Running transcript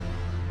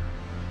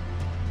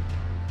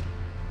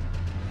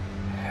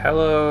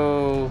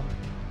Hello,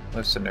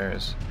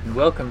 listeners, and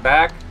welcome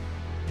back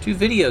to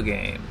video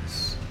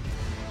games.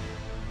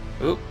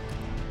 Oop.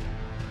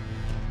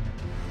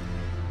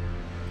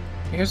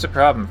 Here's the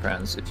problem,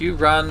 friends. If you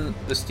run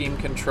the Steam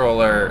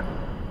controller,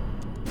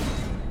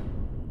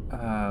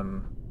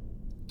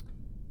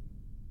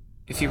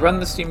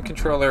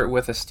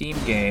 with a Steam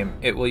game,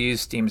 it will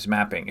use Steam's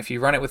mapping. If you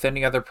run it with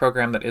any other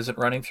program that isn't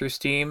running through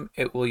Steam,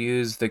 it will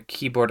use the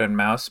keyboard and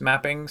mouse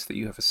mappings that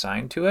you have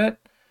assigned to it.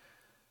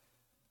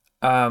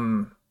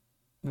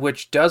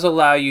 Which does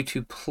allow you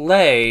to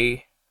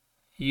play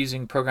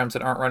using programs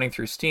that aren't running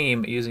through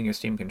Steam using your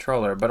Steam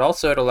controller, but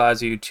also it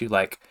allows you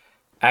to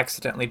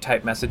accidentally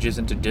type messages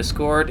into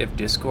Discord if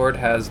Discord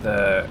has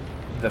the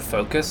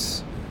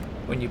focus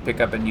when you pick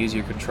up and use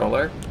your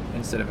controller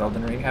instead of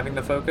Elden Ring having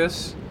the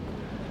focus.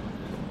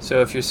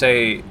 So if you're,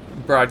 say,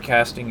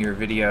 broadcasting your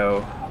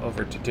video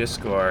over to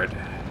Discord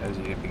as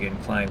you begin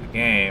playing the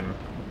game,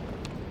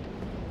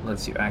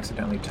 lets you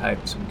accidentally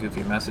type some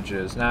goofy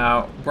messages.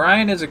 Now,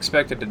 Brian is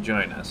expected to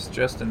join us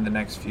just in the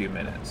next few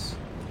minutes.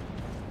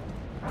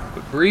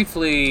 But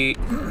briefly,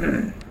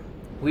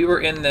 we were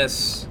in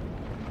this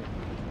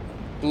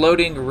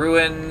floating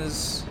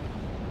ruins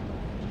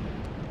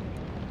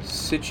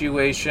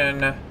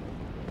situation.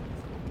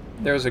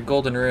 There was a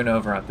golden rune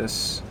over on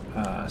this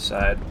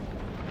side.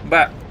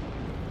 But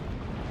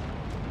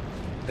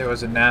there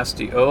was a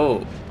nasty...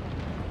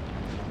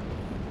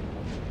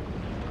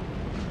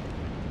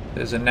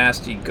 There's a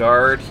nasty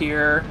guard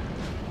here.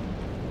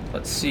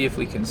 Let's see if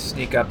we can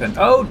sneak up and...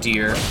 Oh,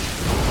 dear.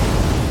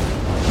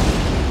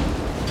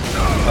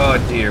 Oh,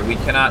 dear. We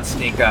cannot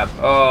sneak up.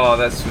 Oh,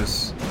 that's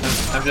just...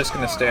 I'm just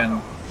going to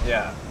stand...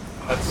 Yeah.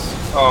 That's...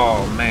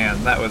 Oh,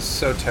 man. That was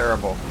so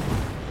terrible.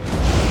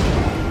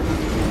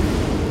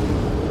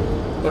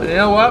 But you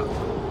know what?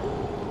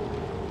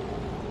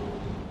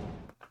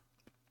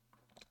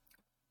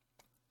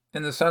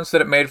 In the sense that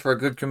it made for a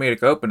good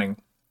comedic opening,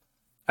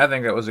 I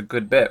think that was a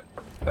good bit.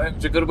 I think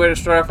it's a good way to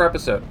start off our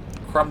episode.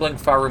 Crumbling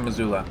Faru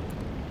Missoula.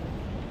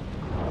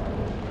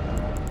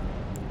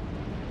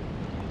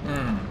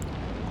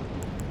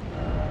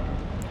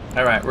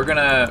 Alright, we're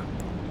gonna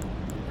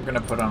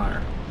put on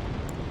our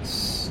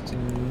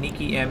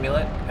sneaky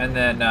amulet, and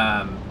then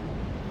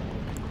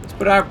let's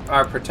put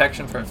our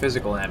protection from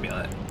physical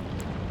amulet.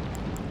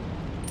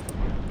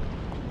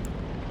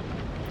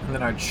 And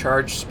then our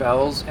charged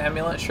spells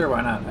amulet. Sure, why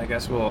not? I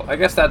guess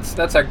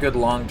that's our good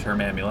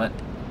long-term amulet.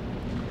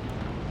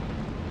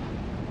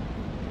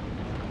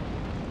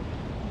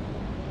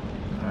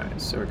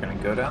 So we're going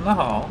to go down the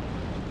hall.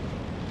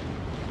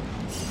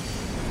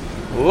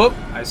 Whoop!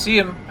 I see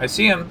him. I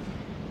see him.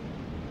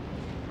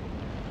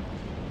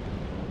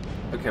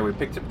 Okay, we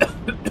picked up...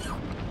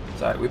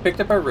 Sorry, we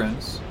picked up our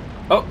runes.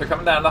 Oh, they're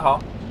coming down the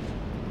hall.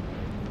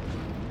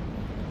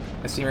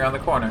 I see him around the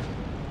corner.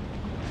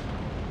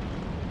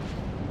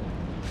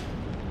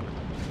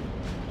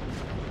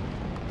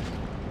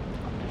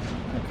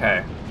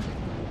 Okay.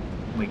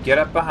 We get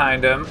up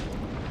behind him.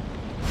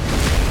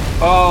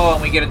 Oh,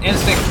 and we get an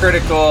instant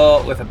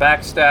critical with a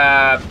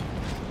backstab.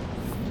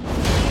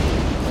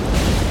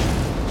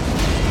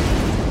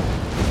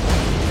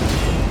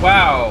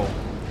 Wow.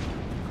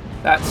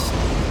 That's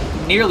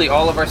nearly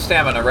all of our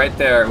stamina right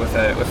there with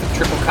a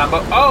triple combo.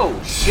 Oh,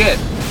 shit.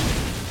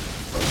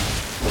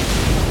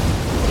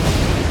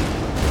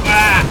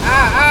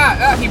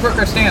 He broke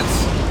our stance.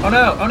 Oh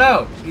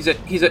no. He's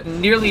at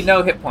nearly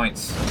no hit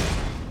points.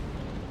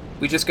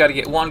 We just got to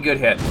get one good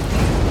hit.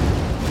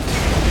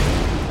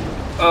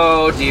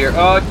 Oh dear.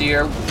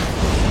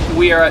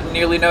 We are at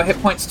nearly no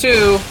hit points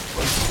too.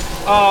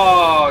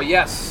 Oh,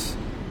 yes.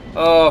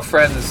 Oh,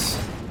 friends.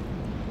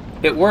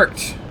 It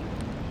worked.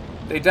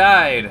 They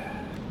died.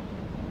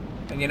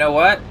 And you know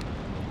what?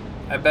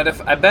 I bet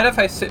if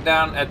I sit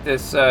down at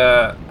this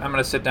I'm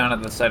gonna sit down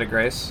at the site of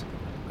grace.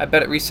 I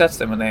bet it resets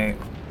them when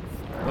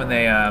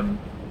they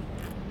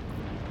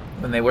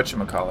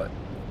whatchamacallit.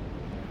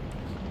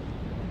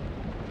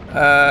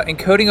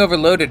 Encoding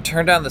overloaded.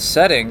 Turn down the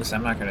settings.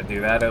 I'm not going to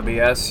do that,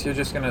 OBS. You're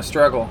just going to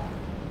struggle.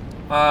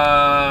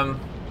 Let's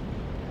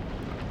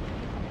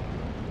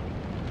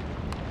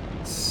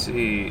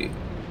see.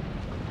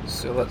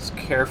 So let's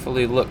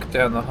carefully look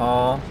down the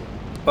hall.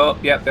 Oh,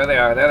 yep, there they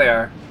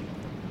are.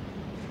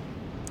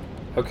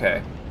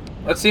 Okay.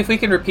 Let's see if we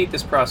can repeat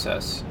this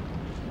process.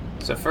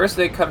 So first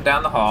they come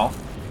down the hall.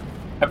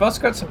 I've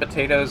also got some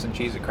potatoes and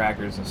cheese and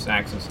crackers and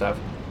snacks and stuff.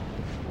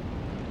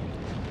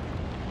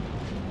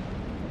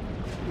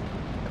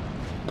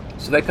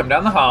 So they come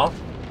down the hall.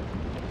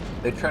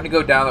 They're trying to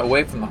go down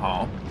away from the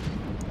hall.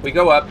 We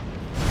go up,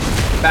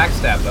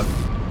 backstab them.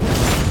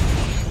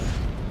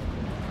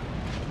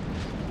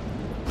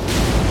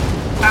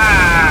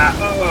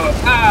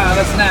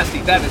 That's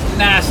nasty. That is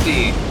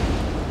nasty.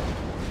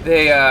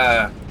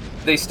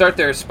 They start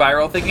their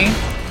spiral thingy.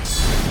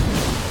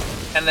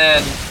 And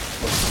then,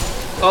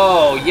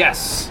 oh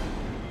yes.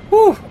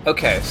 Whew.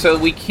 Okay, so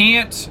we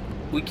can't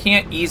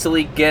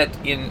easily get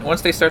in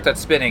once they start that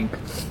spinning.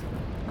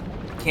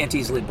 Can't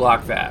easily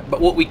block that. But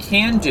what we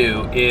can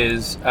do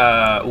is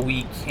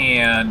we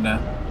can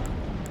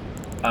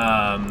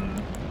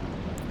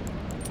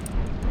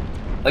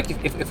Like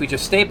if we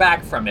just stay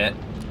back from it,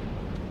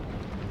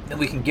 then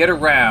we can get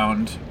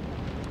around,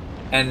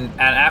 and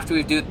after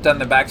we've done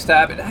the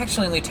backstab, it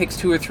actually only takes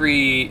 2 or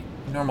 3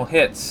 normal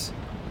hits.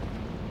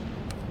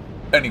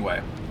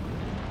 Anyway,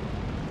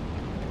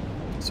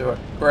 so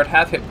we're at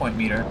half hit point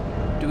meter.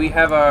 Do we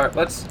have our...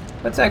 Let's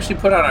actually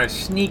put on our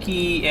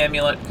sneaky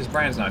amulet, because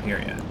Brian's not here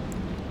yet.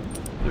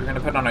 So we're going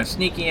to put on our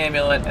sneaky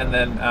amulet, and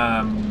then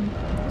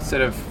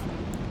instead of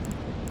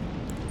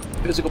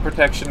physical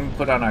protection,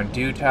 put on our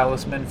dew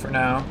talisman for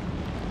now,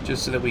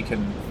 just so that we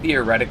can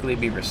theoretically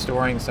be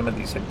restoring some of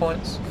these hit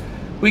points.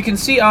 We can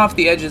see off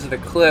the edges of the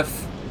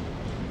cliff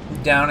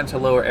down into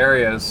lower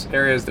areas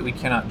that we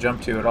cannot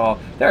jump to at all.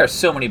 There are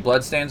so many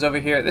bloodstains over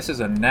here. This is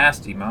a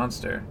nasty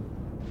monster.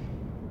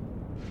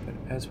 But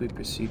as we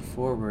proceed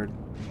forward...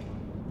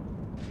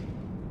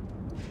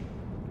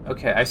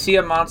 Okay, I see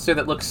a monster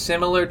that looks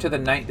similar to the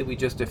knight that we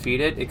just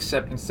defeated,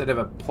 except instead of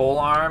a pole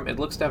arm, it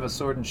looks to have a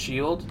sword and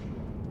shield.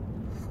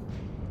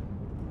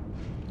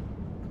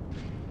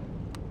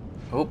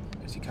 Oh,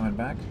 is he coming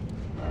back?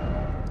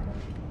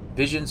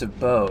 Visions of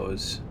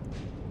bows.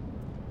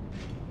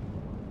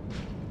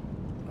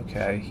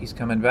 Okay, he's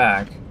coming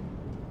back.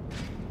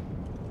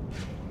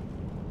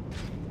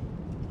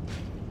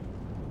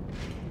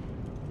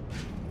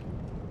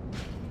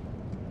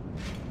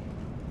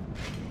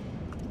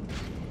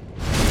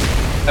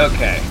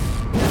 Okay.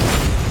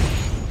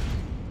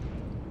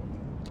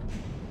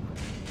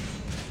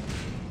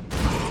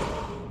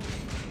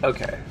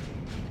 Okay.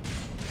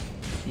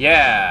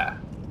 Yeah.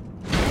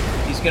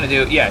 He's gonna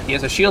do... Yeah, he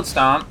has a shield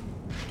stomp.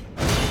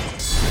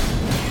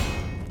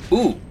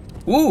 Ooh.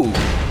 Ooh.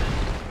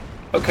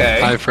 Okay.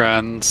 Hi,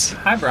 friends.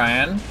 Hi,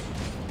 Brian. Are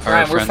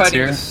Brian, our we're friends fighting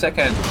here? the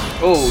second...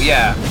 Oh,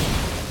 yeah.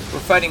 We're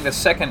fighting the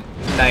second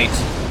knight.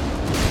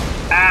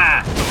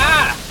 Ah!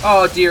 Ah!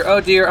 Oh, dear. Oh,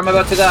 dear. I'm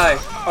about to die.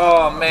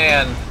 Oh,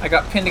 man. I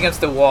got pinned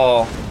against the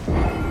wall.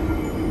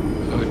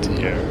 Oh,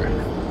 dear.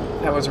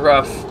 That was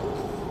rough.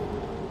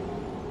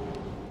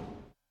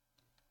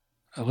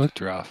 It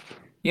looked rough.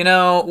 You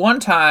know, one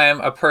time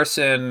a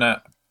person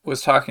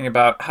was talking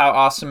about how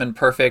awesome and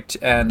perfect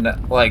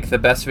and, like, the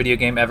best video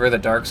game ever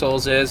that Dark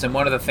Souls is, and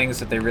one of the things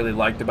that they really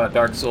liked about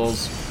Dark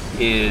Souls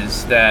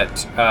is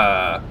that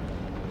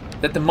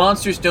that the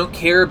monsters don't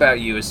care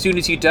about you. As soon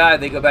as you die,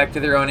 they go back to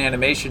their own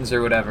animations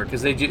or whatever,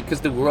 because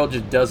the world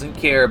just doesn't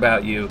care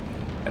about you.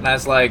 And I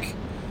was like,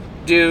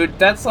 dude,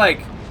 that's,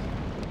 like,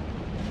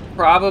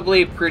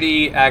 probably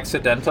pretty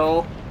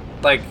accidental.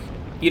 Like,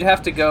 you'd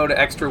have to go to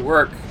extra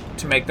work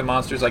to make the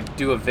monsters, like,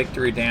 do a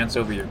victory dance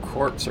over your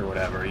corpse or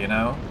whatever, you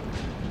know?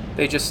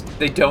 They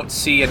don't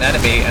see an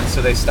enemy, and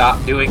so they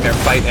stop doing their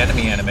fight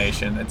enemy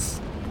animation. It's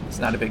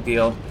not a big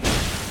deal.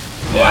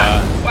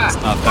 Yeah, Wah, it's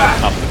not wah. that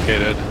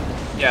complicated.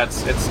 Yeah,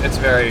 it's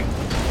very...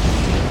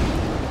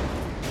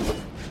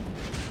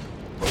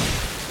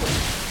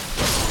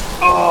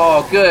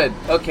 Oh, good.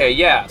 Okay,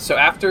 yeah. So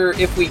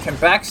if we can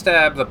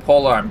backstab the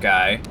polearm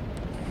guy,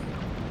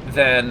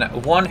 then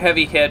 1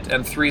 heavy hit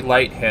and 3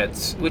 light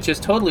hits, which is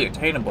totally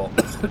attainable,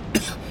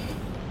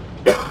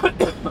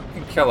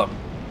 can kill him.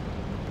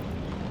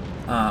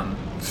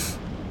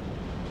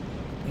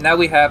 Now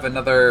we have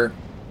another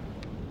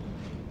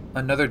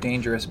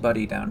dangerous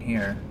buddy down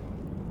here.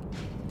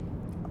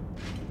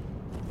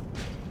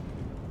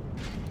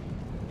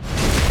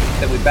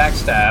 That we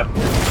backstab,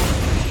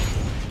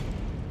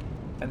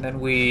 and then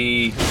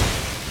we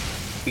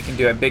can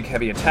do a big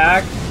heavy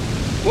attack.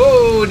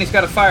 Whoa! And he's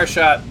got a fire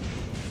shot.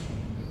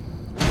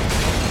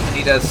 And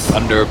he does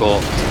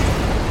Thunderbolt.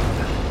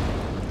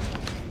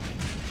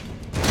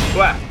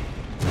 wah,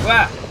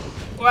 wah,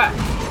 wah.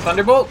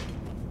 Thunderbolt.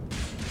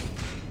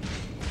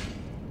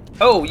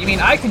 Oh, you mean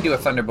I can do a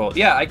thunderbolt?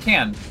 Yeah, I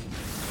can.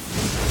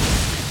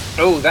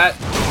 Oh, that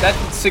did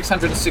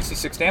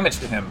 666 damage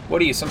to him.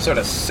 What are you, some sort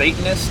of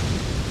Satanist?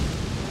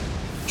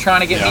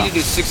 Trying to get me to do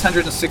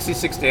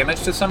 666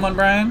 damage to someone,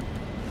 Brian?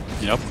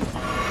 Yep.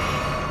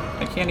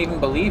 I can't even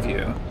believe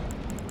you.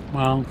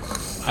 Well,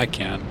 I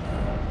can.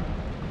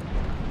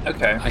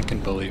 Okay. I can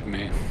believe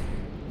me.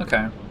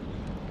 Okay.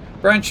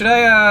 Brian, should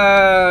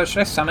I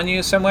summon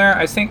you somewhere?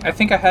 I think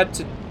I had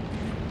to...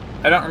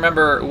 I don't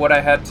remember what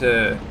I had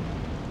to...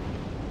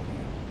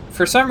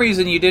 For some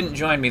reason, you didn't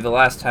join me the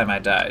last time I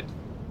died.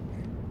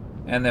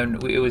 And then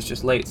it was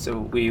just late, so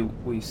we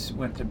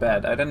went to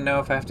bed. I didn't know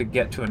if I have to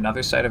get to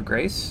another site of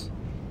grace.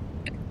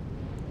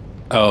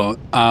 Oh,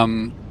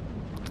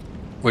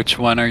 which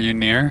one are you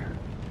near?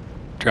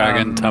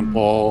 Dragon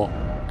Temple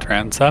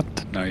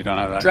Transept? No, you don't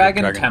have that.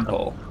 Dragon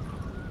Temple.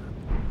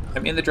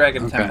 I'm in the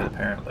Dragon Okay. Temple,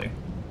 apparently.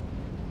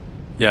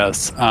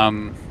 Yes.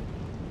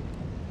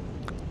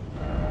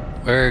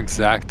 Where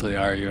exactly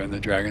are you in the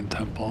Dragon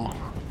Temple?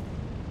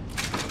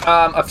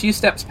 A few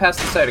steps past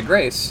the site of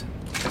grace.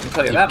 I can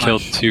tell you that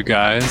Killed much. 2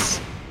 guys.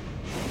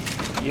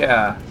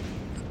 Yeah.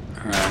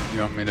 Alright, you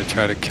want me to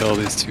try to kill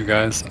these 2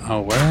 guys?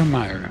 Oh, where are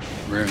my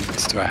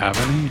runes? Do I have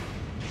any?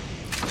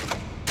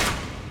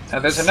 Now,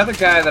 there's another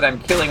guy that I'm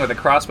killing with a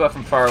crossbow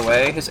from far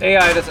away. His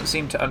AI doesn't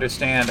seem to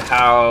understand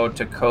how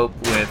to cope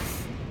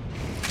with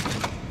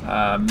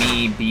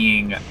me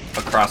being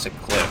across a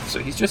cliff. So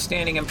he's just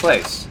standing in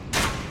place,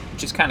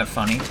 which is kind of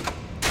funny.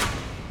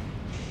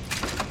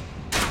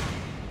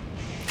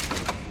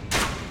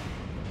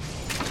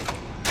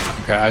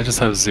 Okay, I just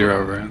have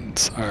 0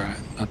 runes. Alright,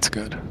 that's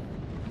good.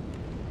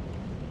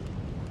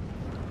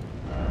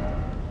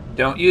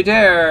 Don't you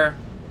dare!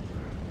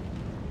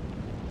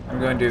 I'm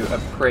going to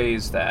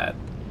appraise that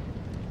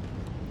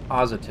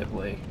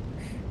positively.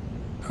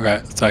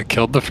 Okay, so I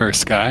killed the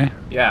first guy.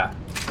 Yeah.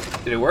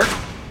 Did it work?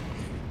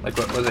 Like,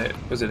 what was it?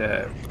 Was it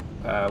a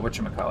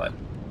whatchamacallit?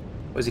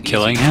 Was it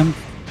Killing easy? him?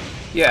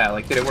 Yeah,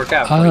 like, did it work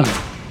out for you?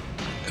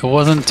 It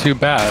wasn't too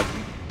bad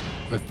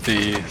with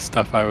the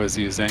stuff I was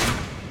using.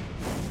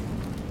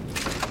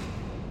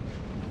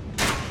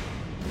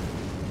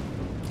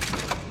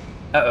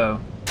 Uh-oh.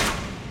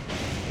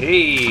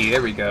 Hey,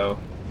 there we go.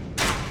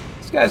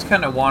 This guy's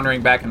kind of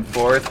wandering back and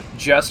forth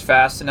just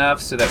fast enough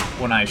so that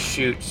when I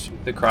shoot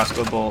the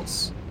crossbow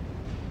bolts,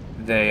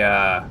 they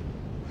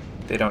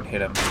don't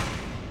hit him.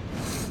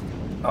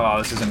 Oh,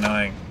 this is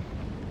annoying.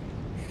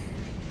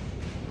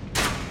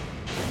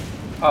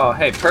 Oh,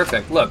 hey,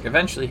 perfect. Look,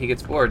 eventually he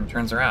gets bored and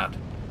turns around.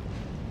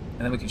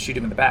 And then we can shoot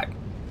him in the back.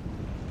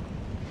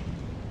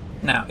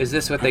 Now, is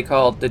this what they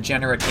call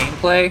degenerate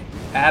gameplay?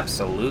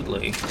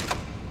 Absolutely.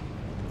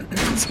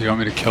 So you want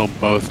me to kill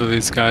both of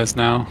these guys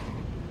now?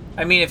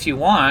 I mean, if you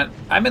want.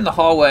 I'm in the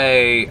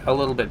hallway a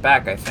little bit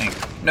back, I think.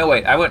 No,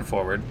 wait, I went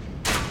forward.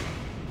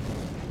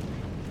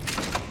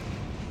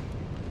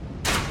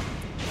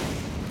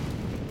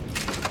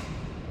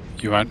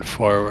 You went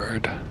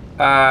forward.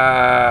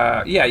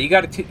 Yeah, you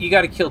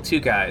gotta kill 2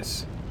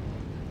 guys.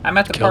 I'm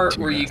at the part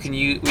where you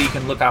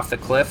can look off the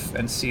cliff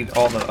and see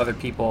all the other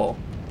people.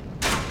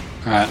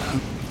 Alright,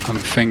 I'm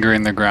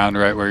fingering the ground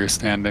right where you're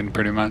standing,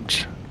 pretty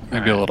much.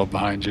 Maybe All right. a little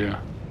behind you.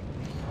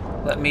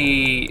 Let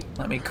me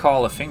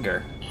call a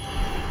finger.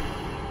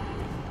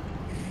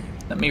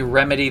 Let me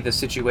remedy the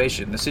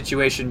situation. The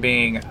situation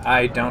being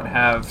I don't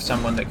have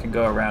someone that can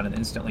go around and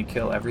instantly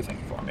kill everything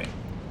for me.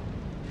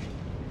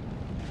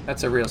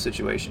 That's a real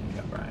situation, you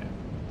know, Brian.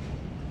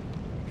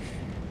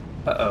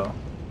 Uh-oh.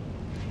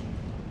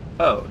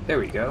 Oh, there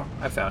we go.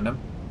 I found him.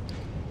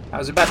 I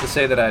was about to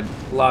say that I'd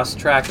lost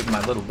track of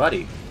my little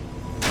buddy.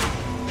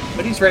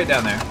 But he's right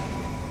down there.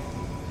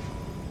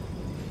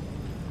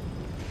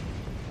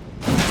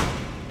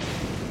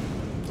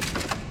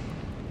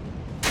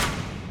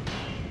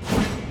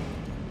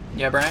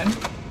 Yeah, Brian?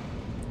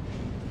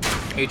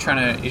 Are you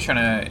trying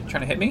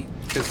to hit me?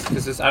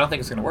 Because this, I don't think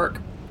it's gonna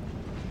work.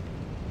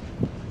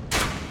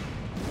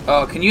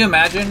 Oh, can you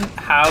imagine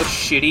how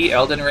shitty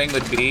Elden Ring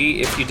would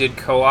be if you did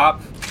co-op,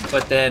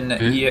 but then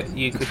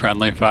you could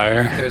friendly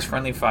fire. There's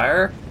friendly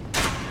fire.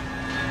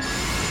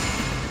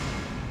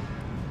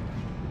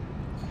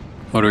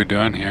 What are we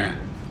doing here?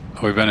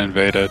 Oh, we've been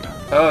invaded.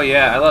 Oh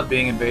yeah, I love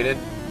being invaded.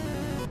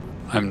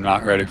 I'm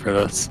not ready for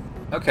this.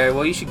 Okay,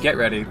 well you should get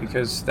ready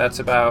because that's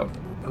about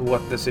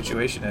what the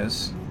situation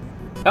is.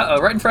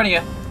 Uh-oh, right in front of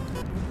you.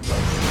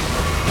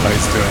 Oh,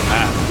 he's doing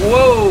that.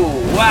 Whoa!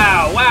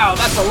 Wow,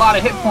 that's a lot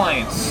of hit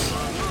points.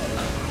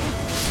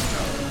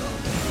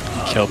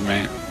 He killed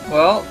me.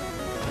 Well,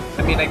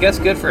 I mean, I guess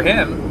good for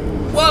him.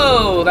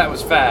 Whoa, that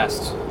was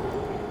fast.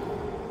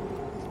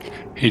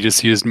 He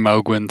just used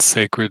Mogwin's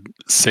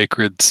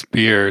sacred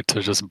spear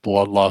to just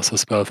blood loss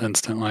us both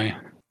instantly.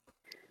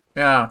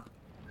 Yeah.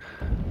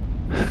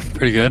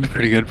 Pretty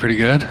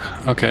good.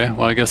 Okay,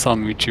 well I guess I'll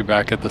meet you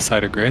back at the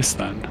site of grace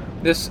then.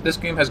 This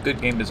game has good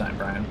game design,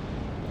 Brian.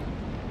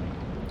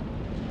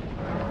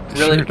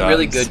 Sure does.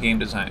 Really good game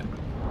design.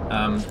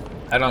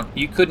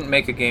 You couldn't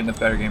make a game with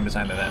better game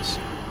design than this.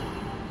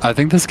 I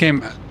think this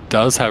game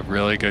does have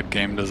really good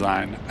game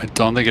design. I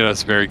don't think it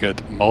has very good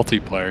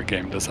multiplayer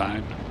game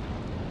design.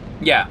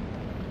 Yeah.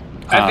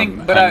 I think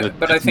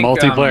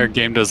multiplayer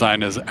game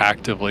design is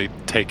actively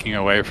taking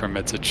away from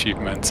its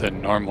achievements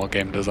in normal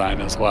game design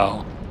as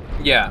well.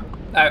 Yeah,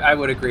 I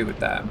would agree with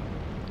that.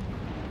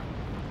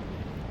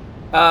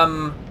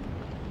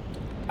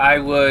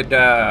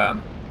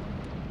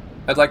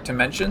 I'd like to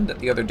mention that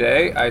the other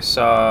day I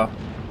saw,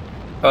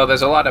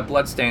 there's a lot of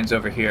bloodstains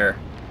over here,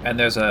 and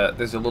there's a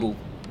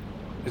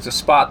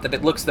spot that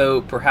it looks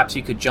though perhaps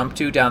you could jump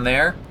to down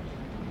there,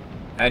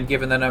 and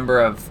given the number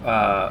of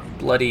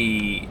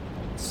bloody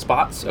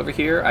spots over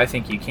here, I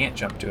think you can't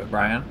jump to it,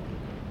 Brian.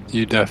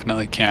 You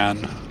definitely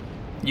can.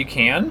 You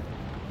can?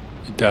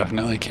 You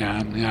definitely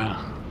can,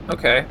 yeah.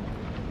 Okay.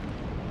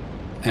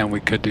 And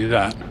we could do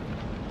that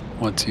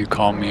once you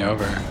call me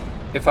over.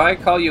 If I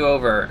call you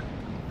over,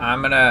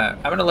 I'm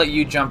gonna let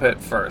you jump it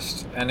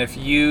first, and if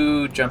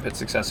you jump it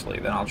successfully,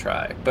 then I'll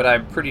try. But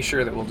I'm pretty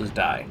sure that we'll just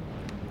die.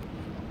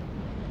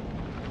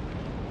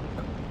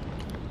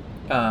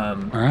 All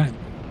right.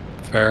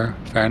 Fair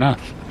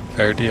enough.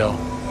 Fair deal.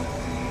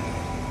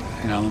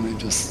 Hang on, let me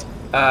just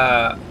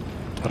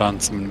put on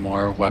some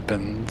more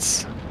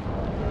weapons.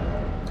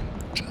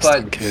 Just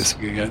in case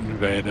we get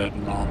invaded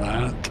and all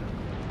that.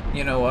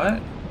 You know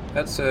what?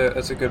 That's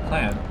a good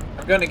plan.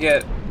 I'm gonna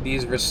get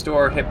these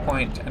restore hit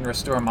point and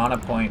restore mana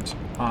point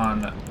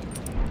on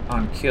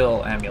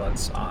kill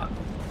amulets on.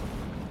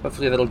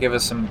 Hopefully that'll give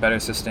us some better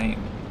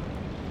sustain.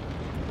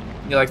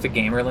 You like the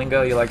gamer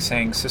lingo? You like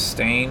saying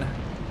sustain?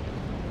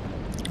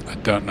 I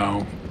don't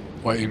know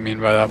what you mean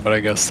by that, but I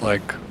guess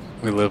like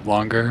we live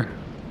longer.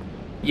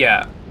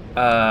 Yeah.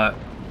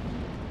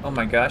 Oh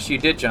my gosh, you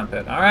did jump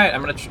it. All right,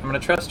 I'm gonna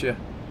trust you.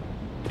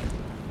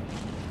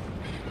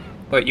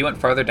 Wait, you went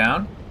farther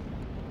down?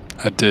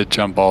 I did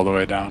jump all the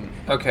way down.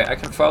 Okay, I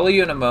can follow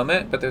you in a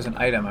moment, but there's an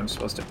item I'm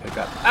supposed to pick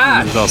up.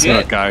 Ah, There's also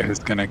a guy who's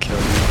gonna kill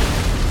you.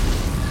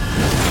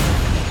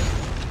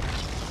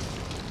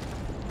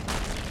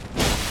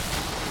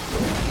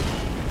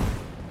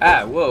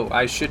 Ah, whoa,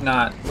 I should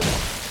not.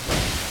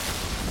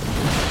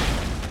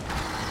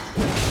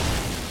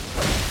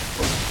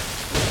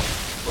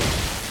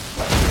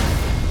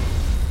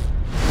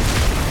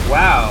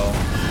 Wow.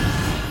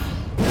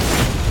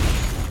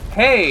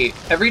 Hey,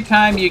 every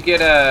time you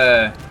get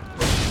a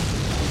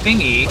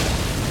thingy,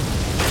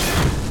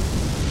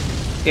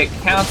 it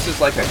counts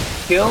as like a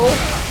kill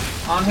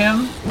on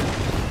him.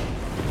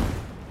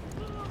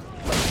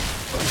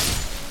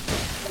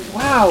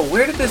 Wow,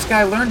 where did this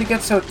guy learn to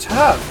get so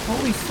tough?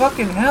 Holy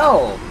fucking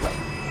hell.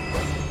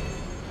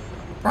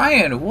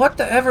 Brian, what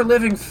the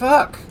ever-living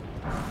fuck?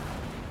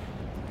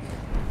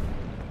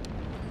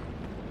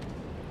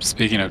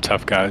 Speaking of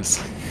tough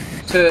guys.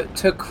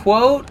 To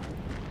quote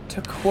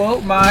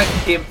my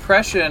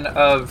impression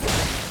of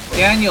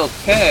Daniel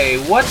K,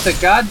 what the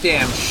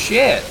goddamn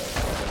shit?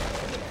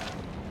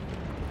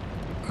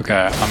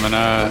 Okay, I'm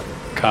gonna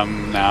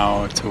come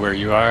now to where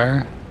you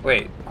are.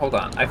 Wait, hold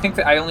on. I think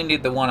that I only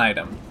need the one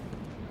item.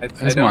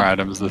 There's more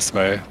items this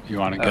way if you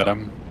want to get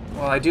them.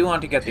 Well, I do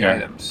want to get the Here.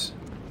 items.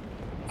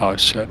 Oh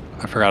shit,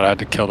 I forgot I had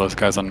to kill those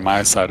guys on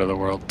my side of the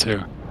world too.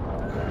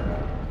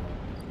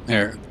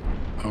 Here.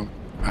 Oh,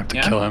 I have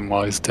to kill him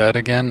while he's dead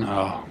again?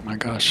 Oh my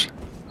gosh.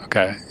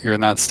 Okay, you're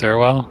in that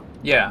stairwell?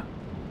 Yeah.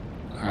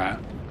 Alright.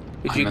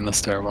 I'm in the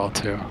stairwell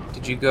too.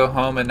 Did you go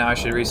home and now I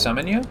should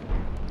resummon you?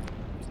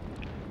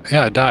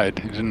 Yeah, I died.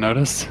 You didn't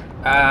notice?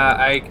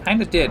 I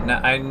kind of did.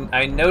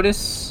 I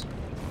notice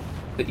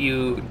that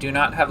you do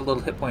not have a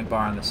little hit point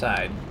bar on the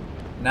side.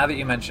 Now that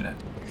you mention it.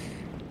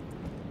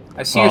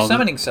 I see your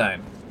summoning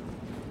sign.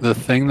 The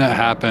thing that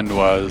happened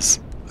was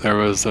there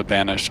was a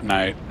banished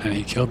knight and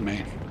he killed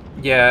me.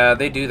 Yeah,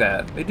 they do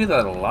that. They do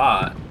that a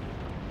lot.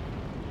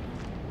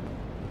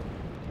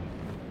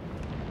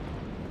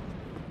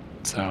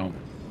 So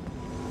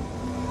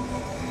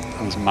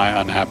that was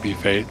my unhappy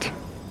fate.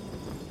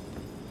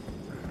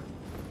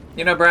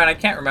 You know, Brian, I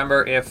can't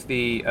remember if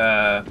the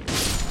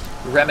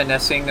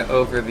reminiscing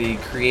over the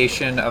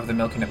creation of the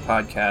Milking It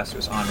podcast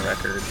was on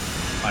record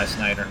last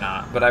night or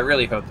not, but I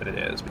really hope that it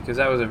is, because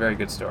that was a very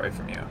good story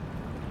from you.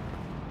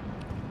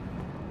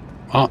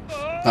 Well,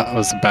 that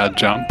was a bad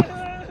jump.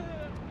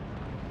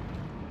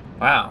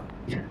 Wow.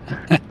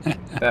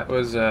 That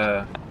was,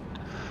 I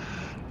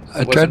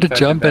tried to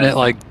jump and it,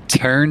 like,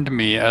 turned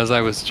me as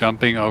I was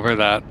jumping over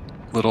that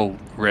little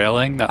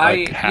railing that,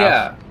 like,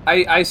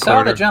 I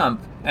saw the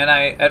jump, and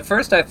at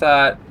first I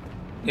thought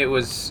it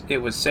was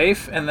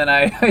safe, and then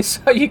I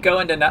saw you go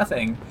into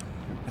nothing.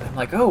 And I'm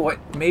like, oh,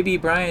 what? Maybe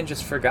Brian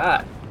just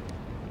forgot.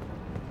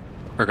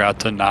 Forgot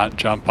to not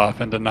jump off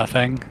into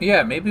nothing?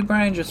 Yeah, maybe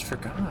Brian just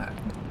forgot.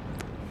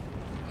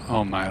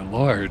 Oh my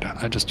lord,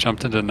 I just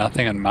jumped into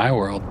nothing in my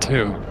world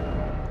too.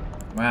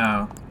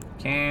 Wow.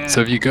 Can't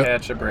so if you go,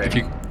 catch a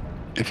break.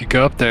 If you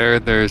go up there,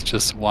 there's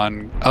just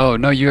one... Oh,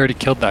 no, you already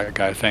killed that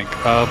guy, I think.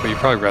 Oh, but you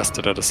probably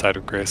rested at a site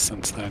of grace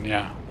since then,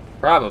 yeah.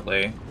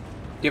 Probably.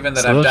 Given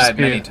that I've died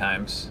many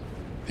times.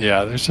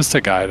 Yeah, there's just a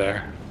guy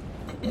there.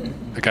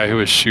 The guy who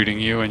was shooting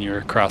you when you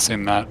were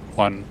crossing that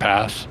one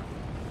path.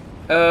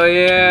 Oh,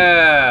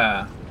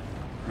 yeah.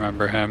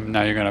 Remember him?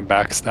 Now you're going to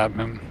backstab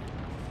him.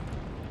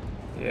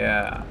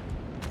 Yeah.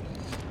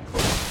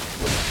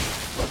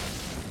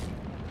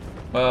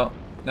 Well,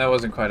 that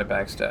wasn't quite a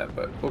backstab,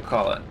 but we'll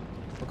call it.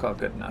 We'll call it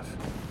good enough.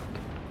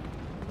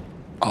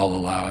 I'll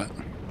allow it.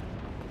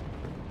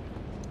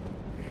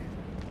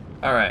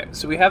 Alright,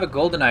 so we have a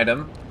golden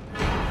item.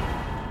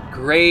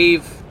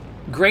 Great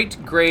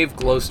grave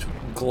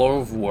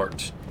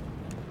glovewort.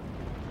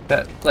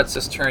 That lets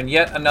us turn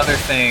yet another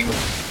thing.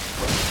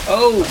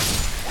 Oh,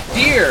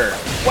 dear!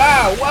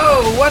 Wow,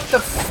 whoa, what the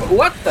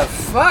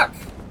fuck?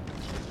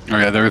 Oh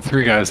yeah, there were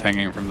 3 guys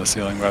hanging from the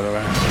ceiling, by the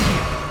way.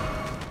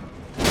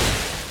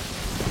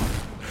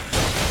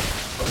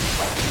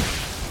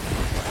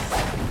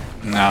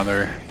 Now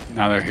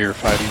they're here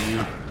fighting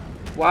you.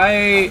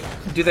 Why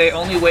do they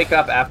only wake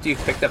up after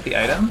you've picked up the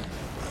item?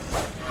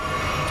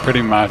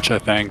 Pretty much, I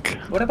think.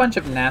 What a bunch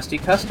of nasty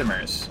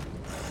customers.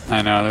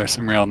 I know, there's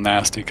some real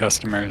nasty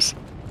customers.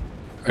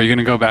 Are you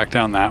gonna go back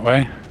down that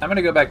way? I'm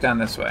gonna go back down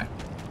this way.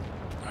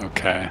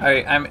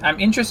 Okay. I'm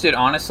interested,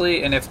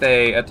 honestly, in if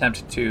they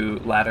attempt to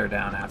ladder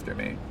down after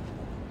me.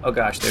 Oh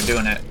gosh, they're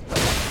doing it.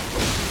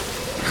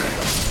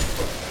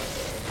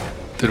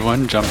 Did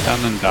one jump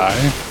down and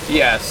die?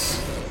 Yes.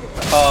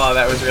 Oh,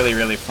 that was really,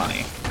 really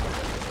funny.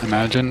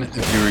 Imagine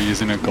if you were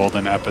using a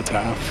golden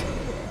epitaph.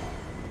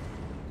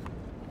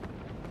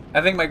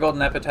 I think my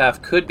golden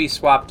epitaph could be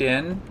swapped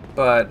in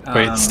But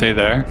wait, stay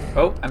there.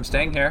 Oh, I'm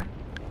staying here.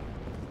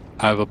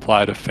 I've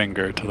applied a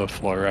finger to the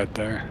floor right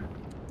there.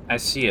 I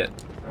see it.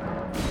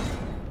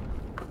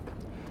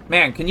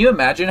 Man, can you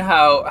imagine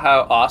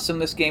how awesome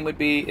this game would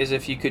be is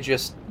if you could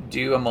just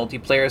do a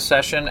multiplayer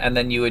session and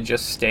then you would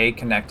just stay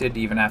connected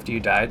even after you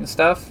died and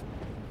stuff?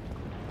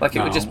 Like,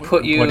 it would just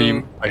put you... What do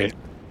you... Wait.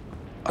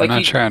 I'm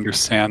not sure I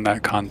understand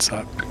that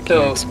concept.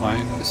 Can you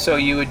explain? So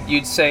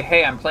you'd say,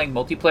 hey, I'm playing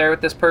multiplayer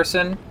with this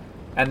person,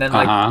 and then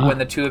like when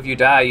the two of you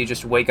die, you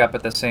just wake up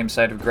at the same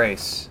site of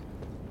grace.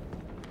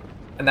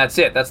 And that's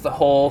it. That's the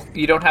whole...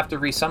 You don't have to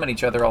resummon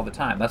each other all the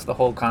time. That's the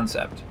whole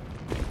concept.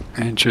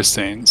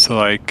 Interesting. So,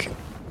 like,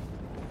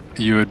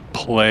 you would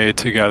play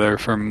together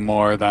for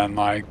more than,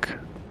 like,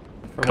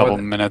 a couple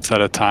minutes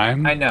at a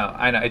time? I know.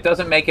 It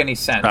doesn't make any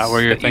sense. Is that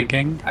what you're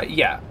thinking?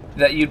 Yeah.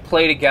 That you'd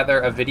play together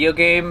a video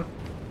game.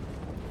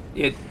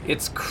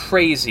 It's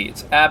crazy.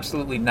 It's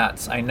absolutely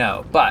nuts. I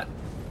know. But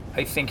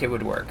I think it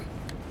would work.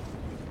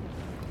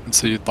 And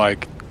so you'd,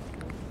 like,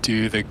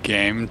 do the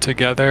game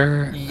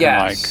together? Yes.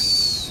 And,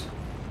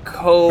 like,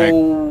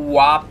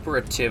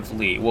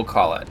 cooperatively, we'll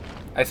call it.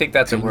 I think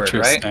that's a word,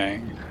 right?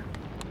 Interesting.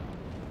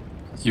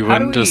 You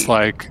wouldn't just,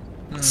 like,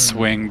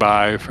 swing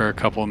by for a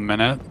couple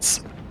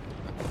minutes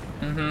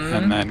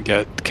and then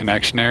get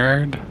connection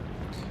errored?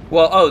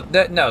 Well,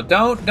 no,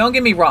 don't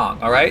get me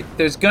wrong, all right?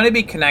 There's going to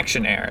be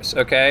connection errors,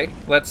 okay?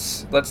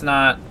 Let's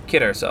not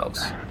kid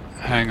ourselves.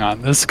 Hang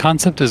on. This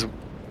concept is...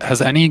 Has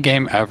any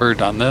game ever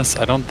done this?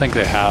 I don't think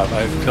they have.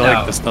 I feel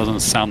like this doesn't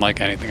sound like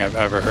anything I've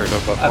ever heard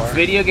of before. A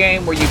video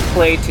game where you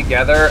play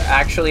together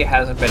actually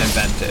hasn't been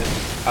invented.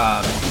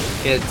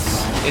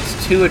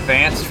 It's too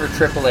advanced for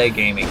AAA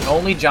gaming.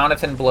 Only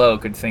Jonathan Blow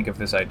could think of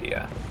this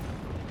idea.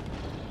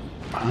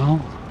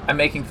 Well... I'm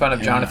making fun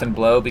of Jonathan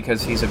Blow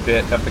because he's a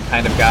bit of the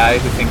kind of guy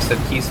who thinks that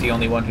he's the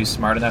only one who's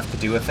smart enough to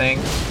do a thing.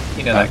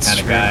 You know, that kind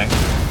of guy.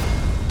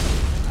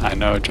 I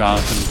know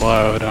Jonathan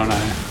Blow, don't I?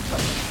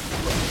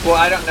 Well,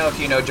 I don't know if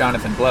you know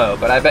Jonathan Blow,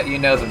 but I bet you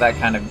know that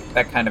kind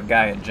of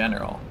guy in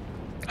general.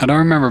 I don't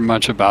remember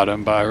much about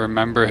him, but I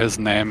remember his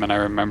name, and I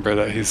remember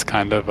that he's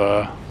kind of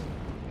a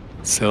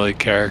silly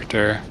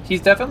character.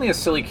 He's definitely a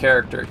silly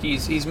character.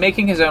 He's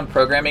making his own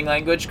programming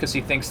language because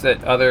he thinks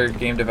that other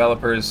game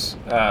developers'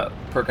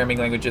 programming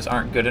languages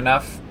aren't good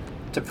enough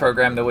to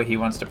program the way he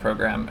wants to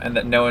program, and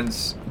that no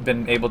one's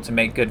been able to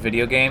make good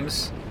video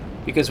games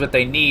because what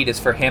they need is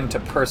for him to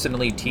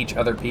personally teach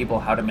other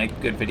people how to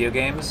make good video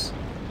games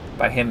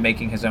by him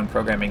making his own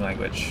programming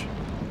language.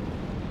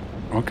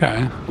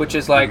 Okay. Which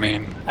is like,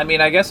 I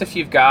mean, I guess if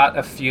you've got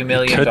a few $1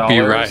 million, he could be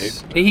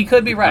right. He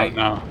could be right.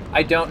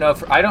 I don't know.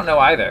 I don't know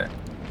either.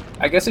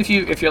 I guess if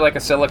you're like a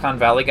Silicon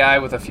Valley guy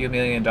with a few $1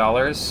 million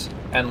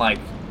and like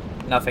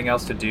nothing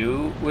else to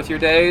do with your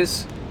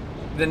days,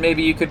 then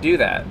maybe you could do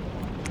that.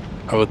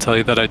 I will tell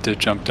you that I did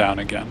jump down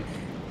again.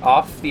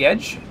 Off the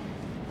edge?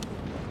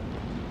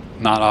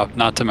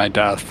 Not to my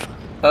death.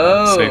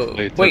 Oh,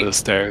 safely to the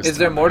stairs. Is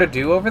there more to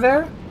do over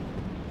there?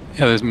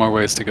 Yeah, there's more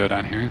ways to go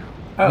down here.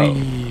 Oh.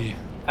 Whee.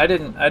 I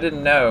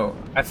didn't know.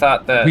 I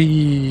thought that...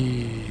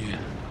 Whee.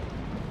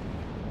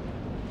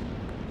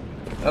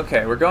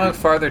 Okay, we're going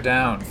farther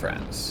down,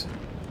 friends.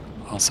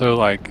 Also,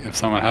 like, if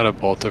someone had a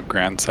bolt of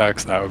Grand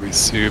Sex, that would be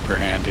super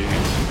handy.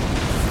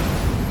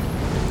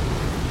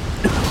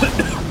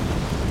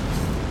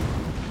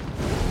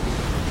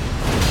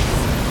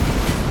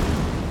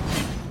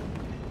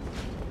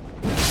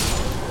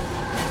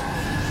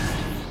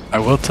 I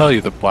will tell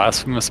you, the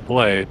Blasphemous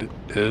Blade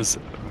is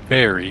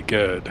very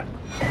good.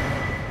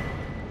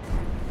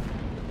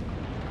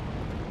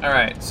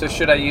 Alright, so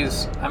should I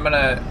use... I'm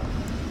gonna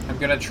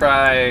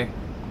try...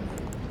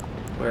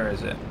 Where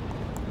is it?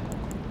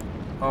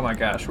 Oh my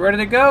gosh, where did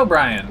it go,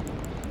 Brian?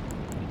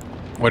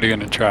 What are you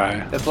gonna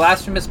try? The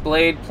Blasphemous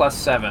Blade plus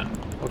 7.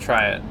 We'll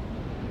try it.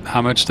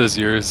 How much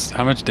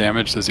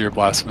damage does your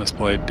Blasphemous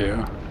Blade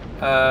do?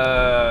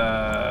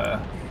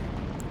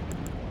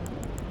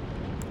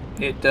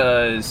 It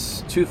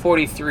does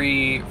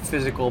 243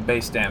 physical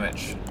base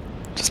damage.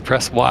 Just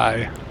press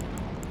Y.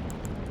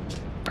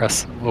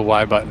 Press the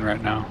Y button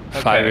right now. Okay.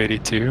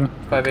 582.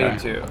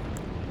 582. Okay.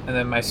 And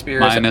then my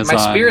spear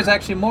is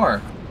actually more.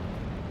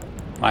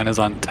 Mine is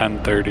on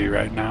 1030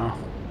 right now.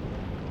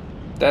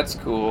 That's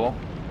cool.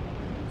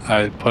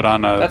 I put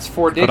on a... That's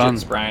 4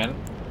 digits, Brian.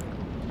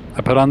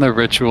 I put on the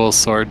Ritual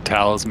Sword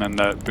Talisman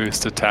that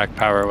boosts attack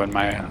power when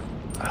my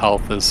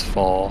health is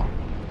full.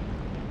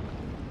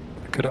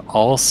 I could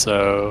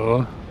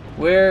also...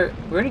 Where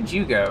did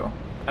you go?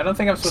 I don't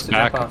think I'm supposed to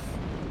jump off.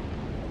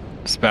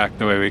 Just back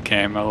the way we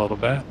came a little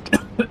bit.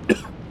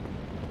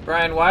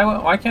 Brian,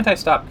 why can't I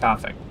stop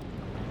coughing?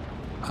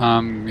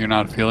 You're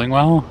not feeling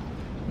well?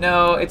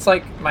 No, it's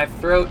like my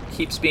throat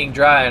keeps being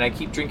dry and I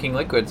keep drinking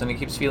liquids and it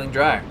keeps feeling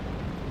dry.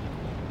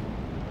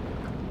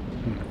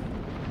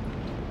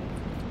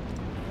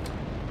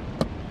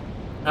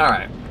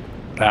 Alright.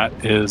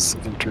 That is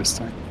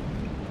interesting.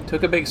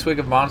 Took a big swig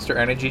of Monster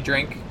Energy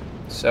drink,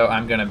 so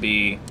I'm gonna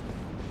be,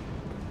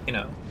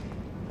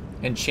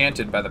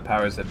 enchanted by the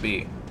powers that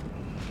be.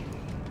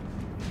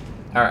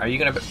 Alright, are you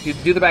gonna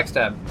do the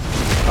backstab?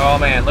 Oh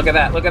man, look at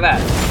that, look at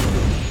that.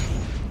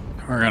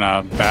 We're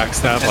gonna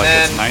backstab like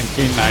it's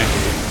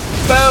 1990.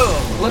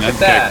 Boom! Look at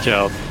that. Get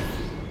killed.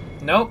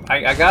 Nope,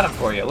 I got him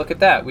for you. Look at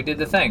that, we did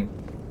the thing.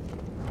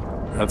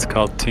 That's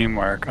called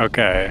teamwork.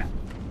 Okay.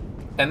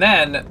 And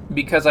then,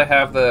 because I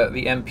have the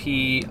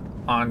MP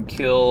on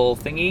kill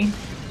thingy,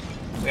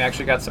 we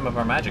actually got some of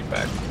our magic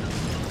back.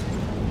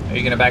 Are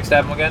you gonna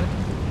backstab him again?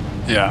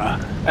 Yeah.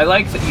 I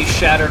like that you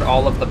shattered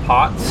all of the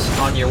pots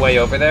on your way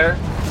over there.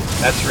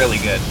 That's really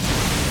good.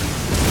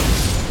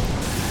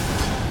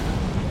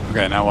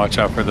 Okay, now watch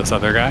out for this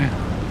other guy.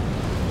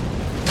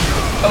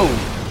 Oh,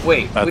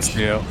 wait. That's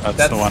you.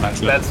 That's the one I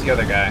said. That's the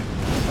other guy.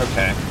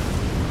 Okay.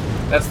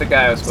 That's the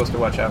guy I was supposed to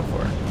watch out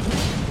for.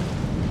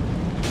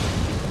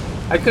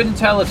 I couldn't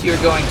tell if you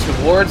were going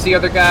towards the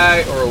other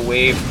guy or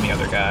away from the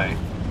other guy.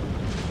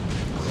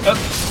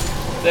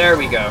 Oh, there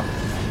we go.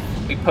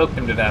 We poked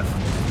him to death.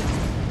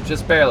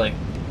 Just barely.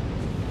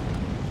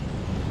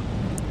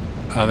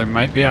 There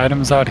might be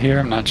items out here,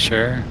 I'm not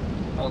sure.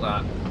 Hold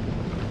on.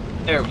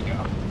 There we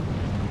go.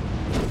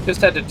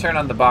 Just had to turn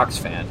on the box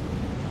fan.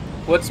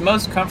 What's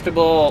most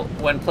comfortable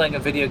when playing a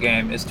video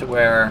game is to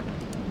wear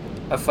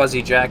a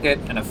fuzzy jacket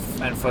and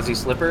fuzzy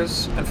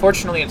slippers.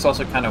 Unfortunately, it's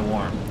also kind of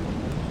warm.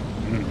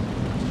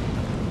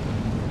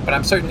 But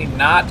I'm certainly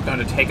not going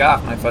to take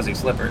off my fuzzy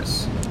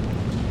slippers.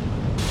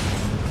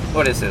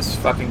 What is this,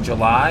 fucking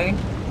July?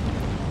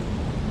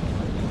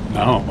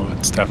 No,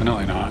 it's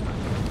definitely not.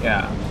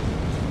 Yeah.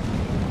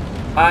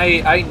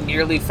 I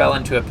nearly fell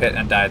into a pit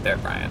and died there,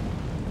 Brian.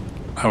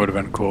 That would have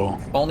been cool.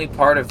 Only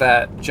part of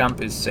that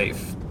jump is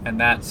safe, and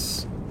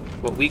that's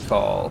what we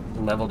call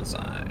level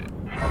design.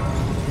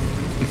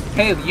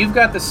 Hey, you've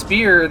got the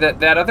spear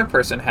that other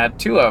person had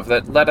two of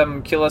that let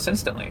him kill us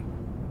instantly.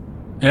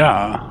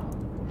 Yeah.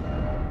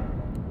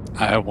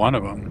 I have one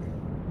of them.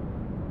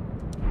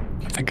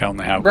 I think I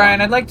only have Brian,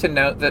 one. I'd like to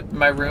note that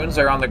my runes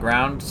are on the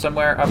ground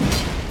somewhere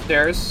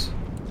upstairs.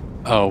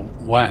 Oh,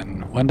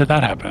 when? When did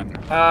that happen?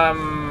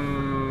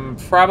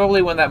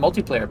 Probably when that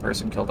multiplayer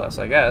person killed us,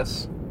 I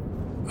guess.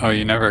 Oh,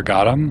 you never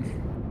got them?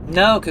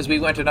 No, because we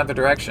went another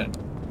direction.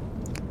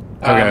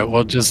 Okay,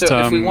 well just... So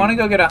if we want to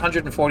go get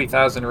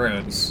 140,000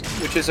 runes,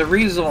 which is a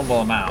reasonable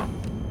amount,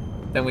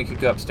 then we could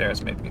go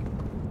upstairs, maybe.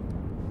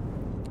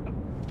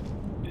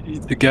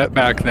 To get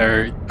back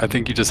there, I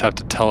think you just have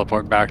to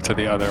teleport back to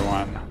the other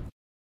one.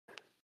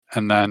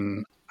 And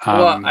then...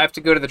 well, I have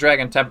to go to the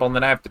Dragon Temple, and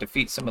then I have to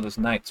defeat some of those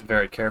knights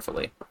very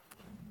carefully.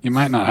 You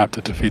might not have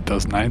to defeat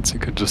those knights. You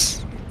could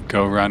just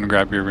go run,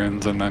 grab your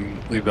runes, and then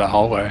leave that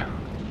hallway.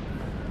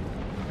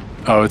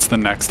 Oh, it's the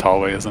next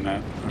hallway, isn't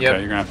it? Okay, yep.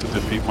 You're gonna have to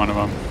defeat one of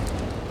them.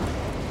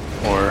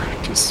 Or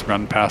just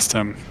run past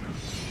him.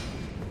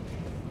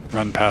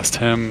 Run past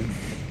him,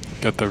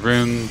 get the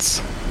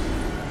runes,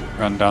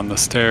 run down the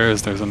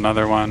stairs, there's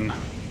another one.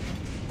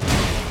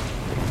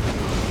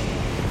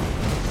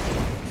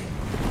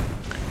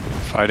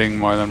 Fighting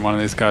more than one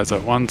of these guys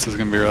at once is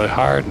gonna be really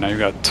hard. Now you've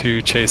got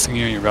two chasing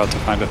you, you're about to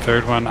find a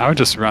third one. I would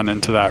just run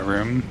into that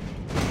room.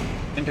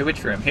 Into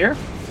which room? Here?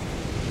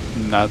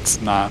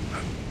 That's not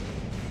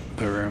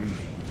the room.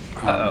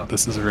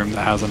 This is a room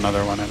that has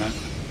another one in it.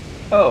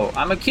 Oh,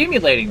 I'm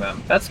accumulating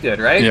them. That's good,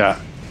 right? Yeah.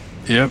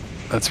 Yep,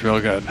 that's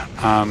real good.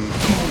 How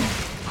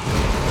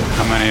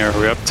many are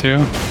we up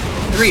to?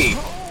 3.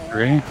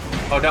 3?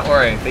 Oh, don't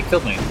worry. They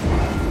killed me.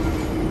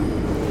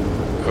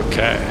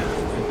 Okay.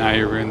 Now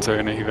your runes are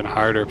in an even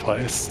harder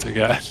place to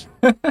get.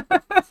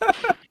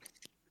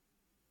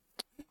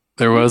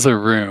 There was a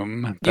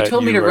room that you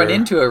told me to run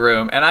into a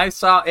room, and I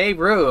saw a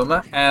room,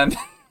 and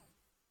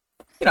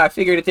I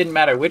figured it didn't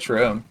matter which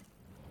room.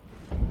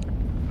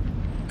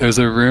 There's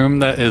a room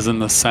that is in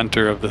the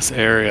center of this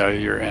area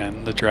you're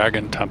in, the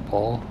Dragon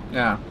Temple.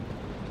 Yeah.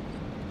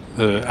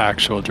 The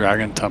actual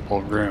Dragon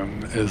Temple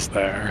room is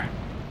there.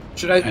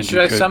 Should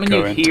I summon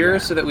you here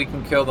so that we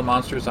can kill the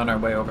monsters on our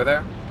way over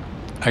there?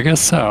 I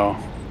guess so.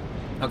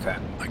 Okay.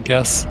 I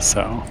guess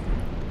so.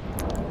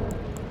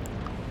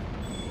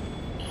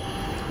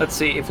 Let's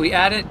see, if we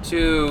add it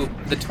to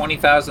the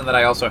 20,000 that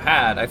I also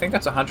had, I think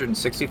that's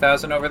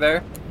 160,000 over there.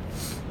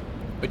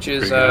 Which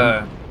is,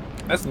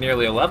 that's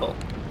nearly a level.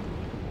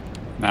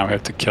 Now we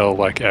have to kill,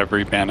 like,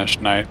 every Banished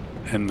Knight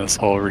in this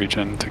whole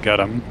region to get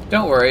him.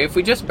 Don't worry, if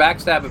we just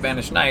backstab a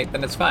Banished Knight,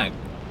 then it's fine.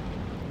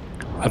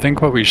 I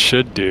think what we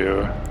should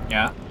do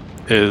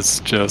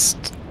is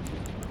just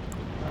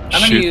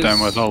shoot them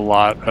with a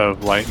lot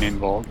of lightning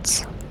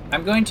bolts.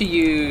 I'm going to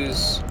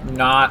use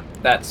not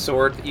that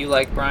sword that you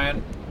like,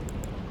 Brian,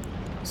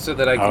 so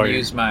that I can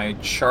use my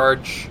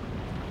charge...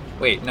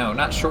 Wait, no,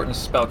 not shorten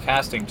spell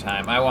casting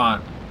time. I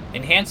want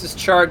enhances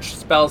charge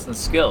spells and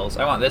skills.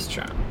 I want this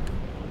charm.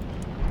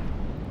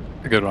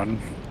 A good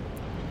one.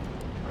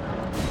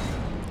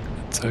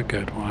 It's a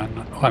good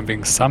one. Oh, I'm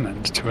being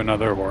summoned to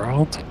another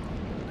world.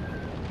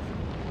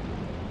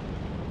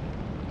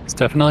 There's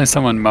definitely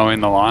someone mowing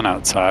the lawn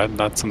outside.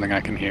 That's something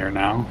I can hear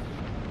now.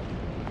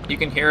 You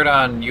can hear it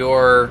on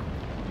your...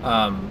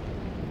 I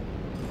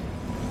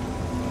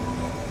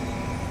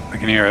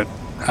can hear it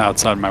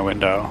outside my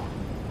window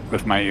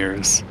with my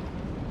ears.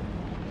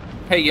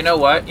 Hey, you know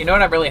what? You know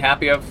what I'm really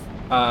happy of,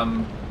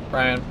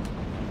 Brian?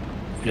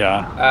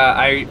 Yeah.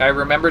 I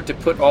remembered to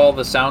put all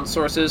the sound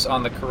sources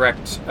on the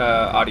correct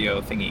audio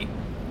thingy.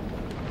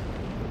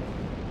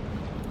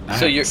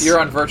 Nice. So you're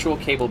on virtual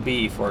cable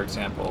B, for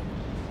example,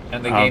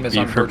 and the game is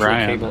on virtual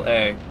cable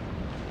A.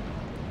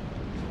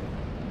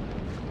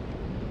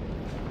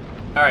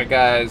 All right,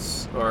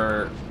 guys,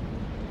 or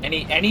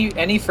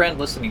any friend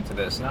listening to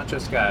this, not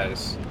just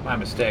guys. My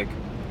mistake.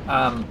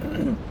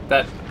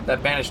 That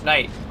banished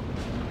knight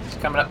is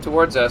coming up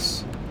towards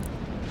us.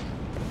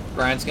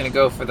 Brian's gonna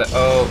go for the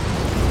Oh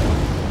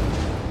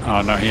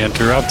no, he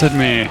interrupted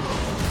me.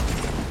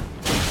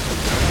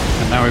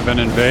 And now we've been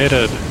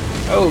invaded.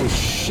 Oh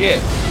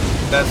shit.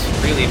 That's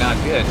really not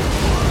good.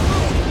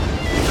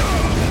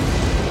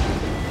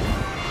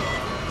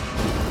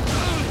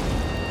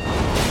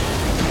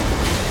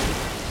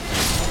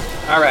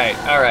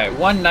 Alright.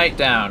 One knight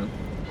down.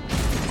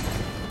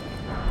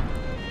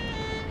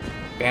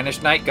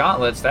 Banished Knight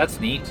Gauntlets, that's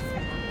neat.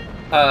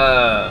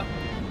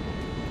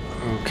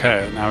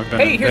 Okay, now we've been invaded.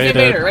 Hey, here's the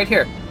invader, right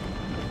here.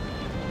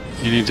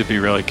 You need to be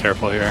really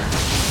careful here.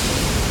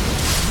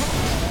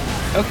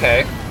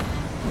 Okay.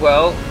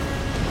 Well,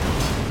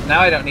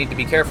 now I don't need to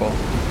be careful.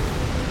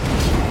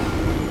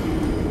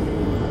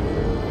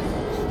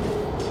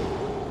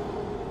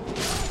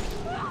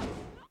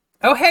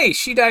 Oh, hey,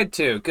 she died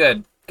too.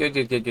 Good.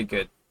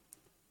 Good.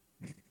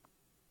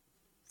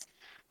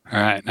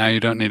 Alright, now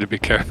you don't need to be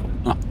careful.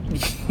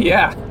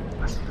 Yeah.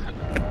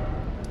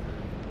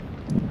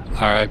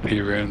 R.I.P.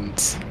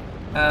 runes.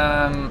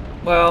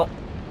 Well,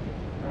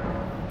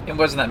 it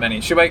wasn't that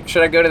many. Should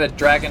I go to the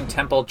Dragon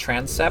Temple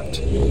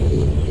Transept?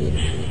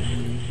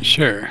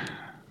 Sure.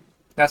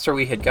 That's where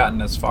we had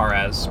gotten as far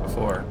as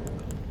before.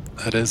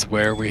 That is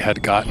where we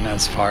had gotten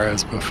as far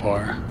as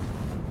before.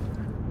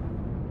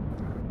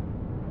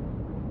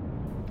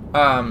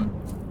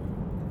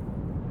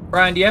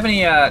 Brian, do you have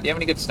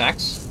any good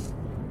snacks?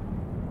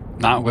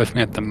 Not with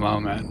me at the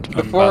moment.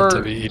 I'm about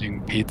to be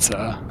eating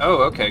pizza.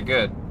 Oh, okay,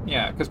 good.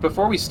 Yeah, because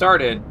before we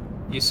started,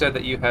 you said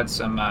that you had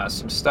some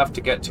stuff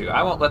to get to.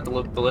 I won't let the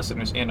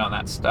listeners in on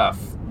that stuff.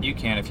 You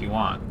can if you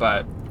want,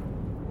 but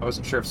I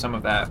wasn't sure if some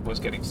of that was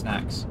getting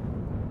snacks.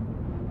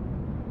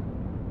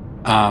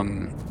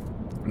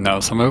 No,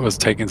 some of it was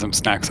taking some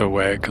snacks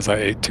away because I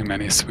ate too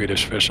many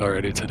Swedish fish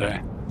already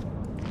today.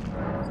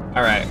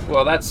 All right.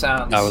 Well, that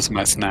was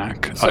my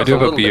snack. I do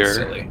have a beer.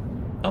 Silly.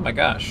 Oh my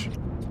gosh.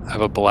 I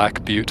have a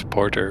Black Butte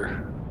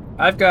Porter.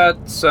 I've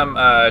got some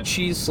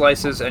cheese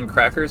slices and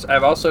crackers.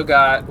 I've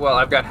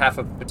got half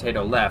a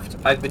potato left.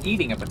 I've been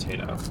eating a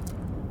potato.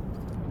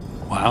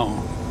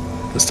 Wow.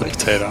 Just a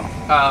potato.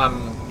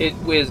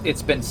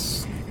 It's been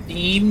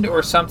steamed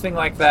or something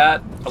like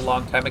that a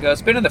long time ago.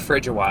 It's been in the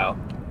fridge a while.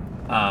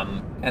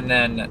 And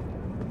then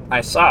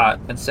I saw it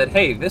and said,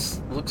 hey,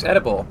 this looks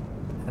edible.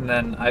 And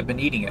then I've been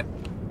eating it.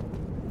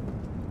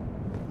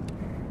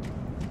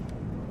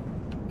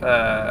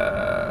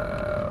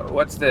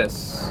 What's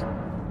this?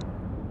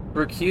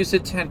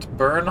 Recusitant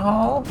Burn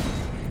Hall?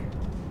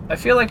 I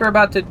feel like we're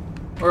about to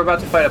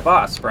fight a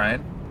boss,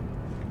 Brian.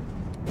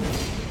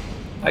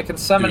 I can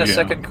summon a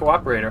second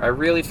cooperator. I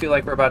really feel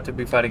like we're about to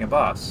be fighting a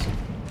boss.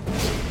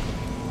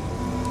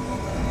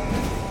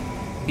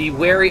 Be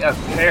wary of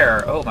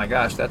pear. Oh my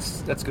gosh,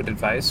 that's good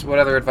advice. What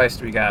other advice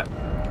do we got?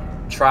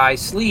 Try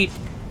sleep.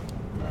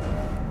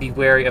 Be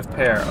wary of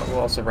pear.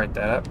 We'll also write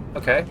that up.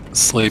 Okay.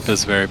 Sleep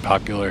is very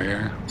popular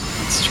here.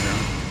 That's true.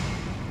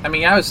 I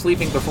mean, I was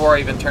sleeping before I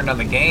even turned on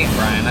the game,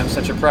 Brian. I'm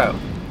such a pro.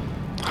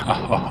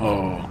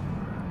 Oh.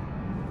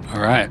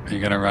 Alright, are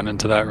you gonna run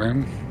into that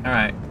room?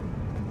 Alright.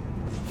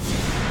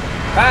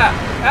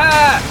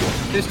 Ah!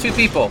 There's two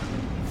people.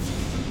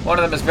 One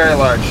of them is very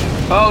large.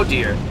 Oh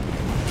dear.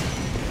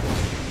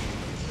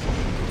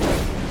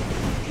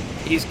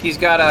 He's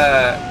got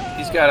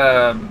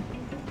a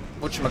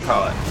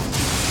whatchamacallit.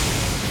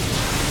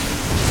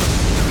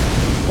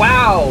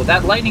 Wow,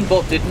 that lightning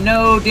bolt did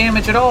no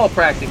damage at all,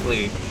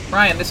 practically.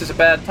 Ryan, this is a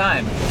bad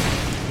time.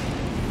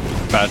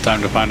 Bad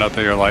time to find out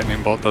that your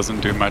lightning bolt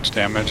doesn't do much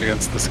damage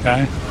against this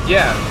guy?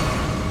 Yeah.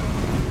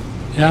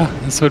 Yeah,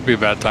 this would be a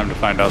bad time to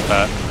find out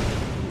that.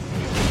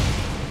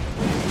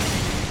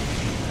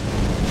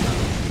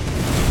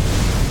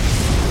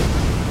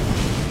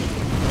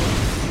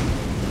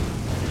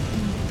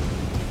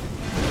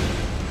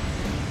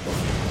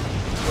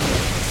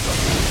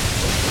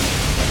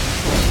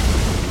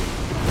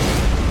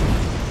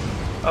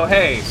 Oh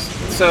hey,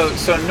 so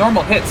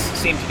normal hits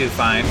seem to do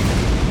fine,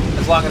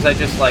 as long as I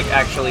just like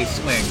actually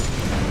swing.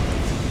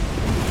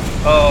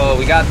 Oh,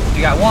 we got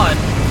one.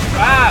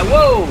 Ah,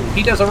 whoa!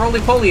 He does a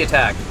roly-poly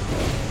attack.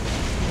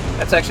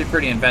 That's actually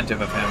pretty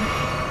inventive of him.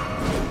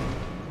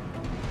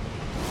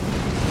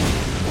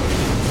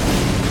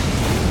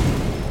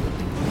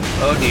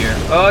 Oh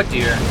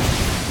dear.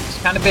 It's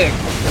kind of big.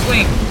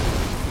 Swing.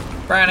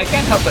 Brian, I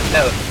can't help but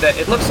note that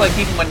it looks like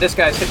even when this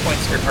guy's hit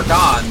points are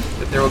gone,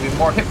 that there will be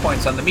more hit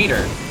points on the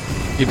meter.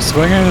 Keep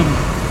swinging.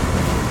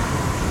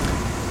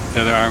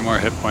 Yeah, there are more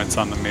hit points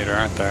on the meter,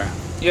 aren't there?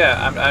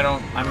 Yeah,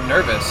 I'm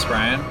nervous,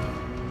 Brian.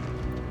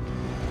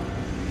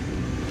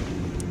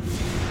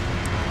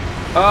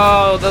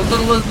 Oh,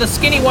 the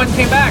skinny one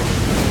came back.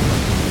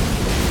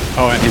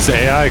 Oh, and his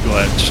AI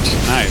glitched.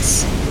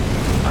 Nice.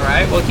 All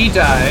right. Well, he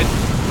died.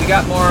 We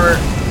got more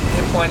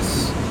hit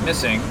points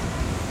missing.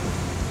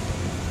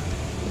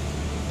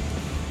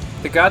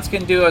 The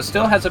Godskin Duo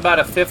still has about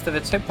a fifth of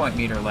its hit point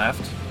meter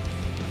left.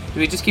 Do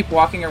we just keep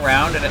walking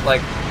around and it,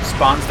 like,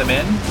 spawns them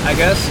in, I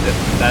guess?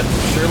 That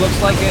sure looks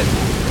like it.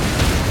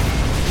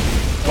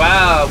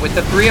 Wow, with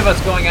the three of us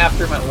going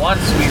after him at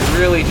once, we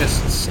really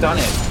just stun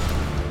it.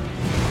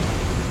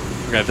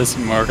 Okay, this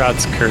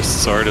Morgoth's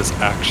Cursed Sword is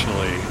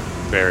actually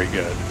very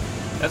good.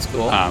 That's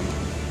cool.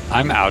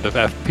 I'm out of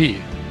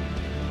FP.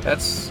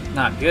 That's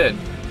not good.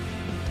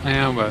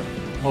 Yeah, but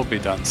we'll be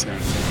done soon.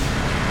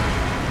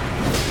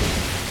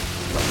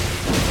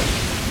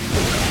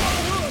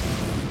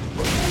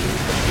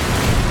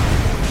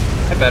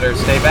 I better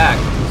stay back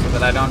so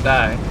that I don't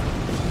die.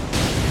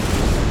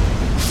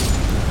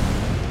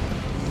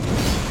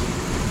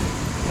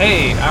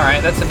 Hey,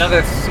 alright, that's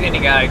another skinny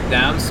guy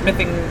down.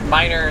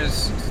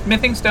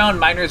 Smithing Stone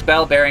Miner's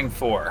Bell bearing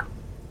 4.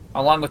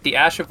 Along with the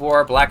Ash of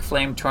War Black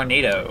Flame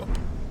Tornado.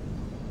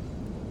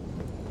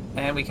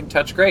 And we can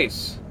touch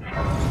Grace.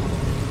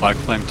 Black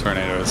Flame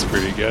Tornado is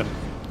pretty good.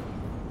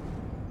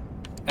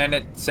 And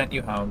it sent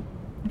you home.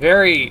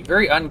 Very,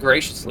 very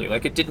ungraciously.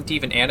 Like, it didn't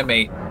even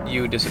animate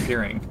you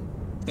disappearing.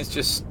 It's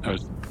just,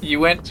 you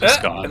went,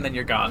 just gone. And then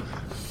you're gone.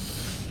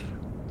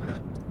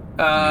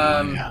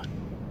 Yeah.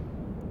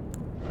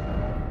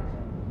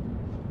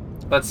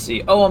 Let's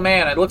see. Oh,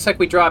 man, it looks like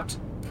we dropped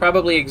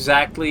probably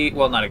exactly,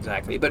 well, not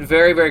exactly, but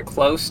very, very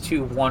close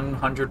to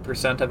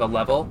 100% of a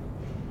level.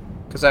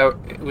 Because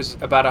it was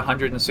about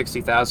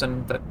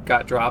 160,000 that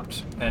got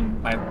dropped,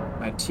 and my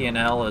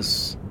TNL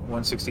is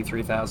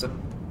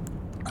 163,000.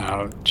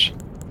 Ouch.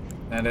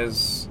 That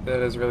is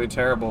really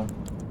terrible.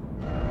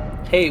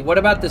 Hey, what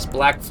about this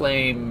Black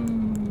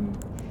Flame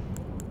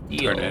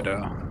eel?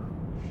 Tornado.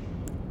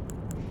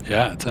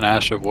 Yeah, it's an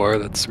Ash of War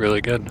that's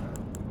really good.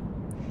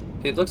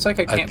 It looks like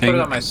I can't put it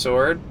on my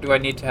sword. Do I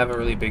need to have a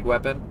really big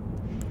weapon?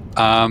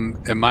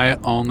 It might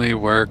only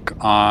work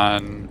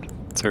on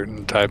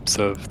certain types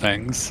of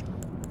things.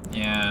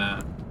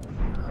 Yeah.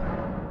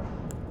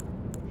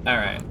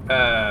 Alright,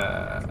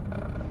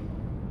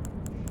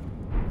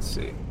 let's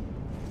see.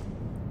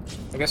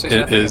 I guess there's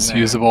it is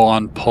usable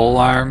on pole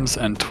arms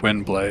and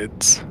twin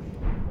blades.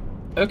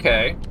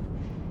 Okay.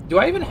 Do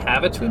I even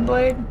have a twin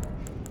blade?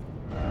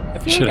 I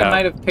feel like I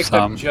might have picked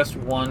up just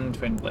one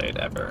twin blade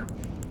ever.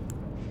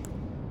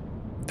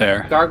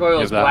 There.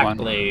 Gargoyles Black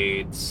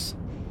Blades.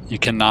 You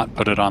cannot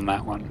put it on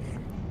that one.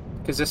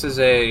 Because this is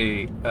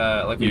a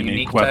like a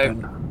unique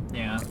weapon. Type.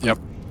 Yeah. Yep.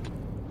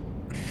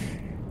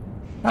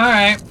 All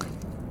right.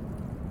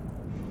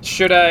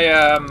 Should I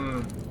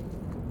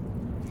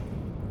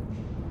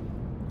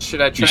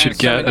try and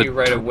summon you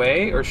right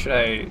away, or should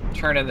I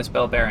turn in this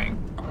bell bearing?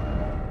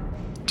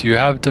 Do you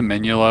have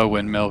Dominula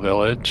Windmill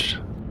Village?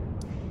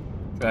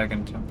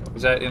 Dragon Temple.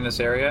 Was that in this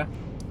area?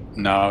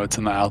 No, it's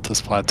in the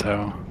Altus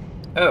Plateau.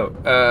 Oh,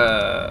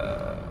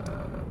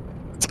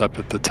 it's up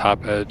at the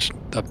top edge,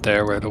 up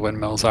there where the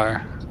windmills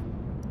are.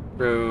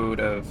 Road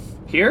of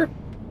here?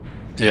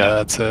 Yeah,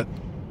 that's it.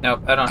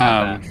 Nope, I don't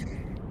have that.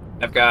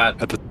 I've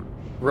got at the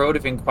Road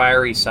of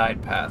Inquiry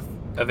side path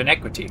of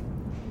Inequity.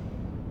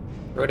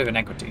 Road of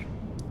Inequity.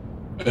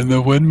 In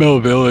the Windmill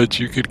Village,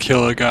 you could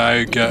kill a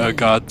guy, get a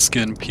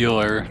Godskin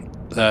Peeler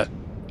that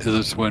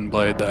is a twin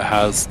blade that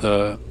has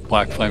the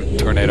Black Flame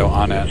Tornado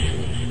on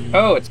it.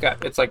 Oh,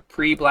 it's like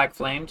pre-Black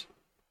Flamed?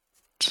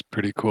 It's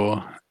pretty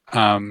cool.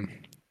 And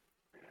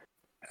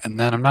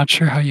then I'm not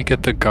sure how you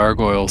get the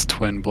Gargoyles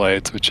Twin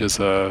Blades, which is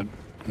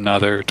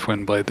another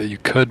twin blade that you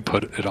could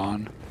put it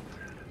on.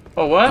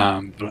 Oh, what?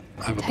 But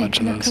I have a bunch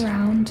of those. Take a look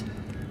around.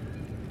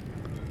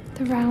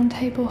 The round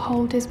table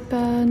hold is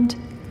burned.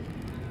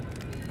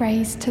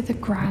 Razed to the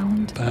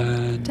ground.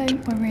 Burned.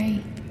 Don't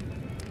worry.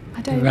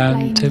 I don't The round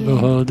blame table you.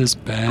 hold is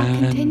I'll burned.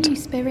 continue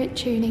spirit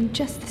tuning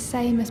just the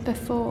same as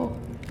before,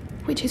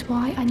 which is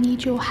why I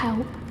need your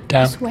help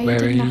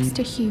persuading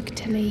Master Hugh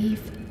to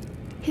leave.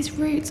 His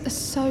roots are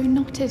so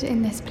knotted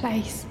in this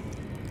place.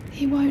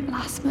 He won't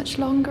last much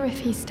longer if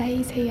he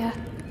stays here.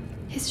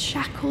 His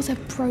shackles are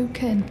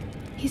broken.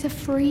 He's a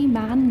free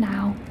man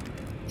now.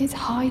 It's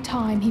high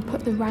time he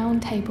put the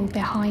round table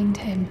behind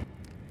him.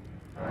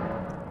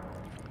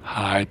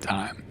 High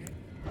time.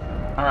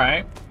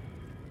 Alright.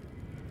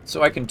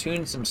 So I can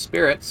tune some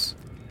spirits.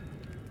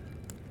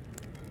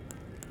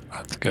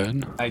 That's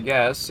good. I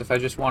guess, if I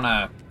just want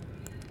to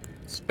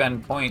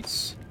spend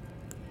points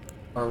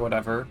or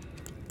whatever.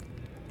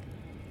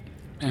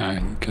 Yeah,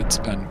 you could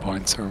spend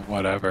points or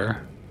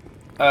whatever.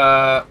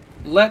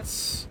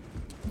 Let's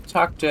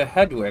talk to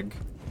Hedwig.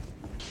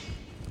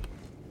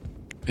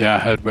 Yeah,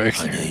 Hedwig.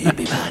 I knew you'd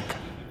be back.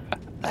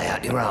 Lay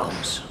out your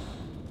arms.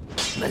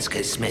 Let's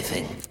get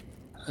smithing.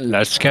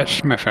 Let's get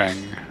smithing.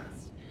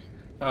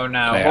 Oh,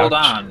 now, hold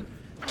on.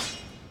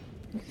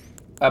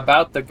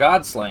 About the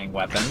god-slaying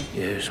weapon.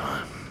 Here's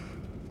one.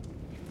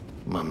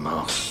 My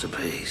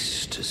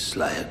masterpiece to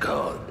slay a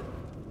god.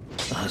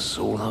 That's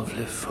all I've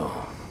lived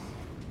for.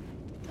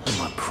 And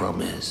my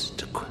promise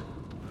to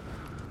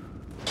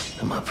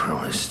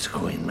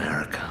Queen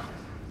Marika.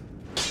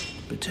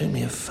 But do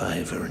me a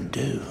favor and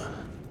do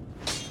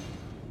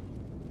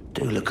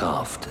look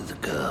after the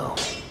girl.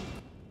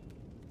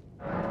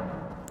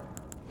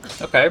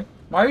 Okay.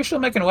 Why are you still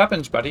making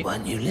weapons, buddy?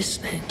 Weren't you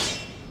listening?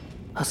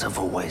 As I've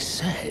always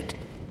said,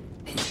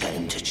 he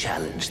came to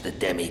challenge the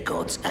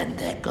demigods and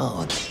their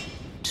god,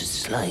 to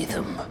slay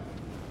them.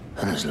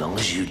 And as long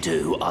as you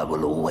do, I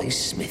will always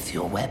smith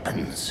your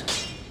weapons.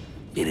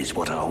 It is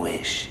what I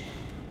wish.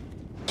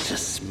 To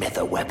smith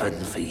a weapon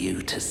for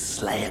you to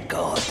slay a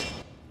god.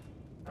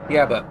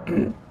 Yeah, but...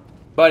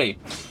 buddy.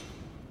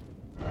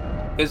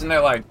 Isn't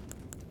there, like...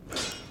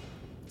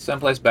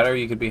 someplace better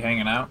you could be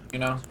hanging out, you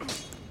know?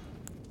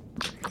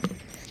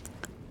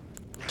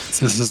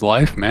 This is his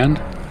life, man.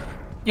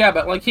 Yeah,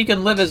 but, like, he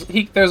can live as...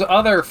 there's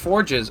other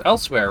forges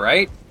elsewhere,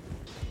 right?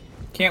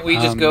 Can't we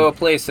just go a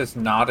place that's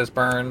not as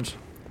burned?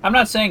 I'm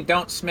not saying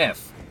don't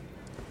smith.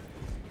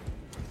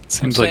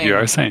 Seems like you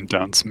are saying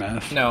don't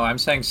smith. No, I'm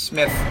saying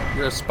smith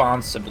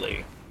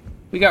responsibly.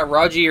 We got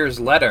Rogier's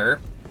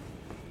letter.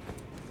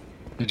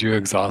 Did you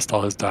exhaust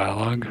all his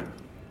dialogue?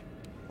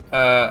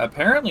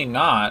 Apparently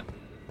not.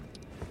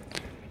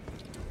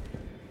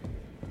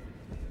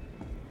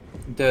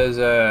 Does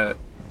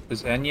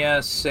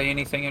Enya say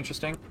anything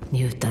interesting?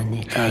 You've done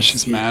it. Yeah,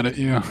 she's mad at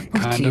you,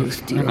 kind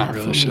of. Not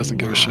really, she doesn't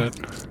give a shit.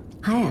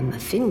 I am a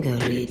finger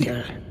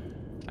reader.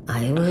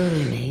 I will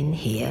remain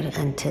here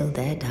until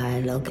their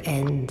dialogue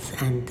ends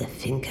and the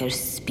fingers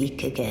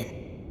speak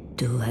again.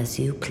 Do as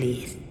you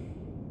please.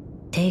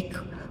 Take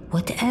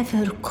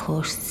whatever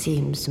course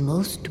seems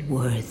most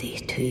worthy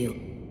to you.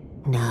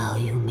 Now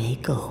you may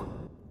go.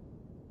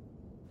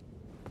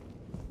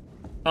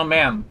 Oh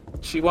man,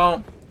 she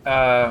won't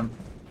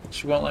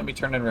let me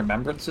turn in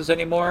remembrances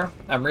anymore.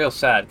 I'm real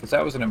sad, because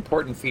that was an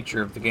important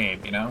feature of the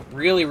game, you know?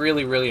 Really,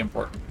 really, really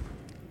important.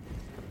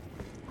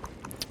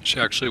 She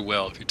actually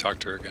will if you talk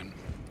to her again.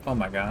 Oh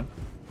my god.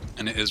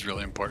 And it is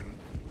really important.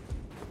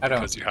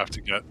 Because you have to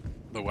get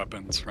the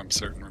weapons from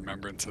certain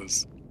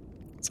remembrances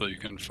so you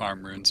can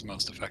farm runes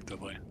most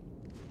effectively.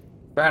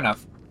 Fair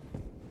enough.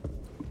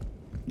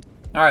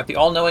 Alright, the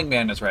all-knowing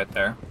man is right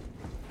there.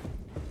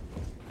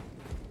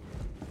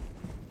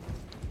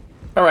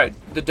 Alright,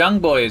 the Dung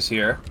Boy is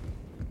here.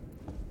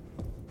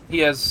 He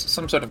has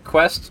some sort of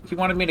quest. He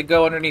wanted me to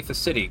go underneath the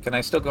city. Can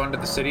I still go into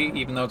the city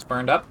even though it's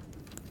burned up?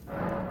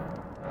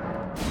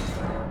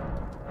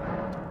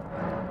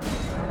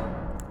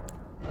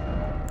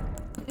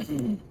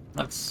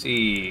 Let's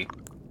see.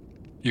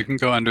 You can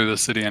go under the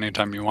city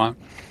anytime you want.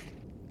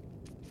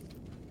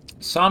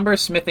 Somber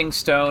Smithing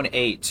Stone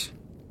 8.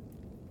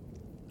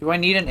 Do I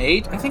need an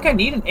 8? I think I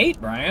need an 8,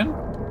 Brian.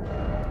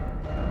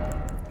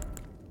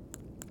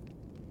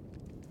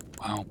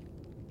 Wow.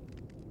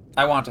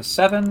 I want a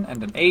 7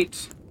 and an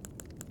 8.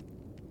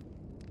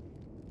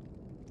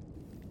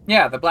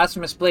 Yeah, the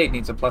Blasphemous Blade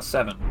needs a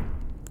 +7.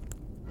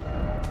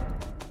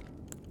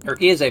 Or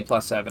is a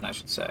 +7, I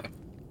should say.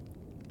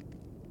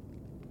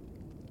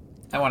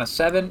 I want a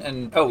 7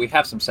 and... oh, we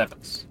have some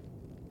 7s.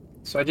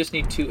 So I just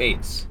need 2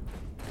 8s.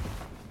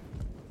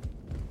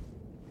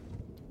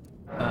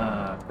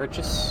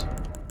 Purchase.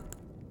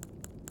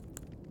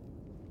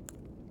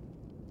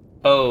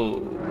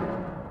 Oh.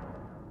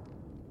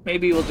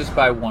 Maybe we'll just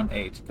buy 1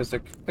 8, because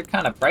they're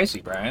kind of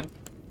pricey, Brian.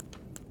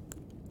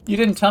 You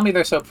didn't tell me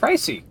they're so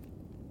pricey.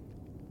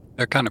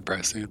 They're kind of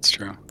pricey, it's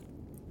true.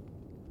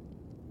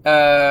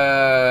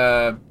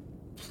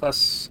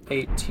 Plus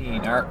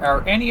 18.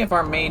 Are any of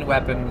our main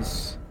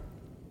weapons...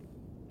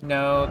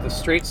 no, the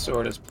straight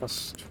sword is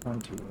plus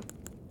 20.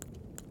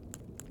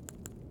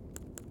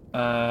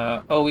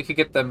 Oh, we could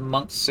get the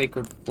Monk's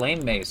Sacred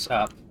Flame Mace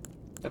up.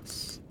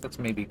 That's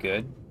maybe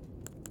good.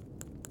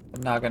 The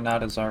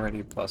Naginata's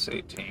already plus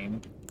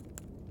 18.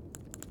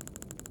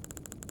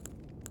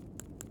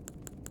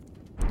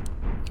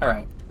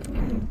 Alright.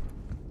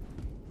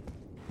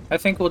 I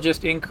think we'll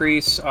just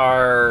increase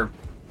our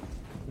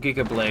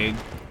Giga Blade.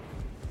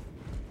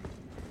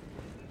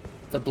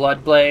 The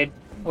Blood Blade?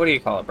 What do you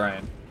call it,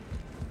 Brian?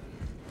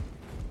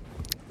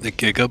 The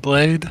Giga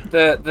Blade?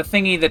 The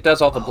thingy that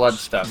does all the blood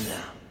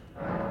stuff.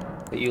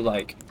 That you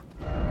like.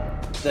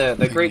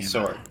 The Great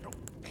Sword.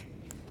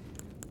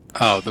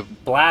 Oh, the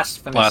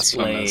Blasphemous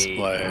Blade.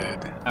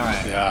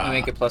 Alright, yeah. we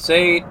make it plus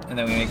 8, and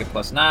then we make it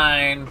plus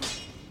 9.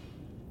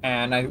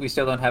 And we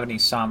still don't have any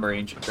Somber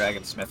Ancient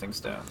Dragon Smithing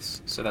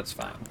Stones, so that's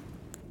fine.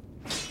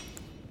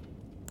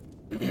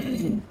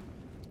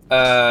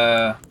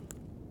 I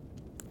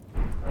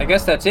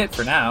guess that's it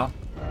for now.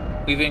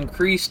 We've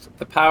increased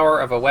the power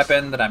of a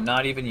weapon that I'm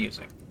not even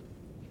using.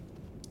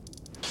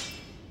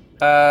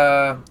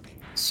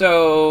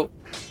 So...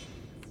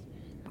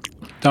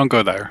 don't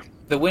go there.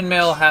 The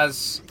windmill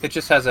has... it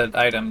just has an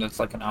item that's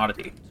like an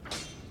oddity.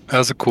 That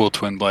was a cool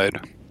twin blade.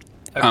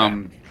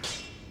 Okay.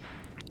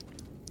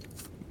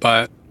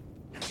 But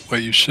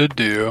what you should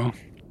do...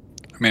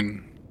 I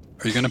mean,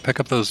 are you going to pick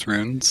up those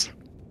runes?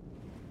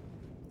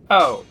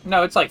 Oh,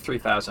 no, it's like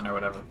 3,000 or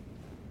whatever.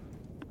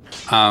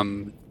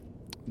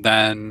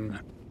 Then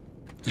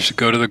You should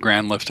go to the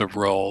Grand Lift of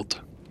Rold.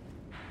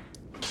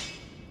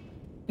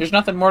 There's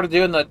nothing more to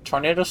do in the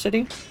Tornado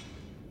City?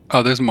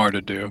 Oh, there's more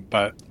to do,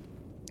 but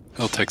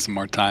it'll take some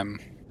more time.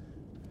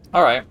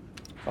 Alright.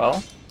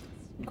 Well,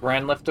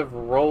 Grand Lift of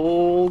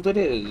Rold it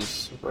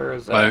is. Where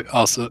is that? But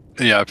also,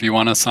 yeah, if you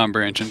want a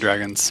Somber Ancient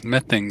Dragon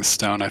Smithing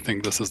Stone, I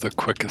think this is the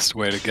quickest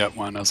way to get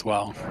one as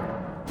well.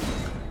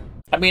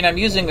 I mean, I'm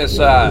using this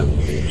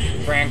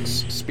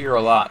Frank's spear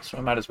a lot, so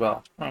I might as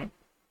well. Right.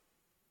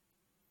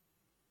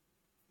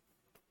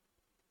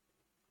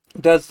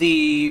 Does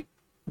the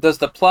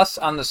plus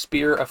on the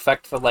spear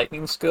affect the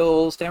lightning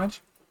skills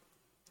damage?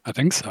 I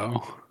think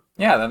so.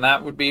 Yeah, then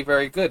that would be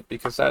very good,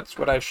 because that's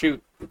what I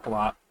shoot a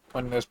lot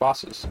when there's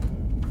bosses.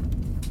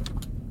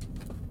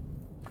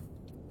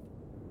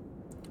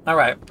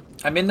 Alright,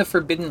 I'm in the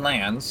Forbidden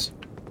Lands.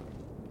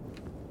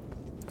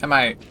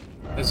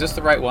 Is this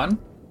the right one?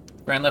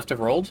 Grand Lift of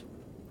Rold?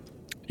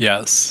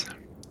 Yes.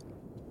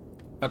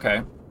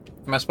 Okay.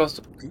 Am I supposed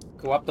to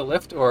go up the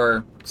lift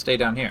or stay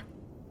down here?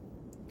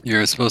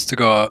 You're supposed to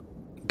go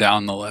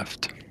down the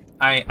lift.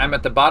 I'm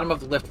at the bottom of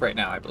the lift right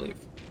now, I believe.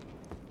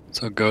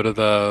 So go to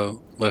the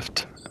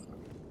lift.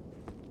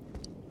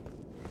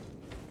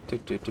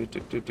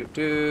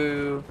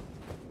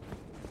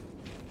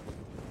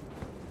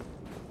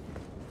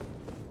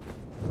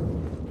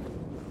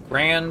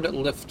 Grand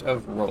Lift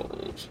of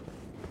Rold.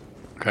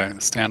 Okay,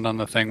 stand on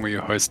the thing where you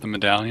hoist the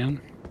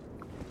medallion.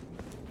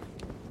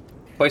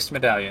 Hoist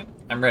medallion.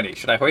 I'm ready.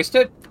 Should I hoist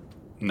it?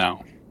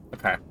 No.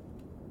 Okay.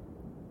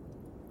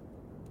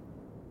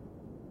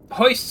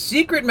 Hoist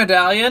secret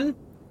medallion!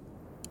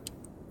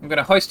 I'm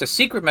gonna hoist a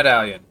secret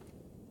medallion.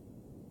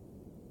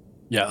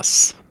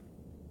 Yes.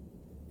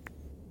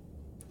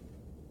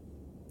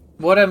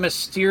 What a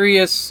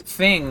mysterious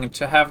thing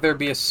to have there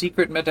be a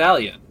secret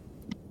medallion.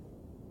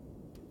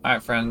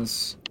 Alright,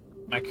 friends.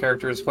 My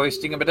character is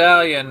hoisting a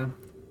medallion.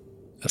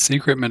 A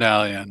secret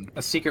medallion.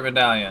 A secret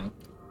medallion.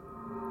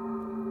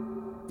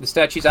 The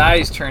statue's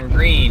eyes turn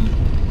green.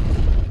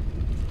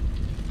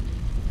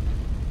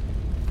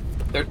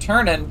 They're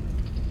turning.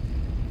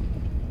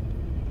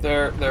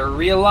 They're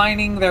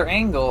realigning their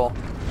angle.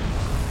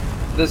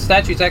 The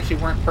statues actually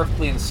weren't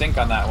perfectly in sync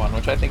on that one,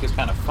 which I think is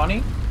kind of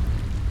funny.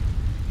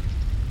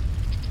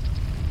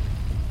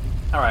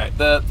 Alright,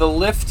 the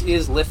lift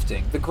is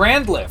lifting. The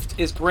Grand Lift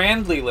is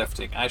grandly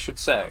lifting, I should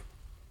say.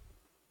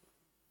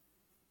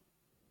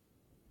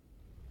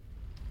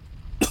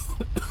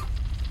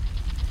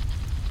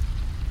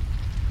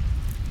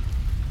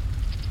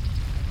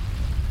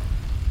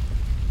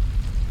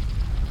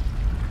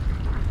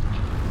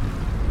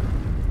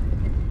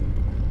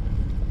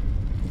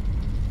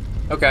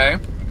 Okay.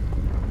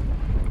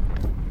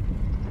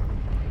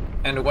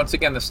 And once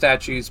again, the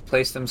statues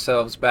place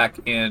themselves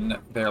back in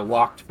their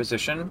locked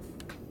position.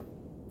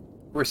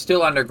 We're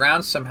still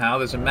underground somehow.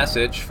 There's a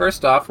message.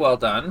 First off, well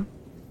done.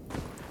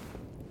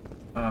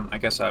 I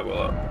guess I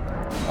will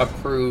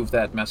approve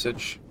that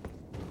message.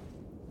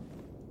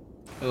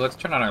 Ooh, let's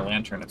turn on our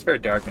lantern. It's very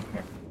dark in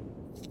here.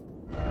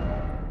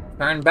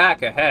 Turn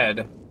back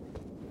ahead.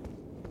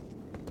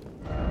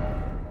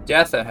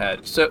 Death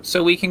ahead.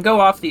 So we can go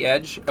off the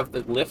edge of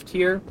the lift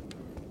here,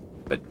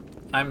 but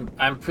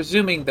I'm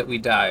presuming that we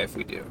die if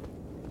we do,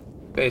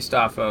 based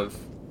off of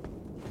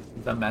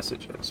the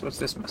messages. What's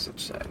this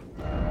message say?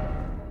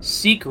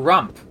 Seek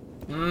rump.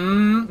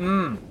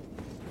 I'm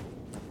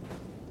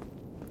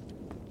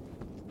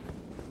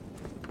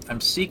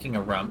seeking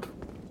a rump,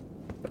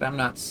 but I'm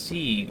not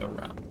seeing a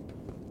rump.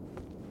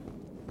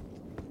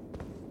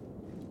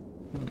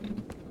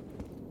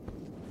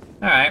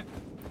 Alright.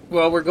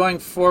 Well, we're going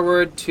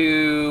forward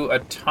to a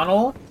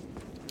tunnel.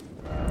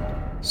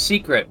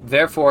 Secret.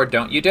 Therefore,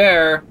 don't you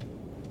dare.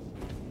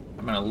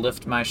 I'm going to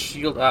lift my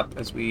shield up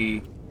as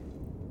we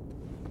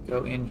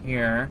go in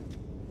here.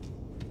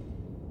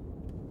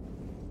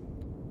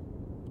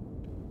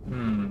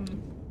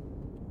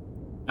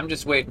 I'm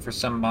just waiting for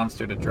some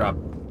monster to drop.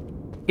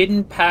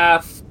 Hidden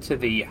path to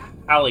the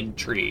Halig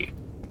Tree.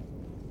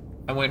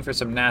 I'm waiting for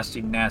some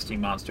nasty, nasty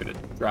monster to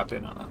drop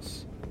in on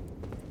us.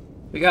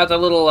 We got the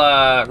little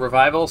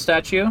revival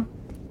statue,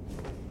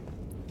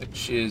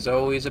 which is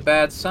always a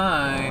bad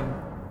sign.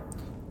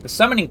 The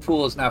summoning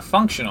pool is now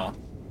functional.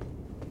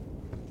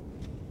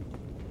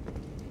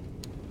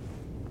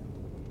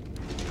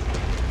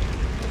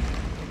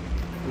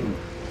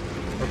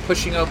 We're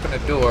pushing open a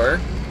door,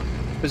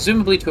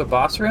 presumably to a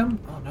boss room?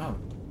 Oh no.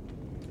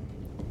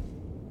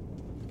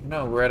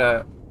 No,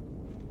 we're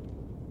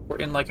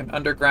in like an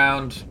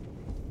underground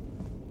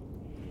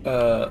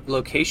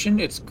location.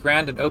 It's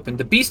grand and open.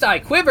 The beast eye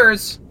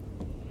quivers!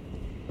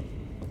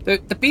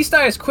 The beast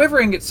eye is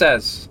quivering, it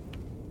says.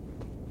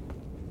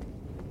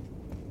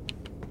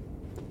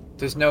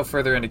 There's no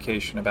further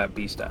indication about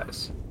beast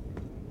eyes.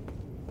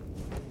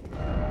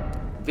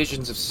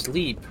 Visions of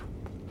sleep.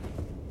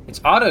 It's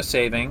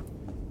auto-saving.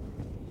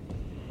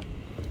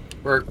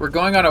 We're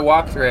going on a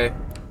walkthrough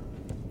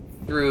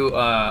through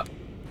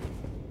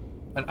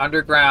an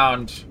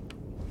underground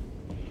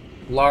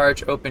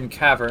large open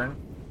cavern.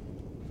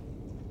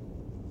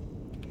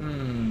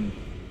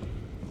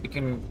 We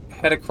can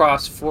head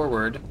across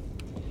forward,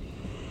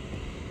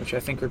 which I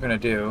think we're gonna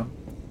do.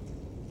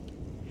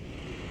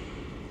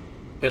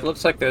 It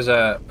looks like there's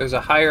a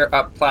higher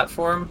up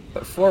platform,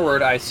 but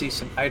forward I see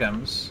some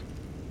items.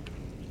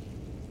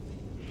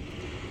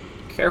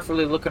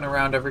 Carefully looking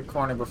around every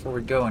corner before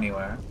we go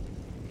anywhere.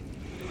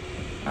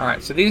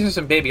 Alright, so these are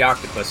some baby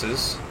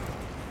octopuses.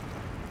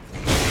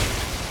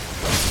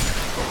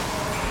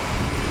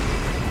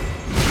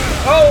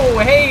 Oh,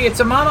 hey, it's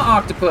a mama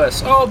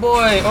octopus! Oh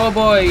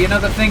boy, you know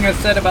the thing I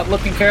said about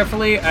looking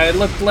carefully? I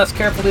looked less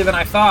carefully than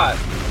I thought.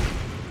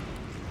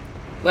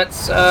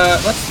 Let's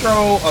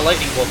throw a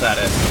lightning bolt at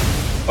it.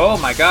 Oh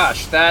my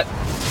gosh, that...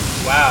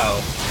 Wow.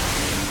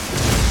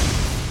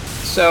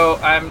 So,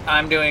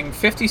 I'm doing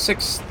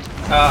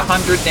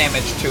 5,600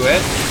 damage to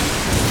it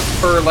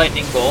per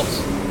lightning bolt.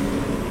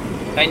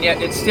 And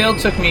yet it still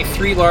took me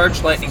 3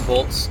 large lightning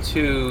bolts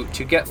to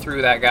get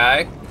through that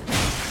guy.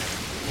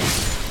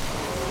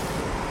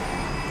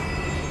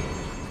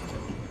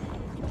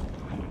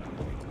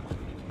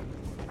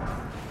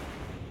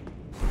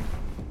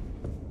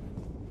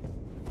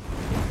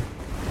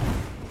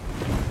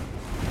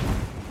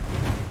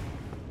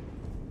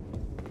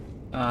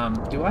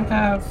 Do I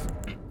have...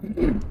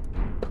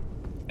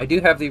 I do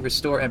have the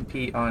Restore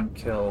MP on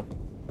kill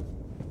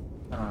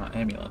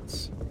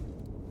ambulance.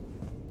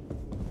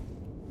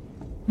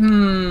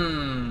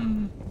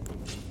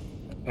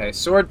 Okay,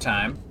 sword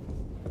time.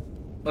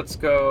 Let's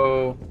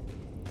go...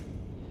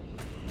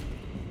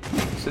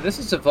 So this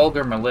is a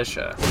Vulgar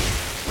Militia.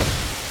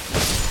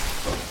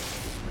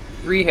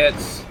 3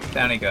 hits,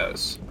 down he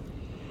goes.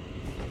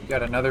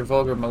 Got another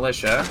Vulgar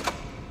Militia.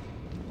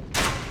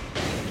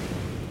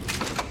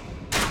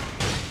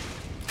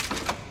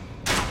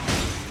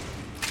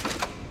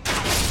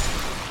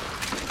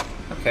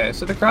 Okay,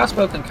 so the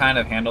crossbow can kind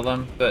of handle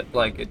them, but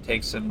like it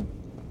takes an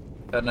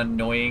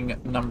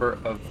annoying number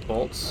of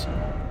bolts.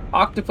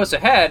 Octopus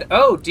ahead?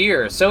 Oh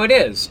dear, so it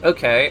is.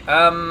 Okay,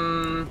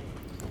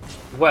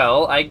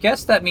 well, I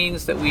guess that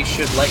means that we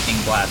should lightning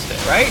blast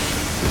it, right?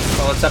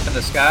 While it's up in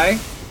the sky.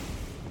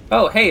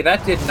 Oh, hey,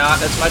 that did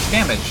not as much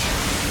damage.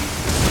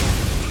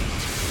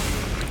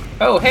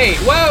 Oh, hey,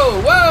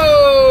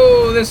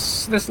 whoa!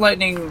 This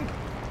lightning,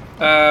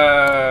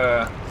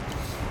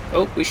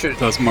 oh, we should... It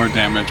does more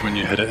damage when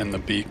you hit it in the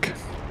beak.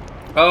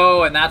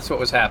 Oh, and that's what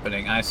was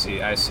happening. I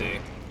see.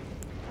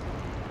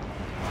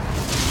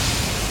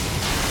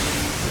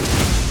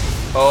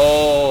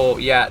 Oh,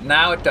 yeah,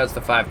 now it does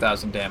the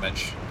 5,000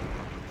 damage.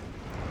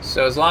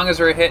 So as long as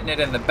we're hitting it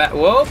in the back...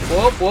 Whoop!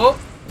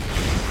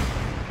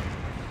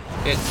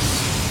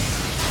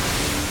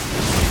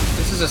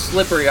 This is a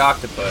slippery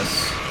octopus.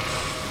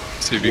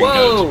 See if you can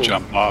get it to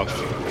jump off.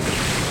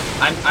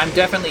 I'm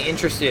definitely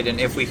interested in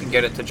if we can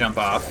get it to jump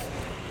off.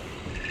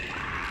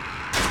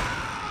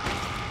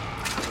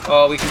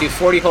 Oh, we can do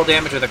 40 whole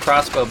damage with a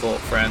crossbow bolt,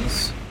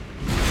 friends.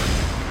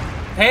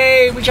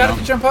 Hey, we got it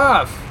to jump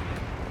off!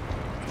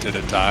 Did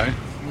it die?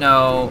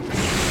 No.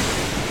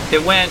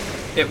 It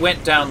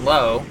went down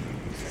low.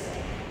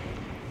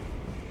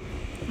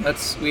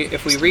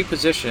 If we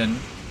reposition...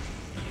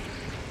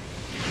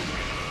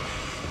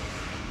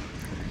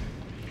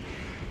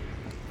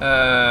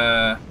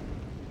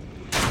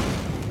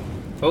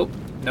 Oh,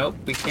 nope,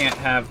 we can't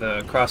have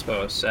the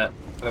crossbow set,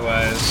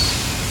 otherwise...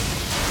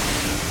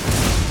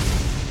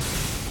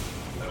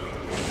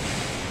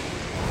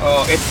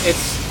 Oh,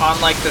 it's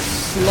on like the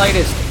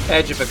slightest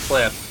edge of a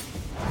cliff.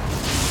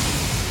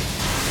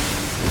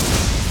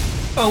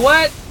 Oh,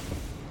 what?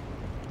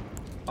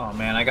 Oh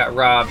man, I got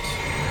robbed.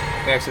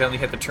 We accidentally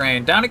hit the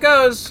train. Down it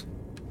goes!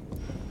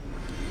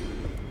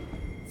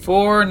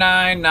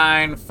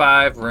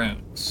 4995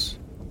 runes.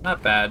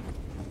 Not bad.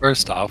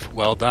 First off,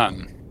 well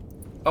done.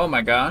 Oh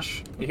my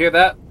gosh. You hear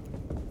that?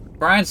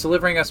 Brian's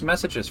delivering us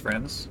messages,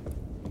 friends.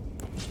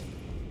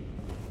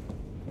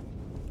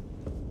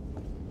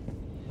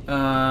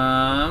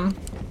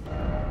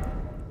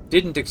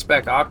 Didn't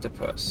expect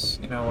octopus.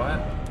 You know what?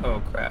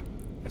 Oh crap.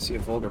 I see a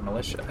Vulgar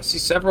Militia. I see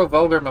several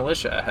Vulgar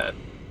Militia ahead.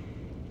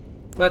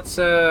 Let's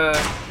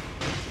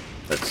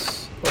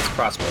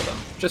crossbow them,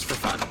 just for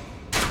fun.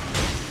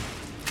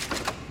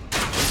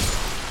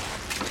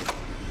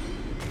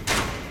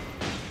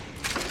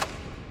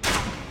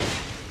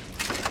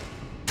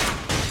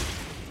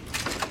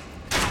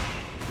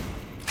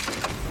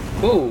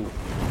 Ooh.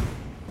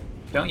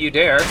 Don't you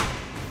dare.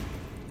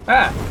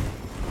 Ah!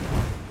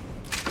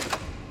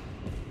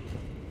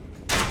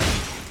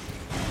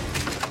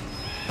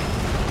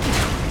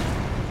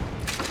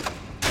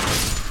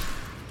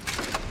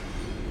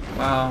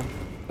 Well,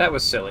 that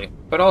was silly,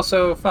 but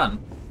also fun.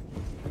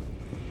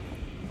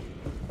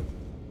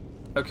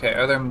 Okay,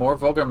 are there more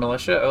Vulgar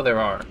Militia? Oh, there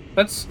are.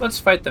 Let's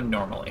fight them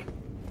normally.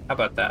 How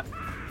about that?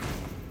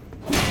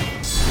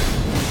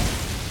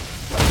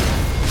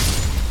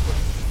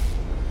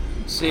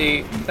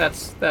 See,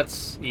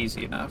 that's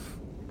easy enough.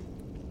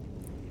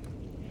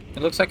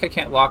 It looks like I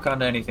can't lock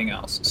onto anything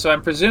else, so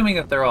I'm presuming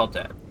that they're all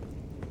dead.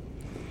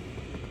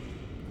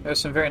 There's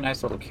some very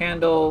nice little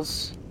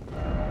candles.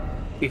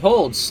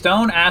 Behold,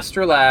 stone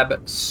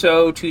astrolabe,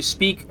 so to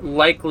speak,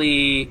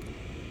 likely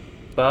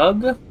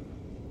bug?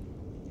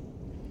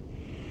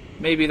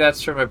 Maybe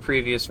that's from a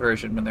previous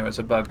version when there was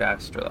a bug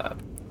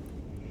astrolabe.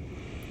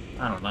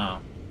 I don't know.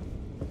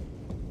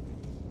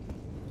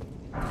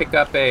 Pick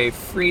up a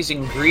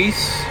freezing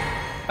grease.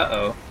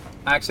 Uh-oh.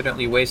 I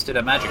accidentally wasted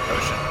a magic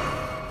potion.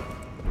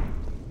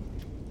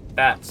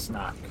 That's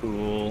not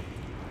cool.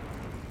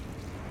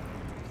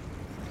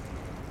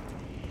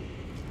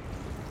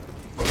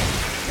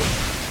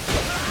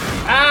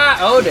 Ah!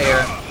 Oh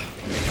dear.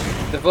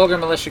 The Vulgar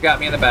Militia got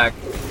me in the back.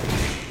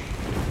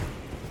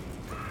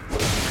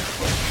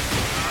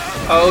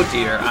 Oh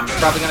dear. I'm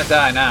probably gonna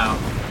die now.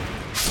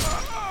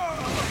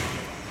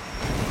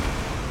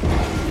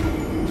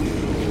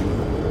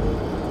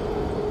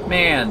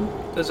 Man,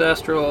 those those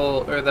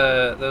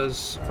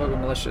Vulgar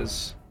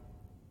Militias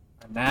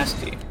are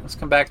nasty. Let's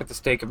come back at the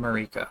stake of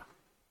Marika.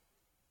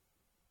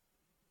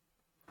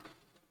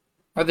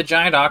 Are the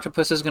giant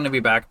octopuses going to be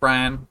back,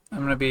 Brian? I'm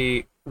going to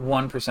be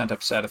 1%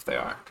 upset if they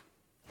are.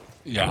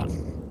 Yeah.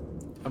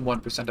 I'm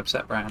 1%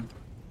 upset, Brian.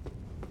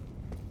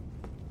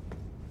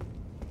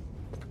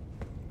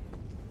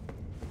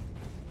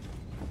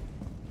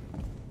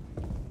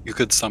 You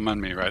could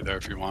summon me right there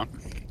if you want.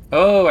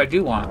 Oh, I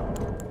do want.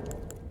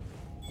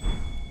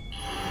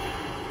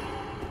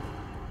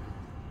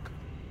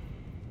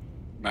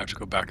 I have to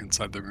go back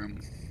inside the room.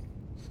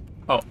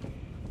 Oh.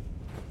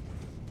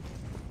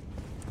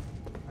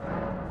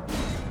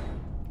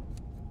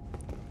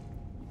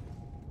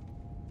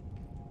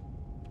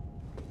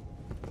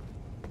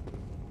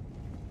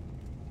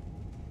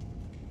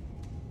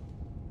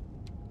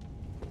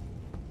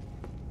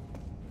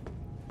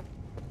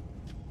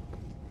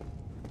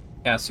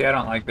 Yeah, see, I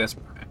don't like this.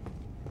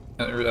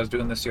 I was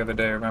doing this the other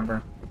day,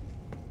 remember?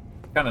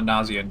 Kind of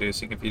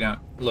nausea-inducing if you don't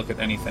look at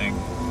anything.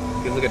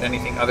 If you look at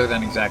anything other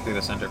than exactly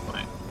the center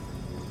point.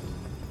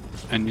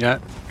 And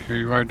yet, here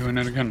you are doing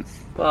it again.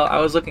 Well, I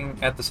was looking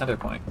at the center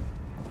point.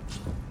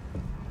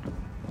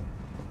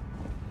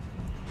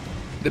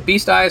 The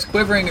beast eye is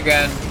quivering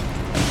again.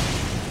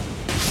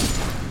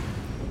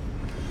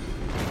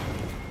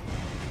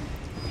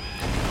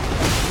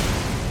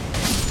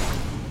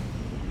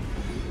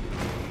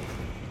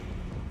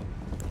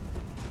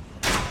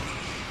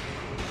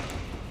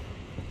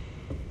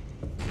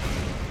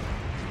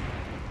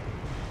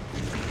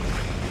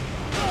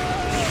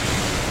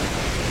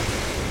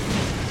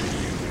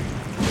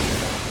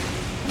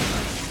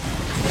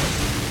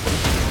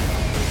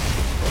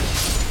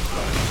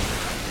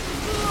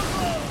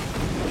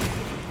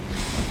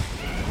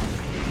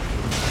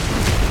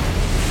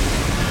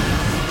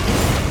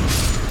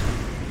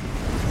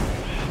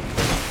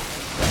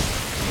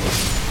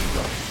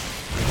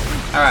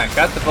 Alright,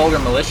 got the Vulgar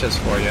Militias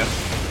for you.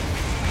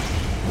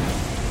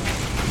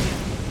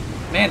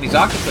 Man, these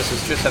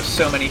octopuses just have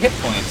so many hit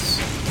points.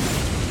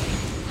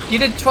 You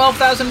did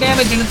 12,000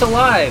 damage and it's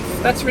alive!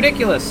 That's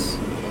ridiculous!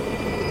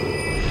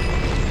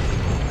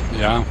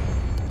 Yeah.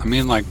 I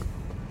mean, like,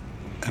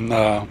 in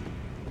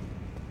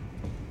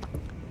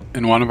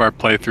one of our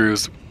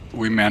playthroughs,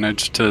 we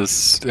managed to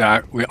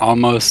we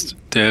almost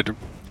did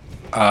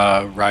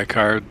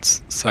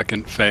Rykard's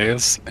second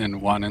phase in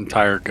one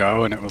entire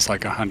go, and it was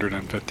like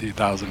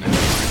 150,000 hit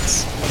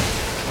points.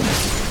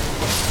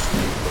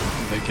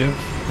 They give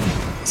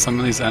some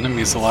of these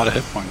enemies a lot of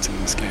hit points in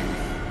this game.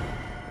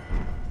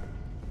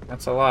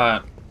 That's a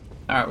lot.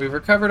 Alright, we've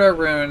recovered our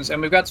runes,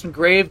 and we've got some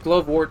Grave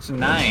Gloveworts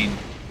 9.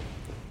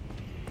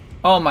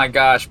 Oh my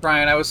gosh,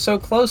 Brian, I was so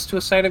close to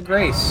a Site of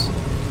Grace.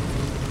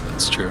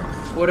 That's true.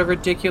 What a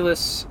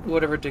ridiculous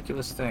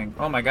thing.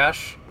 Oh my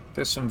gosh,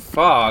 there's some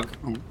fog.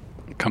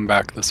 Come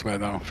back this way,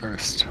 though,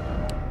 first.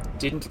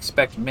 Didn't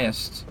expect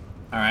mist.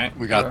 Alright.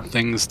 We got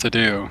things to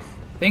do.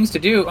 Things to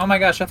do? Oh my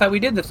gosh, I thought we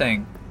did the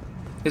thing.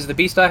 Is the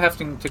beast eye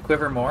having to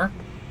quiver more?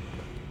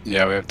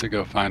 Yeah, we have to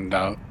go find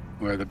out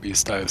where the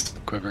beast eye is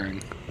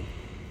quivering.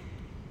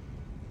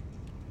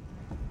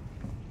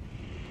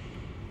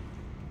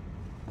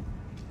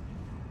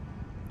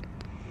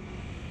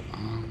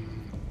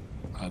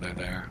 Oh, they're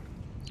there.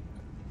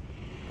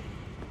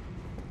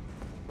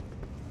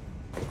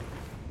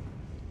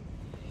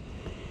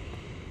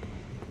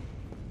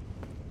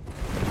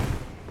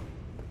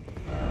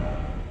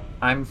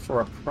 I'm for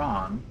a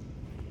prawn.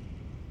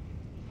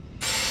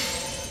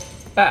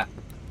 Ah!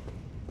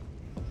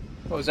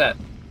 What was that?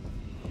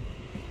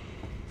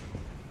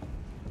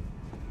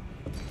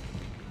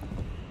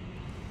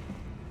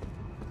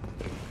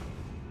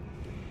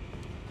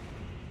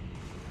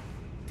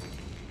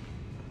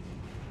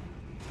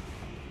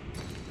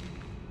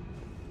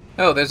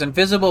 Oh, there's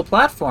invisible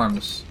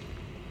platforms.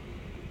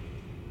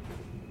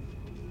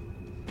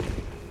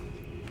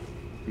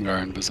 There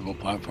are invisible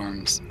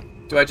platforms.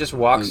 Do I just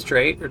walk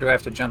straight, or do I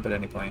have to jump at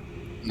any point?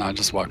 No,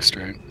 just walk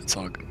straight. It's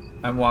all good.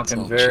 I'm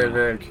walking very,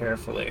 very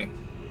carefully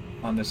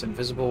on this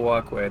invisible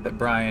walkway that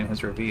Brian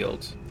has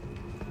revealed.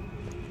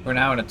 We're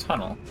now in a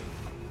tunnel.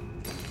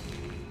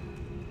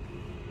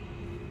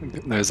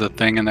 There's a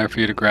thing in there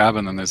for you to grab,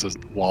 and then there's a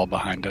wall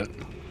behind it.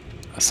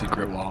 A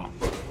secret wall.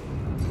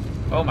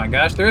 Oh my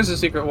gosh, there is a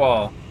secret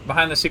wall.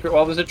 Behind the secret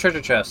wall, there's a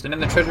treasure chest. And in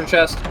the treasure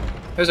chest,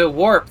 there's a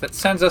warp that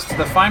sends us to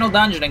the final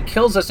dungeon and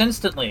kills us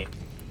instantly.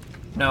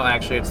 No,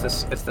 actually,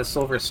 it's the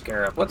silver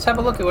scarab. Let's have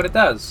a look at what it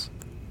does.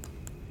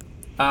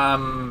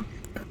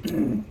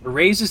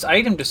 Raises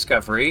item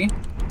discovery.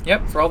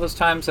 Yep, for all those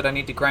times that I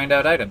need to grind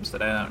out items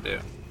that I don't do.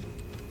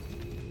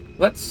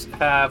 Let's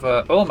have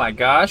a... Oh my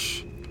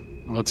gosh.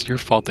 Well, it's your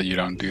fault that you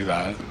don't do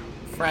that.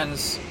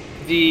 Friends,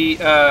 the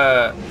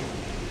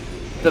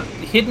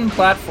hidden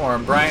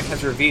platform Brian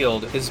has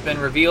revealed has been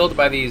revealed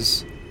by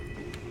these...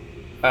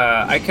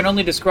 I can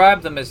only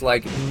describe them as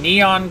like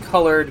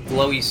neon-colored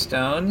glowy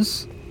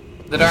stones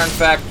that are in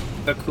fact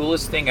the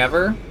coolest thing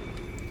ever.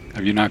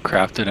 Have you not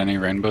crafted any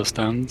rainbow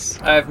stones?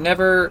 I've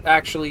never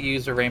actually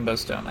used a rainbow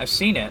stone. I've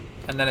seen it,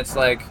 and then it's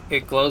like,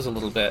 it glows a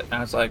little bit, and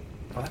I was like,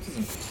 well, that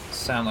doesn't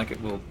sound like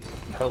it will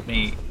help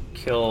me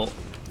kill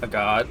a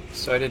god,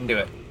 so I didn't do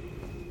it.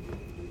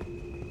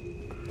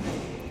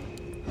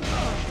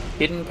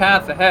 Hidden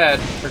path ahead.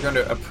 We're going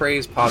to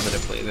appraise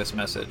positively this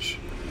message.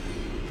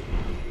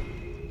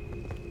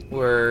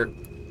 We're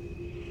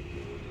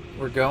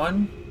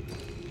going?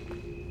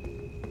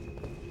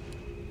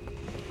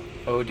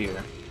 Oh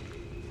dear.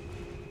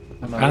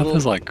 Path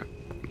is like...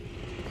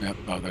 Yep,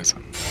 oh, there's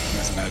an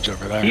edge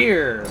over there.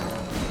 Here!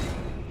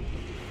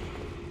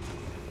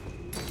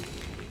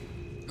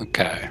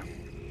 Okay.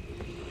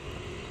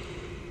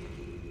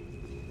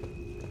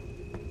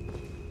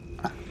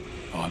 Oh,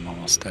 I'm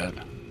almost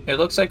dead. It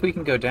looks like we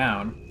can go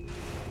down.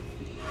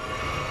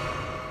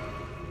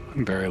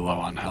 I'm very low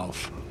on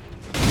health.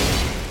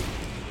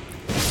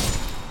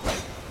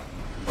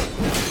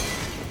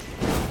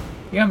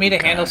 You want me to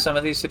handle some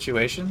of these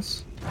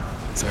situations?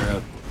 Is there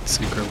a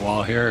secret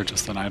wall here or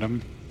just an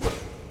item?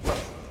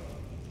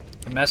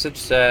 The message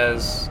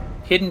says,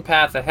 hidden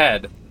path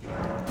ahead.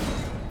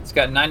 It's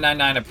got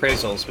 999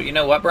 appraisals, but you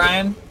know what,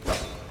 Brian?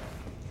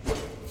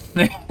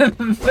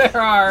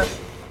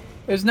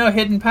 There's no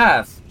hidden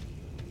path.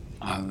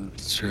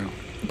 That's true.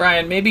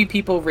 Brian, maybe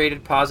people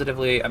rated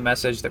positively a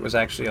message that was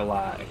actually a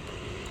lie.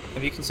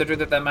 Have you considered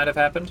that might have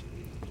happened?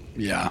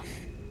 Yeah.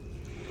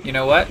 You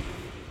know what?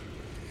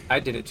 I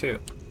did it too.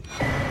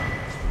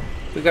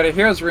 We've got a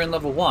Hero's Rune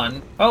level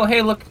 1. Oh,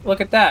 hey, look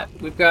at that.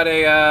 We've got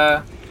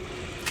an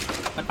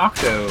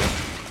Octo.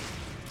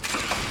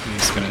 You're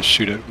just gonna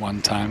shoot it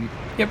one time?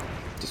 Yep,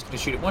 just gonna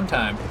shoot it one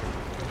time.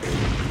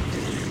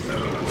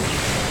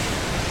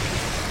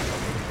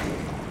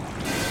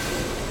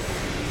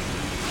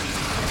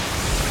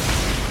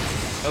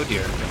 Oh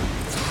dear.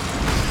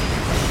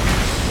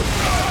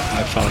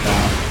 I fell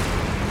down.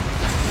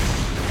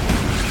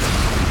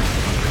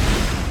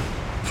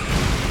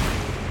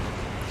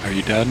 Are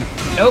you dead?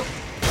 Nope.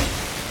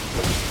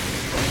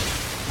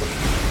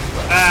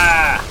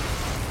 Ah!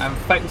 I'm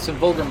fighting some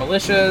vulgar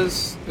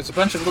militias. There's a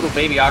bunch of little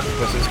baby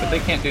octopuses, but they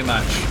can't do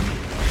much.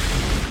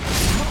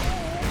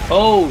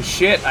 Oh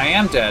shit, I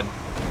am dead.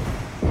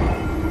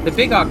 The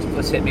big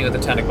octopus hit me with a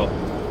tentacle.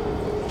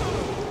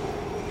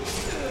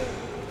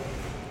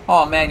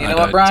 Oh man, you know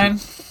what, Brian?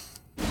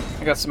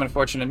 I got some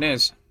unfortunate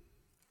news.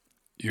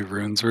 Your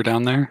runes were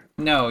down there?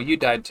 No, you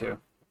died too.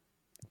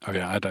 Oh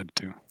yeah, I died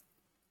too.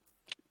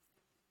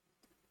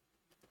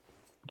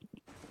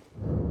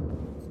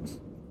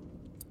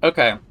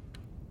 Okay.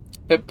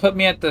 It put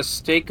me at the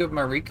Stake of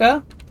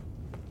Marika?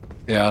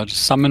 Yeah,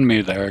 just summon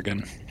me there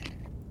again.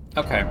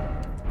 Okay.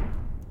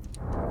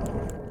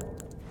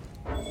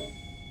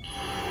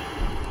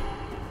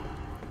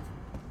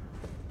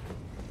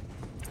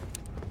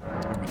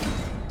 I'm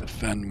gonna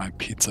defend my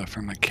pizza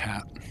from a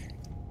cat.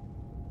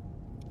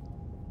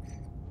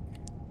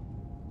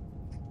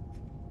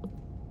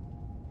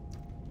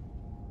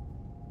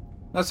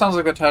 That sounds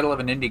like the title of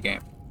an indie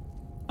game.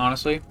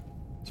 Honestly.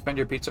 Defend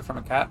your pizza from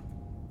a cat.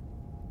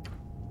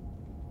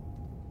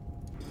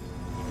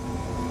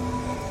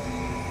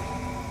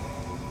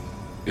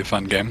 Be a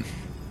fun game.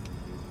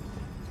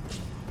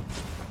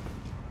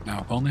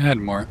 Now, if only I had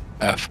more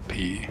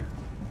FP.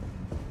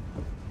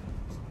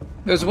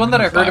 There's one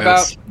that I heard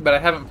about, but I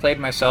haven't played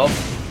myself.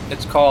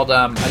 It's called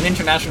An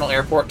International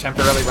Airport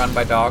Temporarily Run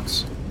by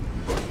Dogs.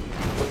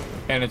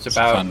 And it's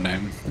about... a fun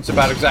name. It's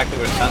about exactly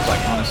what it sounds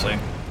like, honestly.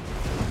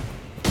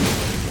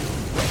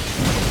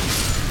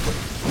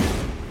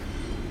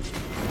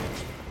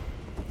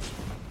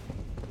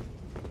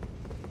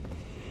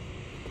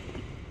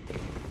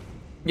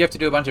 You have to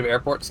do a bunch of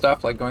airport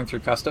stuff, like going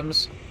through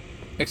customs.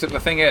 Except the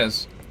thing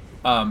is,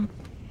 the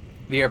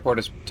airport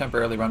is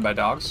temporarily run by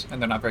dogs,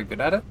 and they're not very good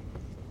at it.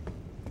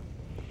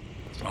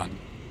 It's fun.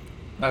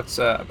 That's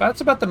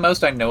about the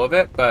most I know of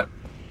it, but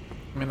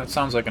I mean that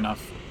sounds like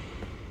enough.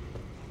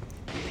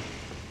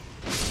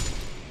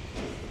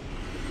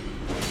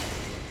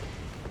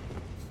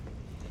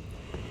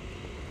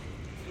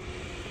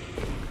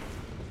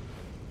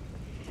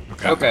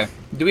 Okay.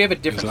 Do we have a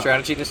different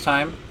strategy this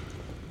time?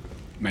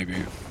 Maybe.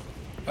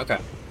 Okay.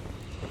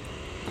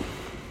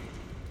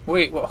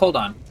 Wait, well, hold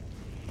on.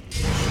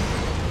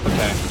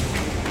 Okay.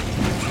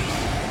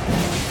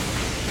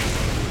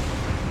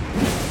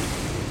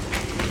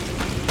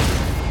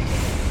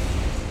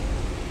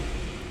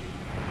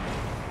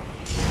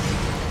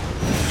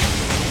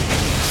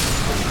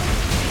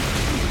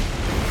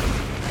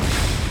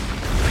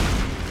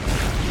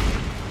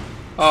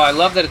 Oh, I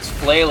love that it's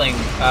flailing,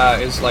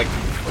 is like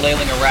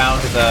flailing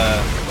around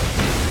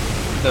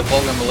the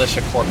Vulgar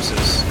Militia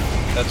corpses.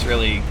 That's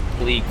really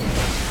bleak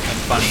and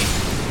funny.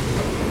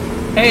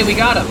 Hey, we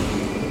got him!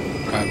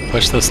 Alright,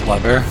 push this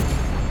lever.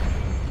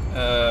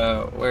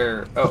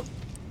 Where? Oh,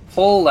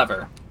 pull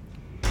lever.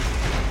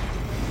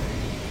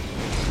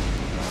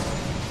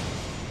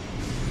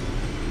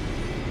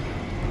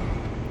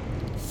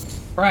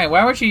 Brian,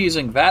 why weren't you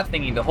using that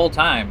thingy the whole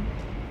time?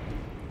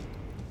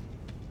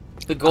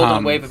 The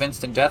golden wave of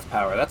instant death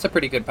power. That's a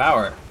pretty good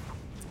power.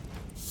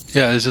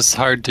 Yeah, it's just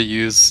hard to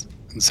use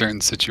in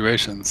certain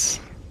situations.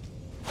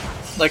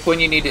 Like when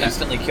you need to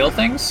instantly kill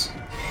things?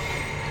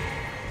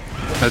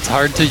 It's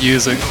hard to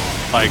use it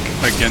like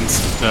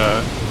against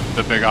the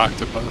big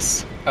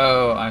octopus.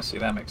 Oh, I see.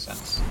 That makes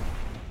sense.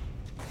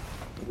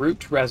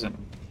 Root resin.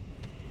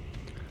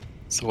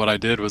 So what I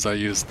did was I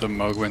used the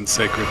Mohgwyn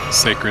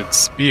Sacred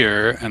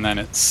Spear, and then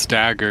it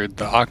staggered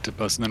the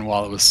octopus, and then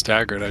while it was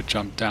staggered, I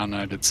jumped down and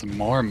I did some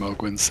more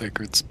Mohgwyn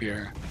Sacred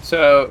Spear.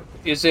 So,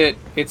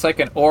 it's like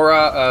an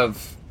aura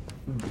of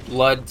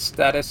blood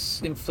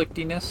status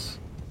inflictiness?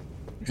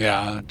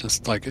 Yeah,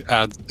 just like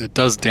it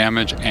does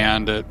damage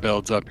and it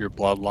builds up your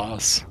blood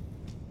loss.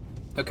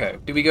 Okay,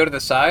 do we go to the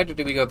side or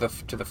do we go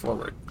to the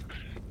forward?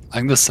 I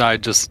think the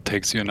side just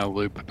takes you in a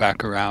loop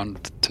back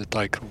around to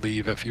like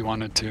leave if you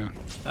wanted to.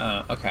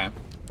 Okay.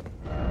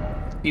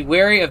 Be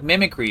wary of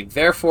mimicry,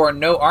 therefore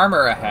no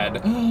armor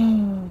ahead.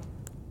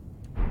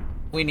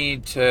 We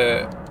need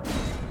to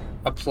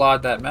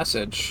applaud that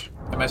message.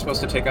 Am I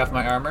supposed to take off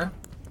my armor?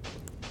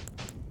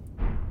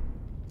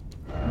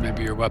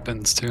 Maybe your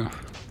weapons too.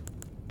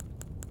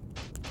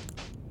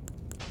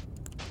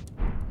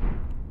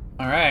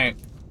 Alright.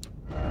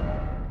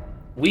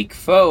 Weak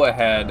foe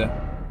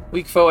ahead.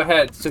 Weak foe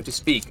ahead, so to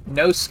speak.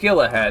 No skill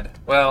ahead.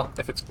 Well,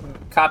 if it's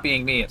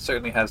copying me, it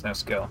certainly has no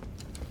skill.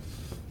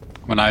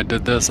 When I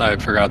did this, I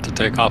forgot to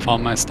take off all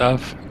my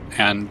stuff,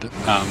 and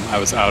I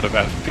was out of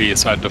FP,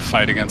 so I had to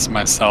fight against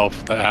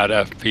myself that had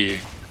FP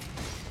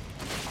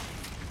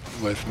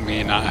with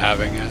me not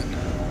having it.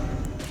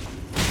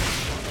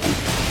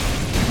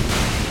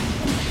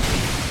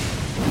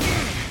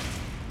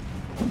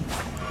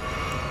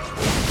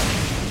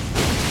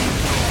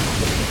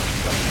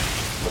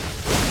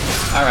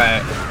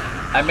 Alright.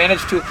 I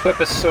managed to equip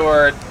a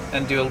sword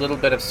and do a little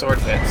bit of sword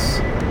hits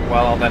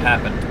while all that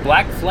happened.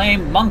 Black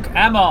Flame Monk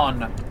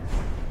Ammon!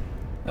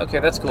 Okay,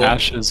 that's cool.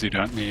 Ashes you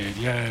don't need,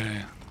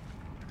 yay.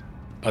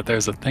 But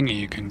there's a thingy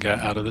you can get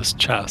out of this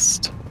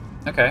chest.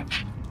 Okay.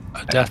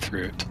 A death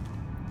root.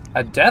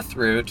 A death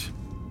root?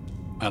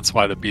 That's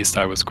why the beast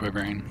eye was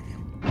quivering.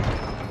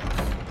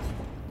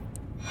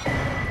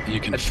 You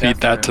can feed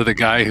that to the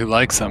guy who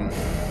likes him.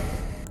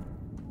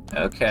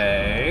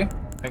 Okay.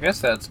 I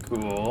guess that's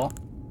cool.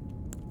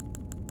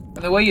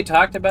 And the way you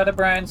talked about it,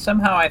 Brian,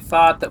 somehow I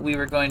thought that we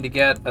were going to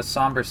get a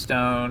Somber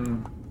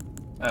Stone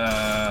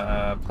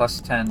plus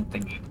 10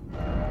 thingy.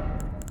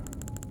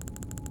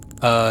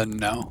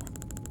 No.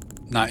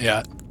 Not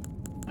yet.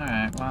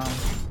 Alright, well...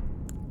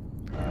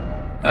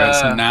 Alright,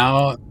 so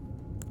now...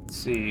 Let's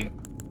see.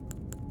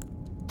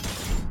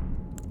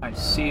 I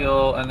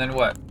seal, and then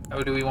what?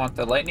 Oh, do we want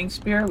the Lightning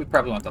Spear? We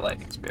probably want the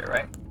Lightning Spear,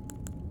 right?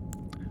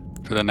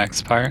 For the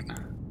next part?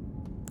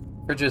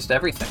 For just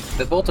everything.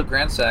 The Bolt of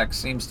Gransack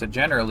seems to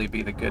generally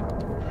be the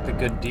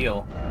good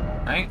deal,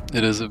 right?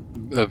 It is a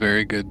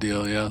very good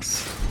deal,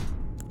 yes.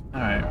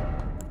 Alright.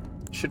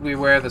 Should we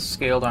wear the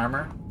scaled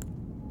armor?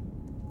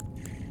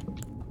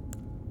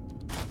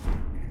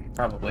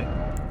 Probably.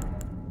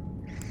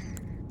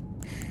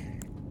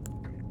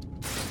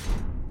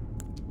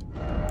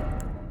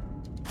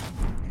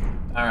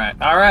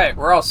 Alright,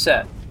 we're all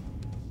set.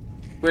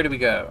 Where do we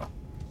go?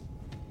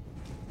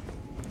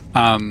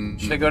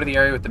 Should I go to the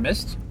area with the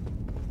mist?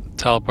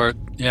 Teleport,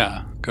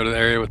 yeah. Go to the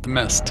area with the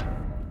mist.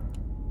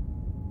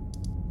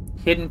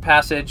 Hidden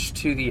passage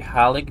to the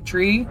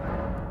Haligtree.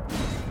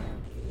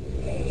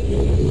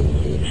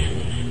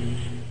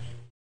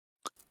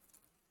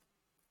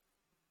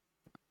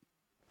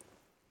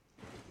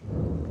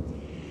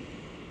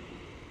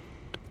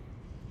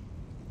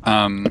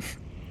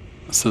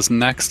 This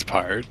next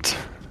part.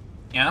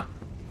 Yeah?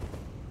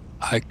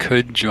 I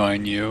could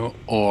join you,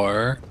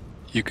 or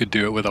you could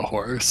do it with a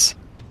horse.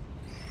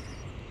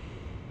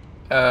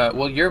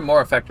 Well, you're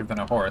more effective than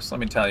a horse, let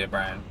me tell you,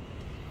 Brian.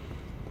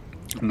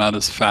 I'm not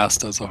as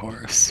fast as a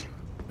horse.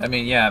 I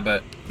mean, yeah,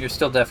 but you're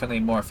still definitely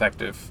more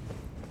effective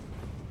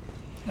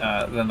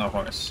than the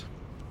horse.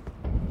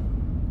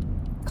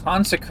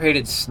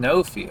 Consecrated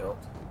Snowfield.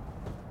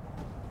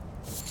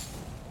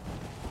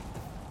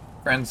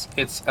 Friends,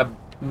 it's a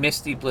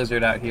misty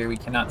blizzard out here. We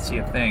cannot see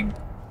a thing.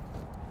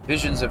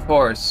 Visions of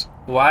horse.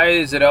 Why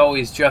is it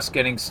always just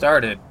getting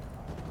started?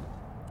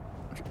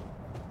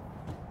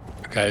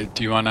 Okay,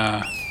 do you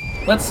wanna...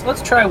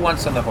 Let's try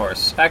once on the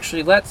horse.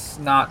 Actually, let's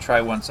not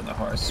try once on the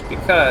horse,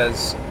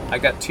 because I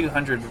got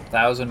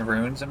 200,000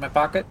 runes in my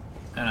pocket,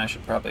 and I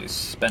should probably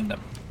spend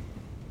them.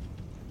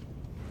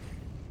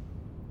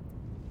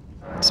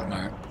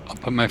 Smart. I'll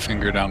put my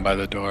finger down by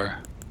the door.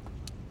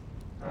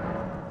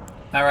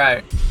 All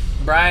right,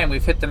 Brian,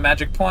 we've hit the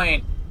magic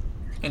point.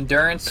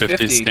 Endurance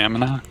 50.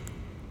 Stamina.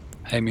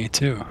 Hey, me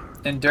too.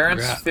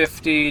 Endurance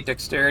 50,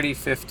 dexterity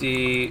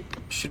 50.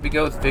 Should we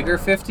go with vigor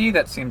 50?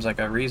 That seems like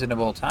a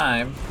reasonable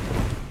time.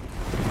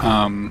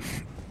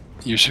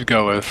 You should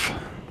go with...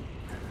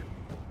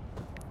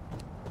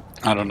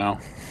 I don't know.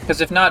 Because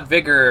if not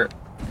vigor...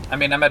 I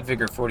mean, I'm at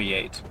vigor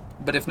 48.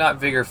 But if not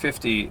vigor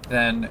 50,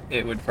 then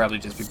it would probably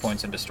just be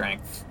points into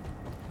strength.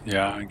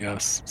 Yeah, I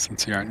guess,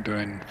 since you aren't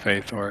doing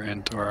faith or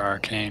int or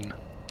arcane.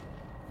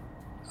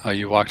 Oh,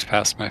 you walked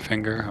past my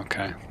finger?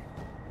 Okay.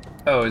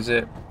 Oh, is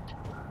it...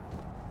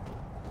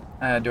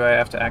 do I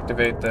have to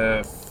activate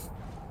the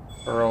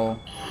Earl?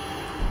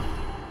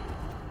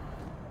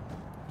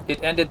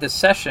 It ended the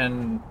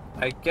session,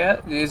 I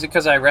guess. Is it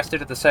because I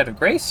rested at the site of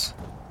grace?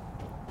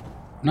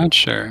 Not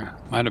sure.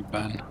 Might have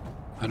been.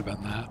 Might have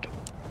been that.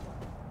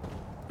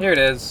 Here it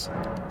is.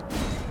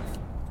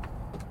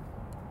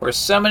 We're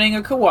summoning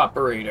a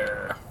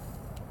cooperator.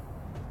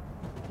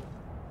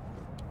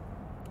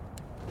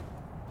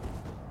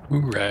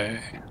 Hooray.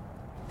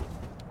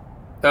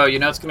 Oh, you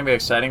know it's going to be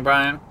exciting,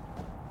 Brian?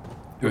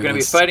 We're going to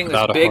be fighting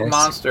this big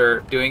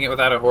monster, doing it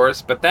without a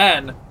horse, but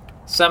then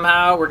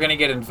somehow we're going to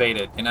get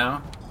invaded, you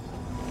know?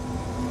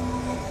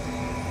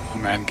 Oh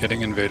man,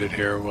 getting invaded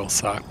here will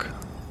suck.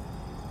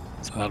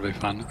 So that'll be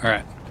fun.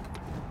 Alright.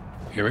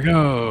 Here we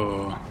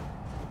go.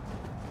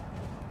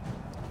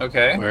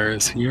 Okay. Where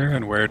is here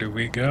and where do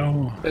we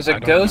go? There's a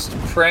ghost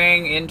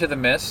praying into the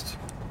mist.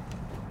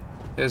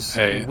 There's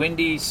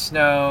windy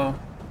snow.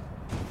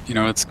 You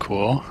know what's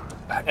cool?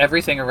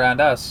 Everything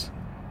around us.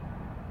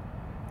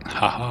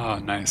 Haha,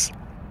 nice.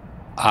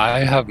 I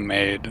have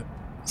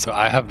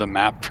the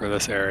map for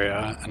this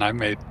area, and I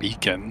made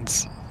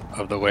beacons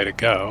of the way to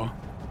go.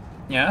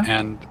 Yeah?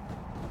 And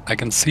I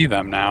can see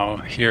them now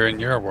here in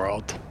your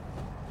world.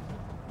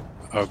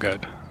 Oh,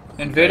 good.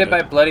 Invaded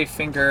by Bloody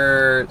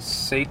Finger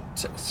Sat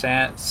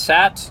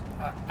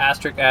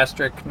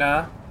asterisk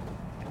nah.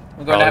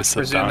 I'm going to have to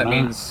presume that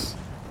means...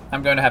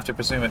 I'm going to have to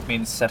presume it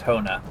means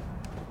Setona.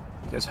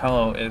 Because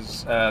Ho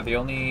is the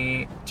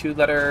only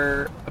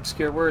two-letter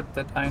obscure word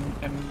that I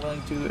am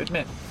willing to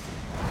admit.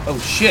 Oh,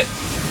 shit!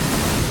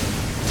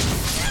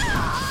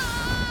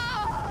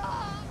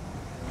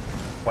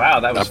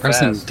 Wow, that was That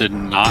person fast. did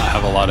not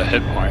have a lot of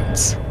hit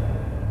points.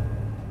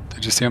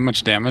 Did you see how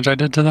much damage I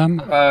did to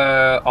them?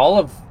 All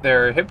of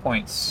their hit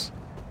points.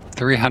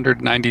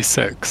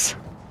 396.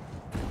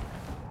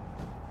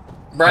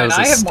 Brian,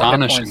 I have more hit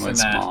points astonishingly than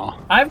that. small.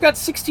 I've got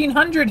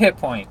 1,600 hit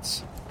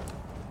points.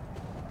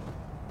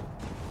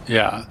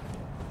 Yeah,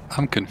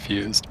 I'm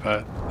confused,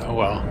 but oh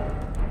well.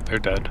 They're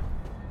dead.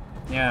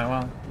 Yeah,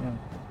 well, yeah.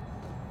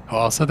 Oh,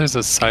 also, there's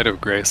a site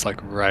of grace, like,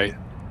 right.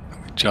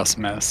 We just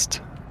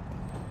missed.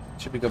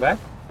 Should we go back?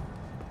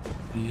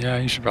 Yeah,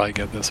 you should probably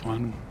get this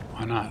one.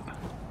 Why not?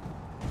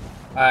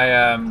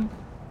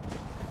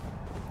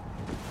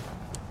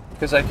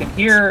 Because I can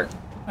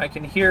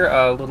hear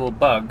a little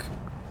bug.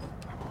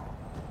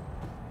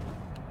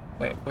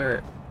 Wait,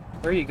 where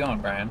are you going,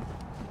 Brian?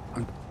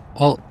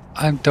 Well,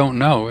 I don't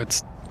know.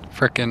 It's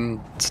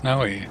frickin'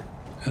 snowy,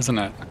 isn't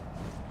it?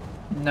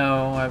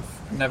 No,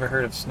 I've never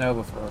heard of snow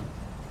before.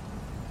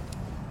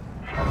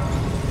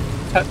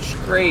 Touch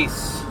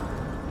grace.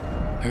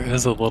 There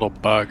is a little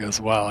bug as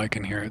well. I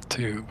can hear it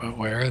too, but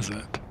where is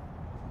it?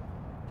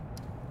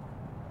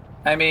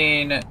 I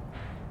mean,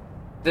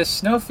 this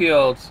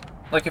snowfield,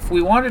 like if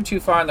we wandered too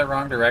far in the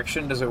wrong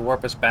direction, does it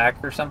warp us back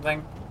or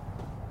something?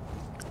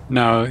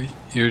 No,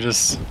 you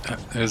just,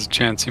 there's a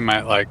chance you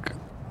might, like,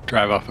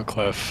 drive off a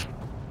cliff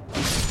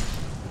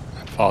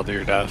and fall to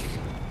your death.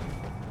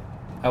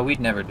 Oh, we'd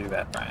never do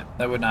that, Brian.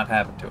 That would not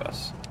happen to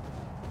us.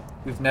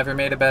 We've never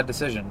made a bad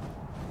decision.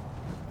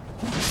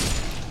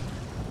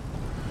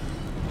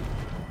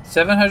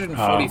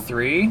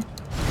 743? You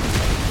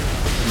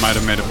might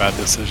have made a bad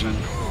decision.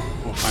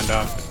 We'll find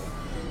out.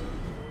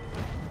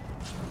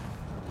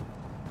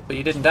 But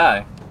you didn't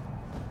die.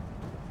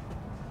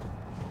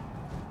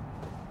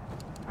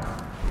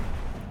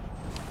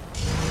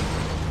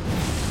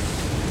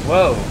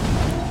 Whoa.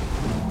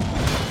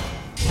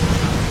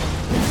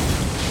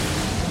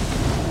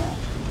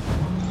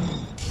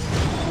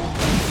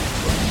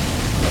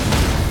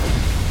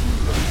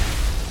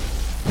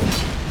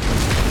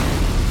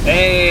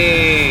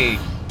 Hey!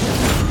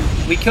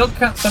 We killed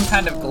some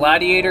kind of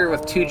gladiator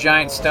with two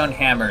giant stone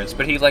hammers,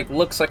 but he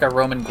looks like a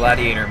Roman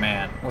gladiator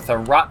man with a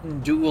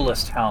rotten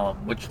duelist helm,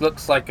 which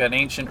looks like an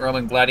ancient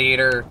Roman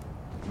gladiator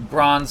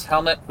bronze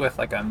helmet with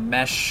like a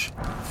mesh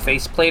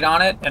faceplate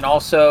on it, and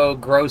also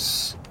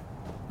gross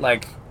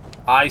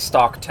eye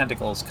stalk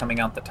tentacles coming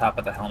out the top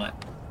of the helmet.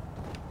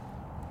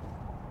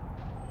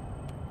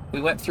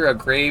 We went through a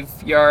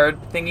graveyard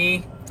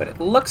thingy, but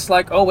it looks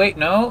like... Oh wait,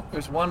 no,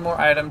 there's one more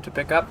item to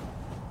pick up.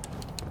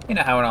 You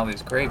know how in all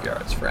these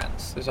graveyards,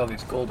 friends, there's all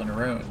these golden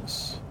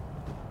runes.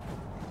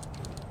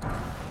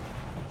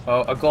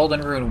 Oh, a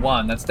golden rune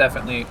 1. That's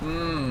definitely...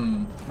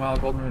 well,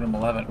 golden rune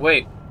 11.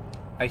 Wait,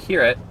 I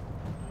hear it.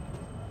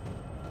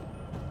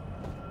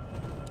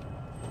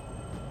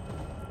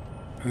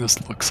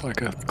 This looks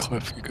like a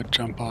cliff you could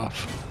jump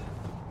off.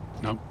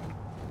 Nope,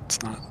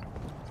 it's not.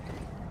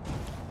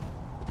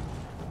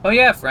 Oh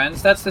yeah,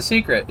 friends, that's the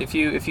secret. If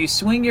you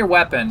swing your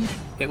weapon,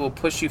 it will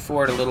push you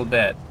forward a little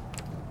bit.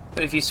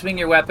 But if you swing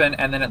your weapon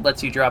and then it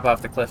lets you drop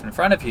off the cliff in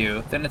front of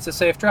you, then it's a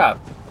safe drop.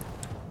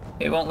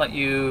 It won't let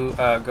you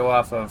go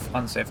off of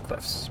unsafe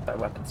cliffs by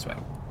weapon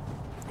swing.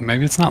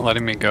 Maybe it's not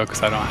letting me go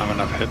because I don't have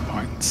enough hit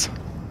points.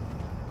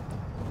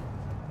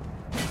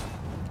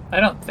 I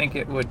don't think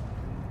it would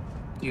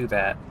do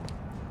that.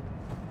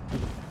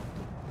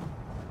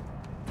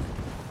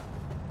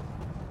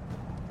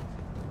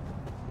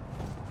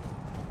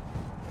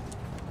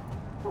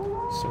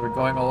 So we're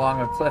going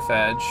along a cliff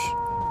edge.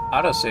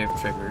 Autosave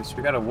triggers.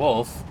 We got a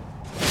wolf.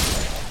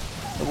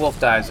 The wolf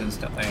dies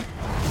instantly.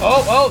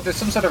 Oh, there's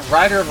some sort of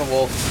rider of a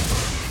wolf.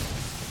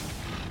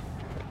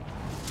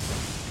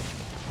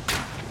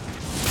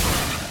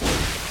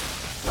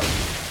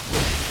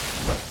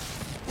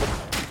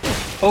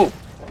 Oh.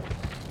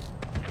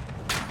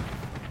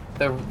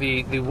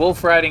 The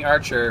wolf riding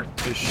archer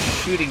is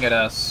shooting at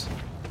us.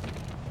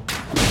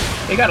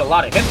 They got a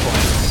lot of hit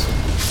points.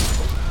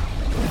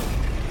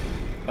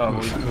 Oh,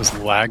 it was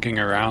lagging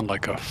around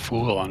like a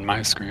fool on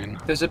my screen.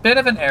 There's a bit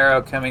of an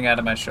arrow coming out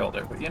of my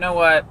shoulder, but you know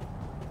what?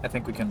 I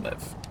think we can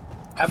live.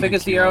 How big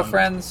is the arrow,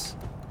 friends?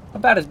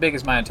 About as big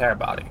as my entire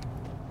body.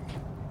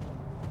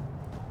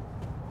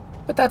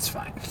 But that's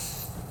fine.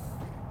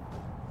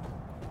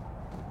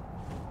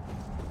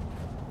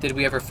 Did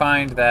we ever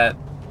find that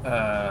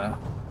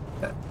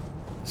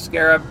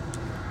scarab?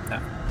 No,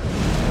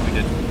 we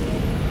didn't.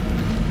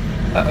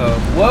 Uh-oh.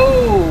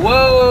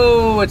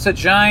 Whoa! It's a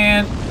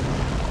giant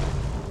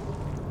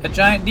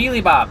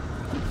dealy bop.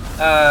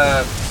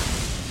 A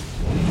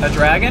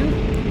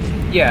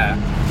dragon? Yeah.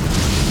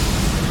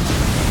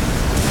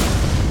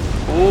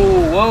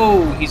 Oh,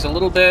 whoa! He's a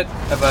little bit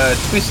of a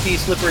twisty,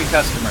 slippery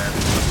customer.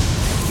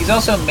 He's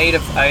also made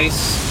of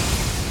ice.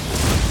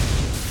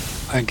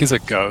 I think he's a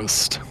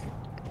ghost.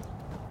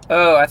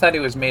 Oh, I thought he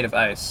was made of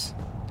ice.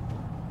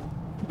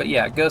 But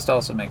yeah, ghost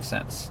also makes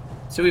sense.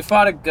 So we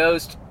fought a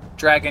ghost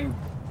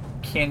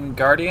dragonkin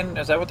guardian.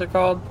 Is that what they're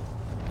called?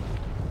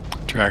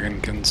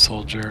 Dragonkin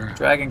soldier.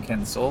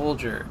 Dragonkin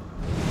soldier.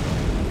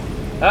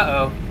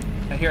 Uh-oh.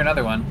 I hear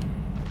another one.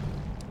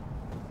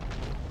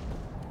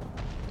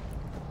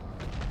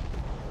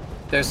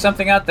 There's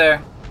something out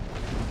there.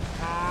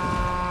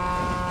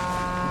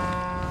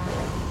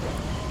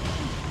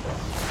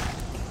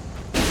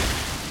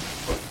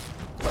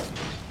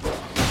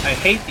 I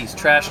hate these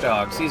trash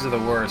dogs. These are the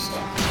worst.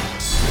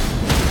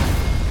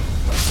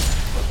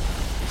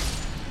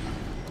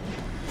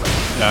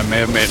 Yeah, I may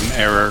have made an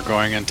error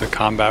going into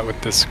combat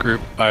with this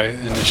group by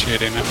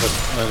initiating it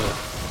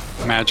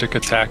with a magic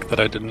attack that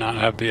I did not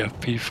have the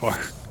FP for.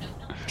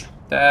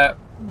 That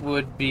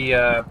would be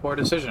a poor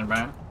decision,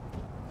 Brian.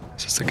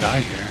 There's just a guy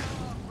here.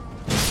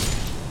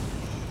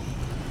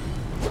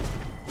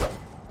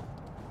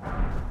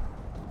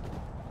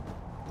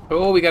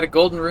 Oh, we got a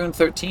golden rune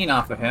 13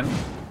 off of him.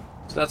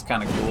 So that's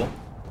kind of cool.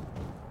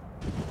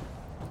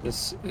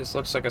 This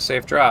looks like a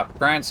safe drop.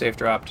 Brian safe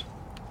dropped.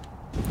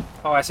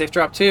 Oh, I safe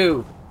dropped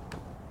too.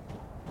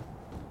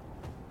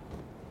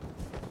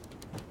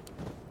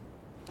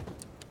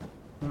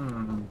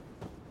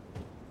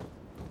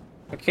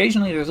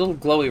 Occasionally there's little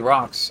glowy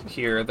rocks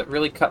here that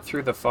really cut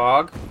through the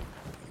fog.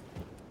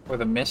 Or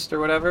the mist or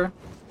whatever.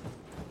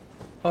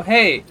 Oh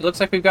hey, it looks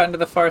like we've gotten to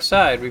the far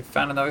side. We've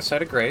found another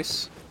site of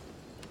grace.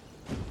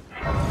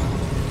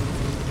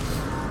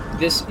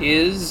 This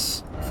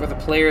is, for the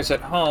players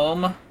at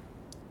home,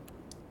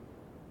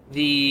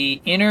 the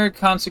inner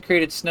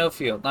consecrated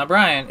snowfield. Now,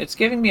 Brian, it's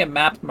giving me a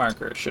map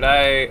marker. Should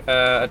I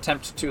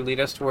attempt to lead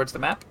us towards the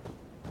map?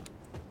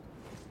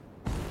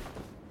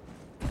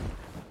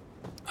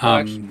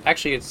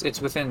 Actually, it's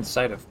within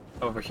sight of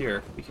over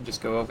here. We can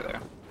just go over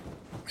there.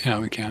 Yeah,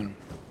 we can.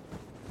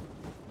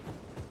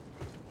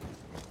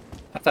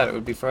 I thought it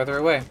would be farther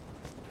away.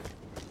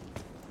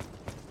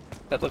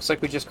 That looks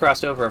like we just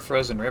crossed over a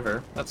frozen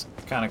river. That's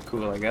kind of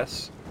cool, I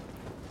guess.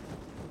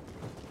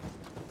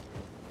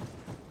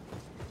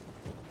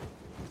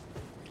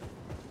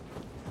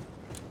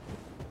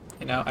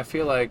 You know, I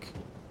feel like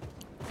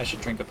I should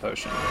drink a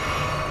potion.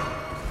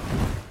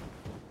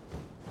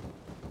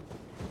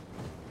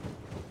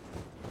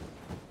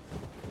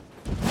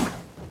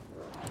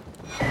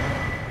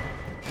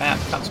 Map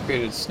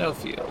consecrated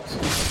snowfield.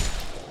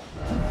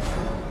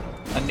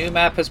 A new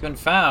map has been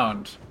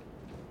found.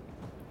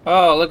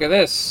 Oh, look at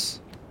this.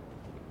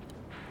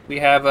 We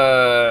have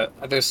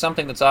there's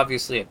something that's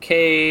obviously a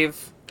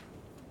cave.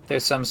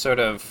 There's some sort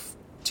of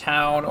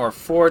town or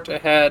fort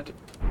ahead.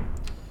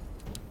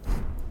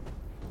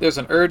 There's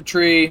an Erd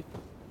tree.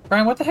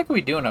 Brian, what the heck are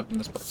we doing up in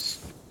this place?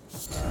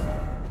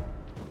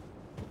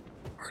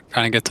 We're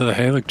trying to get to the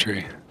Halig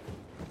tree.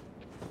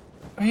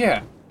 Oh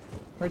yeah.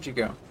 Where'd you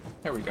go?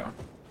 There we go.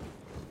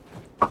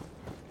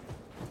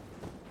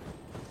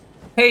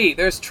 Hey,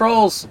 there's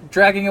trolls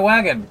dragging a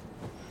wagon.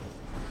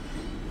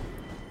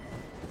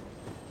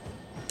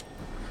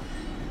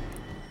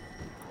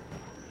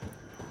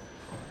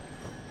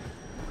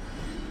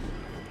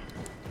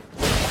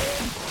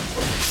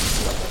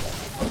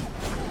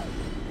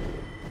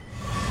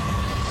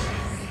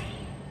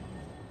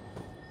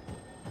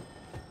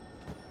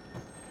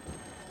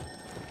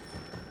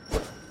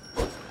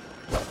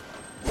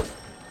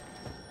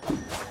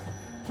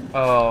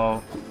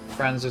 Oh,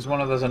 friends, there's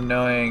one of those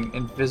annoying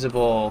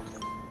invisible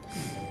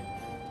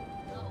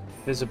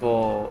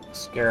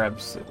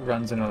scarabs that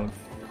runs in a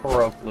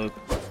Korok loop.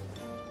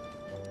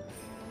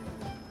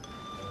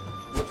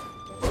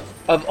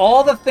 Of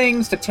all the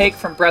things to take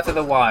from Breath of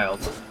the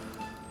Wild,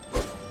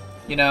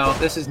 you know,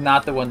 this is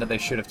not the one that they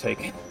should have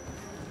taken.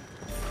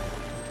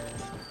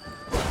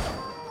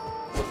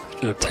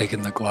 Should have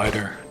taken the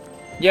glider.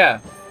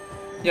 Yeah.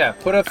 Yeah,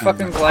 put a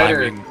fucking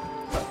glider.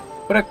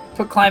 Climbing.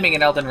 Put climbing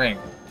in Elden Ring.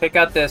 Take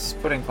out this,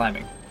 put in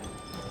climbing.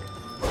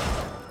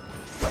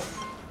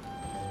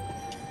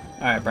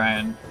 Alright,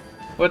 Brian.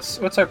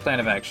 What's our plan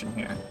of action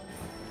here?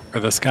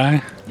 For this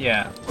guy?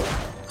 Yeah.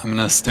 I'm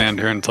gonna stand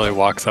here until he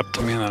walks up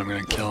to me, and then I'm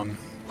gonna kill him.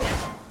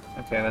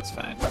 Okay, that's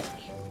fine.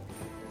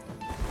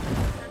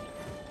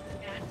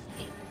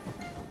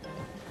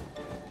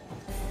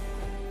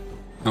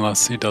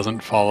 Unless he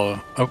doesn't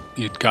follow. Oh,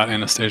 you got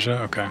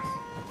Anastasia? Okay.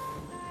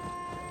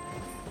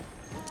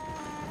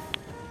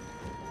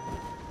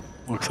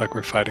 Looks like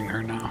we're fighting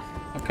her now.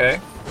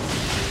 Okay.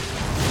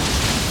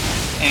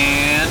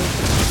 And...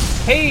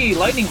 Hey,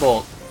 Lightning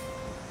Bolt!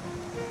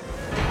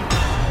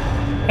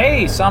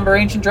 Hey, Somber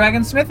Ancient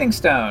Dragon Smithing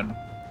Stone!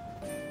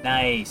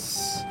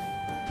 Nice.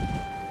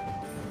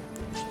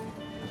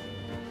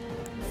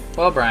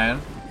 Well, Brian,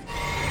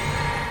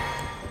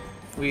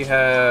 we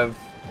have...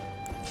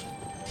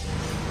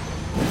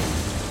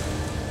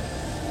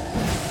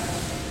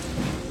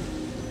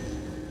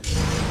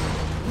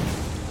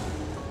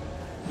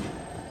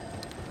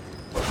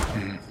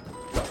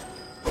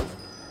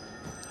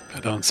 I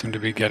don't seem to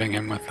be getting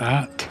him with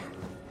that.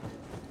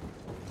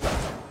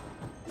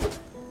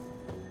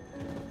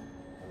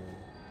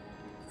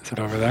 Is it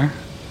over there?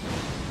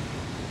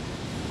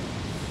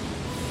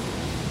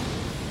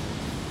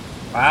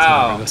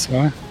 Wow, this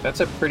way? That's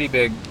a pretty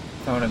big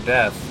Cone of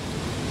Death.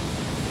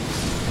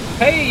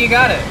 Hey, you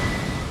got it!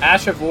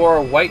 Ash of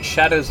War, White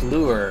Shadow's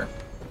Lure.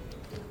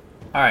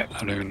 Alright. I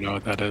don't even know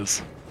what that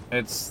is.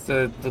 It's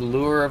the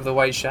lure of the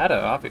White Shadow,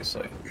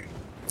 obviously.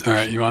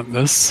 Alright, you want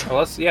this?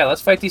 Well,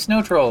 let's fight these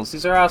snow trolls.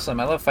 These are awesome.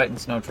 I love fighting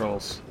snow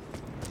trolls.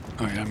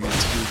 Oh yeah, me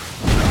too.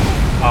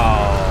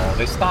 Oh,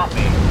 they stomped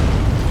me.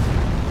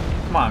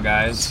 Come on,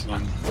 guys.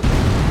 Fun.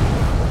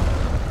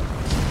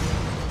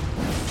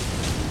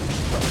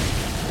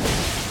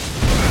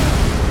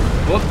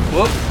 Whoop,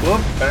 whoop,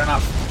 whoop.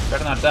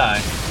 Better not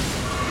die.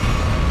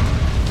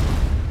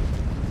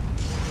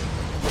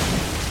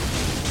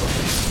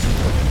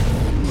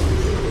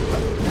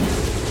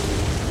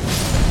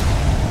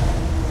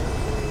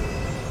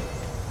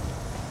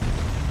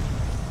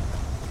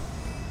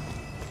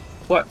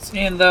 What's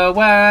in the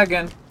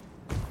wagon?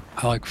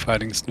 I like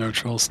fighting snow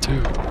trolls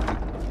too.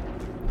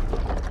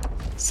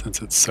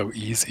 Since it's so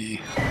easy.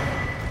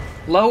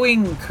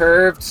 Flowing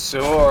curved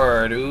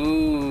sword.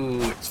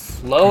 Ooh,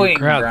 it's flowing,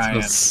 Congrats, Brian.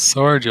 a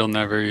sword you'll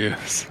never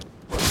use.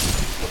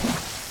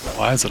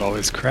 Why is it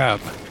always crab?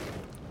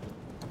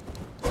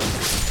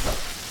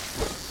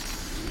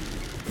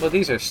 Well,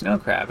 these are snow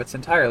crab. It's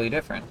entirely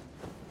different.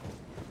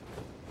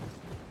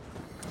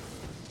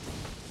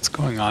 What's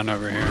going on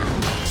over here?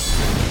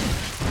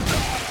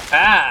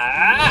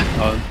 Ah!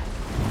 Oh,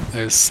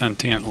 there's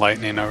sentient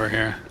lightning over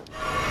here.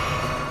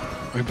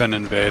 We've been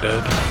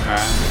invaded.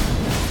 Alright.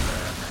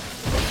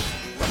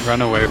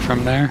 Run away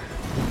from there.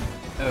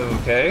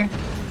 Okay.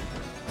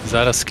 Is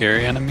that a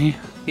scary enemy?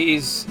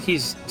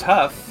 He's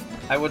tough.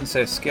 I wouldn't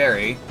say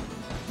scary.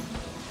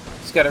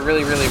 He's got a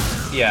really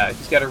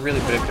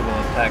predictable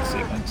attack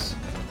sequence.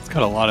 It's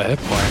got a lot of hit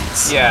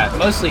points. Yeah,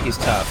 mostly he's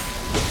tough.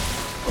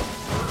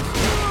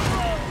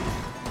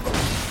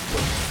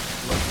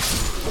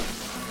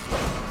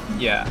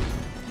 Yeah.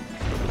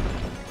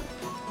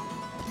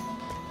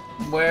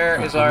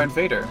 Where is our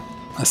invader?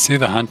 I see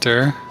the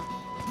hunter.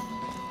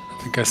 I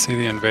think I see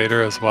the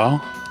invader as well.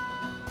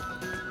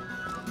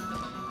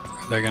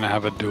 Are they gonna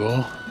have a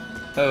duel?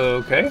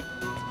 Okay.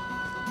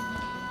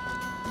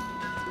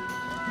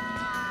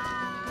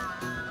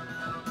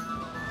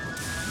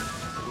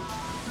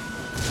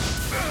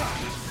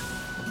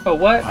 Oh,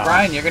 what? Wow.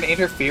 Brian, you're gonna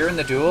interfere in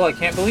the duel? I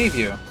can't believe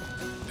you.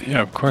 Yeah,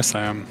 of course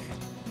I am.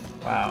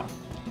 Wow.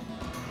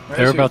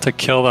 They were about to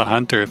kill the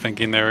hunter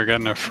thinking they were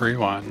getting a free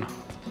one.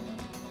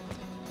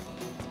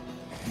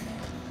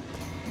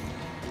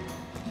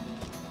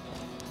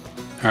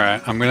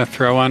 Alright, I'm gonna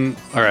throw one.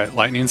 Alright,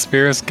 lightning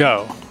spears,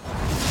 go.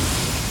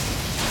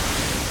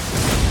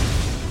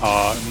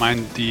 Oh,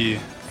 mine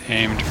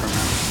de-aimed from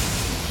him.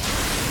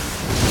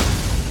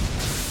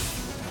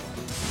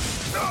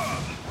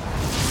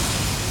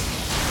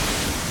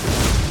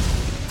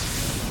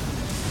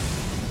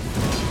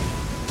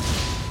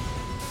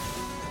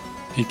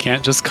 You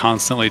can't just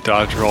constantly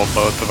dodge roll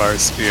both of our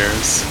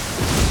spears.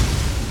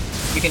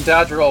 You can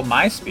dodge roll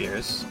my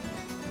spears.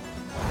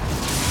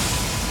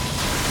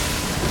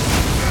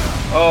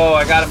 Oh,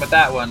 I got him with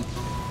that one.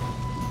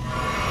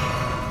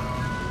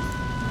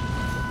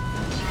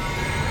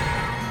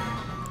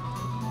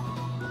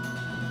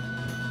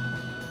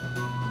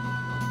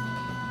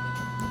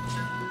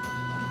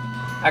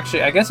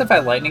 Actually, I guess if I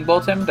lightning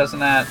bolt him, doesn't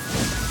that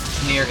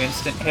near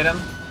instant hit him.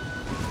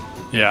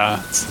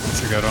 Yeah,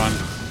 it's a good one.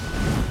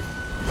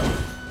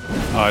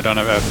 Oh, I don't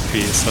have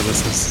FP, so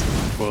this is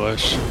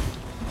foolish.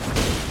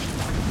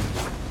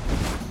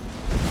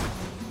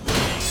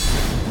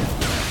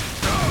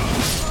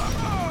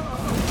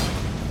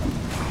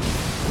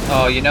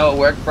 Oh, you know what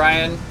worked,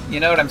 Brian? You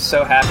know what? I'm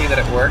so happy that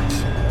it worked.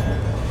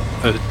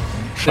 The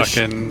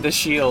fucking the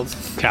shield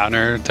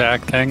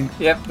counterattack thing.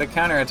 Yep, the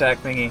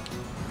counterattack thingy.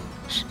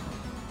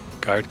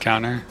 Guard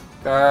counter.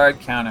 Guard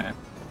counter.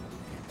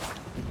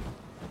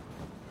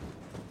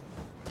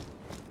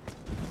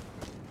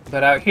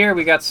 But out here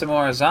we got some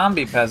more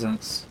zombie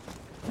peasants.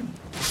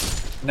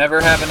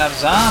 Never have enough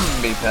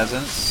zombie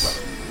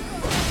peasants.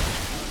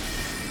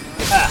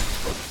 Ah.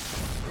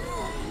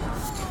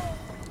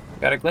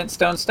 Got a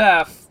glintstone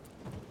staff.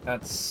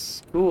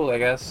 That's cool, I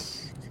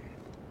guess.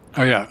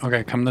 Oh yeah,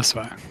 okay, come this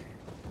way.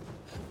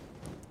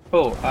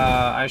 Oh,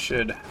 I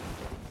should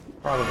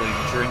probably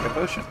drink a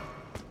potion.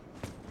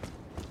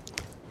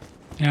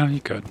 Yeah,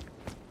 you could.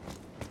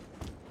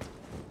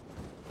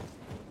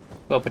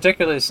 Well,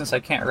 particularly since I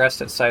can't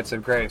rest at Sites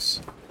of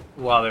Grace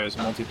while there's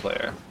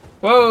multiplayer.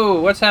 Whoa,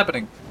 what's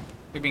happening?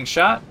 You're being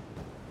shot?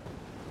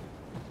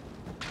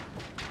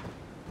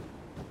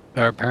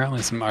 There are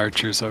apparently some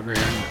archers over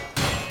here.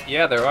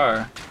 Yeah, there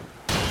are.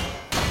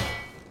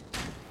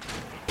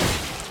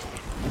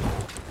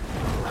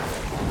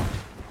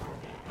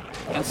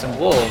 And some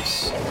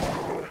wolves.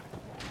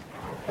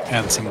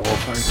 And some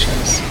wolf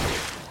archers.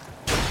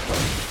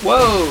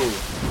 Whoa!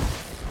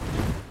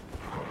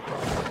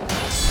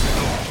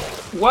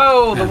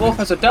 Whoa, the wolf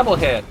has a double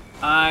hit.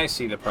 I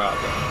see the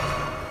problem.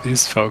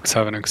 These folks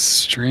have an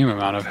extreme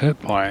amount of hit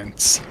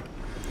points.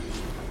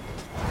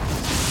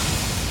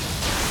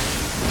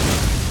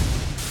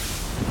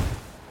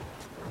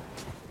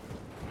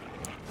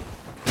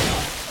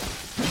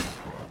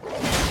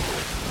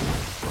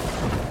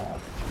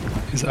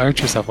 These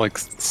archers have like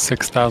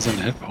 6,000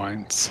 hit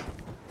points.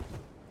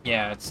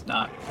 Yeah, it's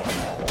not.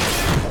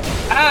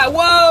 Ah,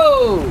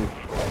 whoa!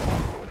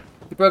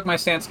 He broke my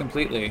stance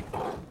completely.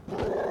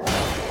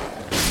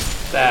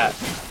 That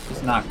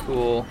is not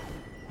cool.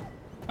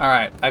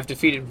 Alright, I've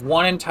defeated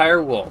one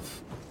entire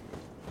wolf.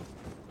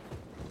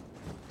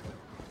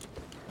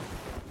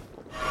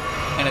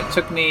 And it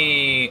took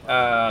me,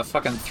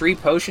 fucking 3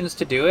 potions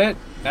to do it?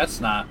 That's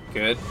not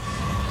good.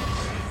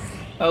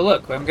 Oh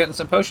look, I'm getting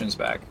some potions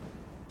back.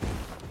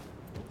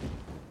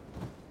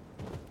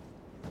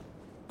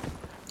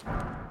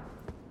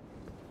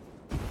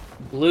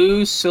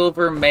 Blue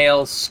silver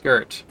male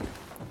skirt.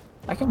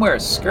 I can wear a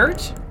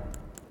skirt?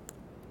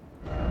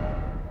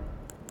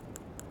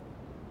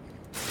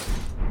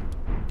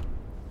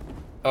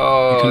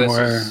 Oh,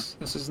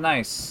 this is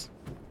nice.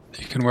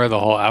 You can wear the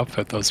whole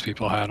outfit those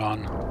people had on.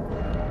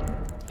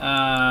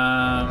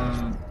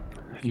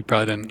 You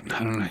probably didn't.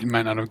 I don't know. You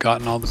might not have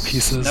gotten all the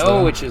pieces.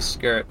 Snow Witch's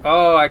skirt.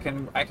 Oh, I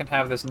can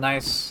have this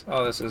nice.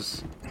 Oh, this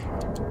is.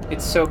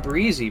 It's so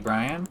breezy,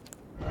 Brian.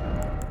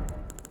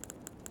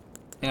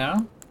 You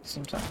know,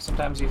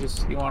 sometimes you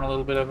want a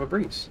little bit of a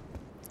breeze.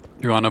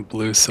 You want a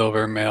blue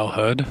silver male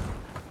hood?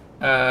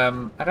 I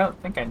don't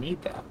think I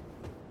need that.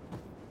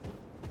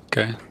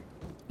 Okay.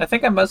 I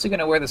think I'm mostly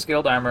going to wear the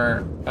skilled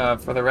armor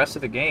for the rest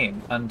of the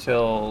game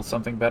until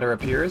something better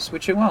appears,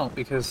 which it won't,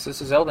 because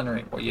this is Elden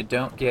Ring, where you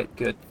don't get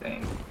good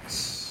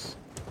things.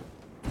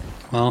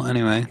 Well,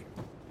 anyway,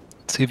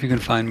 see if you can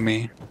find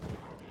me.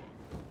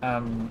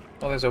 Well,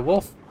 there's a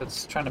wolf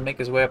that's trying to make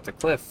his way up the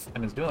cliff,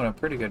 and is doing a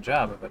pretty good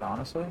job of it,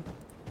 honestly.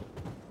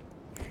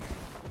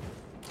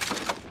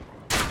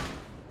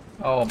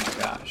 Oh my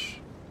gosh.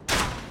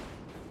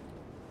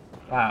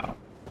 Wow.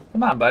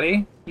 Come on,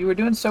 buddy. You were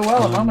doing so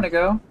well a moment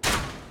ago.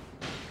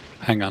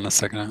 Hang on a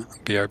second,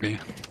 BRB.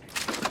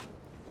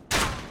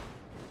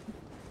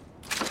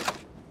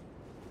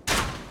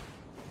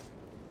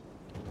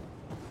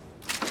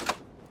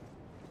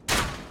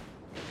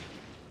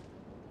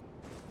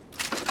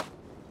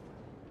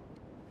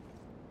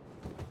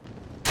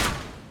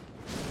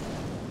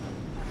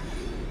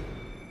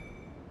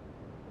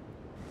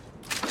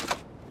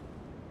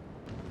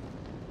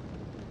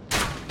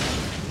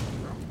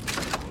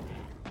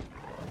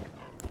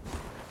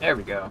 There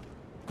we go.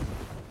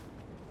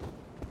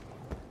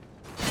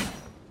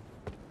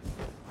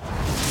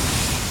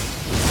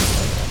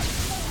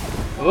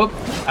 Oop,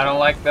 I don't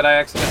like that I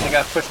accidentally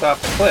got pushed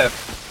off the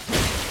cliff.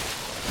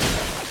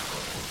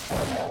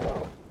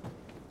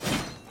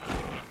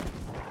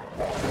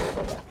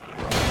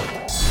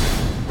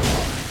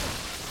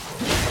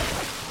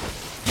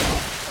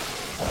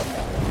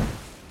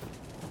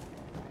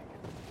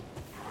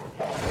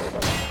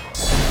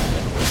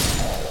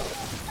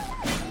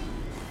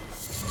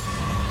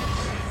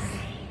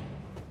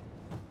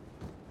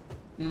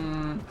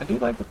 I do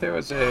like that there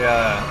was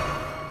a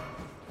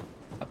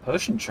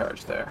potion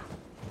charge there.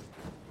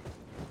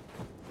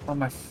 Oh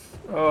my,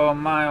 oh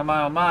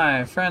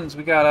my, friends,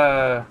 we got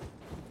a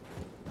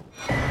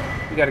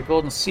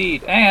golden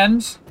seed,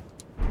 and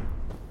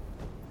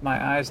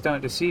my eyes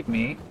don't deceive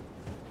me.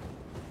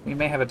 We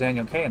may have a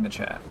Daniel K in the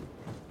chat.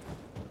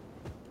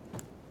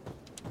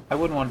 I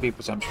wouldn't want to be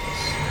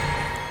presumptuous.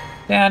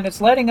 Dan, it's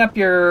lighting up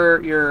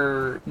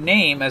your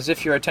name as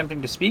if you're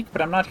attempting to speak,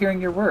 but I'm not hearing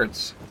your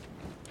words.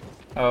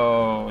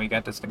 Oh, we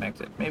got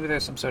disconnected. Maybe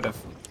there's some sort of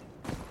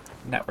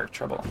network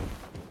trouble.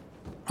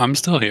 I'm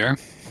still here.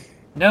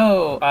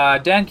 No,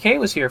 Dan K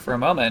was here for a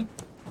moment.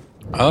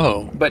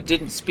 Oh. But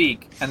didn't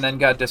speak, and then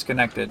got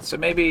disconnected. So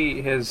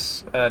maybe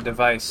his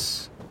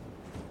device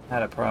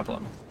had a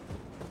problem.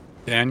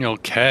 Daniel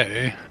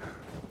K.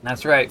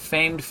 That's right,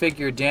 famed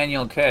figure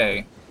Daniel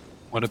K.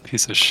 What a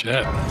piece of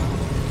shit.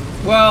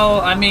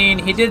 Well, I mean,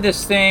 he did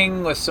this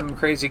thing with some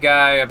crazy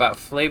guy about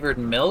flavored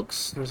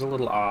milks. It was a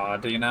little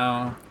odd, you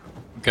know?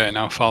 Okay,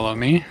 now follow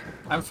me.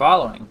 I'm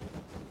following.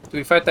 Do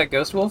we fight that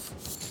ghost wolf?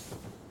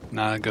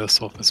 Nah,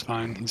 Ghost Wolf is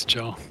fine. He's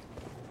chill.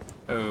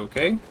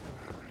 Okay.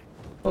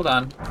 Hold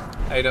on.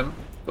 Item.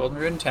 Golden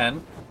Rune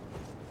 10.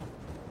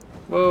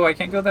 Whoa, I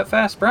can't go that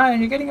fast. Brian,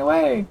 you're getting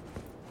away!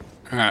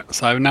 Alright,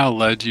 so I've now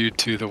led you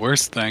to the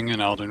worst thing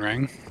in Elden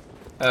Ring.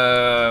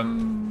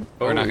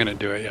 We're not gonna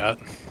do it yet.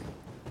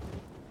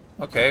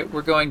 Okay,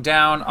 we're going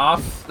down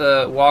off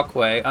the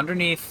walkway,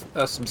 underneath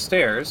some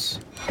stairs.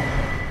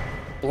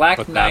 Black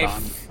Put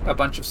knife, a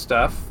bunch of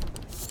stuff.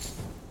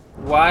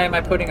 Why am I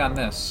putting on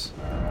this?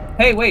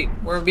 Hey, wait,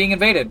 we're being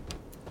invaded.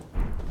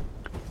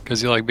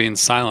 Because you like being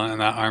silent,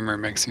 and that armor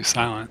makes you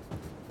silent.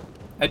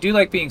 I do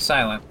like being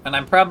silent, and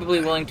I'm probably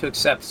willing to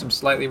accept some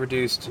slightly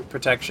reduced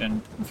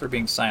protection for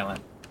being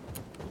silent.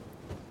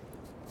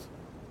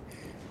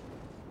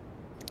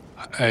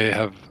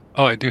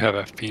 I do have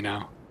FP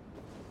now.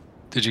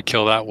 Did you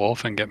kill that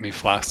wolf and get me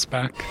flasks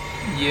back?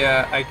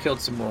 Yeah, I killed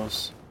some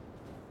wolves.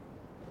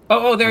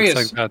 Oh, there he is.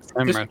 Looks like that's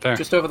him right there.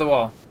 Just over the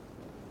wall.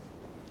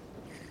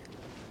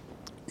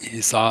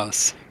 He saw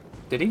us.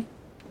 Did he?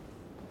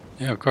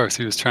 Yeah, of course.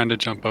 He was trying to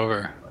jump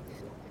over.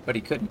 But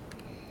he couldn't.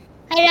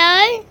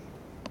 Hello?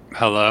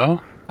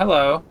 Hello?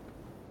 Hello.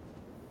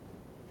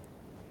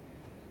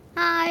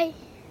 Hi.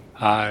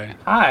 Hi.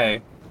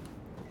 Hi.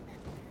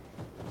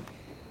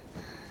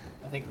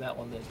 I think that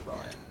one there's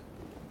Brian.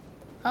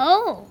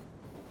 Oh.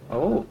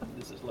 Oh.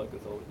 This is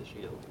Logothor with the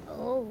shield.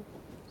 Oh.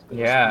 It's got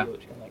Yeah. a shield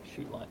which can like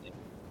shoot lightning.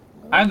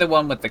 I'm the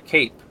one with the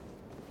cape.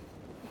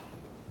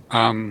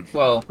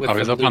 Well, with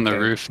he's the up blue on the cape.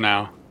 roof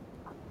now.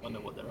 I wonder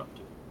what they're up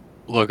to.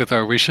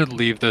 Logothor, we should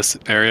leave this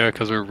area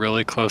because we're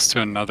really close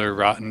to another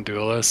rotten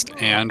duelist,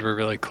 and we're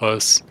really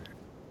close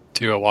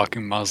to a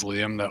walking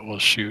mausoleum that will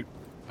shoot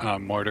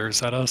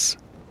mortars at us.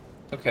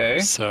 Okay.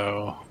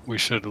 So we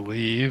should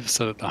leave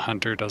so that the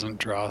hunter doesn't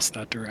draw us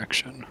that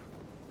direction.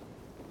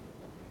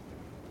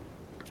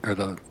 Or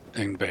the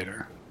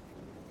invader.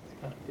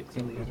 Kind of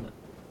pixely, isn't it?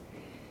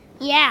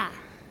 Yeah.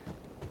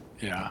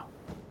 Yeah.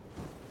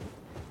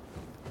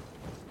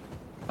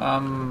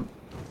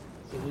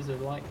 So these are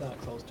like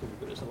Dark Souls 2,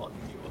 but it's a lot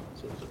newer.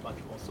 So there's a bunch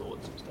more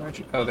swords and stuff. Aren't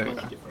you- oh, there you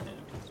Lots of go. different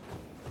enemies.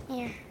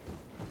 Yeah.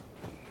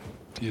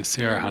 Do you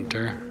see our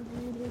hunter?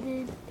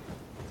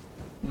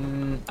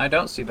 I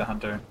don't see the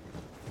hunter.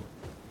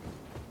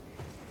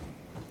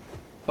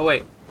 Oh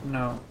wait,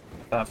 no.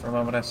 I thought for a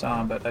moment I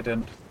saw him, but I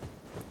didn't.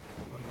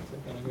 What is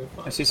it gonna go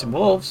fight? I see some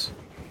wolves.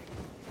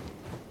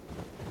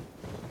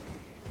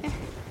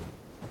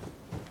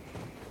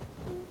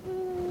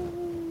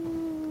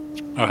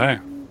 Oh, hey.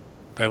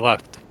 They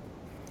left.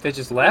 They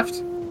just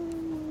left?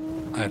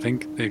 I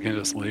think they can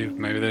just leave.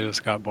 Maybe they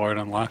just got bored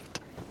and left.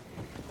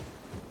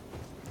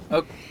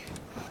 Oh.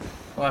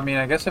 Well, I mean,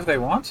 I guess if they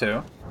want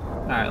to.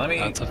 Alright, let me...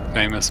 That's a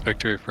famous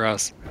victory for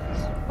us.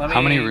 let me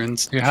How many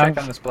runes do you check have?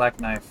 on this black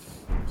knife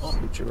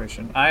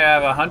situation. I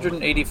have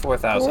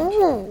 184,000. Ooh.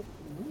 Oh,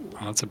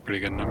 that's a pretty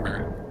good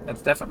number.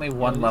 That's definitely Yeah,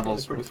 one these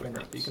level's guys are pretty worth of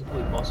friendly. You runes. can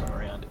pull boss them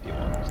around if you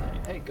want. Say,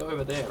 hey, go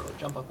over there, or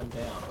jump up and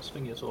down, or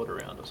swing your sword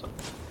around, or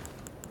something.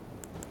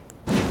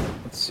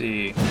 Let's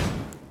see.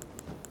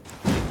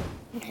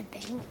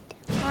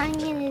 I'm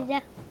gonna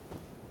do.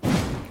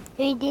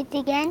 Read it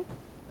again.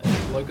 It's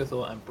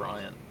Logothor and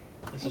Brian.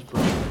 This is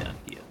Brian down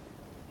here.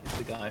 He's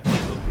the guy who I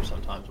talk to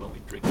sometimes when we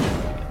drink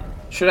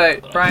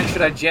together. Brian,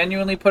 should I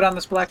genuinely put on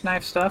this black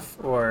knife stuff,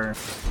 or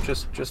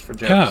just for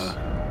jokes?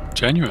 Yeah,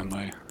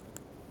 genuinely.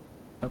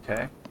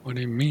 Okay. What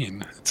do you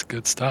mean? It's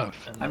good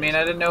stuff. And I mean,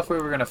 I didn't know if we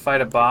were going to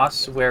fight a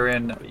boss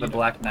wherein the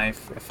black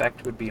knife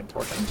effect would be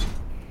important.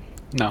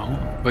 No,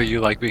 but you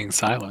like being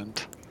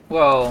silent.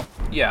 Well,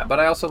 yeah, but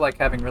I also like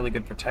having really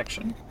good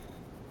protection.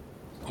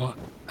 Well,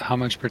 how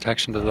much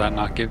protection does that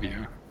not give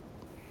you?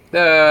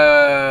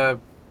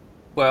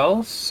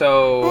 Well,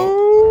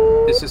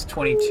 so this is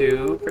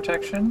 22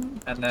 protection,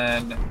 and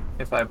then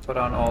if I put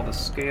on all the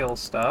scale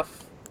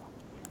stuff,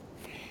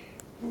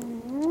 we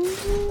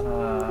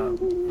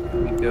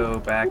go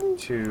back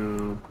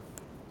to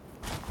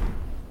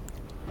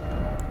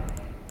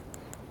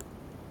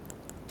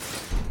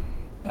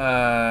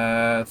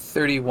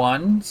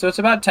 31, so it's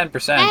about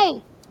 10%.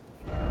 Hey.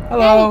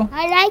 Hello.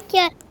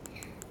 Hey,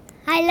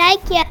 I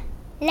like your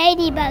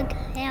ladybug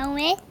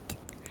helmet.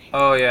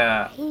 Oh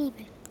yeah.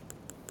 Ladybug.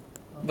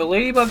 The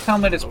ladybug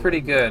helmet is pretty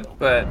good,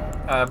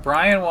 but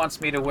Brian wants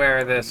me to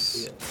wear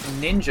this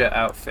ninja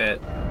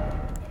outfit.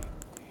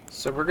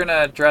 So we're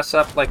gonna dress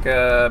up like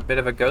a bit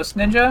of a ghost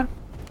ninja.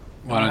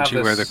 Why don't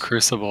you wear the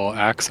Crucible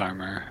axe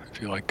armor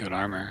if you like good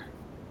armor?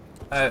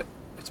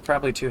 It's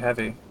probably too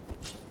heavy.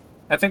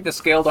 I think the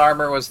scaled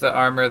armor was the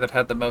armor that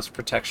had the most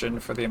protection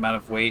for the amount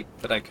of weight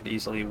that I could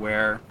easily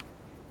wear,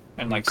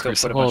 and like still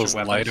put a bunch of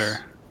weapons. Lighter.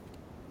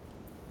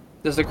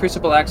 Does the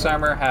Crucible axe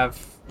armor have?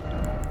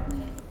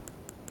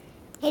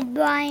 Hey,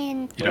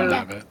 Brian. You don't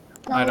have it.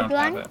 I don't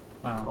have it.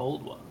 The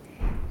gold one.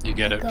 You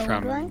get it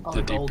from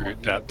the Deep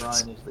Root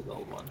Depths. Brian is the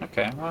gold one.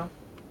 Okay, well.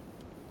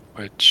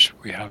 Which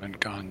we haven't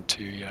gone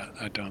to yet,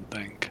 I don't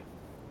think.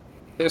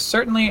 There's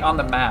certainly on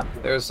the map,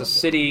 there's a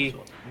city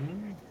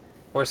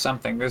or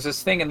something. There's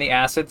this thing in the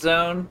acid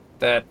zone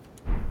that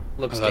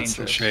looks dangerous. That's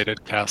the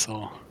Shaded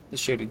Castle. The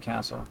Shaded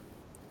Castle.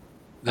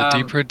 The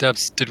Deep Root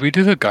Depths, did we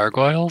do the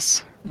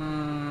gargoyles?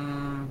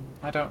 I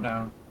don't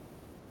know.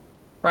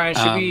 Brian,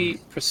 should we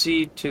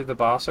proceed to the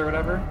boss or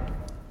whatever?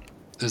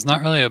 There's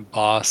not really a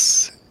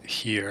boss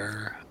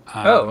here.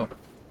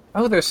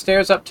 There's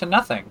stairs up to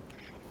nothing.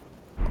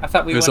 I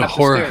thought we went up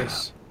the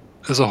stairs.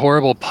 There's a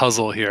horrible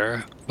puzzle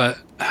here, but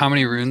how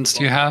many runes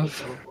do you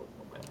have?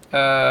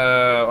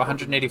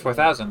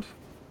 184,000.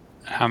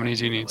 How many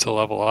do you need to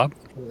level up?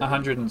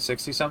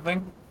 160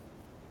 something.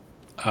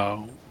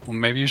 Oh, well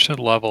maybe you should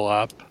level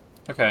up.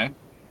 Okay.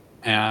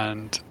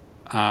 And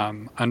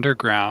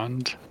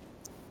underground,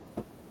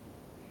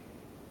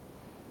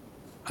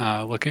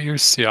 look at your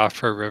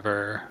Siofra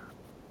River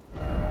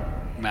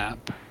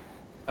map.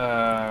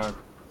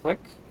 Click.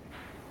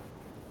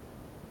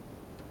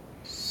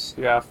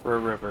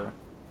 Siofra River.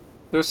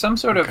 There's some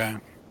sort of...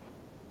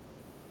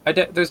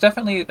 there's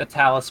definitely a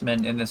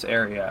talisman in this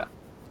area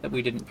that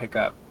we didn't pick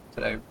up,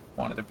 that I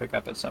wanted to pick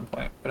up at some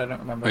point, but I don't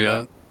remember.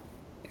 Yeah,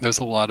 there's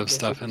a lot of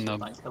stuff in the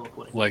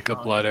Lake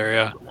of Blood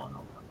area.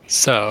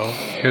 So,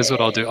 here's what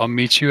I'll do. I'll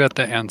meet you at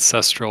the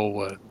Ancestral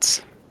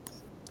Woods.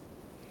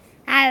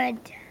 I would.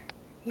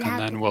 And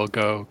then we'll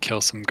go kill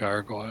some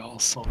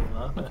gargoyles.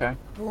 Okay.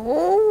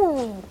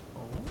 Ooh.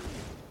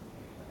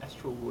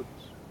 Astral Woods.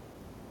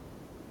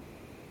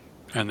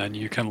 And then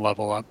you can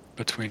level up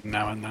between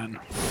now and then.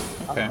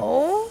 Okay.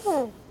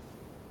 Oh.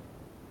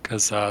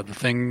 Because the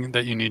thing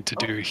that you need to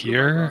do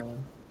here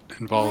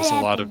involves a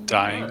lot of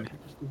dying.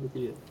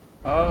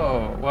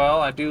 Oh,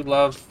 well, I do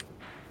love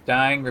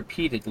dying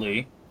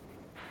repeatedly.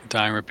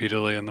 Dying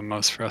repeatedly in the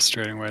most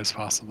frustrating ways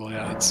possible.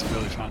 Yeah, it's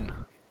really fun.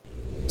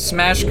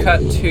 Smash cut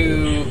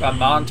to a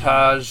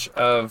montage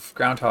of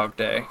Groundhog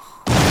Day.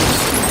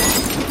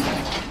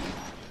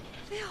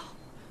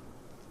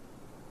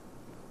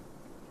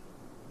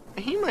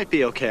 He might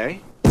be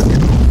okay. Well,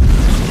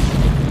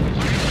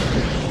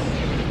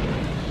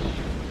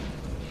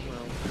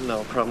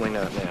 no, probably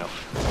not now.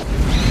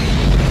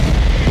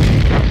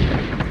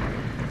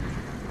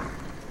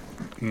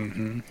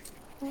 Mm-hmm.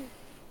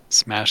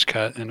 Smash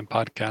cut in a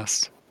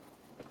podcast.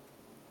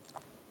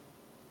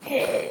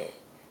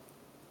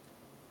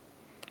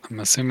 I'm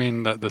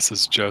assuming that this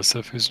is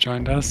Joseph who's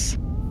joined us.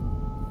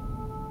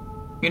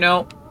 You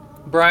know,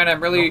 Brian,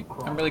 I'm really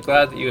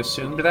glad that you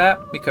assumed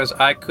that, because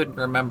I couldn't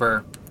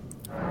remember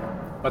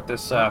what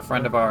this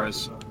friend of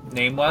ours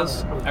name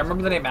was. I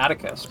remember the name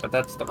Atticus, but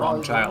that's the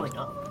wrong child.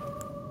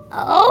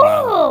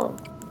 Oh.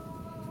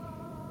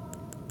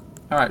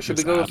 All right, should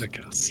we go?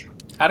 Atticus?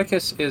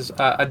 Atticus is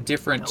a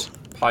different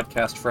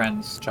podcast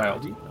friend's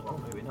child. Oh,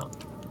 maybe not.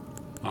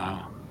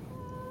 Wow.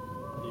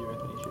 What do you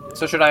reckon you should do?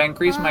 So should I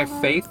increase my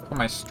faith or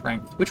my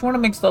strength? Which one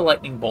makes the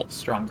lightning bolt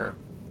stronger?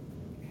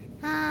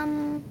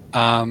 Oh,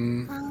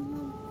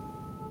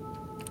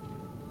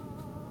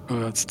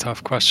 that's a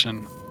tough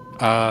question.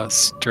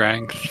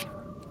 Strength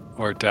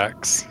or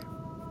dex?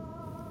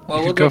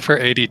 Well, you could go for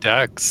 80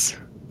 dex.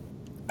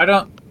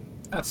 That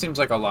seems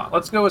like a lot.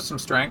 Let's go with some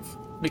strength,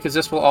 because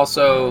this will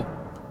also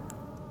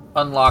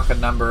unlock a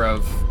number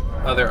of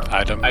other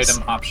item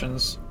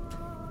options.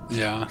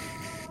 Yeah.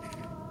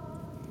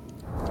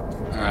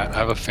 Alright, I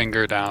have a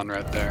finger down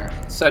right there.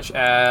 Such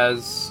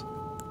as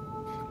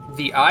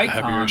the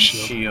Icon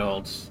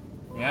Shield.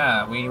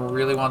 Yeah, we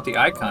really want the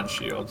Icon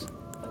Shield.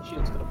 That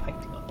shield's got a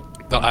painting on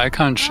it. The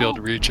Icon Shield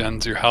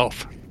regens your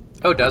health.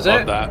 Oh, does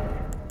Love it? that.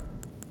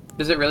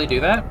 Does it really do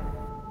that?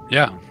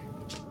 Yeah.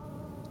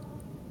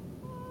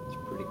 It's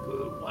pretty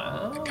good.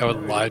 Wow. I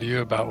would lie to you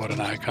about what an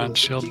Icon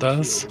Shield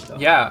does.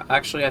 Yeah,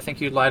 actually, I think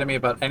you'd lie to me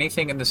about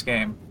anything in this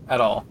game at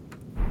all.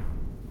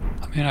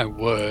 I mean, I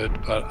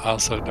would, but I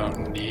also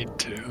don't need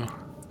to.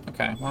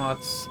 Okay, well,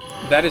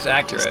 that is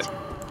accurate.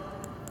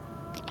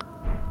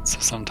 So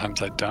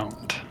sometimes I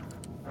don't.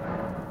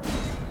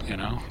 You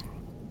know?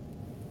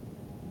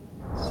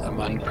 I'm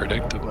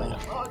unpredictable.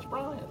 Oh, it's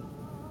Brian.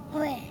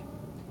 Where?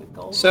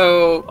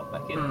 So,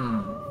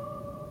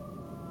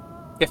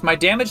 if my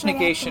damage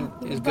negation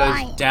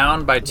goes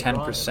down by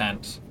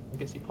 10%,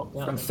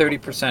 from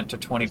 30% to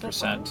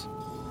 20%,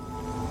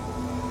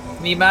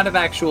 the amount of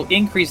actual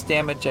increased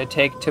damage I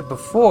take to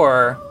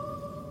before,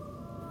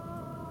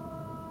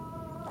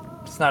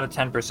 it's not a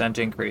 10%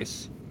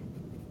 increase.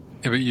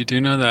 Yeah, but you do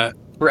know that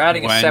we're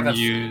adding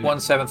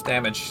 1/7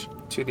 damage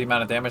to the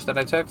amount of damage that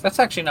I took. That's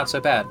actually not so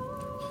bad.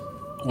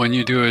 When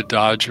you do a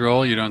dodge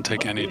roll, you don't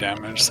take any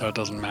damage, so it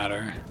doesn't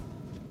matter.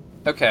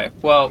 Okay,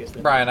 well,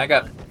 Brian, I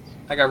got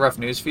rough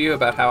news for you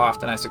about how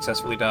often I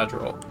successfully dodge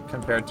roll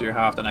compared to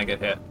how often I get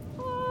hit.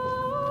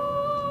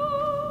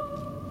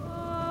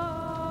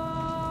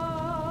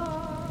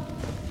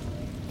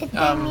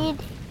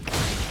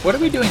 What are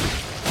we doing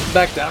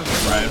back down here,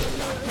 Brian?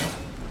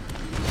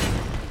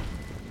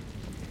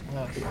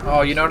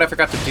 Oh, you know what I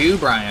forgot to do,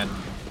 Brian?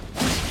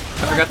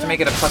 I forgot to make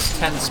it a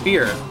 +10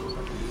 spear.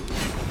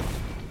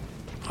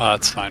 Oh,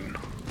 that's fine.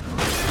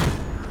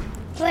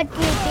 What do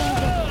you think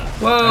it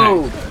is?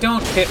 Whoa!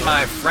 Don't hit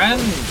my friend!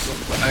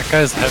 That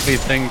guy's heavy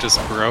thing just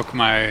broke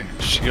my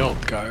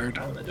shield guard.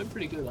 Oh, they're doing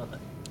pretty good, aren't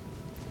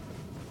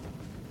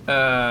they?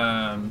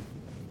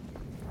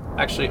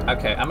 Actually,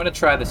 okay, I'm gonna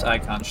try this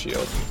icon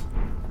shield.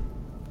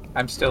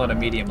 I'm still in a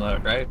medium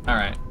load, right?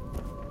 Alright.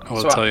 I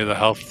will tell you the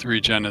health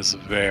regen is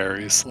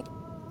very slow.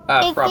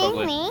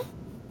 Probably. Me?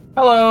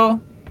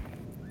 Hello!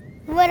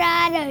 What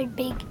are those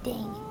big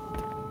things?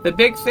 The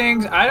big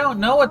things, I don't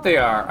know what they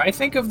are. I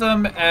think of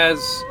them as,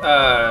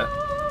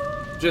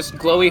 just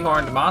glowy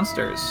horned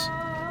monsters.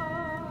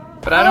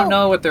 But I don't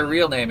know what their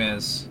real name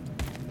is.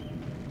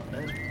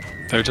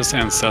 They're just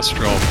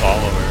ancestral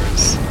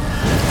followers.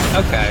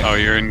 Okay. Oh,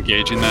 you're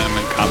engaging them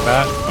in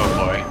combat?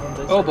 Oh boy.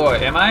 Oh boy,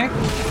 am I?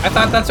 I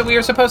thought that's what we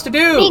were supposed to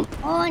do! Big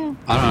horn.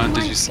 I don't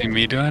know, did you see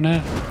me doing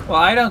it? Well,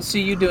 I don't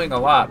see you doing a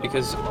lot,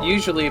 because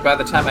usually by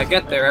the time I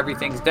get there,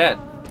 everything's dead.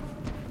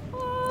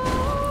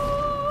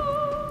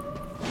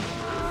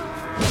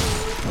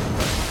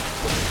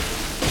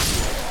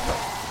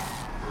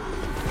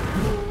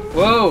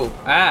 Whoa!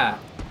 Ah!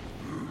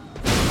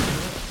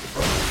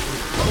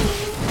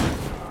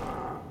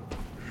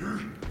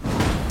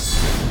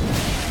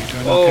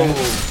 Oh,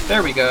 okay?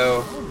 There we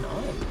go.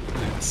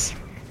 Nice.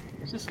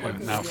 It's just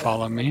Okay, now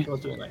follow me. I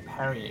was doing like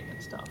parrying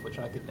and stuff, which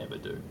I could never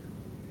do.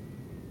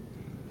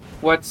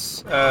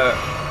 What's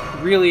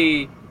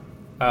really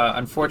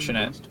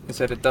unfortunate is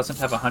that it doesn't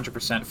have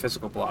 100%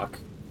 physical block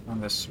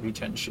on this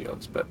regen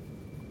shields, but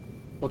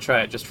we'll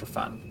try it just for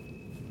fun.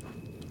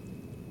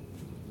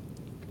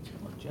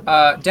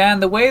 Dan,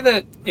 the way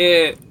that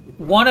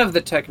one of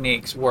the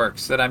techniques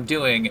works that I'm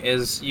doing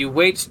is you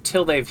wait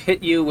till they've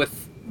hit you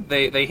with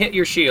they hit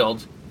your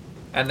shield,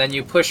 and then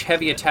you push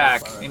heavy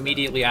attack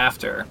immediately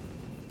after,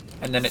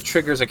 and then it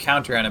triggers a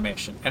counter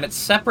animation. And it's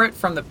separate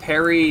from the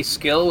parry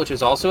skill, which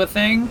is also a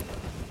thing.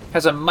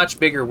 Has a much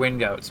bigger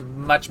window. It's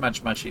much,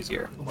 much, much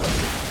easier.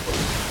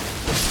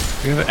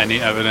 Do you have any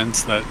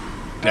evidence that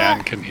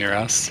Dan can hear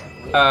us?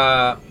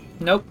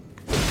 Nope.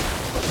 I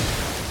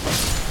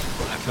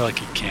feel like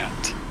he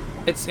can't.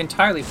 It's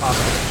entirely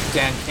possible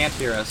Dan can't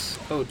hear us.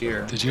 Oh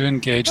dear. Did you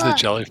engage the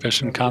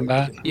jellyfish in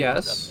combat?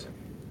 Yes.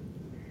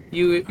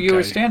 You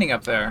were standing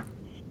up there.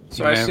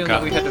 So I assume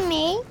that we had to...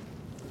 Me?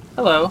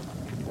 Hello.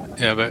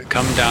 Yeah, but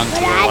come down to What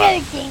the are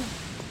left. those things?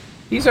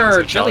 These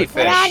are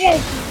jellyfish. What are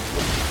those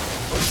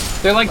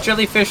things? They're like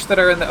jellyfish that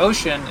are in the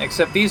ocean,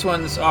 except these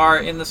ones are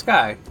in the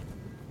sky.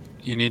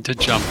 You need to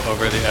jump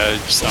over the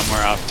edge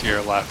somewhere off to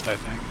your left, I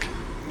think.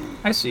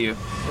 I see you.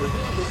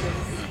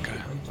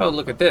 Okay. Oh,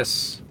 look at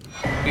this.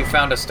 We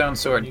found a stone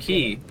sword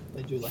key.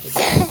 They do like a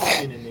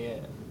spin in the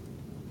air.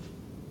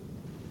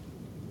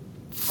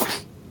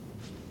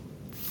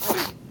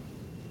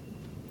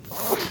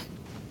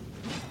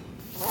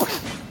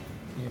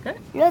 You okay?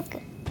 Look,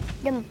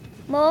 the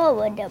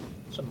more of them.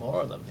 Some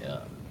more of them, yeah.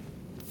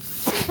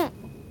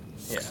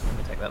 Yeah, let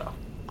me take that off.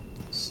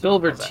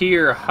 Silver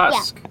tier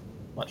husk.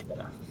 Much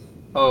better.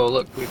 Oh,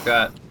 look, we've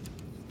got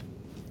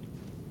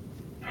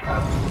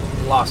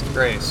Lost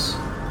Grace.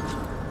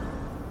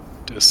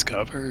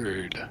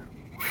 Discovered.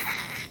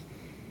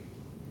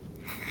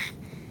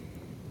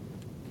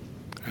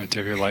 Alright, do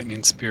you have your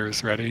lightning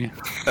spears ready?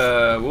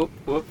 Whoop,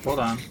 hold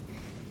on.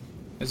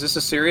 Is this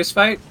a serious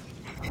fight?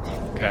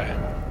 Okay.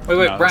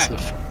 Wait, No, Brian.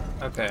 this is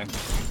Okay.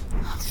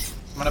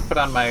 I'm gonna put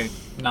on my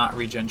not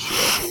regen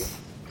shield.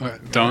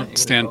 Alright, don't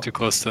stand too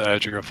close to the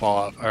edge or you'll fall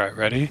off. Alright,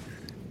 ready?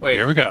 Wait,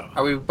 Here we go.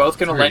 Are we both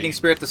gonna 3. lightning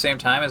spear at the same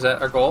time? Is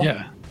that our goal?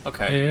 Yeah.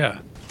 Okay. Yeah.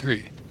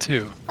 3,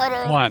 2,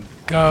 What 1,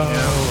 go!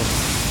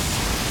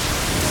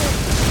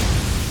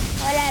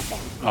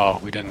 happened? Oh,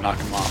 we didn't knock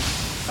him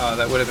off. Oh,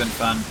 that would have been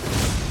fun.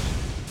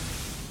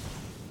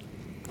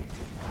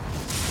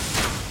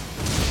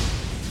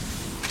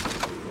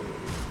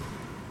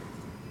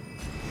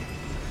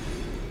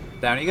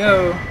 Down you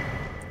go.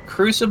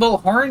 Crucible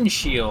Horn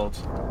Shield.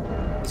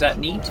 Is that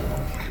neat?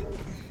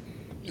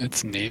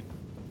 It's neat.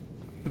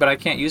 But I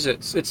can't use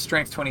it. It's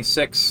strength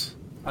 26.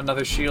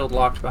 Another shield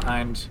locked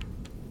behind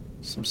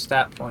some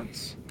stat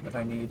points that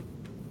I need.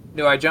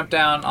 Do I jump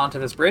down onto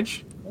this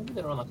bridge? Maybe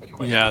they're on like a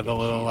quest. Yeah, the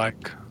little,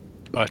 like,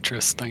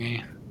 buttress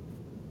thingy.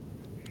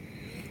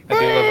 I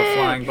do love a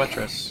flying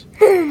buttress.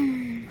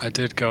 I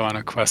did go on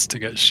a quest to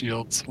get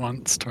shields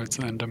once towards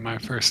the end of my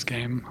first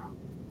game.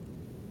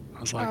 I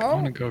was like, I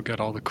want to go get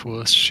all the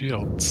coolest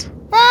shields.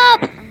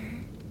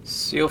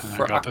 Seal And I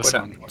for got this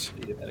one.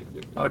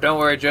 Aqueduct. Oh, don't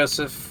worry,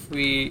 Joseph.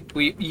 We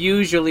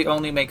usually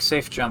only make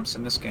safe jumps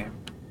in this game.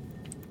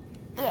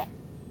 Yeah.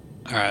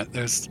 Alright,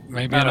 there's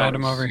maybe an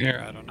item over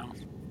here. I don't know.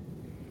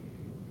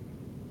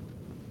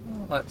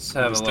 Let's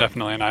have a look. There's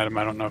definitely an item.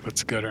 I don't know if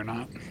it's good or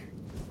not.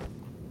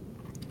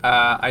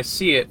 I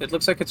see it. It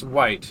looks like it's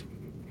white.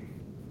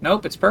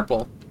 Nope, it's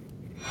purple.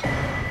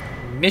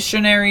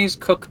 Missionaries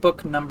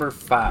Cookbook number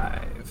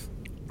 5.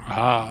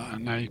 Ah,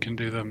 now you can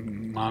do the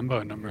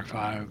Mambo number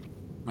 5. Am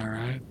I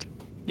right?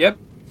 Yep.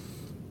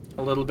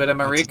 A little bit of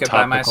Marika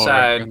by my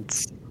side.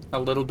 Reference. A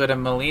little bit of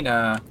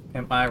Melina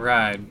at my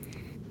ride.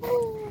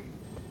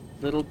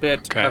 Little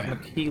bit of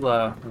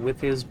Makila with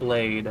his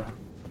blade.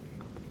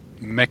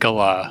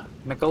 Mikola.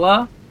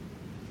 Mikola?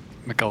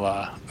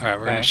 Mikola. Alright,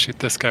 we're gonna shoot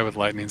this guy with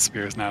lightning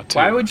spears now, too.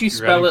 Why would you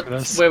spell it?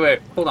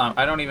 Wait, hold on.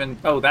 I don't even...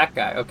 Oh, that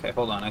guy. Okay,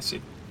 hold on. I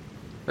see.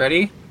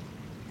 Ready?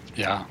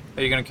 Yeah.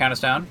 Are you gonna count us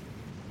down?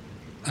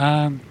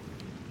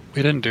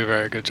 We didn't do a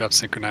very good job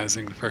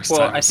synchronizing the first time.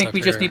 Well, I think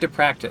we just need to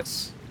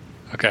practice.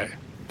 Okay.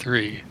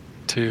 3,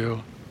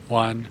 2,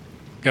 1,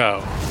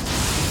 go.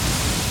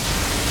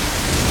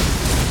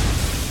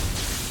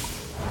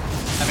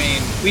 I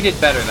mean, we did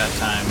better that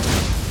time.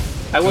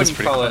 I wouldn't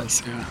call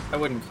it. Yeah. I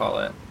wouldn't call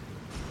it.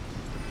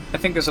 I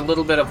think there's a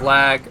little bit of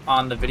lag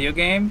on the video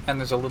game, and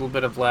there's a little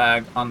bit of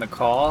lag on the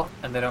call,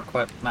 and they don't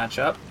quite match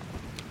up.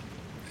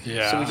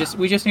 Yeah. So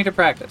we just need to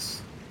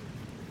practice.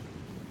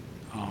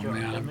 Oh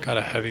man, I've got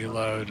a heavy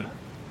load.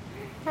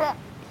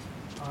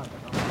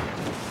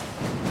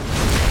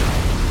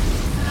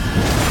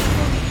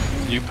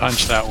 You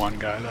punch that one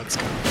guy. That's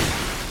good.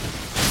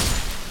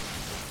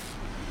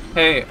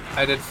 Hey,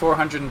 I did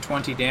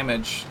 420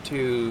 damage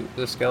to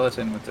the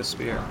skeleton with the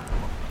spear.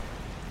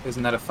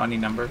 Isn't that a funny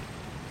number?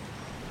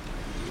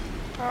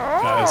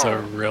 That is a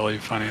really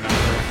funny number.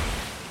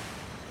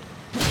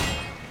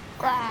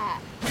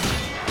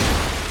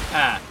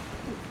 Ah.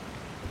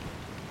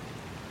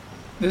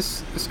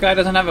 This guy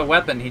doesn't have a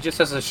weapon. He just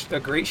has a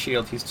great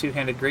shield. He's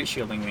two-handed great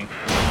shielding me.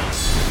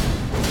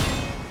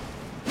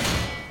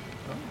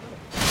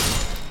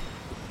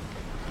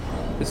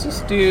 Does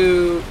this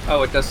do...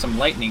 Oh, it does some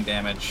lightning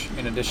damage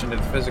in addition to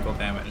the physical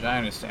damage. I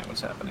understand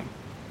what's happening.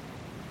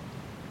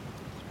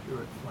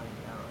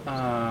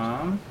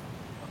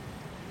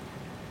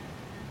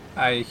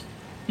 I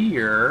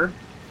hear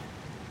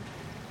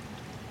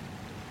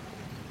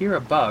a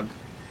bug,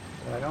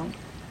 but I don't...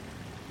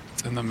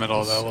 It's in the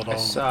middle of that little I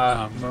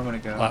saw it a moment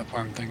ago.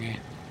 Platform thingy.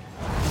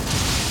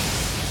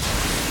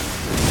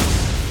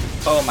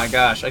 Oh my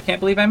gosh, I can't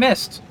believe I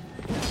missed!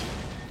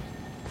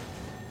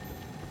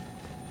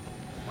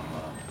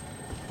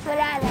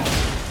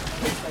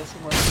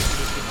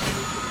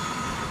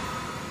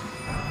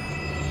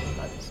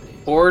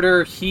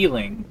 Order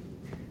healing.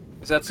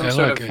 Is that some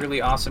sort of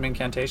really awesome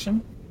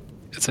incantation?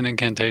 It's an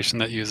incantation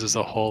that uses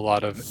a whole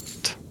lot of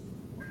it.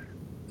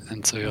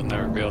 And so you'll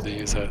never be able to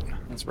use it.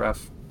 That's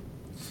rough.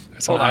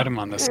 There's an item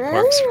on this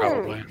corpse,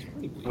 probably.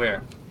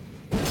 Where?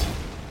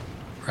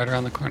 Right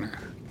around the corner.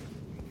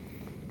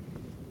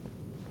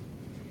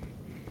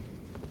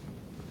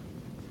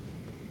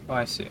 Oh,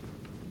 I see.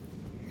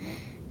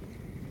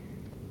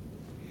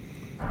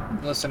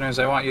 Listeners,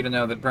 I want you to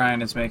know that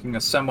Brian is making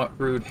a somewhat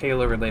rude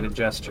Halo-related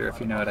gesture, if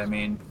you know what I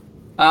mean.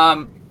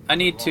 I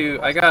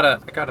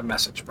got a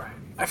message,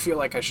 Brian. I feel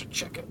like I should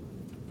check it.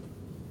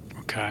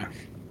 Okay.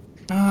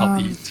 I'll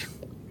eat.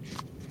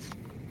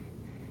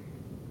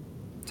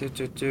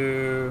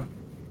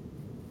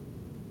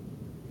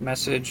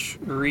 Message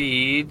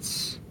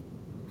reads...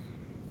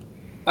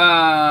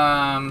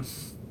 There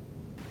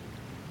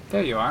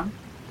you are.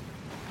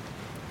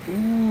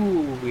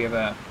 Ooh, we have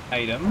an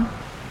item.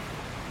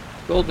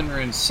 Golden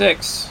Rune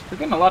 6. We're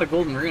getting a lot of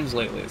golden runes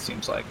lately, it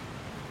seems like.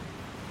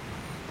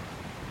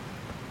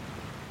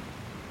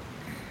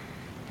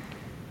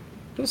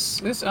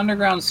 This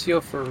underground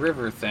seal for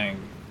river thing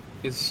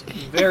is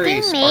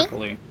very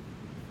sparkly.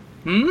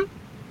 Hmm?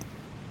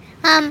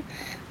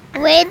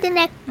 Where's the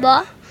next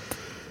boss?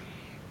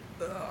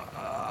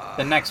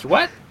 The next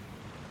what?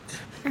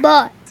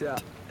 Boss.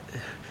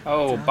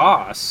 Oh,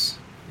 boss.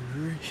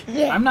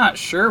 Yeah. I'm not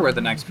sure where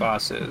the next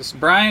boss is.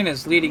 Brian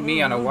is leading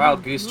me on a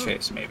wild goose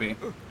chase, maybe.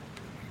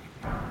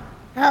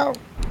 Oh.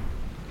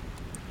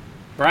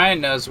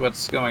 Brian knows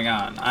what's going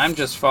on. I'm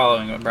just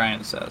following what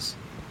Brian says.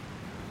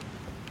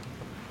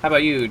 How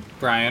about you,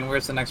 Brian?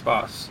 Where's the next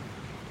boss?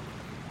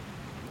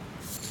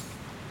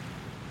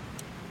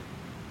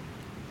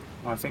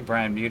 Well, I think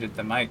Brian muted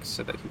the mic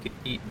so that he could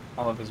eat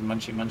all of his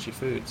munchy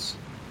foods.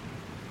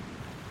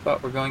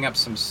 But we're going up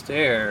some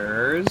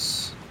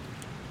stairs.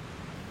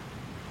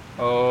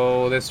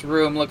 Oh, this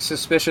room looks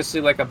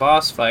suspiciously like a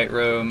boss fight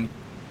room.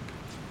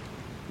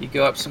 You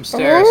go up some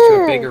stairs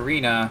to a big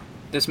arena.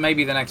 This may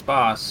be the next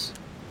boss.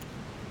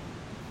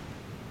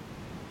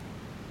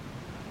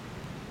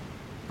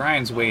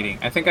 Brian's waiting.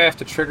 I think I have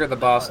to trigger the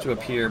boss to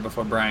appear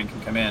before Brian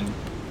can come in.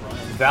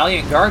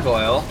 Valiant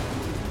Gargoyle.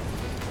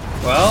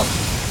 Well,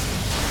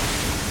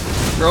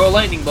 throw a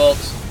lightning bolt.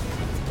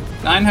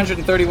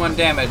 931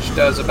 damage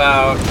does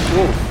about,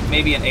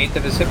 maybe an eighth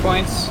of his hit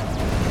points.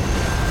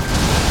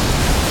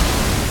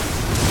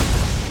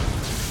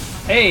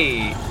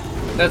 Hey,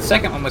 that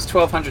second one was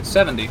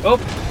 1270. Oh,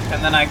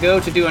 And then I go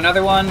to do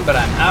another one, but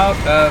I'm out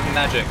of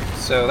magic.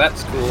 So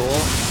that's cool.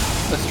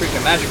 Let's drink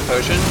a magic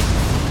potion.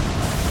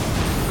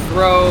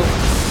 Throw.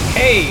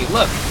 Hey,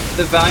 look!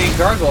 The Valiant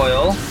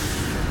Gargoyle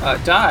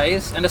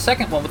dies, and a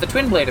second one with the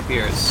Twin Blade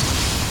appears.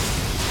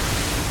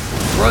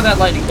 Throw that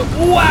lightning bolt.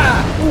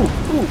 Ooh!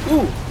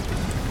 Ooh!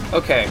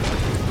 Okay.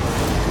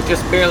 We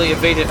just barely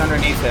evaded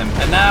underneath him.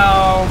 And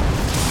now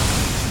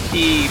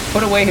he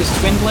put away his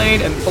Twin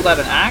Blade and pulled out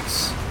an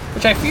axe,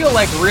 which I feel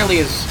like really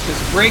is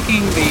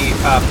breaking the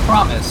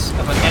promise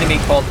of an enemy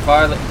called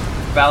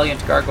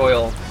Valiant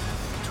Gargoyle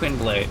Twin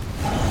Blade.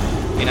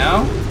 You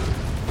know?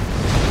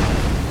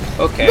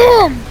 Okay.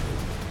 Boom!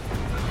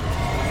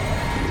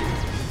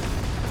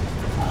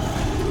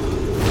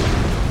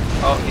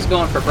 Oh, he's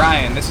going for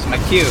Brian. This is my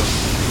cue.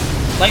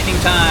 Lightning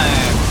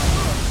time!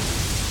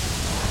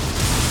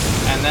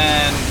 And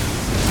then...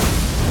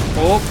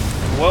 Oh,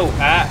 whoa,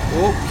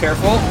 oh,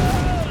 careful.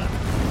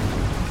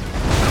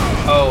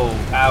 Oh,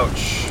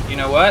 ouch. You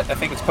know what? I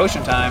think it's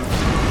potion time.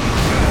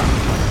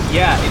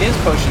 Yeah, it is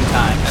potion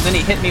time. And then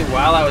he hit me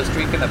while I was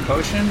drinking the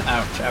potion.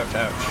 Ouch, ouch,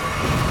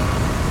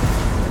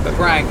 ouch. But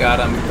Brian got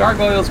him.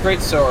 Gargoyle's Great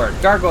Sword.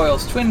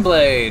 Gargoyle's Twin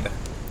Blade.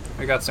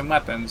 We got some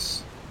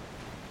weapons.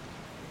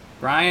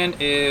 Brian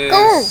is...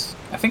 Go!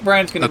 I think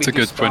Brian's going to be That's a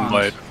good Twin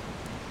Blade.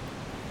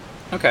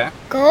 Okay.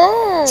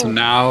 Go! So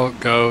now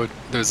go...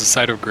 There's a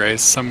Site of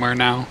Grace somewhere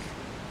now,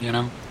 you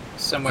know?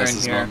 Somewhere in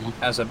here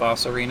as a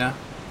boss arena.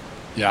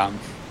 Yeah.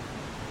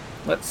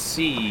 Let's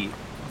see.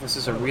 This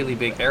is a really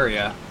big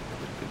area.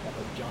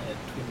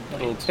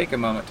 It'll take a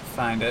moment to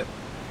find it.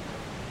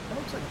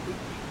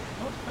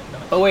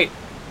 Oh wait.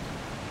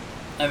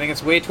 I think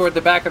it's way toward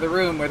the back of the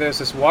room where there's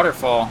this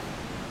waterfall.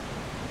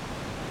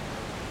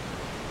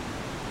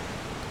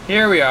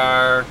 Here we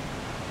are.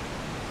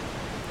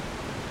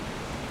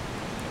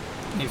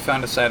 You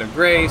found a Site of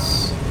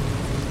Grace.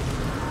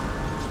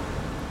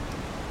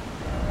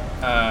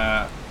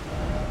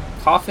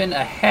 Coffin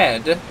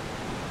ahead.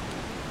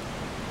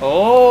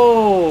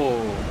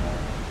 Oh!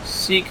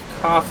 Seek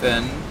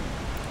coffin.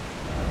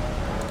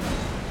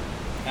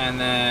 And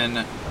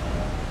then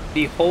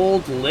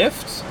behold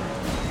lift.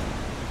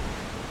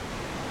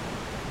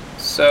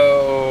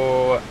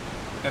 So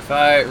if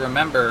I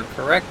remember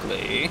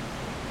correctly,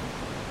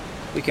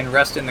 we can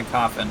rest in the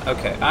coffin.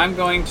 Okay, I'm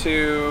going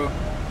to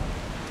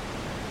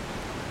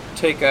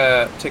take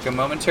a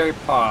momentary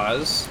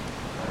pause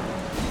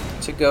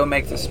to go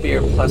make the spear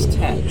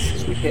 +10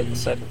 since we hit the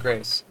Site of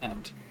Grace,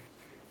 and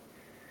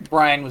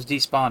Brian was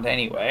despawned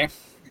anyway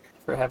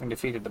for having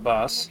defeated the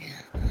boss.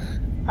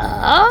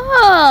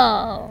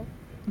 Oh!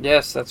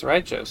 Yes, that's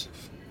right,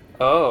 Joseph.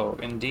 Oh,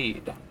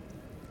 indeed.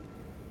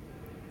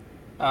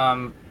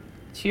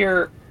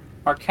 Here,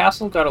 our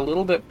castle got a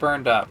little bit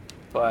burned up,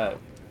 but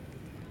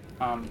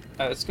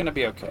it's gonna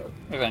be okay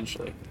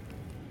eventually.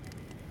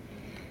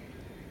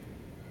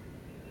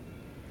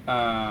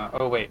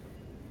 Oh wait.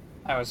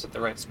 I was at the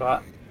right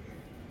spot.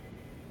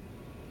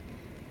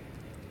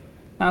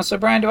 Now, so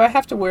Brian, do I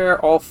have to wear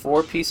all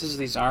 4 pieces of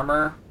these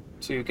armor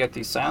to get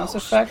the silence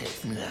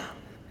effect?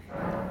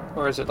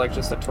 Or is it like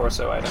just a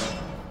torso item?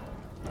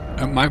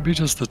 It might be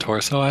just the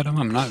torso item,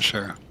 I'm not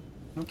sure.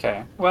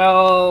 Okay,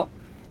 well...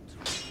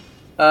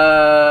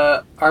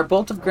 our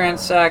Bolt of Grand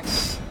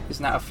Sax is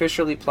now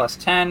officially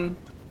 +10.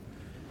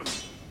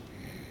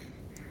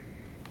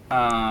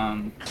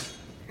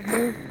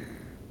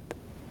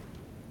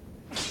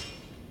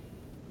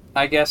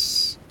 I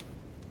guess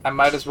I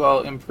might as well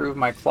improve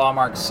my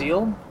Clawmark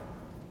Seal.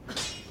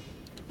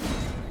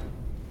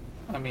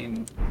 I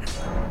mean,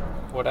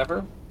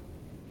 whatever.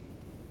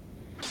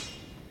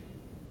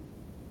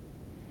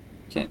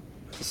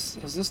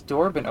 Has this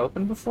door been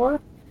opened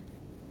before?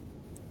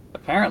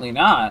 Apparently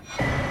not.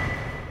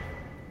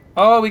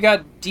 Oh, we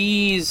got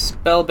D's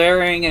bell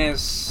bearing and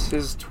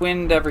his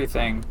twinned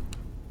everything.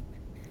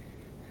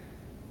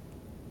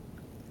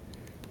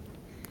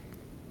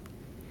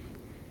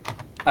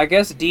 I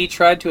guess D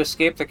tried to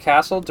escape the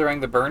castle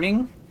during the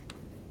burning.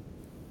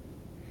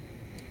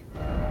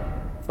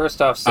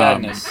 First off,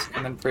 sadness,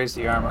 and then praise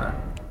the armor.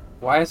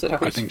 Why is it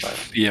always I think fire?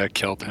 Thea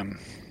killed him.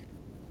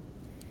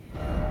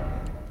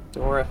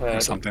 Door ahead. Or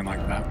something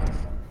like that.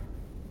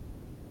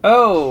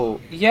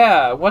 Oh,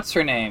 yeah, what's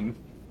her name?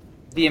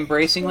 The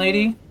embracing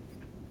lady?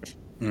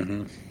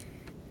 Mm-hmm.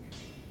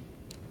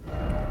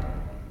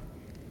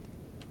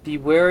 Be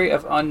wary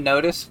of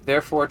unnoticed,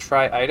 therefore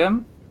try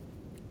item?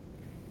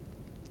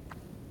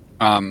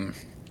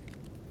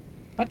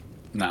 What?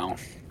 No.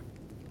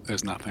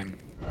 There's nothing.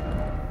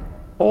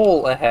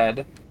 Hole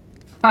ahead.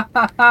 Ha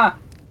ha ha!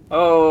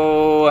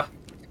 Oh,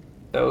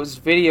 those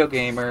video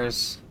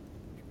gamers.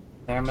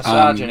 Their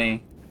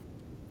misogyny.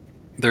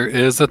 There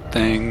is a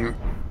thing.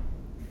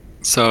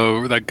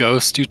 So, that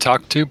ghost you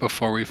talked to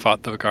before we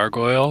fought the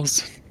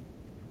gargoyles,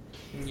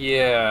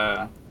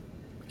 Yeah.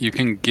 you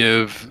can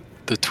give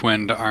the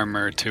twinned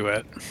armor to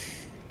it.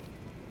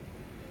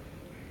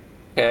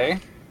 Okay.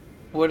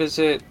 What is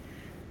it?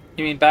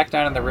 You mean back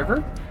down in the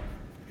river?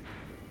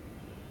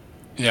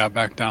 Yeah,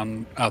 back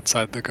down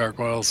outside the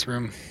gargoyles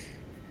room.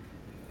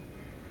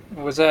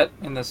 Was that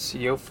in the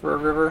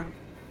Siofra River?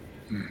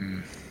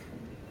 Mm-hmm.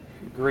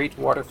 Great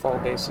waterfall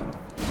basin.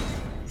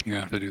 You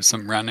have to do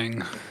some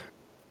running.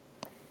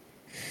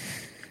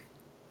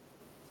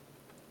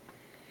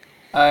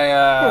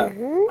 I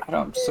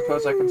don't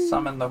suppose I can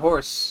summon the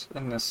horse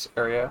in this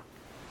area.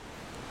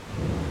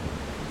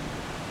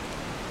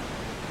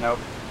 Nope.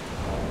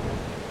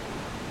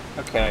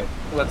 Okay,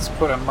 let's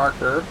put a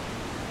marker.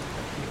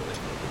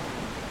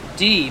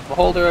 D,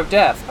 Beholder of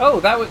Death. Oh,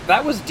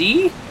 that was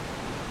D?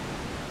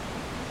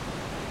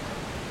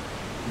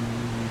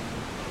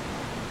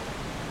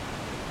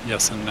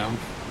 Yes and no.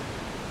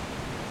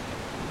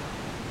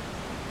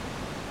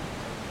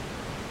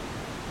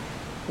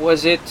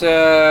 Was it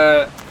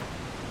a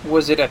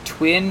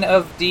twin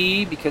of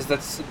D? Because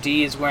that's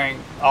D is wearing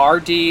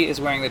RD is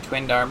wearing the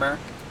twinned armor.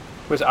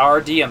 Was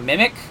RD a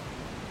mimic?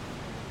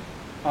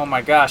 Oh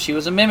my gosh, he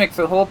was a mimic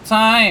the whole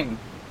time.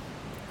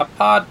 A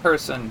pod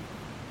person.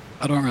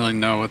 I don't really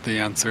know what the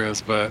answer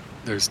is, but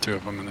there's two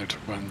of them and they're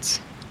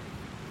twins.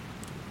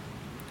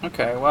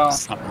 Okay, well,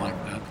 something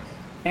like that.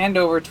 Hand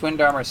over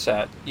twinned armor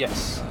set.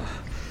 Yes.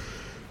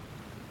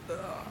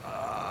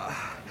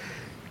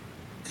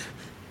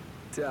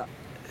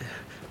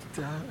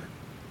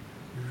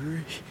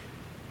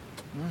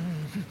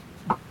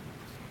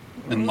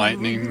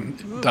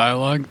 Enlightening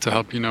dialogue to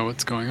help you know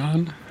what's going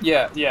on.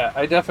 Yeah,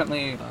 I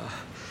definitely...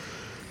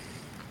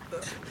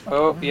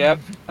 Oh, yep.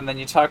 And then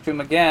you talk to him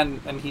again,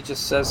 and he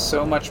just says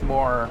so much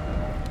more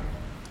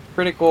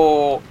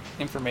critical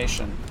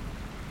information.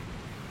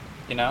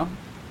 You know?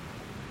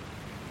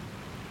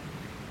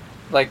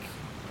 Like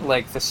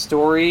the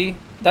story...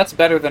 That's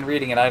better than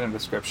reading an item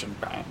description,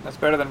 Brian. That's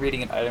better than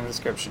reading an item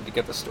description to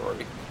get the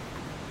story.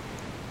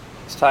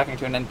 He's talking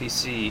to an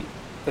NPC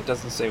that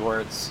doesn't say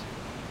words.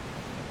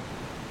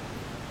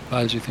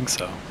 Why did you think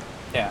so?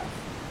 Yeah.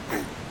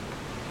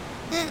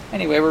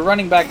 Anyway, we're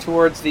running back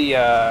towards the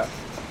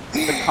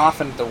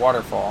coffin at the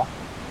waterfall.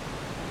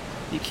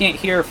 You can't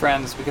hear,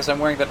 friends, because I'm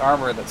wearing that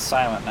armor that's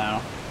silent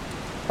now.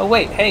 Oh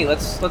wait, hey,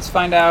 let's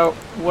find out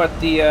what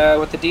the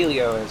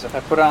dealio is. If I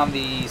put on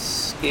the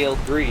scaled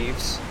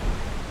greaves,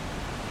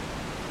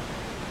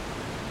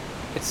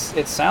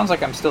 it sounds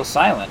like I'm still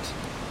silent.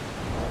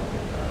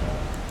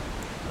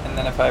 And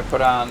then if I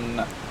put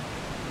on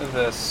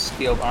the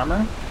scaled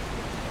armor,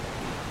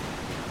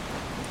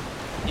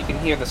 you can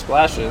hear the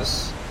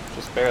splashes,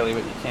 just barely,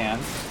 but you can.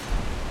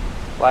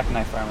 Black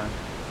knife armor.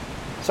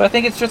 So I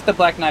think it's just the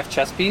black knife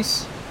chest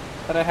piece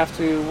that I have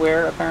to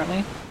wear,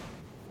 apparently.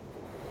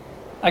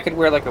 I could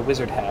wear like a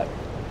wizard hat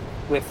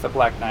with the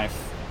black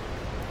knife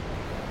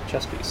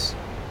chest piece.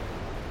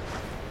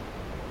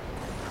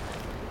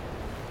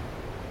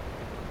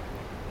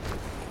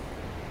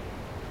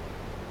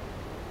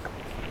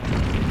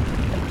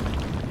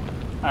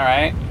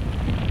 Alright.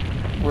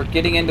 We're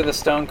getting into the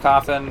stone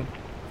coffin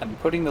and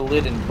putting the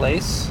lid in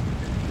place.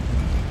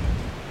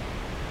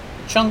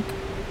 Chunk.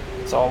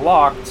 It's all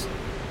locked.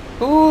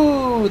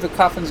 Ooh, the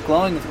coffin's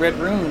glowing with red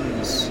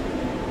runes.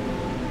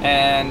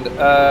 And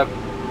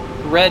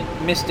red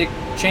mystic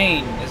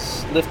chain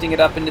is lifting it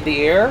up into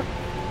the air.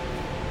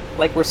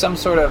 Like we're some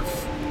sort of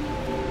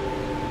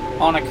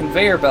on a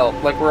conveyor belt,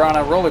 like we're on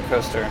a roller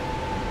coaster.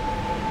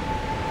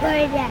 Where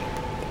is that?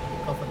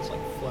 The coffin's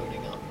like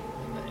floating up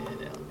in the air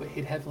now. But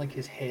he'd have like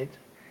his head.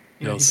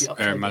 Feels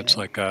very much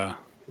like a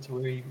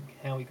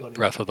how he got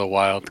Breath of the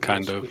Wild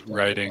kind of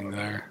writing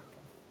there.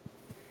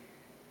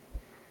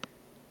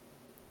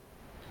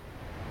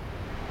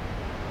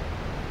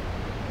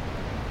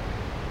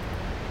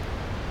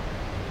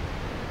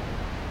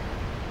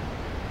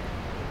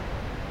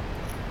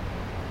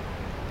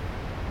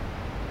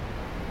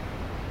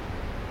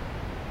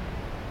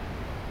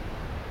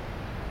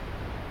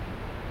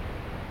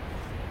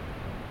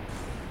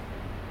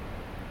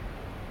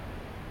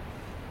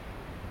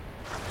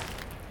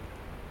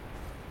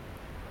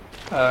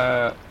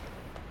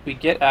 We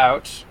get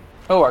out.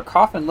 Oh, our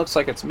coffin looks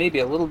like it's maybe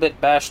a little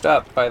bit bashed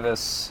up by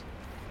this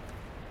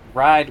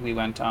ride we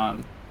went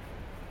on.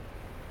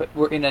 But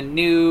we're in a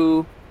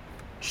new,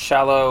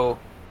 shallow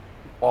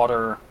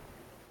water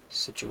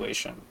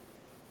situation.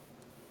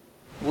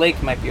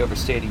 Lake might be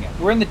overstating it.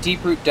 We're in the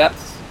deep root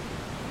depths.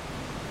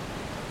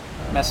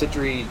 Message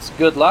reads,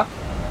 "Good luck.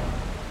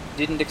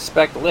 Didn't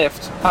expect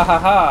lift. Ha ha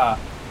ha."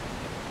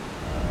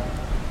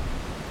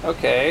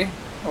 Okay.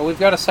 Well, we've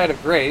got a site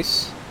of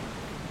grace.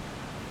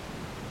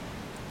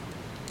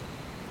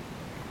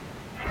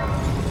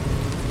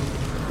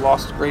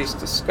 Lost grace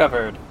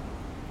discovered.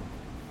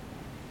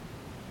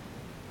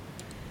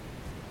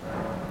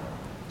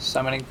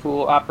 Summoning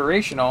pool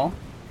operational.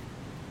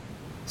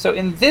 So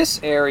in this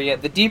area,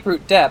 the deep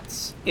root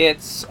depths,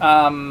 it's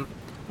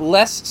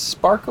less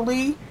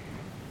sparkly,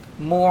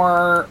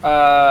 more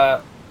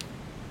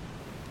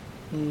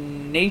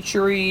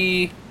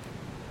naturey,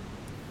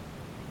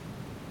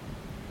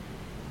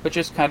 but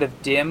just kind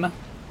of dim.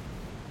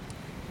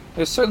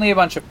 There's certainly a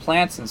bunch of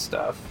plants and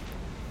stuff.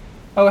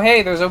 Oh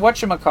hey, there's a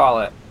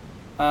whatchamacallit.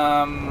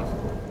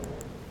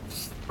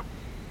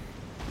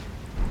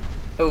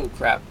 Oh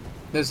crap.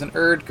 There's an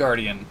Erd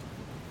Guardian.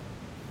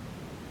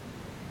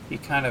 He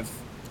kind of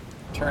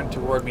turned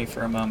toward me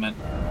for a moment.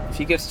 If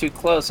he gets too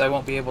close, I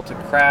won't be able to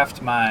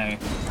craft my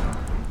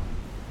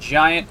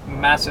giant,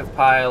 massive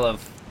pile of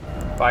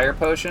fire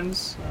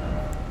potions.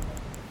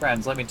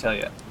 Friends, let me tell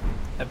you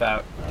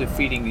about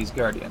defeating these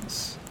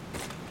guardians.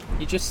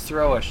 You just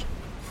throw a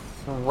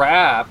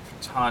crap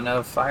ton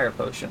of fire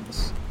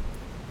potions.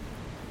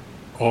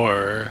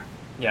 Or...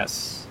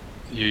 Yes.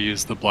 You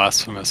use the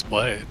Blasphemous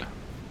Blade.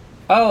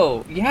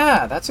 Oh,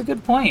 yeah, that's a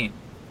good point.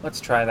 Let's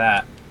try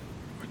that.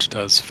 Which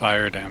does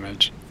fire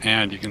damage,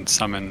 and you can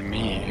summon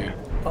me.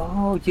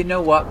 Oh, you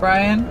know what,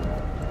 Brian?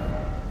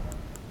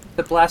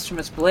 The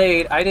Blasphemous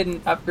Blade, I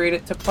didn't upgrade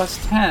it to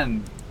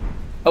 +10.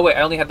 Oh wait,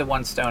 I only had the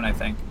 1 stone, I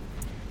think.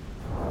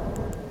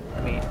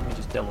 Let me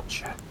just double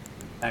check.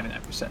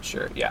 99%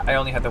 sure. Yeah, I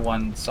only had the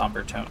 1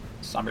 somber stone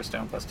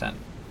 +10.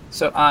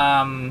 So,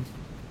 I'm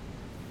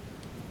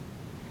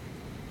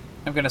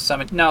gonna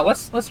summon. No,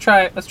 let's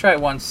try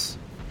it once.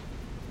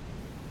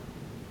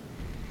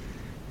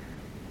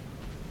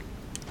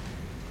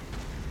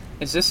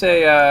 Is this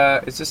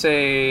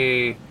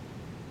a?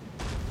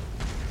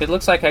 It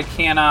looks like I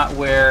cannot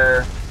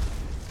wear.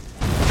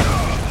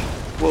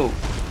 Whoa.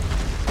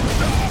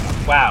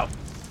 Wow.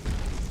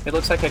 It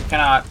looks like I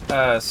cannot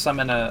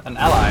summon an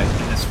ally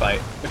in this fight,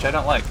 which I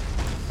don't like.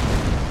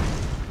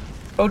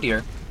 Oh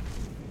dear.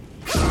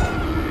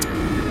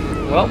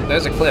 Well,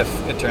 there's a cliff,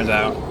 it turns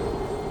out.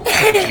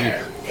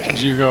 Did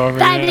you go over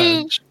the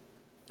edge?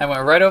 I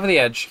went right over the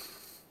edge.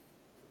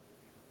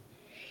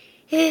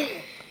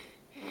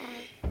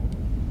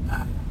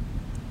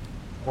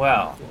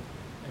 Well,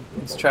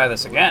 let's try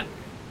this again.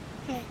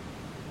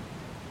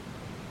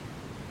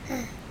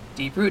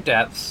 Deep Root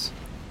Depths.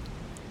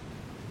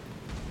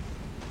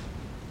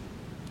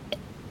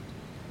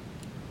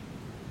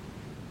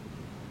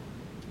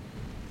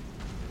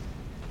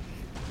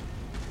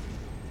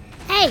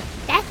 Hey,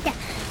 that's a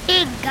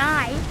big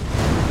guy.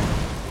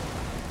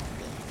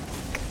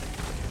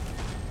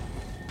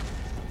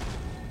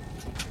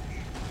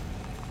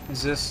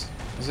 Is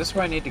this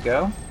where I need to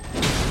go?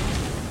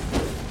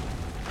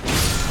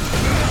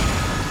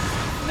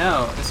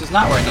 No, this is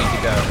not where I need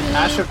to go.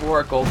 Ash of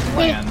War, Golden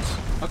Land.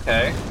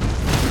 Okay.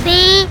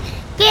 Be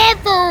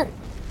careful.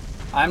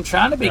 I'm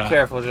trying to be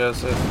careful,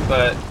 Joseph,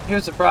 but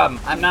here's the problem.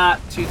 I'm not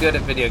too good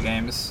at video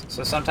games,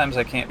 so sometimes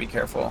I can't be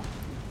careful.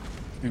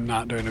 You're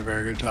not doing a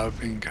very good job of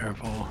being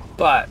careful.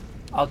 But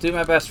I'll do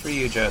my best for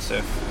you,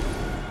 Joseph.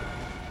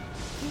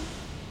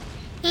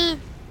 He's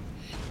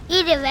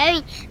a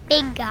very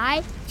big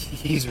guy.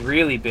 He's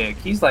really big.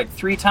 He's like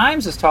 3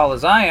 times as tall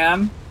as I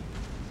am.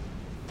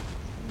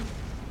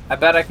 I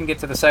bet I can get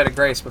to the site of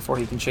grace before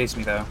he can chase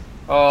me, though.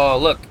 Oh,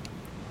 look.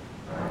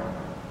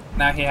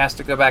 Now he has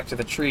to go back to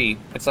the tree.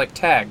 It's like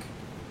tag.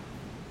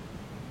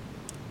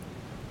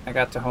 I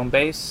got to home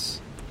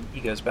base. He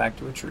goes back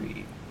to a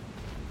tree.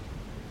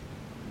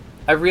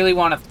 I really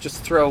want to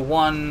just throw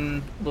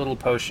one little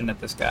potion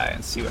at this guy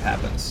and see what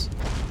happens.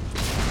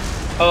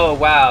 Oh,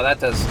 wow,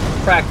 that does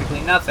practically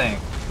nothing.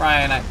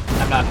 Brian,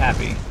 I'm not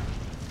happy.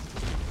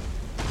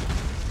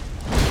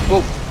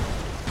 Whoa.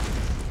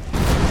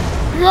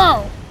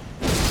 Whoa.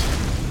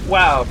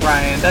 Wow,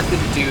 Brian, that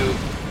didn't do...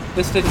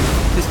 This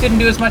didn't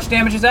do as much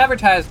damage as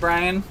advertised,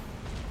 Brian.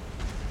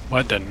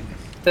 What didn't?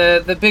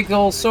 The big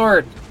old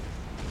sword.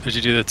 Did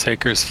you do the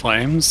Taker's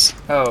Flames?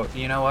 Oh,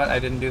 you know what? I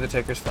didn't do the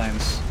Taker's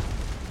Flames.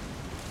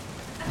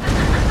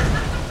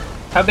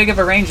 How big of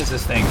a range is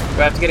this thing?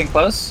 Do I have to get in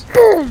close?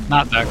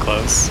 Not that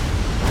close.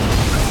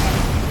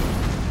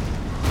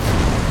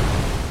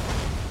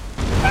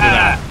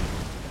 Ah!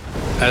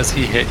 As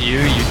he hit you,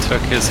 you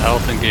took his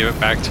health and gave it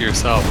back to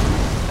yourself.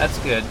 That's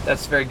good.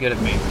 That's very good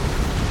of me.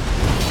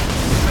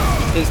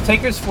 Is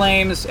Taker's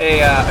Flames a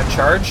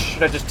charge?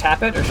 Should I just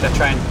tap it, or should I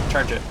try and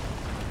charge it?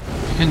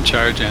 You can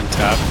charge and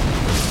tap.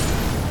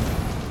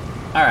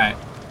 Alright.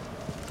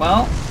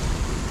 Well...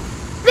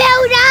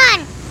 Well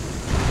done!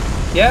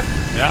 Yep.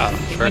 Yeah,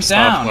 first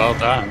off, well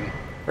done.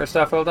 First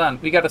off, well done.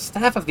 We got a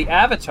Staff of the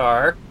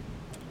Avatar.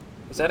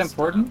 Is that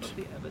important?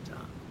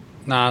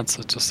 Nah, it's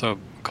just a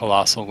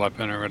colossal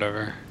weapon or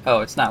whatever.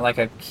 Oh, it's not like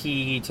a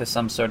key to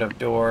some sort of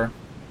door.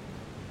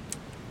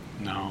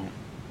 No.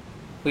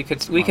 We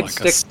could like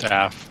stick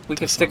staff. We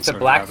could stick the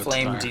Black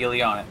Flame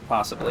dealie on it,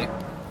 possibly.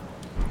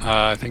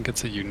 I think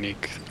it's a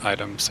unique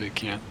item, so you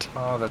can't.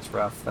 Oh, that's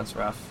rough. That's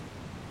rough.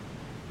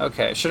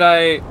 Okay, should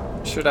I?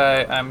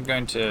 I'm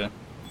going to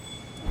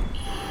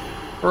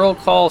Pearl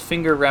Call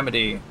Finger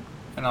Remedy,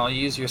 and I'll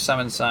use your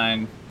summon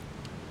sign.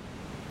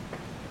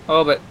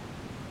 Oh, but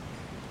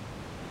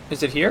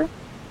is it here?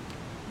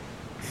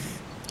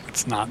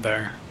 It's not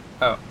there.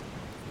 Oh.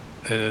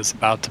 It is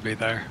about to be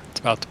there. It's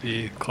about to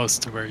be close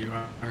to where you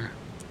are.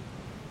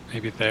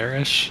 Maybe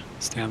there-ish.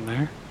 Stand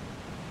there.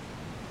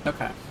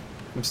 Okay.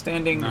 I'm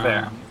standing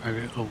there.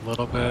 Maybe a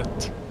little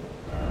bit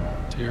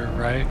to your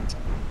right.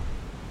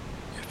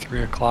 Your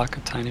 3 o'clock a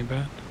tiny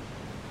bit.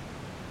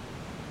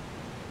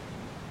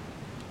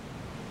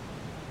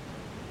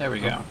 There we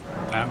go.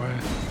 That way,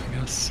 I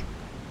guess.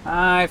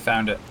 I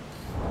found it.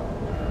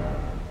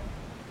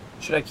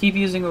 Should I keep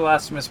using the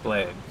Blasphemous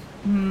Blade?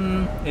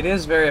 It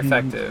is very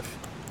effective.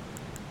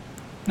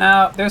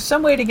 Now, there's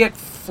some way to get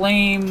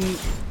flame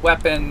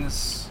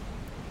weapons,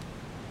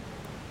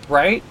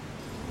 right?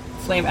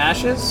 Flame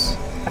ashes?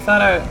 I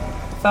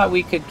thought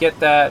we could get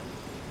that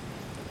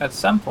at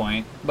some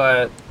point,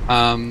 but...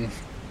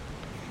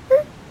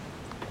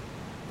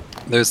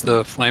 There's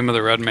the Flame of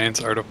the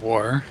Redmane's Art of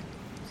War.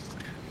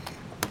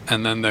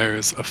 And then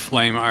there's a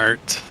Flame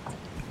Art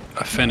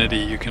affinity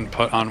you can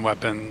put on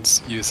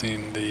weapons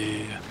using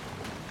the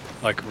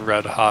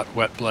red hot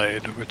wet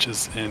blade, which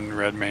is in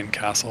Redmane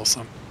Castle.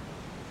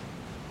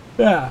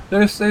 Yeah,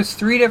 there's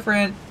 3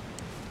 different.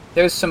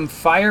 There's some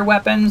fire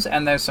weapons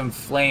and there's some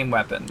flame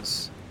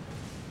weapons.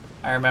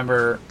 I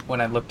remember when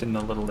I looked in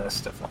the little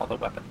list of all the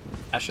weapon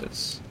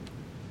ashes.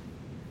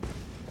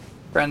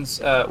 Friends,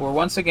 we're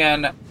once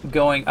again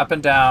going up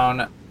and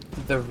down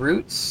the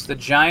roots, the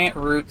giant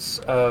roots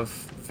of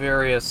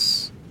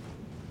various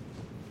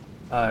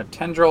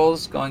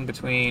tendrils going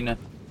between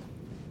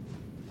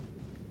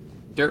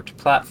dirt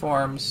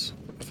platforms.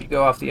 If you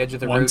go off the edge of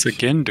the root. Once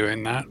again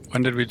doing that.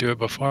 When did we do it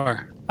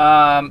before?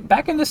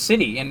 Back in the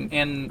city, in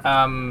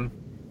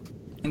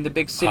the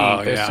big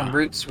city, there's some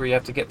routes where you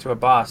have to get to a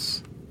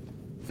boss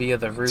via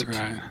the route. That's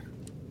right.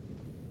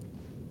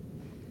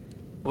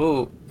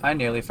 Ooh, I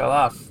nearly fell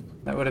off.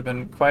 That would have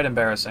been quite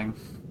embarrassing.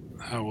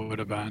 That would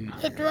have been.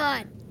 It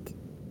would.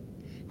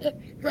 It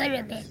would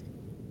have been.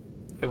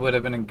 It would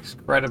have been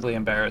incredibly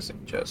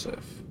embarrassing,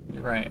 Joseph.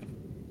 You're right.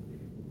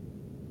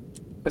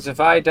 Because if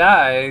I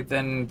die,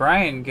 then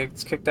Brian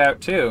gets kicked out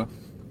too.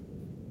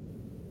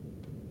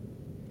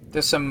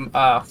 There's some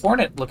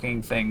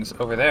hornet-looking things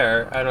over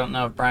there. I don't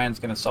know if Brian's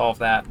going to solve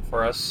that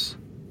for us.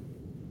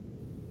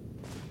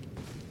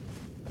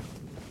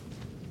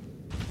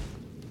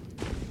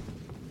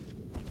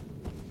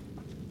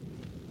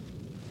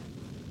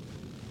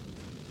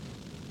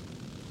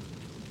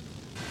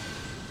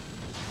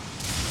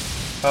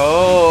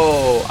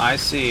 Oh, I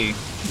see.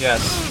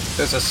 Yes.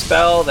 There's a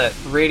spell that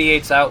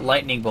radiates out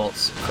lightning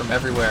bolts from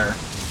everywhere.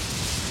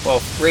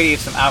 Well,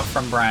 radiates them out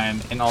from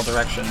Brian in all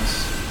directions.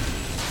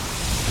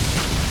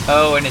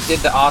 Oh, and it did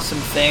the awesome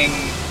thing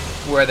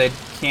where they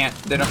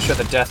don't show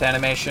the death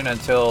animation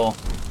until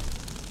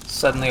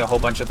suddenly a whole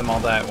bunch of them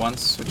all die at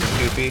once, which is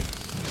goofy.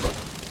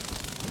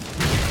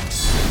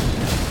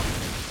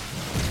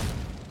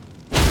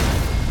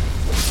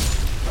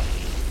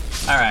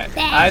 Alright,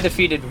 I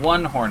defeated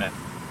 1 hornet.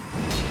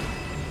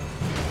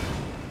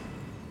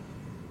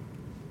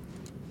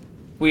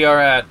 We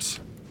are at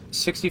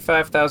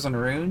 65,000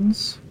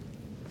 runes.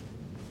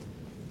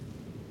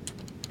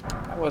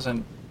 That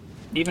wasn't...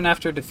 Even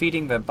after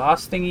defeating the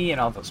boss thingy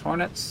and all those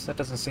hornets, that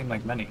doesn't seem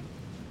like many.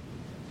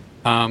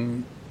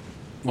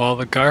 Well,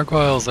 the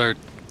gargoyles are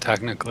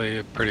technically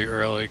a pretty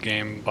early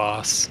game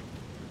boss.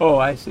 Oh,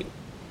 I see.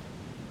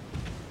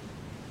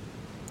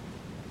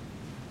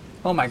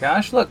 Oh my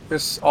gosh, look,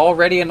 there's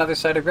already another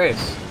site of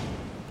grace.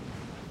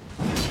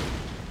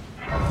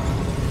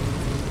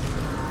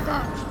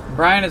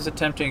 Brian is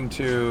attempting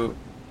to,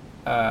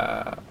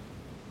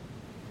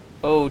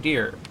 oh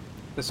dear.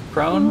 This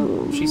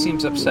crone, she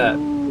seems upset.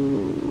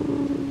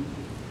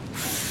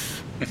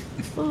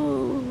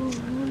 Oh,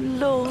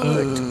 Lord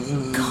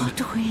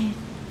Godwyn.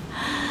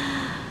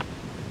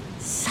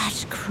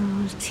 Such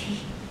cruelty.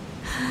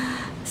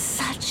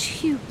 Such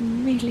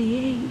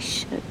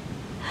humiliation.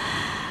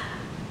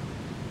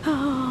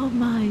 Oh,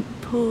 my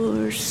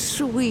poor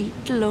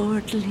sweet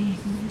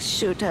lordling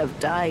should have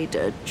died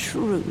a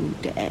true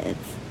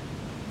death.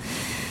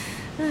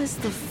 As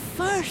the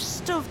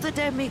first of the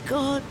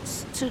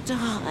demigods to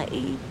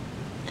die.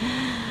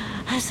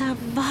 As a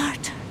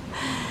martyr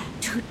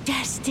to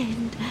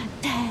destined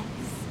death.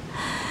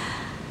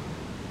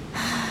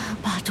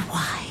 But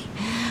why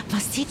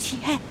must it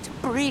yet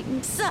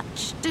bring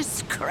such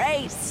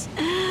disgrace?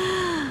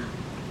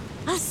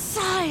 A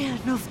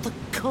scion of the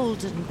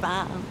Golden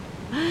Bough,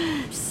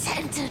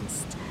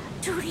 sentenced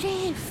to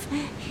live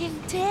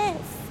in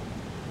death.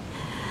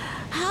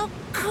 How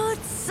could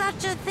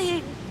such a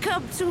thing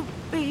come to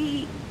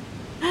be?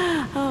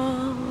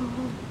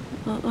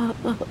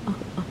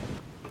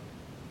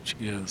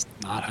 She is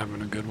not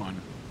having a good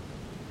one.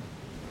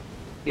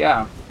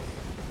 Yeah.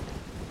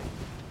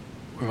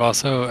 We've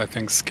also, I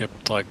think,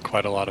 skipped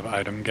quite a lot of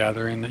item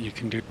gathering that you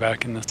can do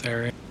back in this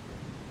area.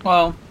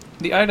 Well,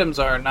 the items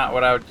are not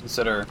what I would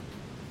consider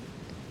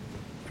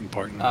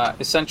important.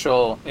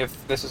 Essential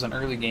if this is an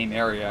early game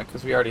area,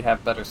 because we already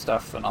have better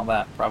stuff and all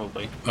that,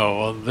 probably. Oh,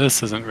 well,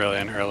 this isn't really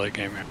an early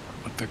game area,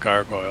 but the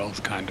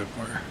gargoyles kind of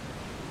were.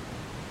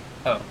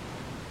 Oh.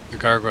 The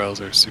gargoyles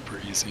are super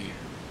easy.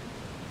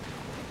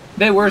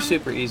 They were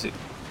super easy.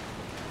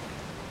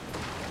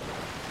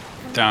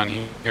 Down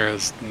here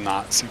is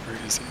not super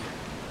easy.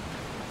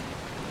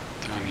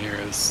 Down here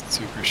is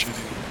super shitty.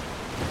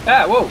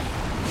 Ah, whoa!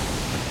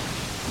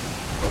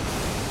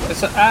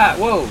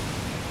 Whoa!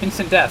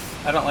 Instant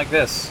death. I don't like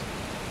this.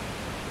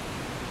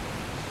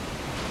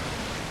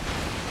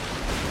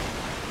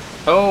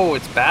 Oh,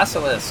 it's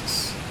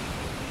basilisks.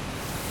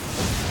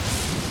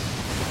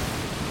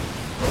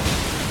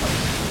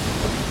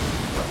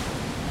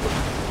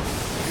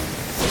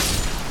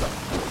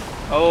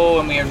 Oh,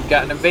 and we have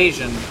got an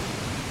invasion.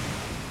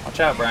 Watch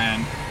out,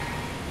 Brian.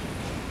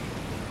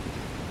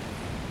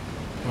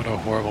 What a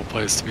horrible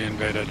place to be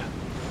invaded.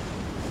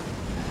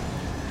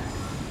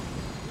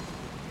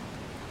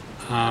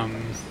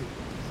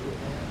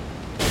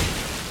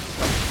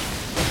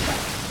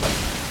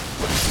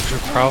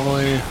 Should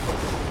probably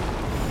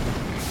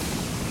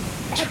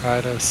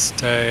try to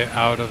stay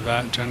out of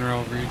that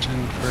general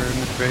region for an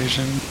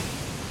invasion.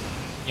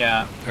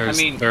 Yeah,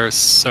 there's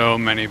so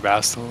many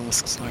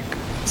basilisks. Like,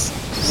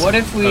 what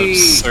if we an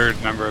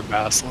absurd number of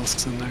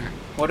basilisks in there?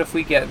 What if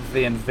we get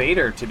the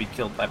invader to be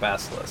killed by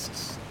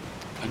basilisks?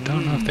 I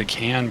don't know if they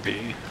can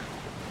be.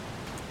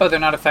 Oh, they're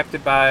not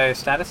affected by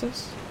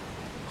statuses?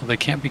 Well, they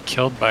can't be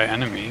killed by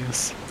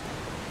enemies.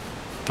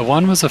 The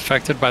one was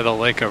affected by the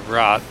Lake of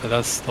Rot, but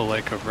that's the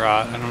Lake of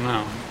Rot. I don't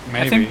know.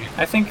 Maybe.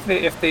 I think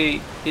that if the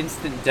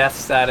instant death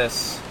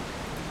status...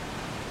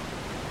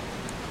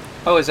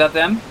 Oh, is that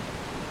them?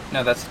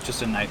 No, that's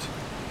just a knight.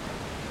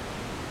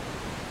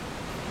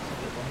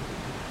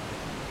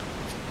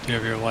 Do you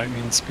have your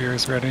lightning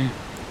spears ready?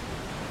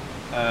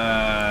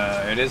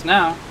 It is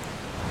now.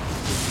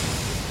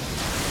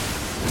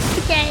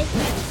 Okay.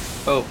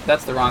 Oh,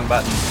 that's the wrong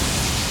button.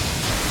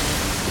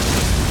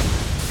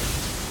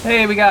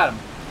 Hey, we got him.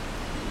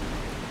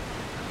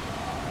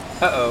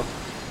 Uh-oh.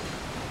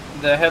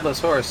 The headless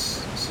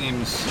horse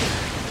seems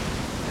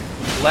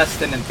less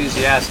than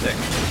enthusiastic.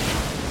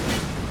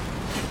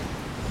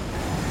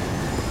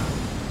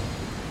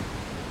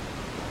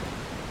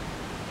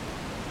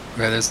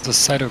 Right, there's the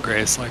Site of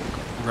Grace, like,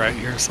 right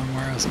here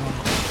somewhere as well.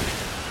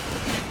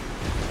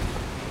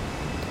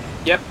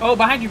 Yep. Oh,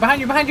 behind you,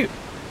 behind you, behind you!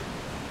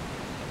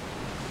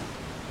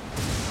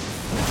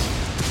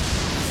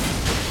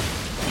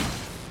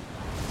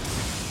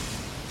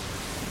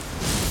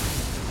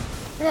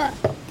 Look.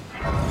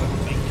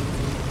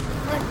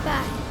 What's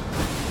that?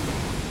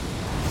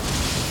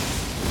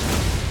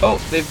 Oh,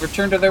 they've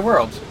returned to their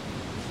world.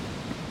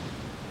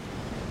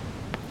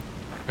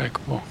 Very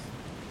cool.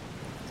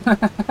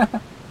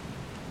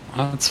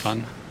 Well, that's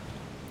fun.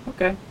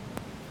 Okay.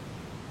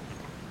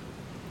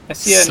 I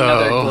see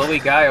another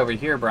glowy guy over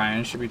here,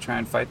 Brian. Should we try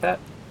and fight that?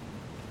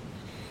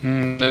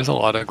 There's a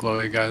lot of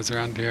glowy guys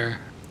around here.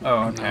 Oh, okay.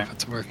 I don't know if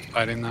it's worth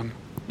fighting them.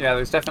 Yeah,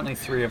 there's definitely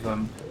 3 of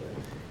them.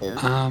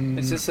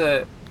 Is this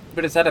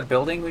but is that a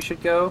building we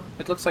should go?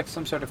 It looks like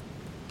some sort of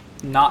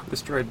not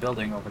destroyed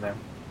building over there.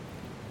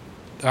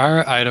 There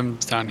are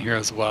items down here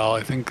as well.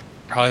 I think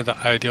probably the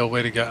ideal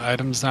way to get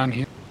items down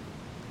here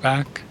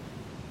back.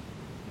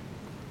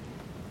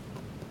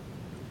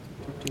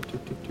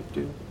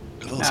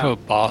 There's also a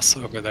boss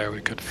over there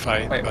we could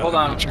fight. Wait, but hold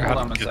on. I'm not sure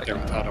how to get there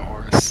without a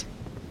horse.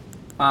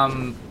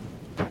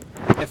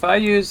 If I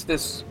use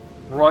this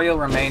Royal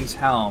Remains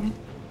helm,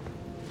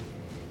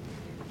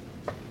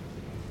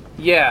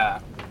 yeah,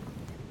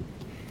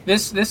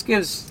 this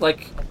gives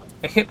like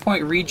a hit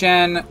point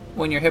regen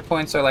when your hit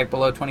points are like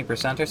below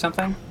 20% or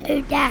something.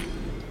 Yeah.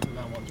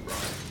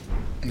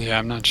 Yeah,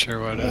 I'm not sure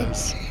what it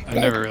is. I've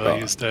never really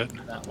used it.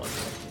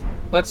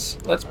 Let's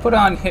put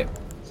on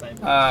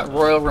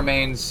Royal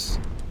Remains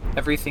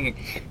everything.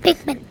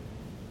 Pikmin.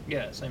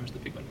 Yeah, same as the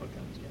Pikmin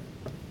podcast.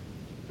 Yeah.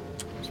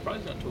 I'm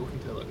surprised you're not talking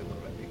to Logan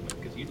about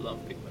Pikmin because you love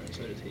Pikmin and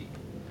so does he.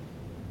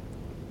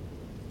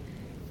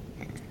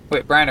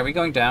 Wait, Brian, are we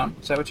going down?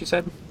 Is that what you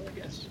said? I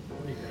guess.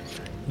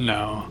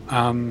 No.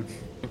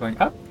 We're going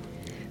up?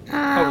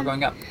 Oh, we're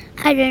going up.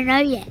 I don't know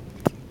yet.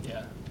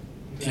 Yeah.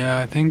 Yeah,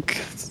 I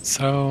think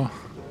so.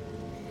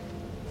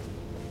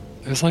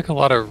 There's like a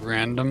lot of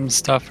random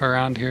stuff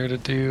around here to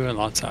do and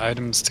lots of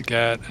items to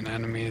get and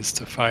enemies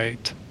to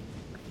fight.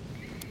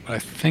 But I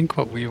think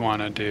what we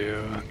want to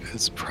do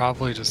is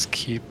probably just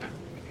keep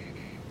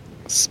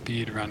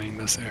speed running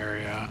this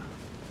area.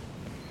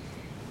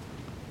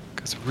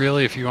 Because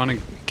really, if you want to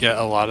get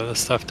a lot of the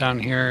stuff down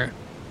here,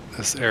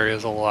 this area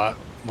is a lot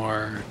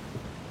more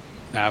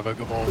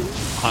navigable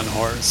on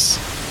horse.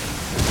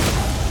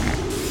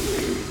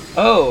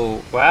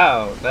 Oh,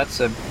 wow. It's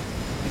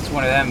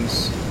one of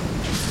them's.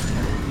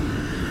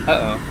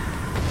 Uh-oh.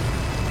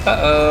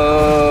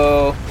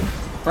 Uh-oh.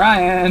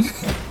 Brian.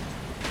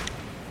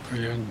 Are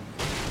you in?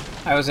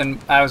 I was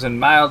in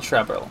mild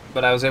trouble,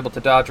 but I was able to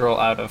dodge roll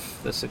out of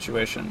the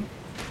situation.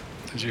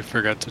 Did you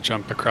forget to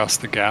jump across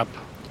the gap?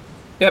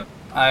 Yep,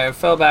 I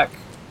fell back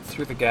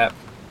through the gap.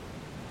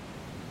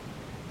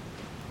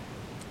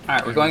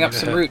 Alright, we're going up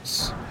some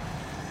routes.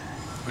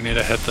 We need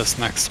to hit this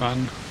next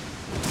one.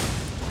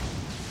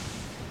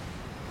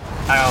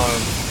 I'll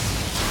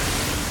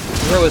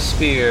throw a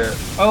spear.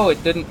 Oh,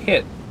 it didn't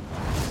hit.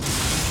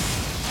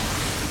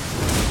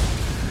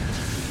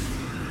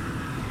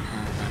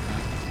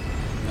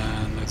 And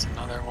then there's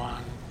another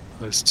one.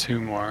 There's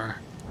 2 more.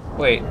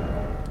 Wait.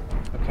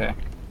 Okay.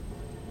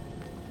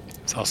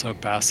 There's also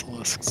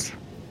basilisks.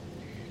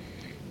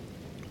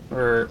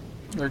 We're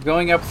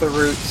going up the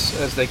routes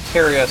as they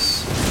carry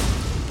us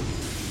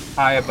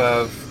high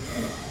above.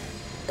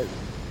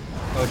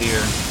 Oh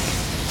dear.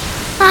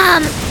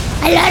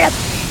 A lot of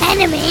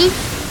enemies.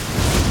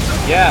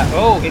 Yeah,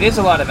 oh, it is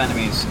a lot of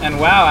enemies. And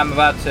wow, I'm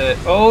about to...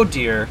 Oh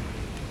dear.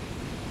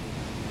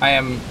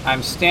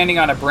 I'm standing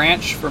on a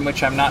branch from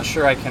which I'm not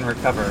sure I can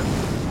recover.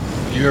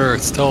 You're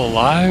still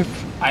alive?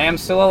 I am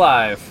still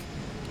alive.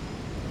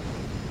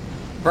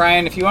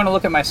 Brian, if you want to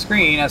look at my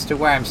screen as to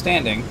where I'm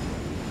standing.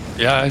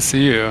 Yeah, I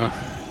see you.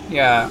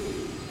 Yeah.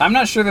 I'm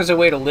not sure there's a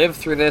way to live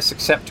through this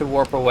except to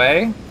warp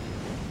away.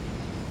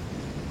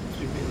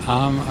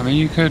 I mean,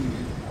 you could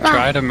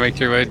try to make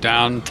your way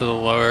down to the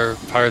lower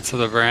parts of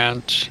the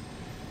branch.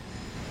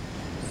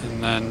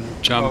 And then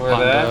jump over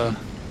onto... that?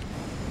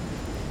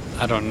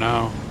 I don't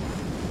know.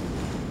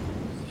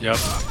 Yep,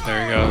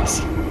 there he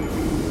goes.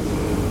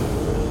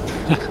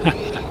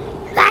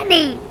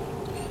 Funny!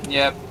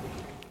 Yep.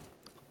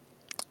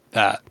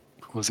 That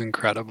was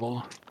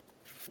incredible.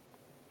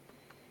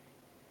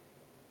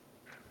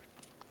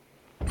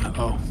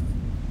 Uh-oh.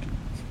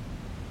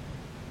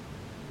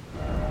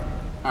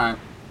 Alright,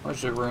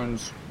 where's the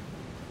runes?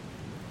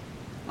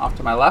 Off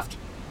to my left?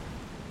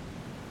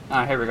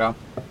 Ah, here we go.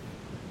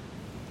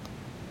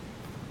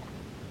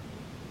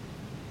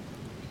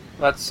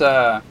 Let's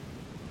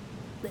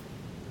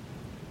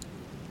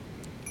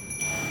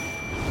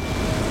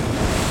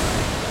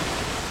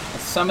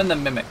summon the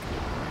mimic.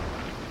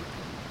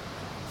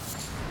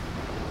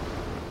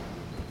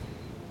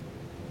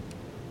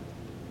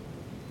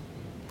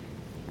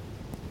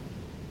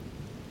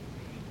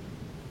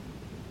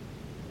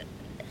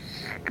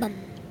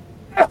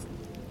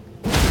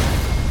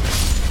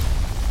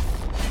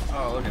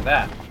 Oh, look at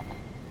that.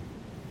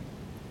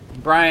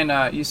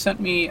 Brian, you sent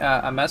me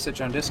a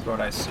message on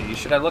Discord, I see.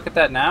 Should I look at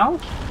that now?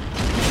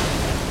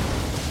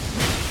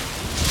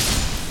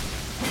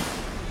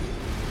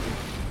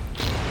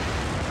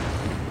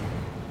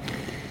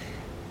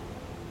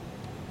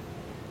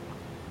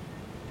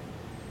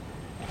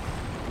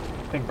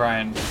 I think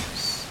Brian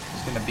is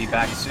going to be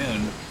back soon.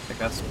 I think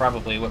that's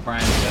probably what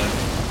Brian said.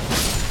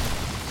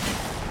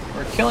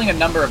 We're killing a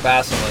number of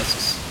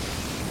basilisks.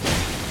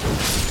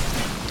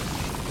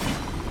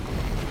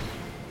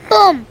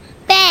 Boom!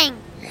 Bang!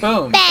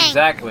 Boom! Bang.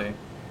 Exactly.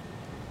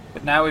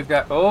 But now we've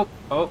got... Oh!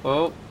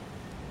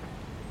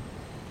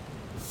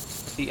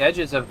 The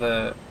edges of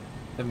the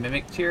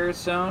Mimic Tier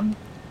zone.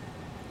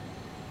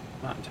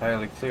 Not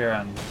entirely clear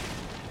on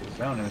the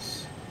zone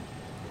is...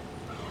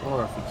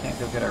 Or if we can't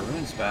go get our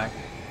runes back.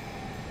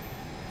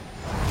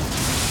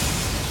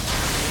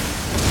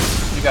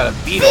 We got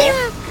a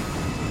beetle.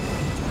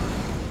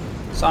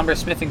 Somber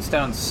Smithing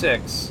Stone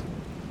 6.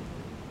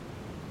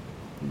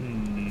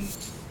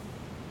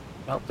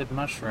 Melted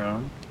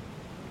mushroom.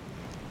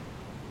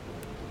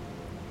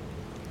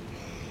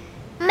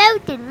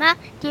 Melted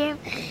mushroom.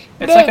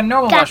 It's like a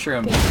normal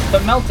mushroom,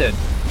 but melted.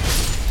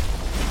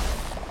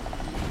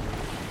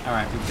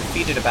 Alright, we've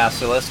defeated a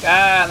basilisk.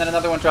 Ah, and then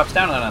another one drops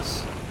down on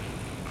us.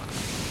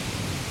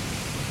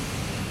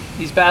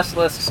 These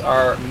basilisks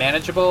are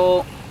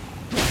manageable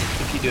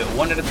if you do it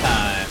one at a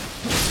time.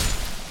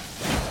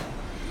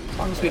 As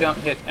long as we don't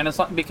hit... And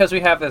because we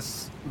have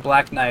this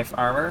black knife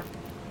armor,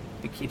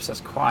 it keeps us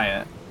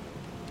quiet.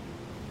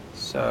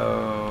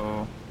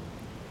 So...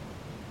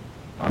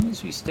 as long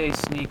as we stay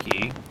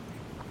sneaky,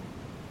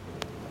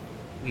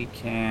 we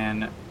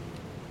can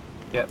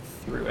get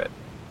through it.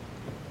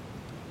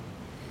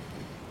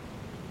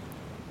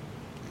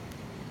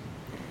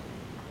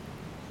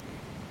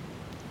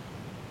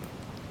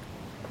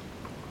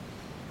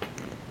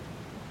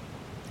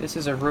 This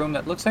is a room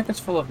that looks like it's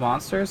full of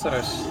monsters that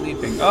are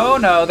sleeping. Oh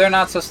no, they're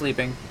not so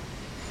sleeping.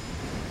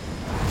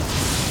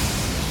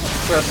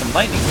 Let's throw some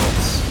lightning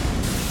bolts.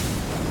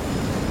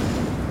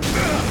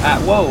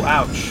 Ah, whoa,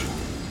 ouch.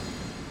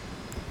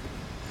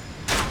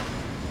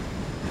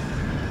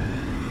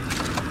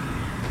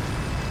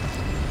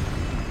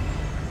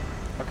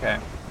 Okay.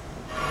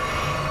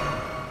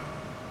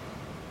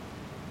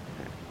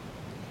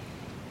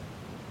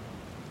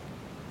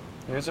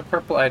 There's a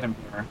purple item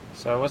here,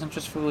 so I wasn't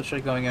just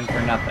foolishly going in for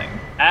nothing.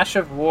 Ash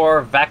of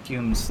War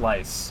Vacuum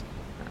Slice.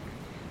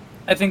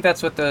 I think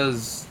that's what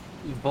those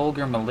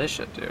vulgar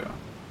militia do.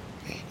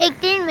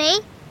 Excuse me?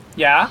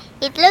 Yeah?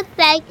 It looks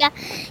like a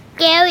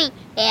scary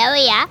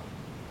area.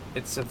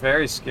 It's a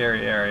very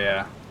scary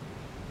area.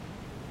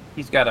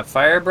 He's got a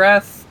fire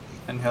breath,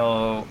 and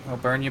he'll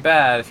burn you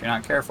bad if you're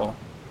not careful.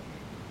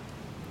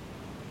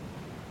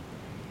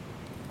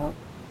 Oh.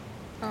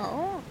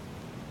 Oh.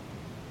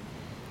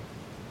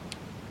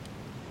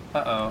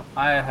 Uh-oh.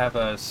 I have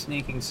a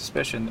sneaking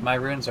suspicion that my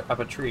runes are up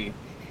a tree.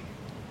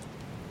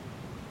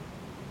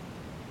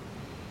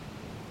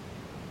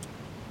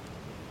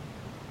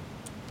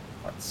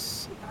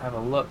 Let's have a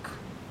look.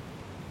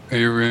 Are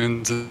your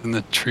runes in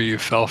the tree you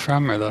fell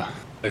from, or the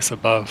place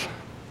above?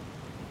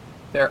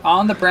 They're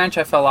on the branch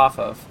I fell off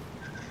of.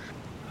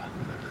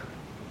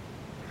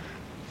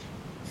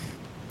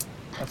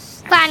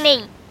 That's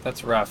Funny.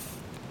 That's rough.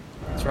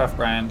 It's rough,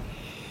 Brian.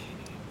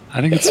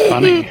 I think it's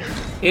funny.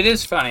 It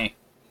is funny.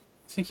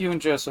 I think you and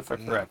Joseph are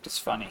correct. It's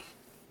funny.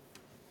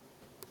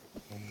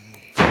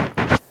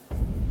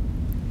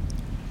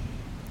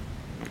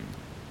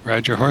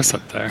 Ride your horse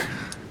up there.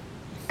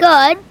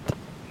 Good.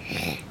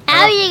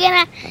 How are you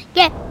gonna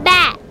get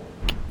back?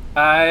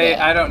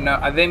 I don't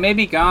know. They may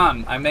be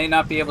gone. I may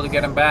not be able to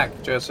get them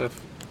back, Joseph.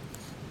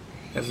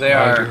 Because they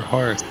are. Your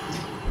horse.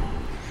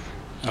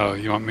 Oh,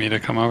 you want me to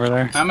come over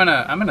there? I'm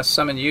gonna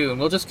summon you, and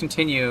we'll just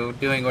continue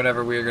doing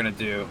whatever we're gonna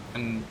do.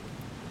 And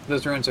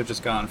those runes are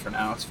just gone for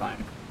now. It's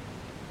fine.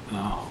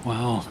 Oh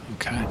well,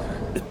 okay.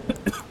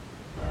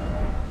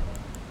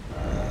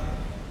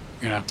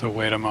 You're gonna have to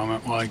wait a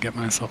moment while I get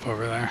myself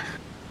over there.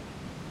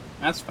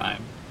 That's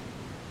fine.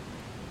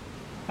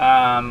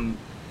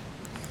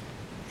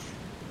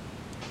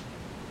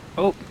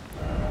 Oh,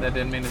 that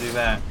didn't mean to do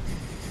that.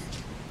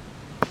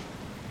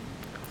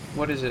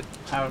 What is it?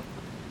 How?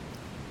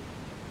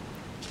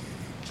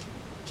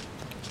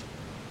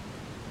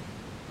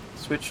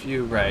 Switch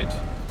view right.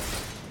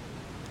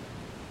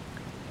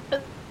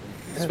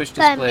 Switch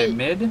display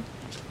mid.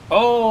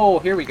 Oh,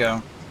 here we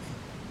go.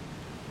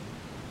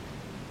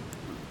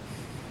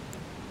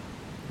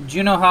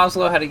 Juno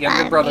Hoslow had a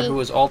younger brother who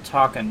was all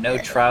talk and no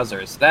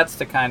trousers. That's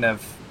the kind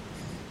of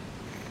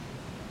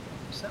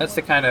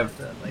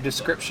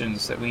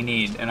descriptions that we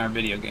need in our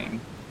video game.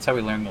 That's how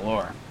we learn the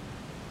lore.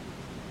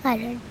 I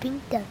don't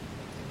think so.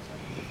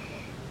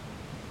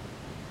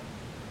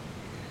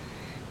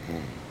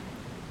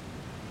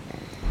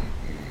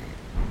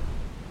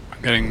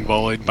 I'm getting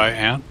bullied by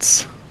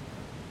ants.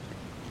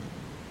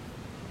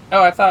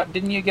 Oh, I thought,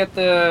 didn't you get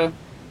the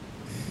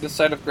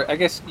Sight of Grace? I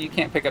guess you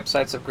can't pick up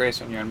Sights of Grace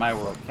when you're in my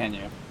world, can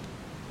you?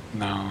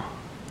 No.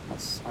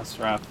 That's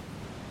rough.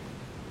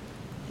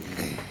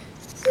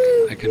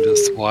 I can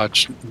just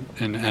watch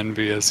in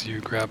envy as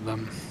you grab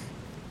them.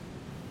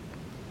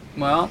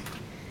 Well.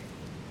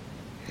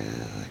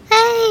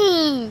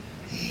 Hey!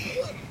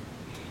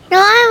 No,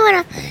 I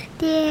wanna.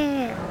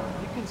 Yeah.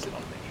 You can sit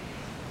on me.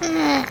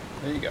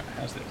 There you go.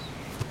 How's this?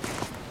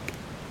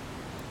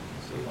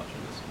 So you're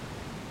watching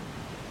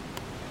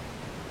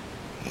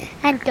this.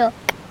 And talk.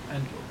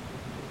 And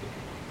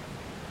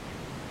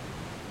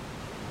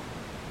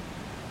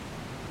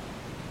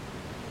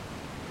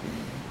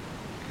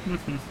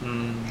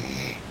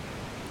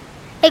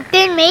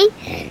Excuse me.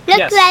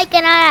 Yes.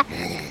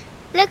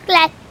 Look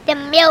like the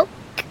milk.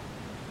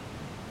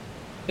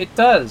 It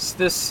does.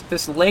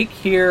 This lake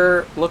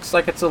here looks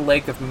like it's a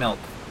lake of milk,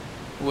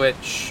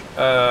 which,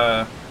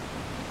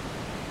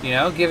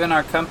 given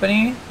our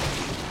company,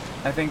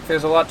 I think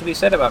there's a lot to be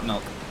said about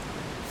milk.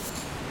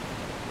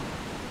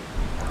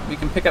 We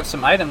can pick up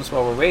some items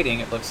while we're waiting,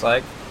 it looks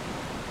like.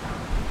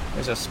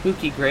 There's a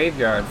spooky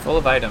graveyard full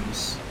of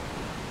items.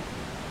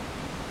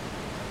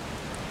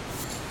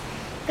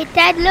 It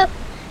does look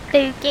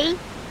spooky.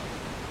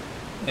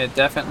 It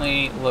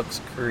definitely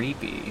looks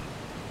creepy.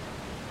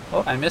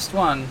 Oh, I missed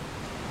one.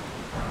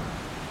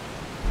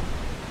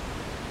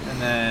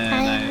 And then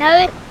I know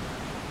it.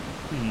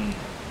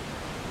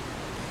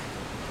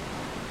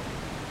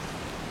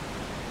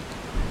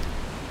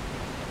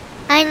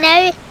 I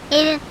know it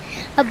isn't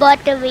a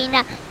bot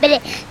arena, but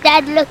it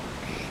does look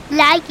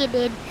like it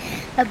is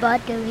a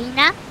bot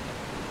arena.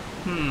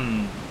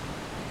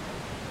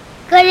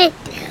 Got it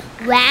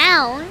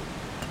round.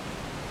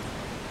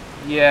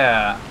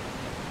 Yeah.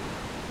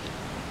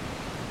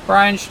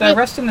 Brian, should I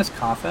rest in this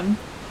coffin,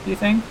 do you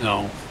think?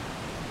 No.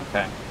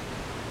 Okay.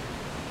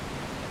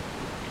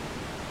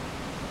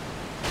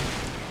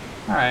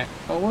 Alright.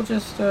 Well, we'll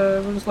just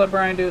let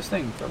Brian do his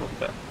thing for a little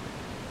bit.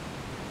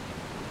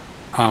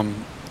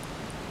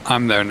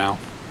 I'm there now.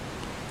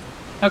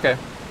 Okay.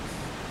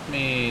 Let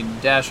me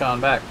dash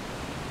on back.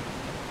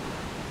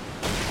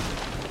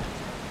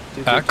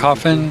 That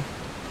coffin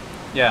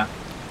yeah.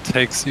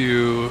 takes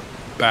you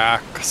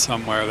back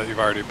somewhere that you've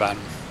already been.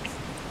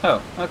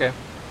 Oh, okay.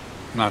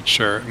 I'm not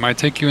sure. It might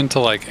take you into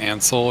like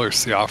Ansel or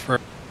Siofra.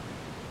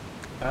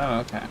 Oh,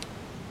 okay.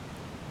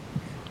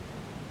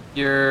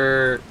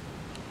 Your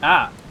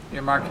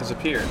mark has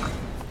appeared.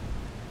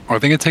 Or I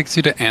think it takes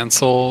you to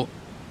Ansel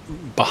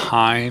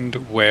behind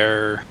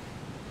where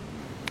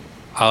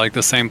like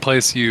the same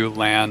place you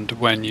land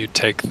when you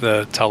take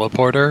the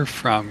teleporter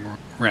from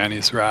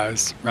Ranni's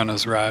Rise,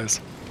 Renna's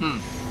Rise.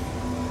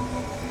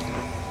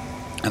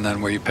 And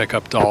then where you pick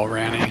up Doll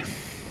Ranni.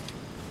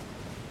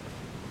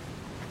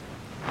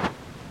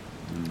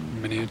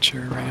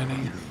 Miniature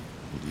Ranni.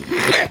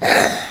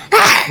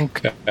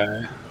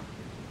 Okay.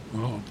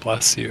 Oh,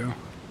 bless you.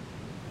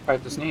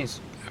 Tried to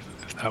sneeze.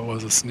 If that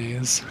was a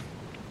sneeze.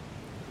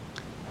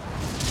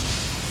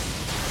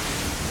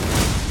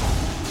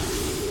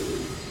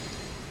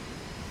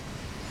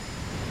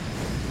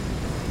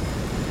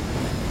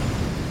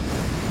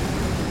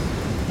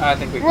 I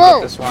think we can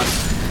get this one.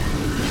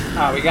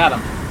 Ah, we got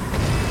him.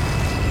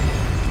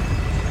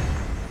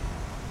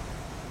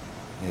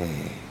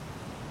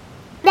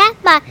 That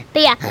must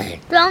be a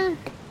strong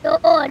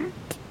sword.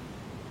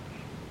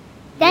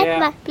 That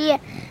must be a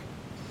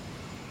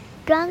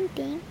strong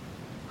thing.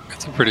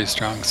 It's a pretty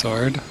strong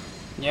sword.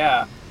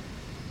 Yeah.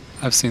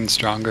 I've seen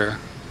stronger.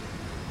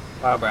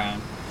 Wow, Brian.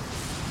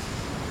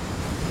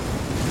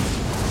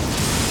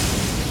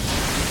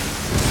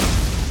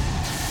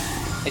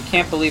 I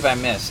can't believe I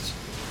missed.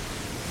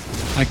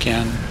 I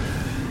can.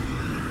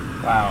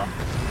 Wow.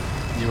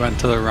 You went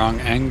to the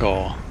wrong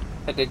angle.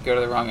 I did go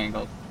to the wrong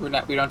angle. We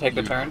don't take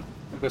a turn.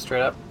 We go straight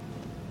up.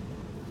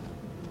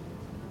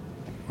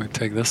 We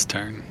take this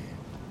turn.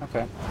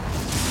 Okay. I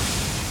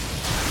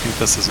think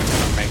this isn't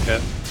gonna make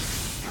it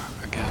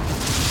again.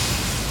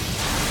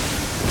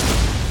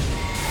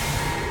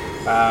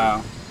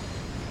 Wow.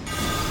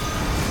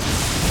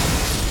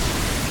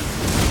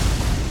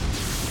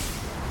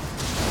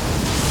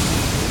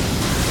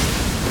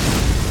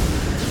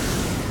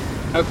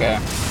 Okay.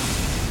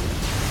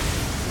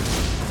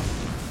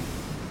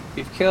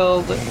 We've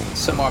killed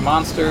some more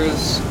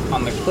monsters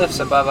on the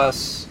cliffs above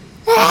us.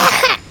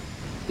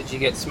 Did you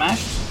get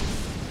smashed?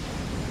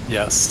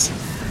 Yes.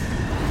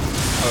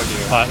 Oh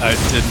dear. But I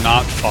did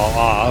not fall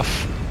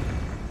off.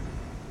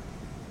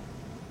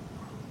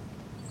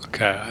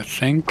 Okay, I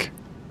think...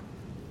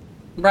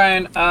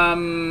 Brian,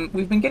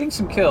 we've been getting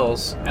some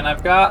kills, and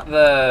I've got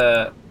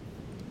the...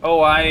 Oh,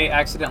 I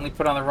accidentally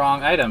put on the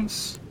wrong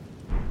items.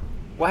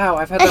 Wow,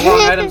 I've had the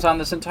wrong items on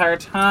this entire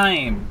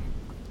time.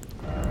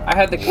 I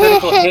had the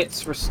critical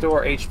hits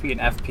restore HP and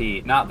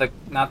FP, not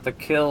the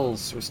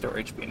kills restore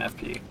HP and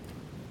FP.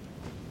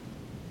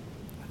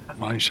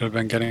 Well, you should have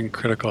been getting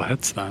critical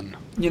hits then.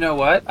 You know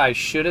what? I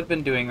should have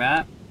been doing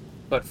that,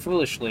 but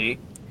foolishly,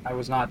 I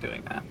was not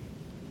doing that.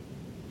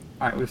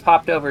 Alright, we've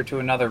hopped over to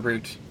another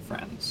route,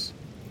 friends.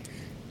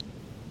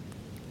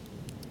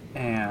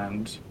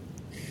 And...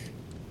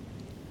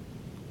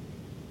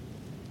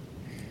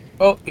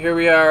 Oh, here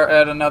we are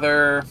at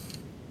another...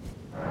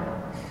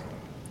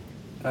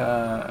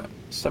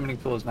 summoning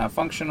pool is now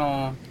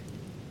functional.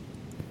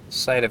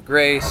 Site of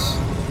Grace.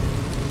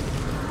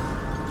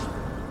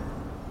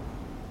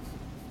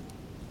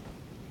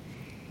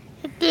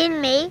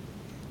 Didn't me?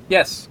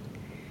 Yes.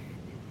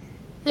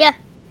 Yeah.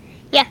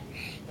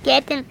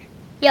 Getting,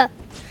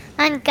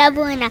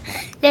 uncovering a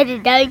little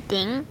dark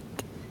thing.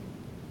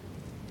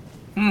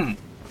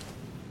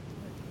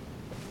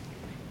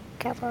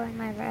 Covering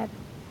my rod.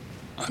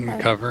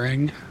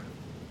 Uncovering?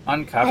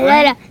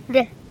 Uncovering?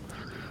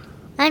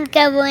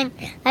 Uncovering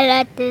a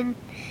lot of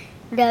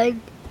dark.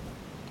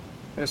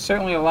 There's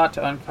certainly a lot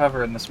to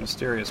uncover in this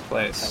mysterious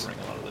place. Covering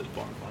a lot of those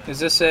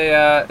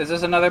bonfires. Is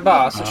this another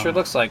boss? It sure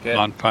looks like it.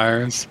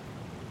 Bonfires.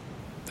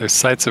 There's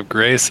sites of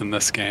grace in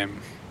this game.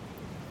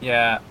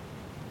 Yeah,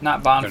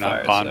 not bonfires. They're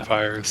not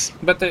bonfires.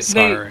 Though. But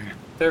Sorry.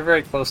 They're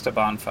very close to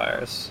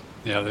bonfires.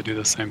 Yeah, they do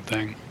the same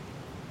thing.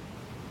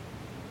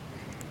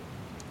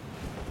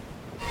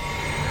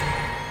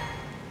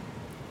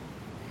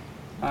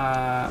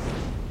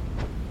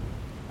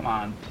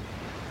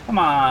 Come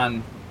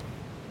on.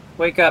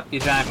 Wake up, you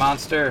giant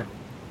monster.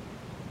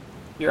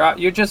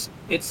 You're just,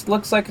 it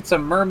looks like it's a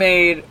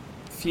mermaid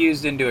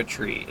fused into a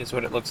tree, is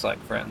what it looks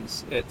like,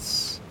 friends.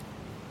 It's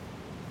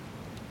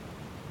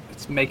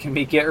making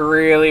me get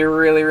really,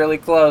 really, really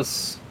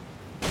close.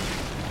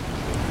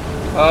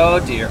 Oh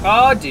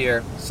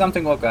dear.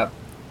 Something woke up.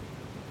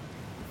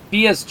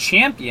 Fia's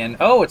champion?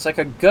 Oh, it's like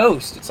a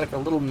ghost. It's like a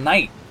little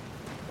knight.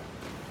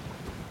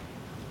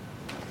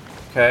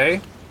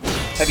 Okay.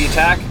 Heavy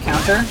attack,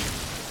 counter.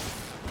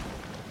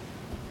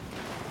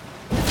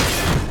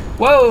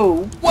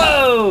 Whoa!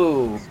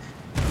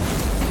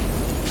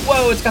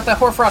 Whoa, it's got that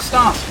Hoarfrost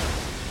stomp.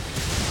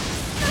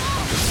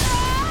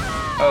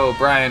 Oh,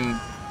 Brian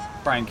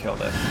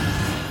killed it.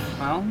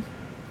 Well,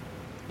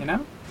 you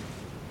know?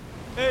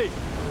 Hey!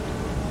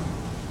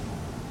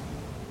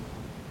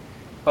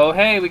 Oh,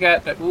 hey, we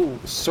got,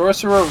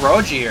 Sorcerer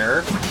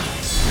Rogier.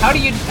 How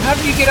did you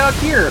get out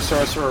here,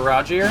 Sorcerer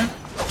Rogier?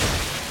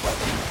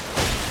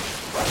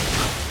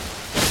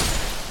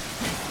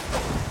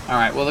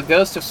 Alright, well, the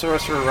ghost of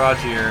Sorcerer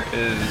Rogier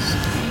is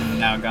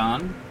now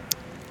gone.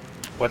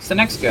 What's the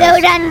next ghost?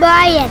 Slow down,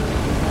 Brian.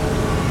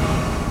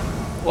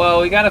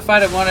 Well, we gotta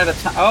fight him one at a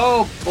time.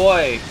 Oh,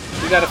 boy.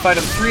 We gotta fight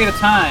him 3 at a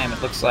time, it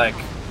looks like.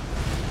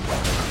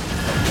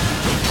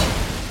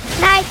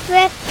 Nice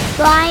grip,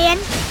 Brian.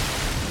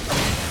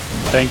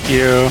 Thank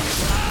you.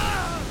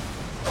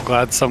 I'm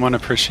glad someone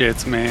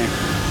appreciates me.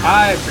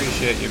 I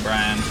appreciate you,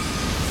 Brian.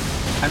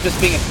 I'm just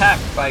being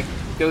attacked by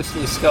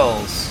ghostly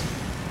skulls.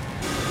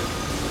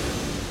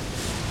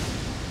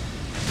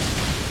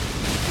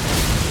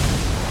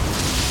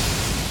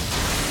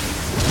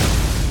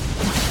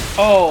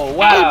 Oh,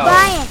 wow.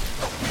 Hey,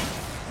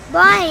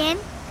 Brian,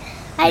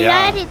 I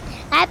let it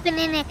happen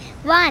in it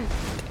once.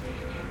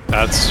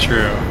 That's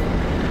true.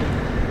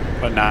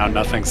 But now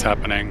nothing's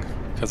happening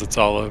because it's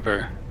all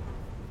over.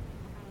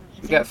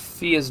 We got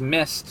Fia's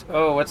Mist.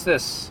 Oh, what's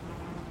this?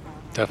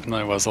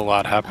 Definitely was a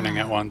lot happening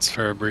at once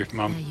for a brief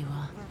moment. There you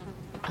are.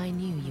 I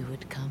knew you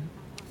would come.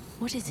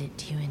 What is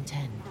it you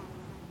intend?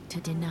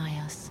 To deny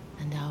us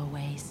and our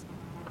ways,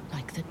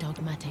 like the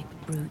dogmatic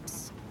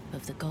brutes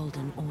of the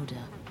Golden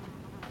Order?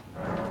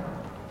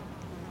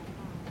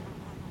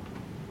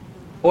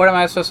 What am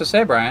I supposed to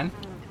say, Brian?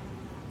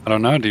 I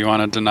don't know. Do you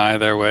want to deny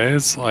their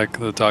ways, like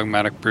the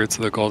dogmatic brutes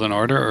of the Golden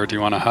Order, or do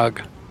you want to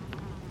hug?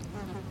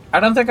 I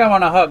don't think I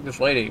want to hug this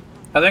lady.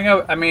 I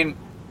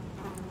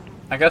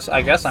guess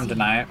I'm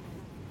denying it.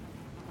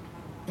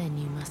 Then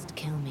you must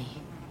kill me,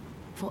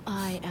 for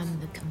I am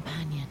the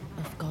companion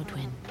of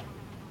Godwyn.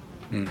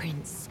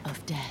 Prince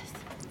of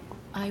Death.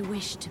 I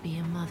wish to be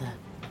a mother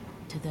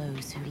to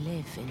those who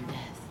live in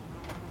death.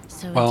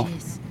 So it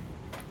is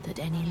that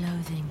any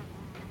loathing,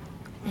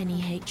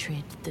 any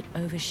hatred that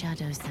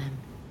overshadows them,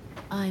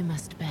 I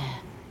must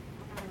bear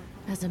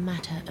as a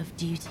matter of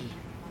duty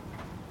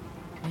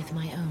with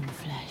my own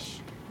flesh.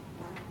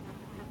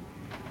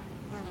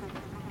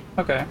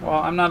 Okay,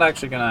 well, I'm not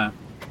actually gonna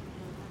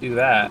do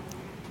that.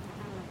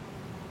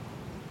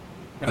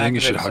 I think you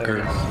should hug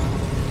her.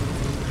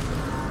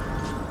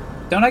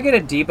 Don't I get a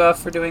debuff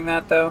for doing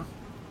that, though?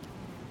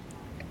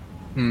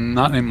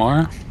 Not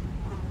anymore.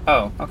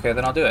 Oh, okay,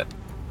 then I'll do it.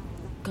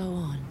 Go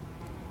on.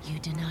 You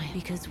deny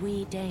because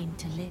we deign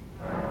to live.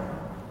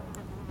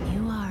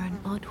 You are an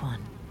odd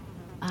one.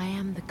 I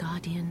am the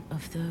guardian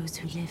of those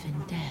who live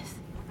in death.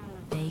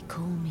 They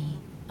call me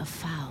a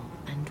foul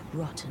and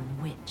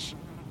rotten witch.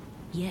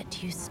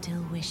 Yet you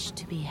still wish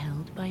to be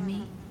held by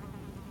me?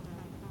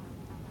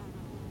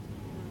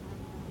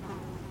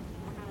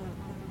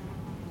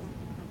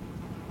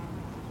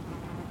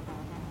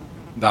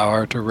 Thou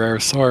art a rare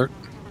sort.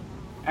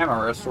 I'm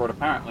a rare sort,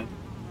 apparently.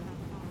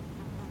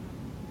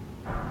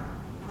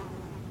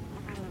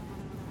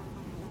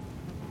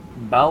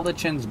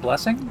 Baldachin's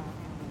Blessing?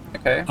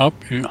 Okay. Oh,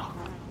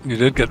 you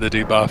did get the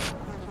debuff.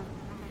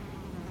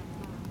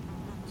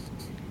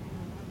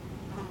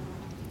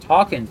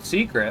 Talk in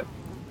secret.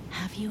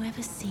 Have you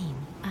ever seen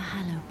a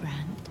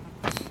Hallowbrand?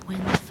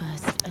 When the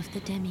first of the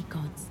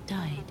demigods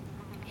died,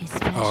 his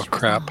flesh was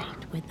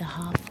marked with the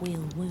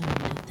half-wheel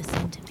wound of the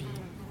centipede.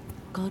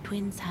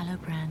 Godwyn's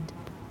Hallowbrand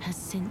has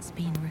since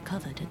been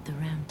recovered at the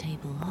Round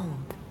Table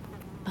Hold,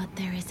 but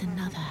there is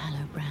another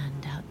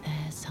Hallowbrand out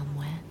there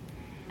somewhere,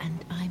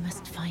 and I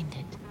must find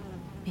it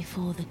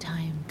before the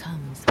time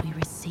comes we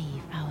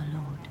receive our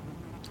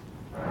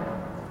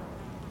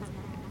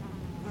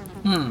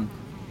Lord.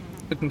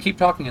 We can keep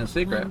talking in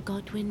secret. When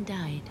Godwyn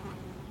died,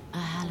 a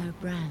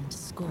Hallowbrand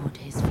scored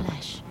his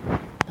flesh,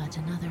 but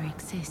another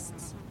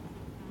exists.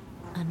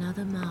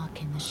 Another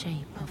mark in the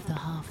shape of the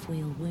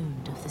half-wheel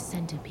wound of the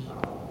centipede,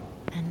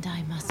 and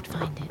I must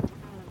find it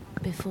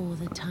before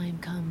the time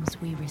comes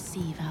we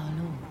receive our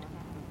Lord.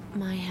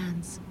 My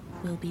hands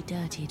will be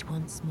dirtied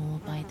once more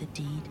by the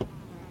deed.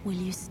 Will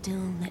you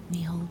still let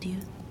me hold you,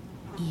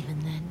 even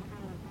then?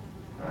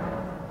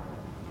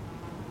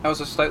 That was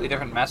a slightly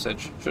different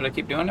message. Should I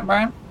keep doing it,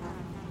 Brian?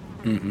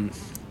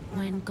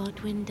 When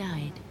Godwyn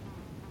died,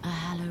 a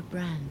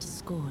Hallowbrand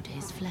scored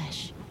his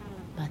flesh,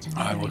 but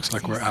another looks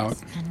like we're out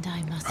and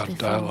I must of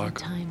dialogue.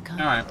 Time comes.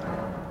 Alright.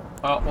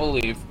 Well, we'll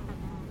leave.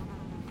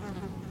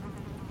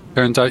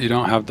 Turns out you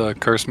don't have the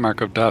curse mark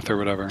of death or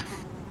whatever.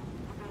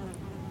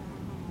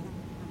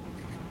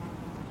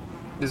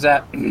 Does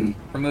that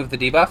remove the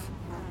debuff?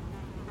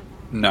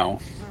 No.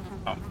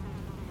 Oh.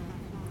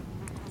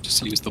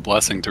 Just use the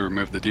blessing to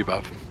remove the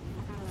debuff.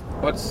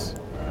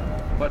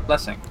 What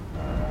blessing?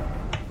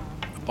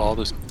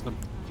 The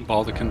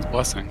Baldachin's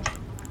blessing.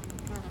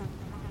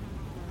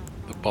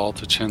 The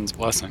Baldachin's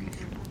blessing.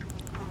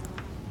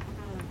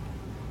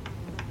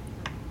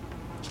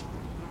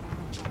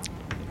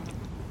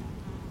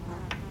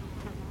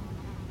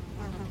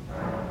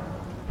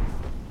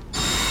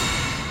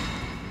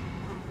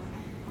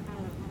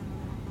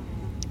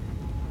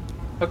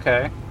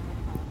 Okay.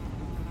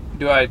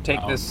 Do I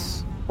take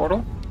this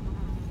portal?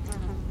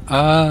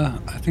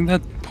 I think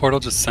that portal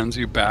just sends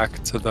you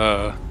back to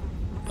the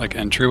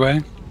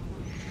entryway.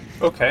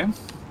 Okay.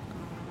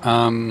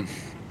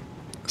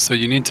 So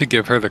you need to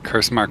give her the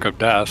curse mark of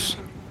death,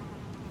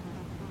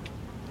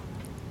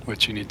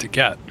 which you need to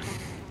get.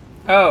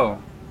 Oh.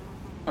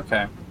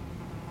 Okay.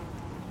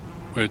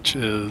 Which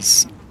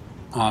is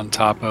on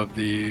top of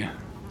the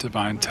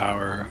Divine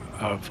Tower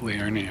of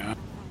Liurnia.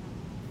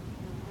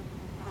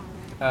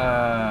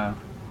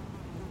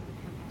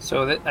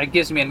 So that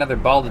gives me another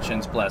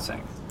Baldachin's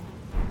Blessing.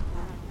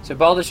 So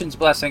Baldachin's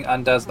Blessing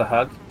undoes the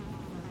hug?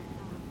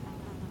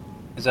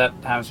 Is that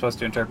how I'm supposed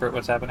to interpret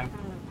what's happening?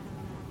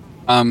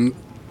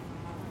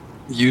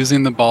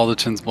 Using the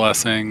Baldachin's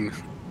Blessing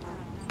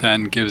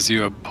then gives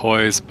you a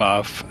poise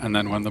buff, and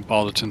then when the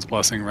Baldachin's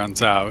Blessing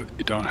runs out,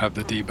 you don't have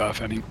the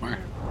debuff anymore.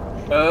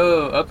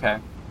 Oh, okay.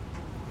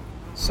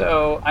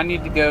 So I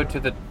need to go to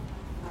the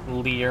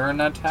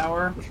Liurnia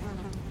Tower?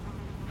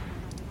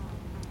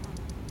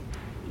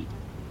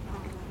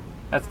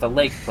 That's the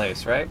lake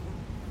place, right?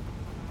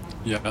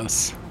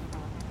 Yes.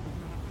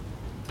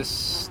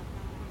 That's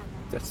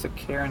the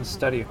Cairn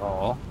Study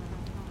Hall.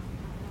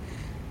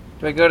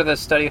 Do I go to the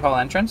study hall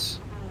entrance?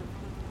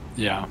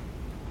 Yeah.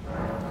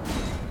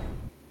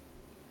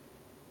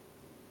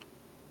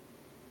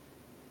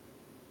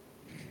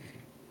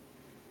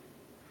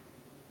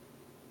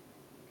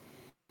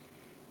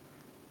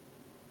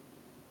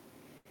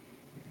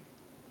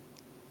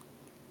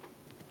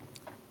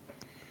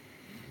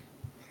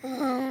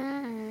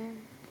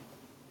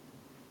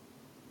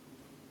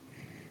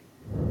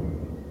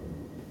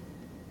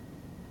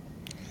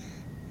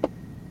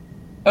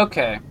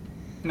 Okay.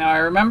 Now I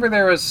remember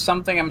there was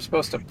something I'm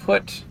supposed to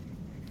put.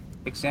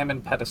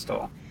 Examine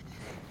pedestal.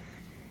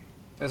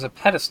 There's a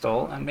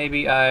pedestal, and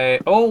maybe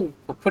oh,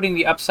 we're putting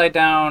the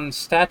upside-down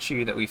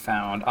statue that we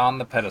found on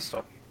the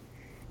pedestal.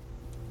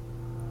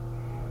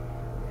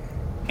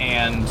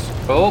 And,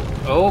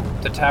 oh,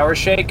 the tower's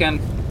shaking.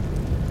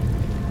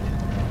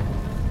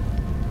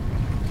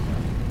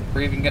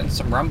 We're even getting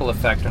some rumble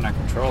effect on our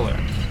controller.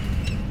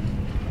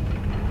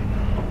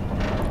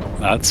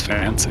 That's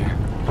fancy.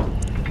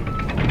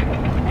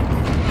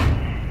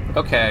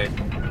 Okay.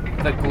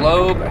 The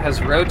globe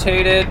has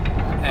rotated,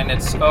 and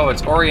it's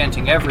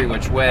orienting every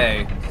which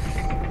way.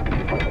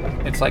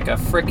 It's like a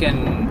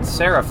frickin'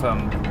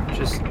 seraphim,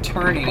 just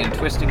turning and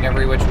twisting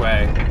every which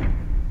way.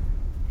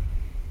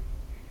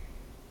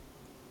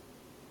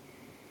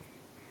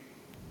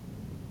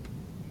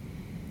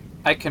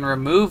 I can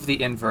remove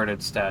the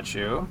inverted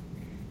statue.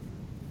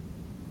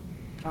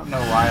 I don't know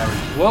why I was...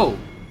 Whoa!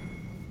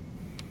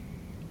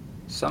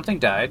 Something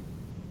died.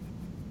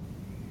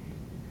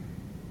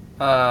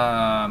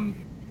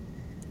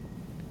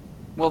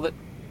 Well,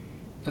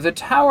 the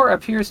tower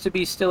appears to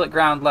be still at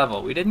ground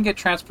level. We didn't get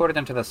transported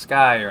into the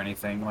sky or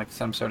anything, like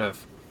some sort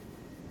of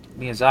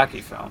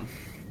Miyazaki film.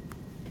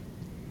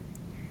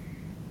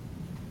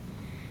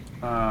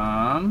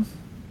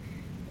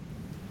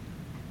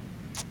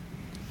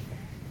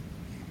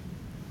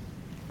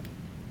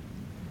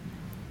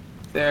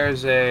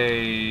 There's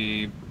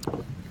a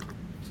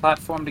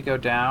platform to go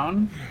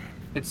down.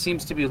 It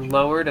seems to be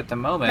lowered at the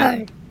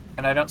moment,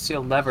 and I don't see a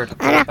lever to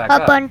pull it back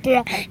up. Hop onto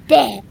the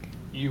chair.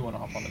 You want to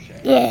hop on the chair?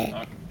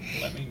 Yeah.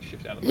 Let me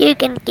shift out of the You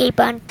can keep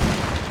on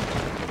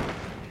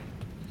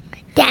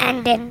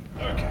standing.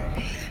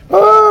 Okay.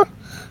 Ooh,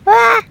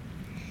 ah,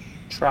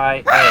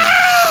 Try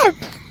edge.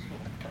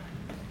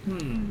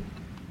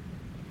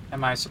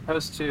 Am I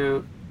supposed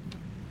to...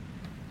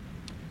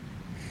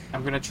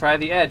 I'm gonna try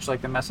the edge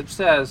like the message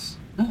says.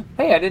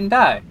 Hey, I didn't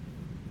die.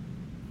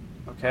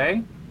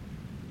 Okay.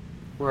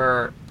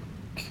 We're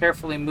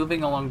carefully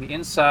moving along the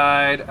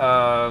inside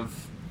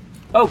of...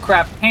 Oh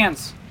crap,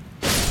 hands!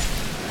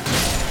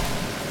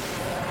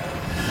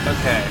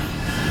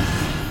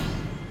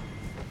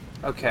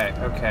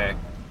 Okay.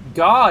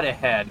 God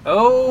ahead.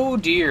 Oh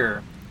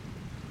dear.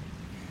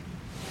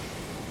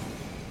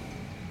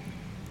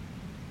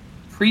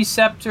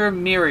 Preceptor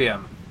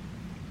Miriam.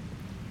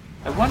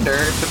 I wonder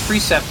if the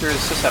Preceptor is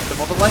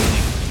susceptible to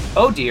lightning.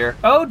 Oh dear.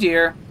 Oh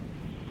dear.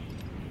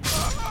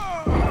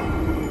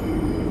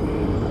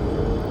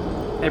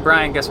 Hey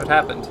Brian, guess what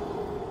happened?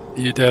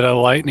 You did a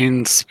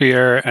lightning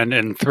spear, and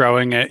in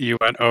throwing it, you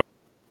went over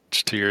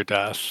to your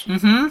death.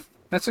 Mm-hmm.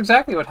 That's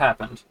exactly what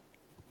happened.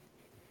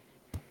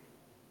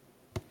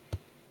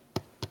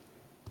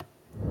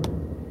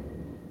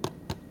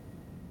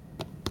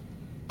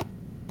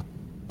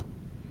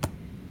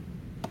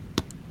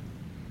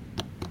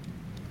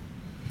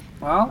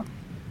 Well,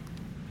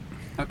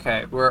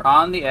 okay, we're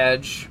on the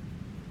edge.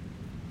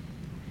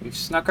 We've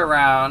snuck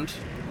around.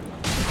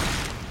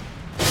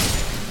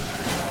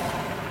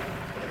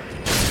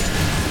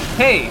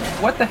 Hey,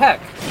 what the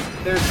heck?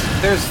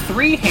 There's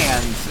 3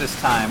 hands this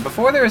time.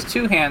 Before there was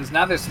 2 hands,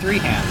 now there's 3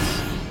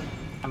 hands.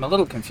 I'm a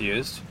little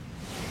confused.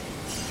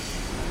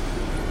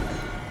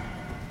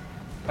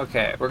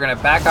 Okay, we're gonna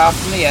back off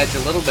from the edge a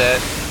little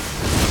bit.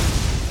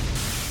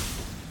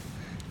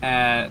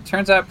 And it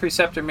turns out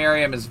Preceptor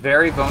Miriam is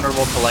very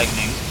vulnerable to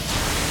lightning.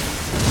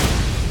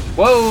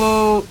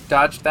 Whoa!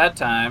 Dodged that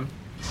time.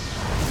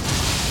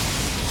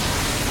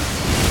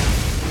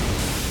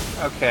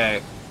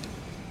 Okay.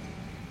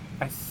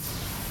 I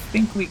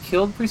think we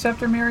killed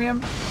Preceptor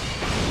Miriam?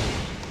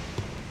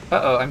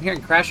 Uh-oh, I'm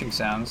hearing crashing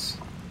sounds.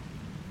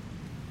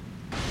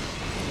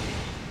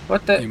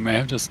 What the... You may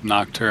have just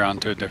knocked her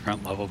onto a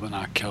different level, but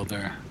not killed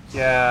her.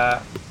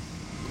 Yeah.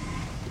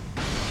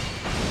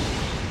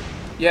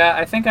 Yeah,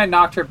 I think I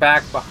knocked her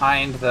back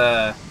behind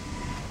the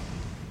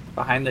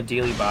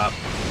Dealy Bop.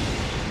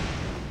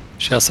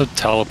 She also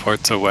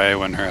teleports away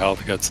when her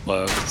health gets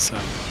low, so...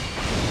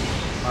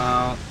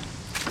 Well...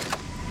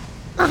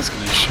 I'm just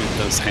gonna shoot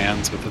those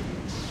hands with it.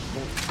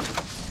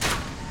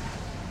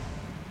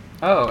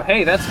 Oh,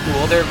 hey, that's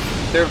cool.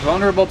 They're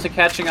vulnerable to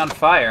catching on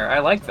fire. I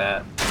like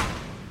that.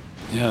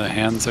 Yeah, the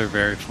hands are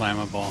very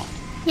flammable.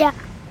 yeah.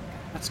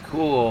 That's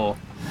cool.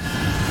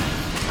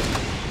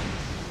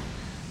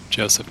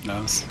 Joseph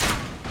knows.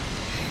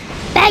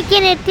 Back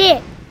in a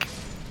tick.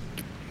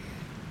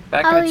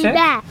 Back I'll in a be tick?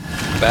 back.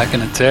 Back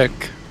in a tick.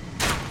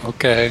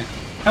 Okay.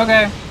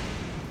 Okay.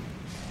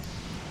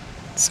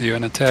 See you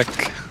in a tick.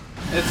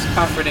 It's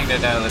comforting to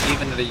know that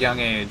even at a young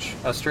age,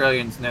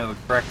 Australians know the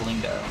correct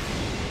lingo.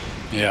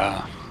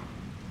 Yeah.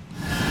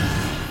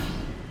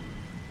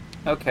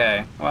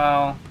 Okay,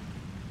 well...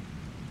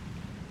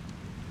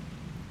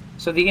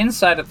 So the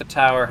inside of the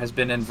tower has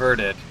been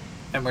inverted,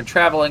 and we're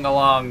traveling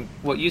along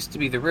what used to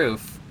be the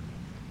roof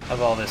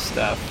of all this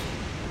stuff.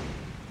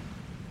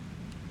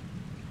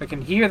 I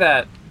can hear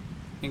that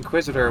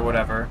Inquisitor or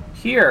whatever.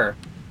 Here!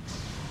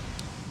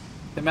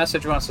 The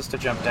message wants us to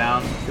jump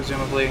down,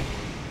 presumably.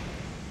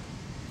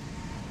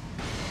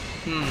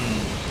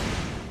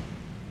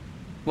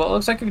 Well, it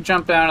looks like I can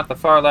jump down at the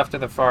far left or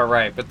the far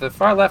right, but the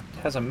far left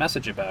has a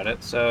message about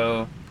it,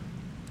 so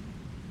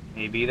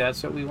maybe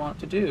that's what we want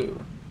to do.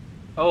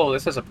 Oh,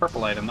 this has a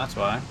purple item, that's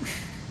why.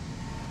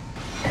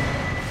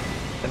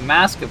 The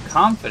Mask of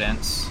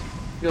Confidence.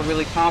 I feel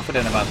really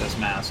confident about this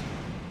mask.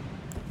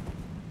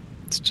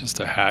 It's just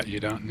a hat you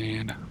don't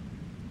need.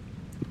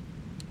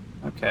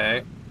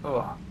 Okay.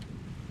 Oh.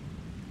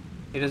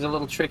 It is a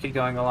little tricky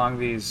going along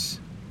these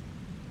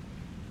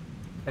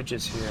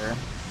edges here.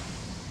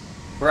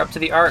 We're up to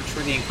the arch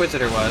where the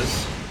Inquisitor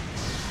was.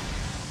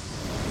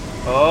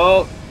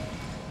 Oh!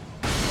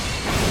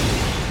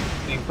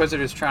 The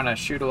Inquisitor's trying to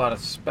shoot a lot of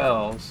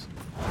spells.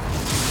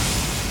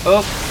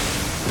 Oh!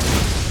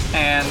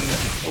 And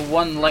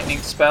one lightning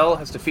spell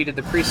has defeated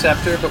the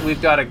Preceptor, but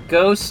we've got a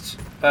ghost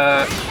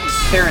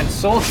Terran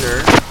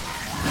soldier.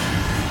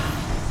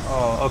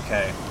 Oh,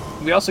 okay.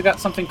 We also got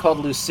something called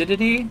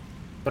Lucidity,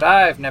 but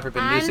I've never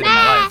been lucid in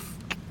my life.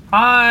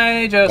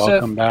 Hi, Joseph.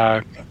 Welcome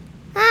back.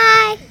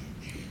 Hi.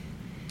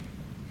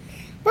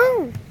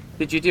 Woo.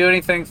 Did you do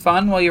anything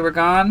fun while you were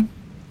gone?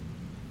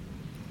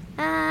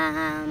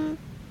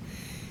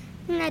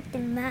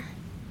 Nothing much.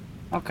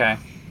 Okay.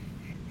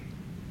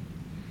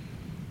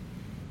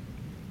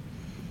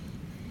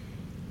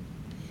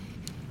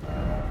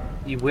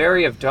 You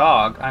wary of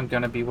dog? I'm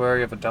gonna be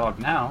wary of a dog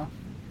now.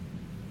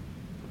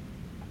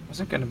 I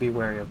wasn't gonna be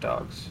wary of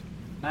dogs.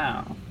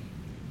 Now.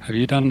 Have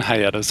you done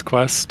Hayata's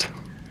quest?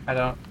 I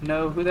don't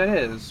know who that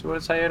is. What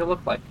does Hayata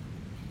look like?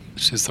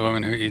 She's the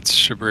woman who eats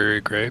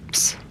Shibriri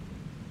grapes.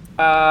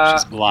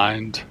 She's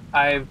blind.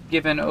 I've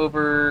given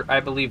over, I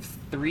believe,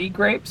 3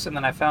 grapes, and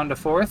then I found a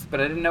 4th,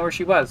 but I didn't know where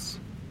she was.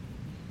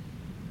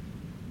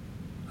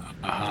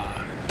 Wow.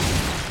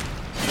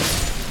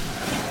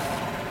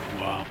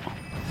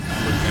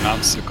 Would be an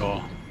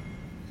obstacle.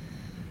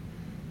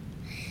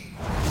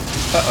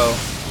 Uh-oh.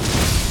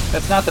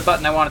 That's not the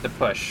button I wanted to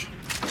push.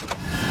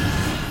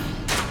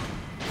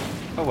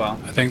 Oh well.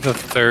 I think the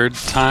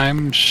 3rd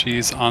time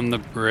she's on the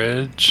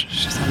bridge.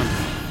 She's on a...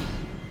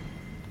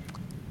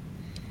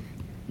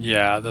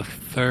 Yeah, the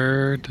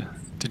 3rd.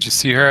 Did you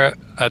see her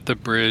at the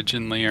bridge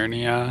in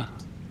Liurnia? I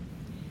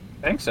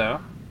think so.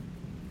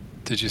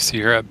 Did you see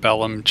her at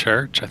Bellum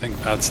Church? I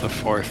think that's the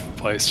 4th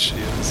place she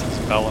is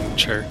Bellum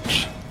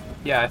Church.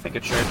 Yeah, I think a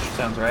church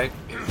sounds right.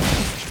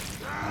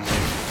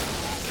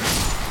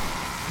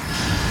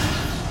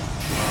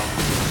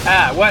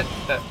 Ah, what?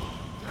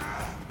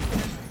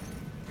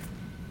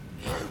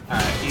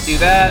 Alright, you do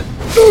that.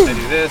 I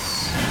do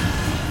this.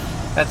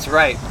 That's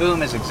right.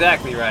 Boom is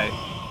exactly right.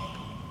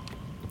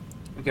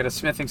 We get a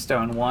smithing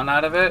stone 1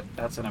 out of it.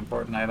 That's an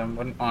important item.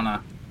 Wouldn't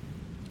wanna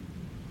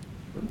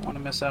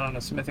miss out on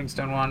a smithing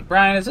stone 1.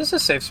 Brian, is this a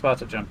safe spot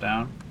to jump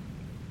down?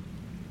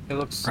 It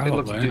looks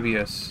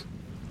dubious.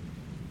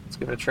 Let's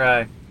give it a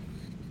try.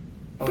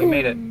 Oh, we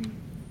made it.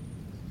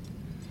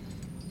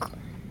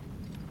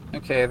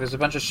 Okay, there's a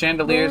bunch of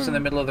chandeliers in the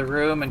middle of the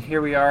room, and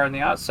here we are on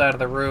the outside of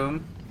the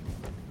room.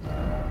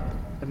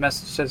 The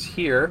message says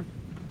here.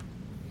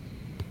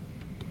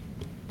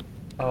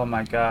 Oh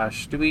my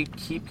gosh. Do we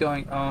keep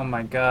going? Oh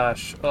my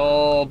gosh.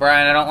 Oh,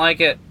 Brian, I don't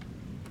like it.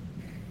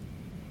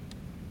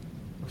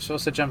 We're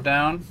supposed to jump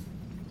down?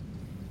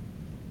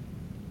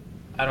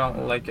 I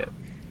don't like it.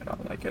 I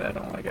don't like it. I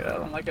don't like it. I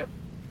don't like it.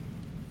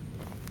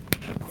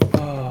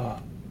 Oh.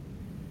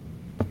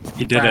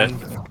 You did it.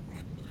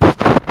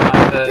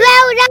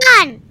 Well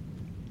done!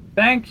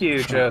 Thank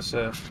you,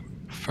 Joseph.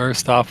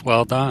 First off,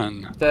 well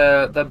done.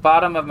 The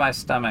bottom of my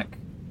stomach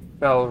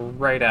fell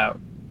right out.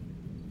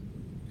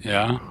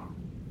 Yeah?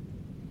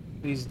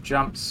 These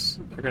jumps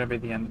are going to be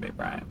the end of me,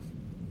 Brian.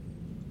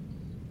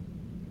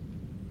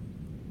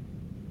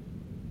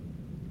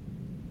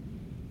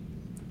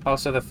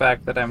 Also, the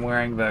fact that I'm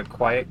wearing the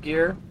quiet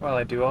gear while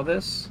I do all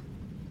this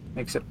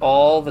makes it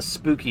all the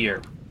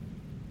spookier.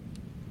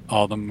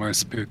 All the more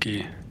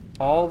spooky.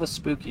 All the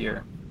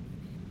spookier.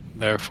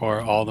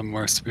 Therefore, all the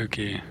more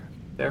spooky.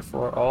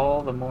 Therefore,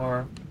 all the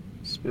more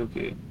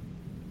spooky.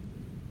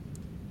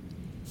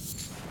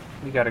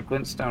 We got a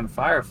glintstone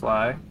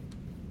firefly.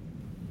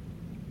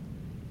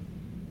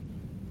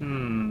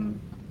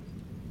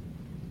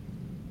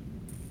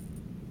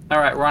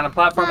 Alright, we're on a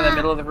platform in the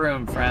middle of the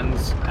room,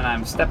 friends, and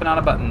I'm stepping on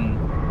a button.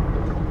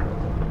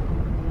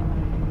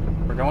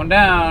 We're going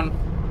down.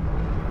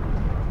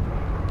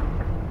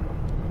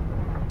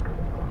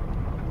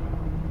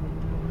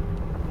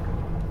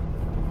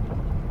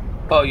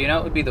 Oh, you know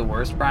what would be the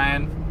worst,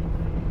 Brian?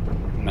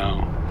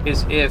 No.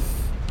 Is if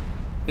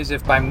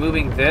by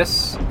moving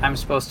this, I'm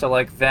supposed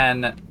to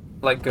then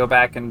go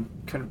back and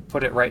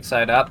put it right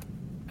side up,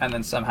 and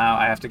then somehow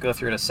I have to go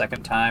through it a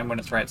second time when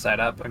it's right side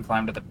up and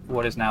climb to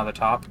what is now the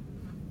top.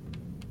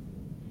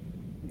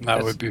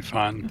 That would be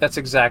fun. That's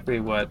exactly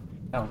what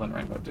Elden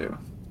Ring would do.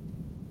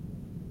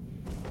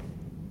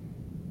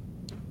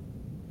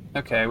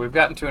 Okay, we've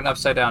gotten to an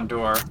upside down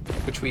door,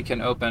 which we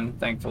can open,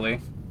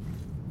 thankfully.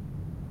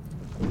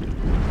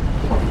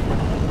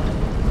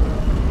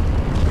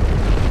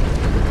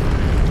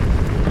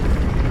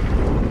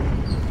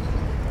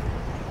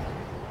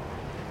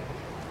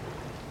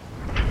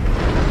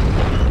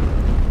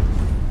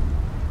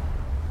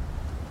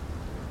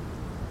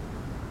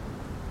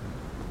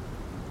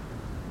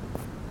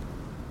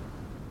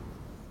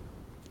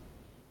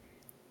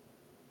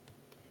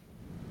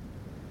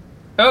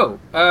 Oh,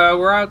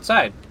 we're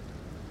outside.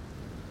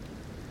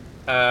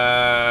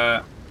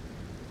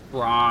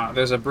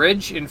 There's a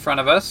bridge in front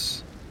of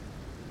us.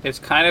 It's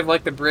kind of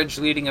like the bridge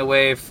leading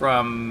away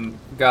from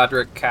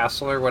Godric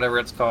Castle or whatever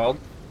it's called.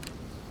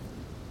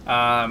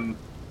 I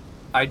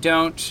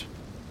don't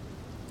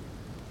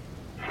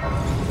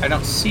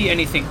see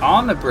anything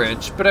on the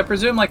bridge, but I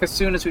presume like as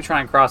soon as we try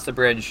and cross the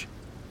bridge,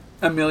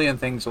 a million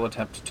things will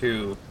attempt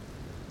to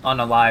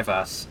unalive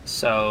us.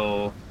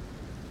 So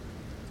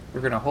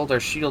we're going to hold our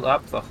shield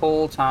up the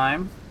whole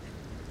time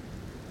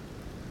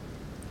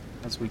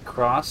as we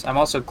cross. I'm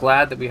also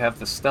glad that we have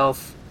the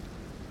stealth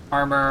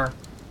armor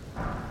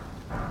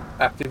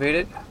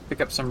activated.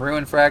 Pick up some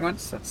ruin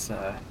fragments. That's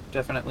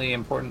definitely an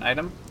important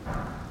item.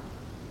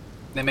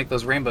 They make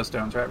those rainbow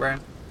stones, right, Brian?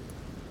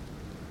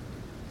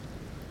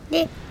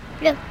 Look,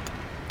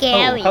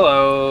 Gary. Oh,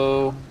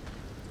 hello.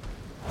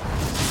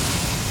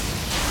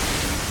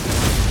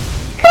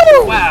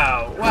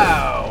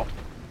 Wow.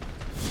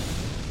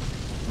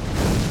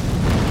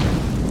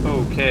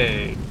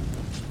 Okay.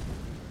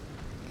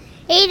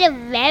 He's a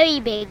very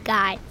big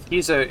guy.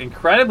 He's an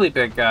incredibly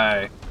big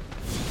guy.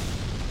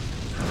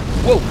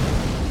 Whoa.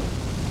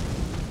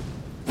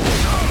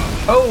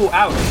 Oh,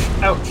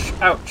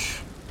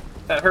 ouch.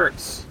 That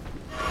hurts.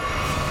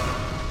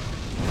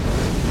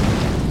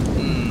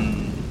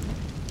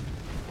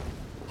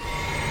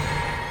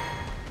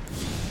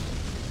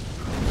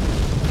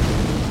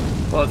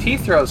 Well, if he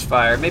throws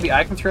fire, maybe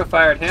I can throw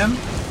fire at him?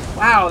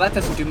 Wow, that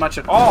doesn't do much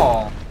at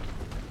all.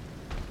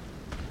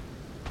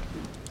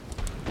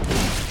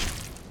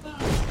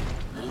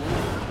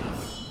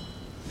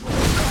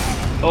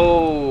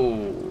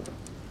 Oh.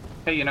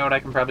 Hey, you know what I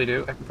can probably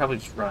do? I can probably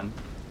just run.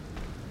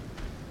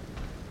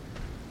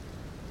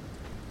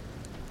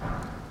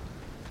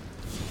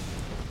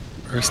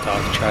 First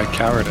off, try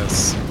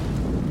cowardice.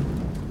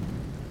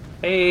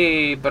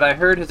 Hey, but I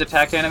heard his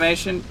attack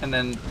animation and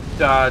then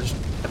dodged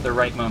at the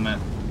right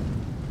moment.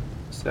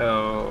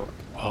 So,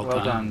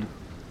 well done.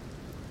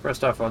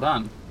 First off, well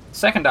done.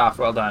 Second off,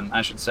 well done,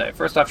 I should say.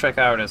 First off, try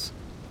cowardice.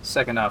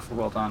 Second off,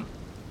 well done.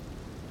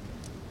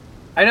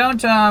 I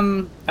don't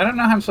know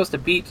how I'm supposed to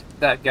beat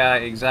that guy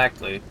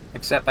exactly,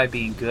 except by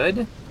being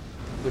good,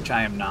 which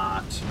I am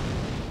not.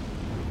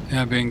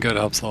 Yeah, being good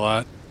helps a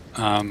lot.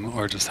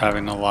 Or just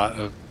having a lot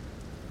of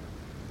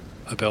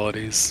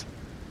abilities,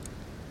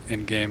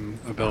 in-game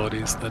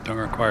abilities that don't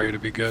require you to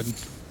be good.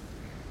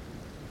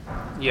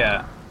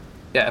 Yeah,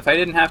 if I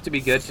didn't have to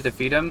be good to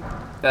defeat him,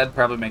 that'd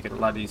probably make it a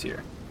lot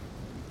easier.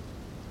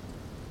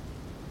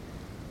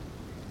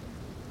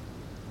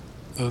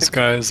 Those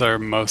guys are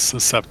most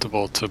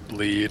susceptible to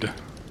bleed.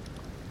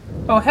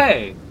 Oh,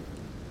 hey!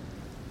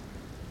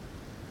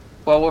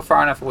 Well, we're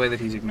far enough away that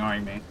he's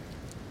ignoring me.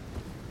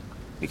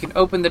 We can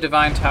open the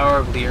Divine Tower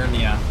of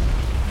Liurnia.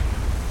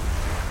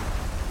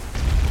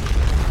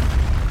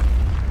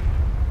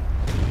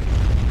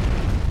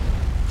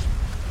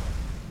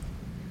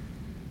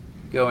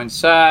 Go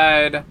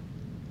inside.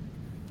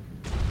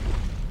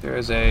 There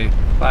is a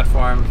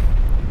platform.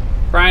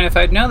 Brian, if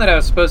I'd known that I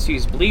was supposed to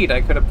use bleed,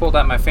 I could have pulled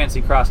out my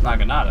fancy cross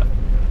Naginata.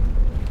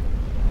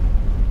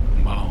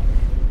 Wow.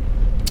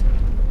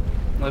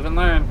 Live and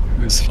learn.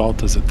 Whose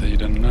fault is it that you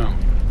didn't know?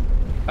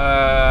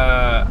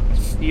 I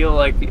feel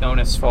like the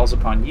onus falls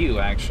upon you,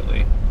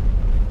 actually.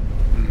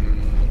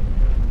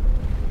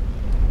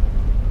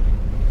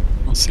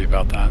 We'll see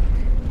about that.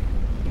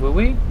 Will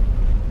we?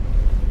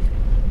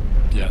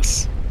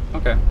 Yes.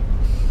 Okay.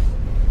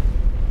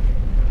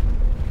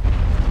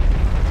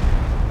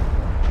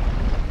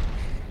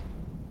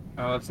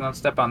 Oh, let's not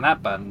step on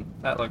that button.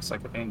 That looks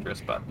like a dangerous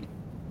button.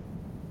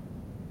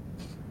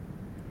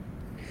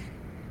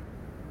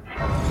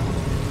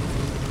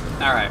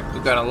 Alright,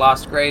 we've got a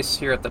Lost Grace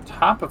here at the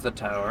top of the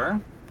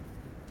tower.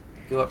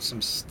 Go up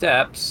some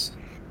steps.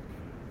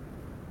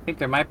 I think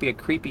there might be a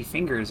creepy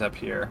fingers up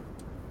here.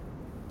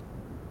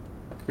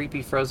 A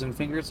creepy frozen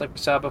fingers like we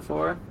saw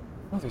before.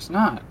 Oh, there's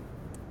not.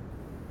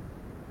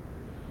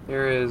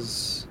 There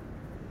is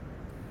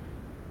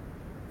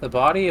the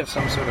body of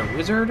some sort of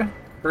wizard,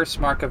 curse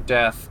mark of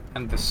death,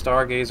 and the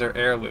Stargazer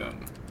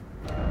heirloom.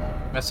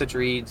 Message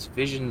reads,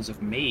 visions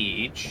of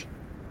mage.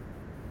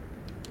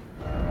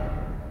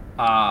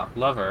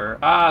 Lover.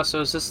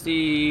 So is this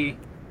the...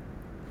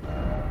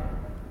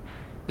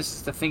 This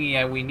is the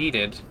thingy we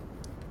needed.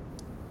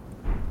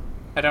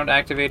 I don't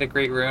activate a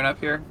great rune up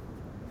here?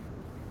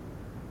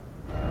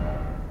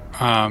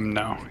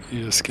 No.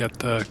 You just get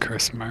the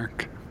curse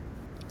mark.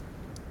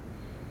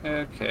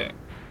 Okay.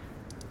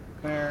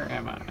 Where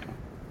am I?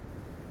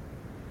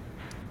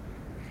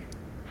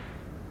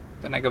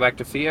 Then I go back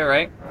to Fia,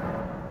 right?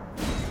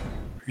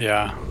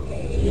 Yeah.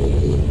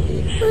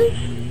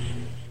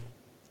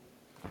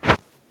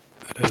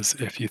 That is,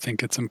 if you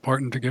think it's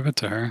important to give it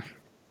to her.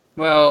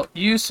 Well,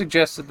 you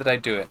suggested that I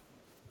do it.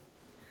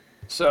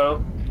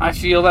 So, I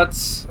feel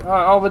that's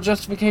all the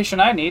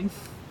justification I need.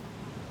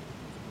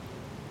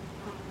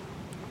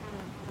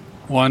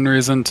 One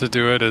reason to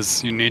do it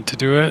is you need to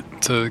do it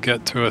to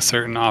get to a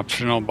certain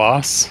optional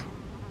boss.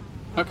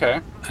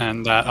 Okay.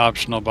 And that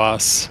optional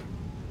boss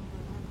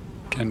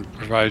can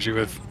provide you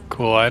with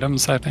cool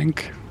items, I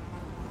think.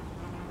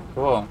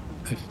 Cool.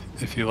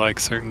 If you like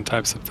certain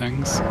types of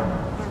things.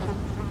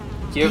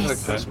 Give the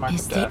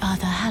Christmas is the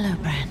other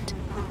Hallowbrand.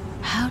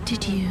 How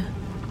did you...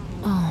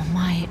 Oh,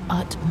 my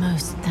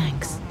utmost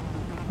thanks.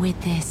 With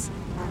this,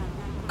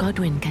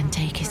 Godwyn can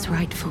take his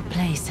rightful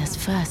place as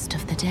first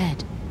of the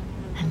dead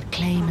and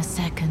claim a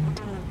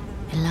second,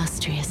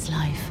 illustrious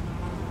life.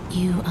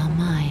 You are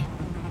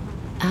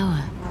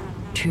our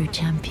true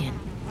champion.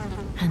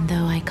 And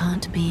though I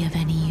can't be of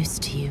any use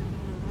to you,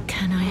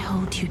 can I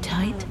hold you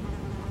tight?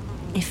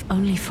 If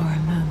only for a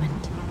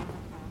moment.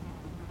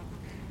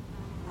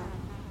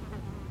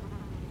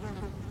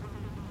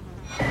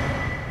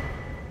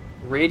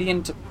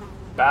 Radiant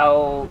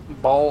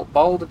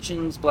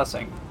Baldachin's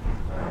blessing.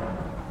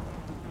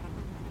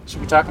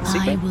 Should we talk in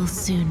secret? I will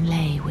soon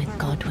lay with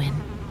Godwyn,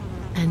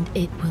 and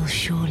it will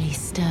surely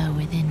stir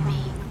within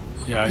me.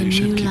 Yeah, the you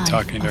should new keep life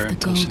talking to her of the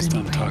until she's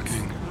done Golden Prince,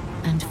 talking.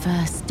 And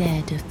first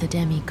dead of the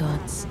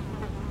demigods,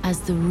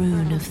 as the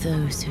rune of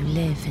those who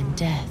live in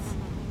death.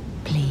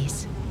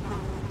 Please,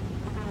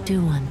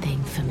 do one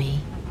thing for me.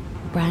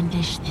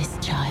 Brandish this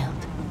child,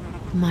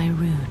 my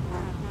rune,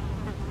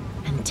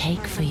 and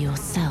take for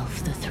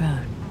yourself the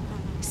throne.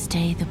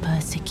 Stay the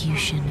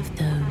persecution of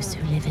those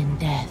who live in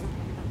death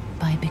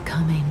by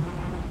becoming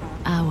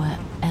our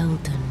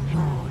Elden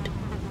Lord.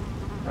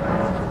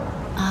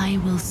 I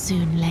will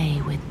soon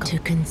lay with to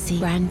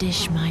conceive.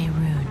 Brandish my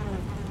rune,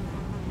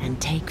 and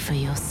take for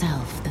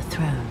yourself the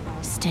throne.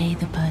 Stay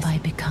the by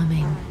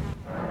becoming.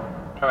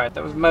 Alright,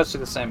 that was mostly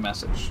the same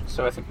message,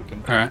 so I think we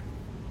can... Alright.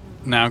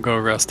 Now go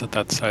rest at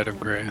that site of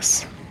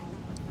grace.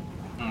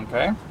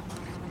 Okay.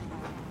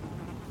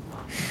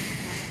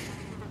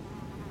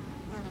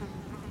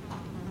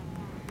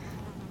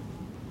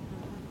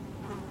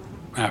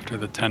 After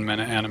the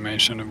 10-minute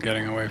animation of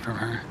getting away from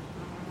her.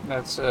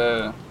 It's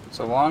a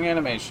long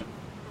animation.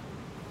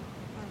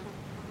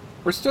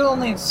 We're still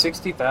only at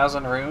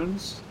 60,000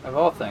 runes, of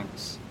all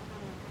things.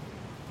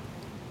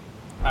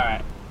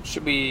 Alright,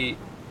 should we...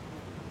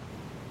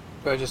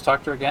 Go just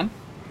talk to her again?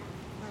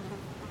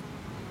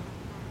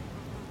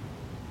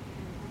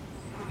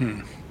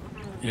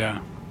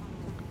 Yeah.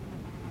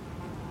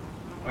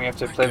 We have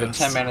to play the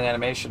 10-minute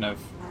animation of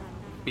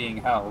being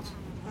held.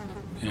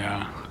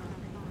 Yeah.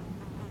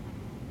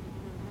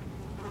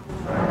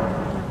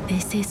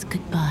 This is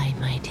goodbye,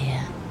 my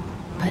dear,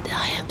 but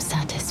I am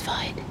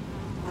satisfied.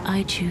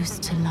 I choose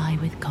to lie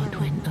with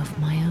Godwyn of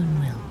my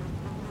own will.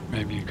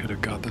 Maybe you could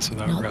have got this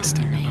without Not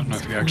resting. I don't know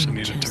if you actually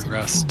needed to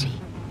rest. Me,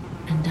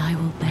 and I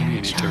will bear Maybe you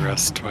a need child to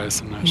rest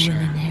twice, I'm not who sure.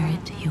 will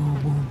inherit your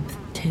warmth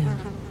too.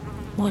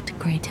 What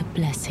greater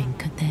blessing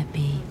could there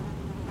be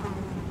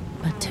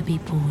but to be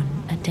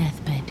born a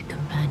deathbed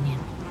companion?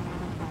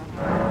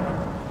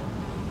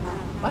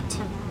 What?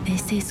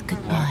 This is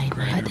goodbye,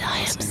 but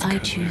I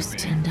choose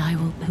to, and I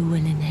will who will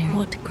inherit.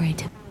 What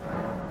greater...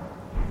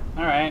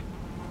 Alright.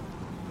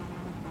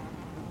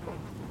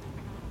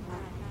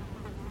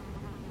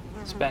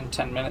 Spend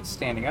 10 minutes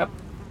standing up.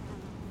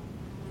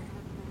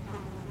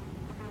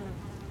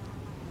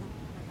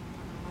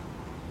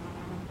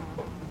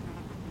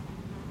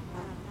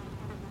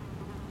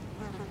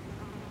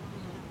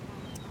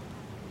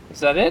 Is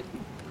that it?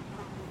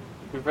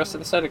 We've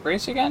rested the side of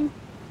grace again?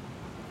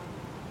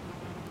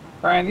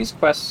 Brian, these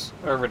quests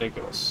are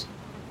ridiculous.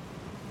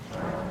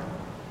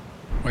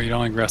 Well, you don't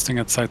like resting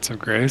at sites of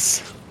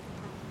grace?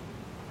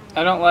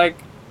 I don't like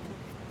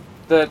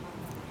that.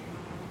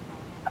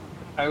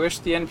 I wish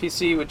the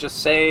NPC would just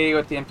say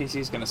what the NPC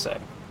is going to say.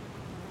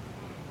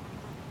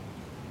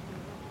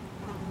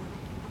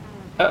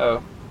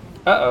 Uh-oh.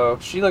 Uh-oh.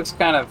 She looks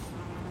kind of...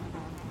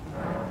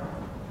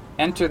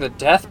 Enter the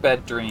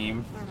deathbed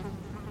dream.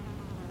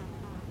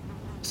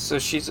 So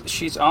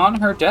she's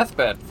on her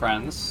deathbed,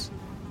 friends.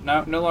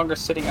 No longer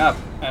sitting up,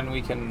 and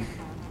we can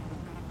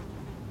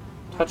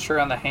touch her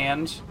on the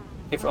hand,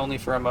 if only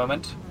for a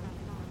moment.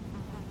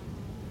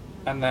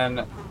 And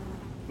then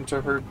into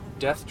her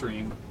death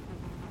dream.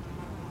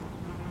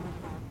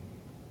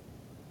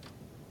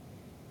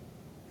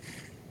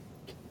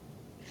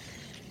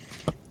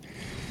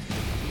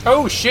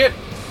 Oh shit!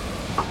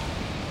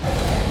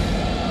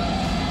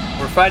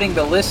 We're fighting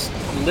the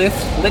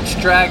Lich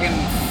Dragon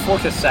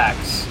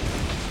Fortisax.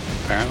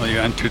 Apparently you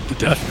entered the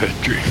deathbed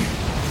dream.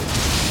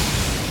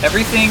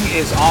 Everything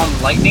is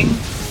on lightning.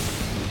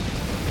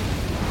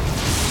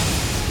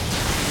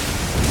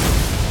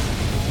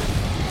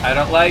 I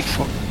don't like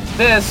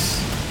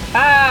this.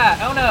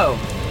 Ah! Oh no!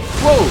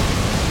 Whoa!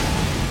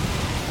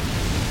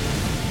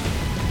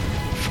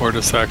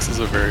 Fortisax is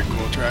a very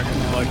cool dragon.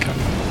 I like him.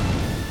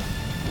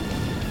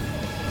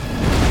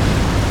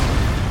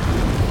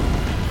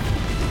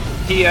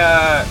 He,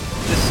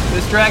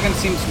 this dragon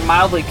seems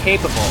mildly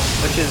capable,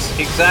 which is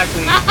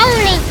exactly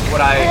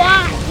what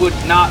I would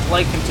not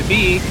like him to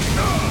be.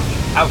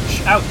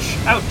 Ouch, ouch,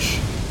 ouch.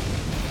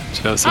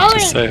 Joseph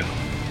just say,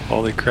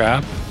 holy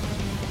crap.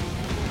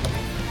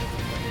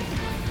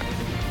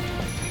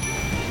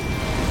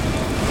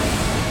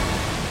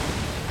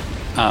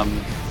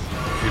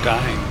 You're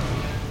dying.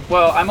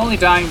 Well, I'm only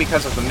dying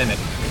because of the Mimic.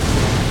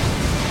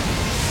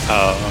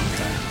 Oh,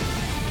 okay.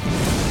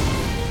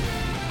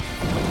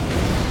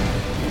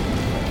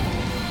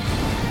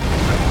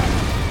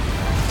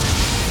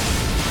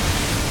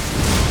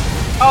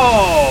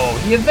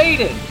 Oh, he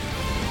evaded!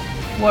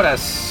 What a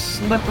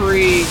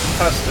slippery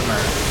customer.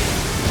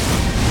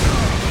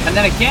 And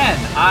then again,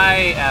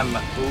 I am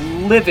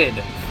livid,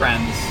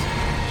 friends.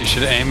 You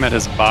should aim at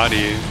his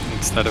body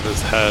instead of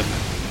his head.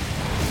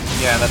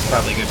 Yeah, that's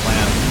probably a good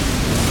plan.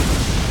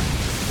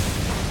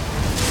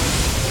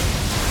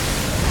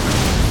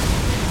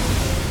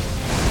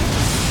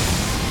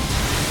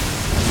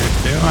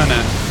 You're doing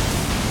it.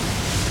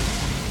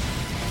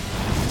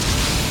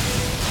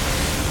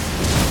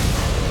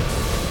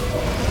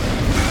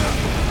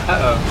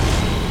 Uh-oh.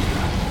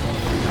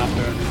 Not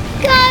doing it.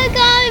 Go,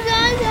 go,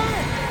 go, go!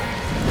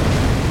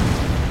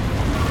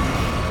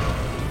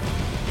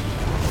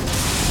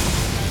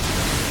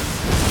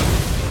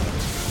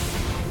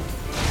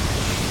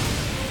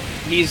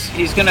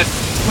 He's gonna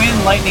twin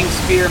lightning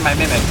spear my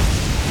Mimic.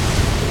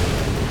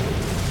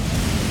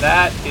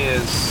 That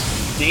is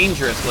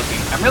dangerous looking.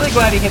 I'm really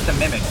glad he hit the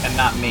Mimic and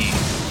not me.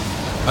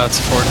 That's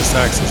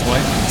Fortisax's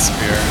lightning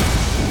spear.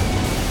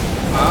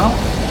 Oh?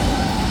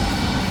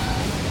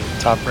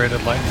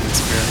 Top-rated lightning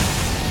spear.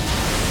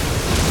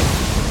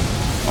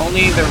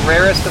 Only the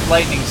rarest of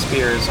lightning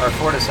spears are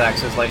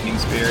Fortisax's lightning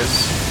spears.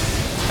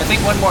 I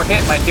think one more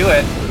hit might do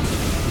it.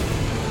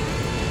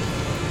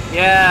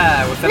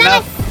 Yeah, with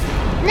enough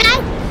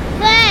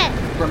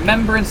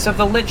remembrance of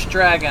the Lich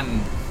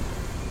Dragon.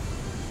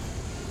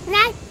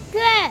 Not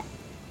good.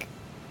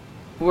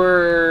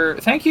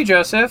 Thank you,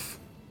 Joseph.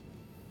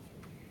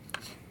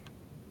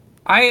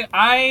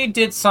 I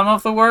did some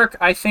of the work.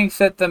 I think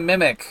that the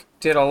Mimic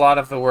did a lot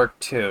of the work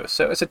too.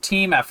 So it's a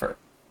team effort.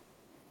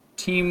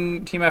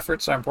 Team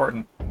efforts are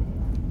important.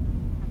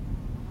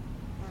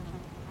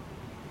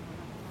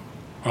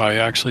 Well, you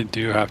actually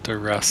do have to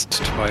rest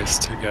twice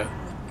to get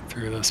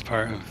through this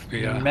part of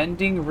Via.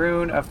 Mending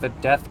Rune of the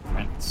Death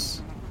Prince.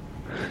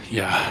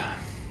 Yeah.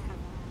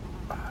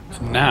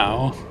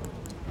 Now,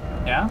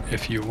 yeah,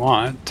 if you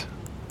want,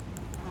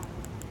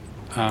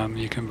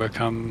 you can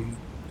become,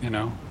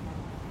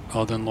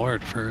 Elden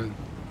Lord for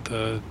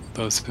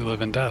those who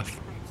live in death.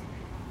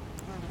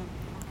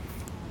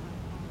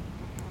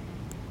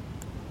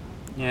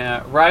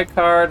 Yeah,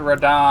 Rykard,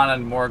 Radahn,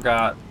 and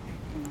Morgott.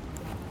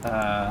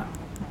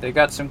 They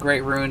got some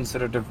great runes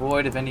that are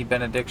devoid of any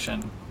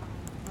benediction.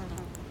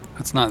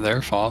 That's not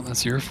their fault.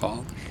 That's your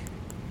fault.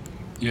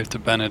 You have to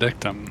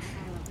benedict them.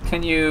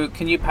 Can you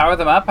power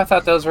them up? I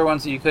thought those were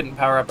ones that you couldn't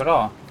power up at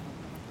all.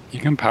 You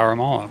can power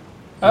them all up.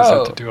 You just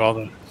have to do all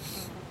the...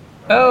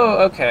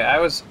 Oh, okay.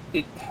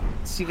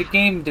 See, the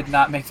game did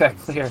not make that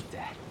clear.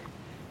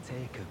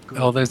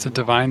 Oh, there's a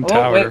divine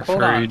tower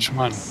for each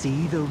one.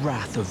 See the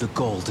wrath of the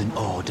Golden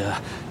Order,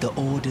 the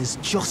Order's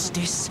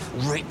justice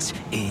writ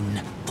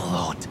in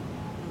blood.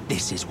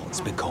 This is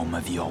what's become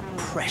of your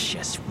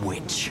precious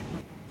witch.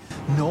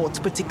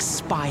 Naught but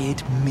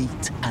expired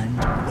meat and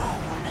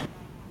bone.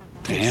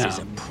 This is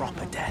a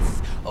proper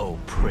death, O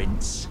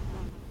Prince.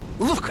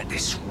 Look at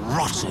this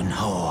rotten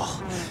whore.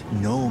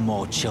 No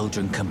more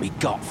children can be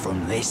got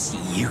from this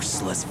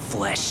useless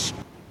flesh.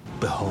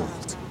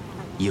 Behold,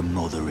 your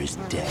mother is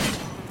dead.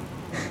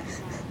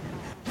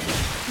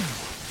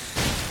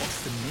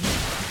 What's the meaning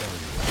of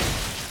very well?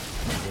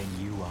 Then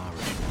you are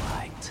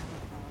right.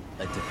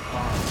 A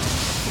defiant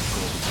of the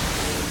Golden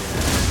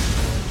Order,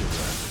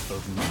 murderer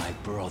of my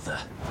brother.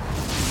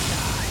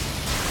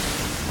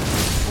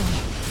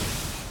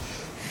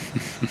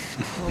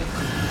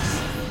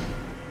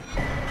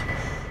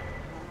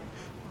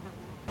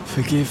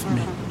 Forgive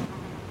me.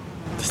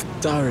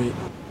 Darian.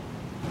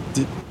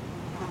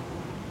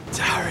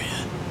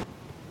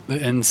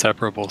 The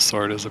inseparable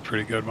sword is a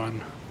pretty good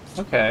one.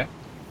 Okay.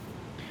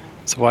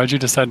 So why'd you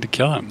decide to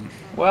kill him?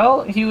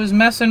 Well, he was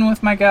messing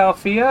with my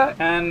Galfia,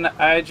 and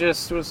I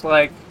just was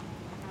like,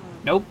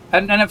 nope.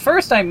 And at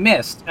first I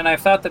missed, and I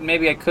thought that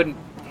maybe I couldn't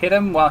hit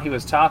him while he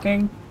was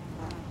talking.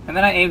 And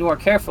then I aimed more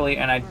carefully,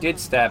 and I did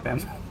stab him.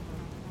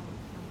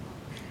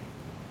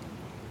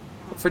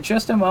 For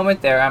just a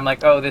moment there, I'm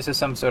like, oh, this is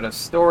some sort of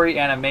story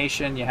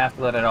animation. You have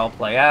to let it all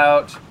play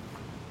out.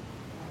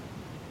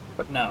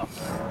 But no.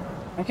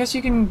 I guess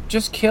you can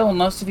just kill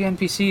most of the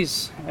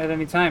NPCs at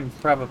any time,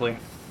 probably.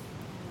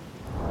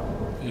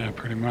 Yeah,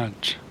 pretty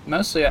much.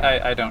 Mostly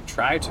I don't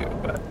try to,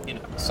 but,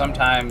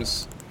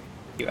 sometimes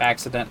you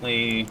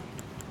accidentally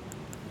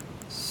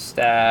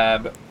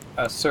stab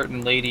a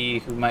certain lady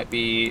who might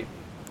be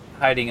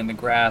hiding in the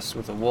grass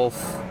with a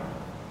wolf.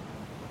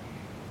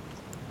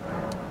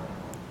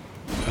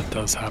 That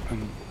does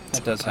happen.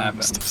 That does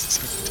happen. To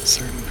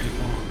certain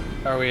people.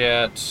 Are we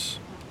at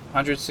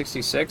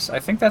 166? I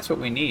think that's what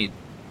we need.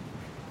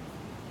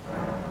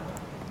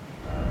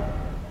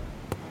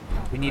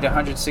 We need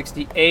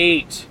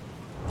 168.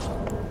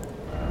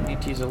 We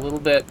need to use a little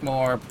bit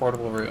more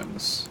portable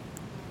runes.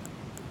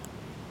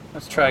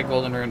 Let's try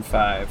Golden Rune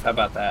 5. How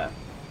about that?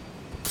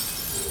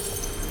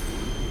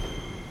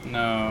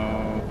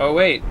 No. Oh,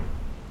 wait.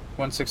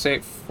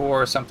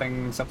 1684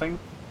 something something.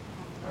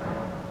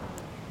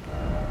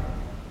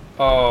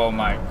 Oh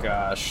my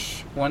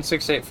gosh.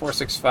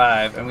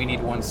 168465, and we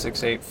need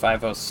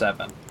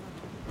 168507.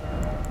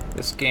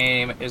 This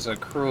game is a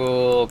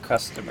cruel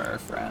customer,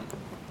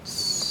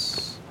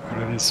 friends.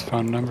 What are these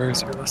phone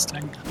numbers you're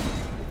listing?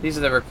 These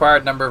are the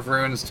required number of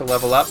runes to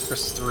level up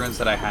versus the runes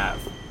that I have.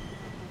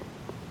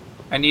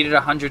 I needed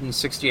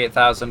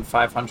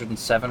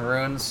 168,507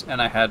 runes,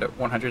 and I had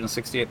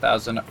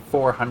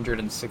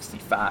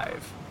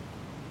 168,465.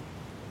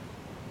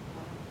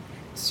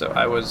 So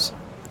I was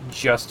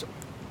just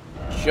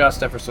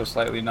ever so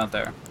slightly not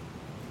there.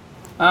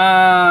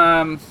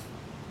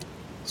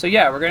 So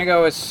yeah, we're gonna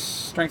go with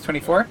strength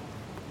 24.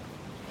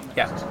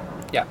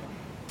 Yeah.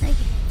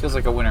 Feels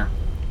like a winner.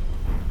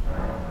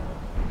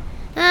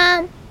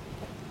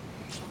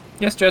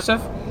 Yes,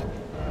 Joseph?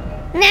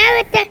 Now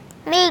it's a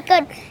me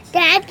good.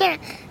 Dad can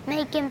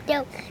make him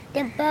do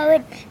the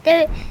forward.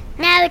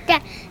 Now it's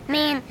a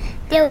man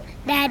do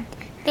that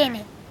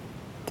finish.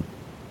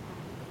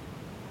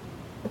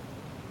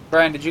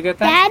 Brian, did you get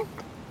that? Dad?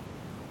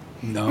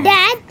 No.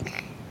 Dad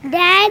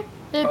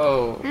is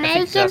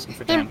making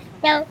him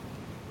do.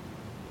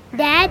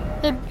 Dad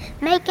is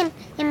making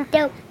him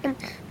do the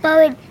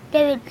forward.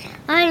 There is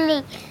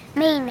only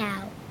me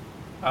now.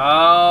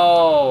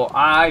 Oh,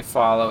 I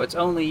follow. It's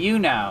only you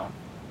now.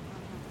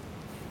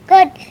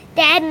 Good.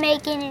 Dad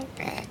making him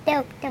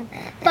do the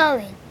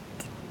forward.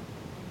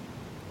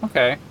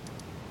 Okay.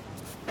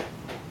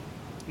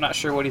 I'm not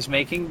sure what he's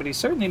making, but he's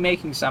certainly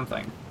making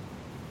something.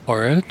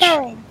 Porridge?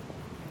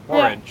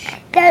 Porridge. Yeah.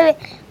 There is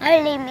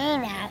only me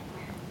now.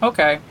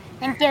 Okay.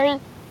 And Joey.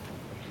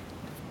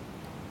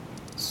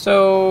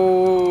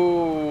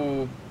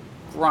 So,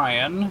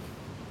 Brian.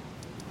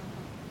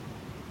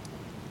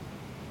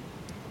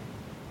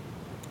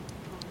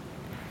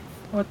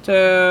 What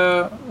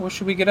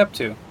should we get up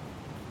to?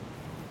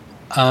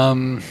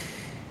 I'm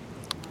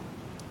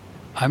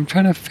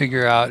trying to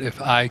figure out if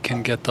I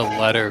can get the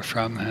letter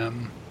from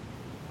him.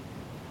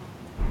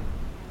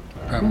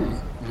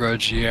 From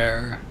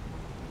Rogier.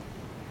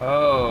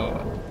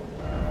 Oh.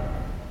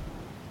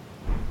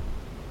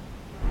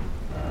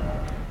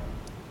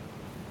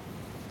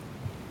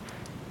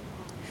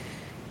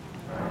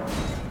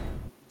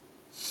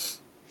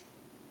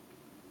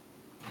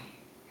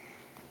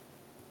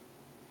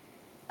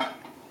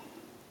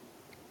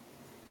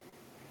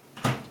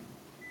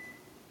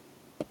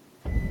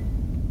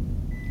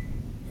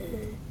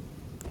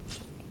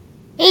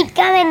 He's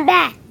coming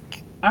back.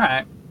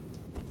 Alright.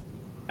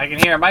 I can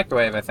hear a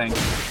microwave, I think.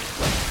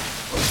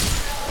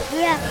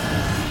 Yeah.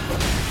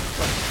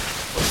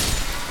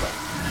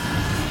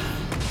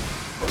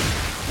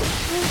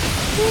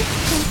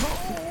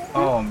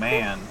 Oh,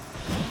 man.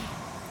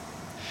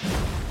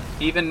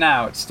 Even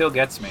now, it still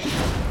gets me.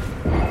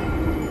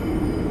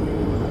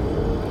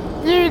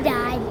 You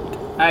died.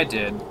 I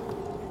did.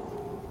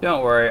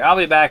 Don't worry, I'll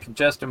be back in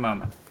just a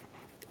moment.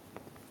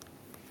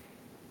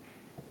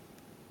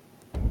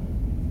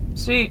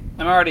 See,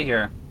 I'm already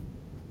here.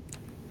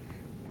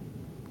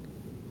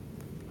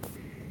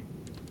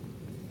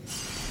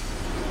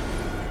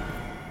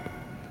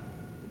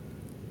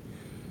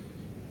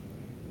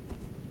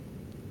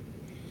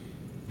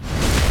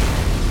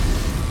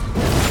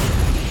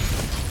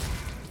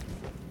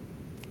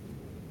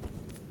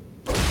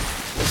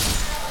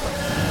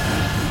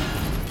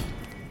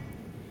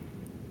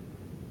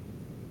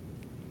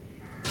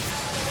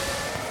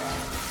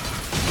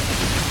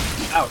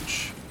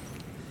 Ouch.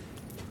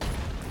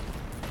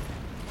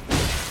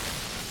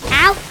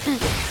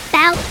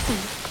 Bouncy.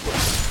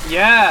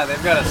 Yeah,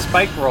 they've got a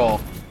spike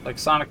roll, like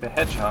Sonic the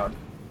Hedgehog.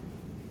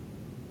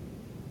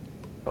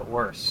 But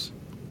worse.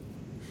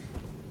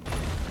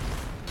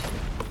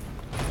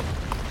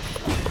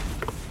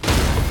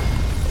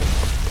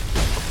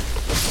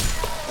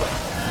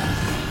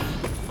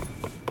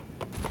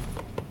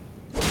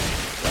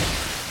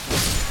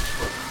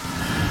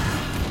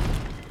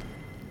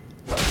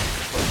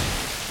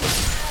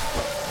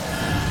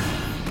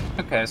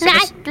 Okay, so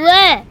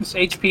this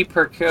HP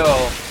per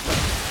kill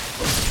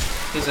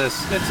is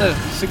it's a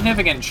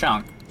significant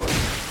chunk.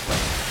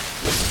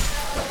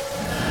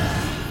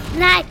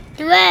 Nice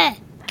work.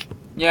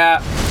 Yeah,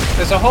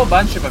 there's a whole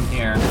bunch of them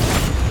here,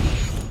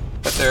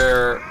 but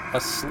they're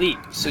asleep,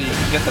 so you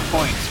can get the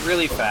points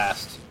really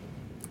fast.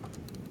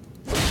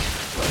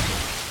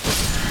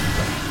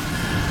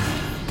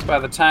 So by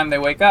the time they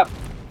wake up,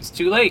 it's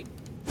too late.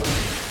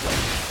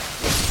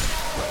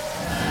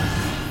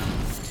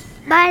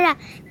 By the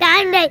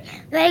time they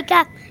wake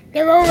up,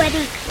 they're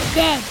already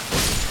dead.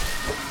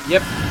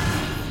 Yep.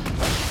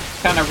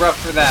 Kind of rough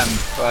for them,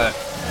 but...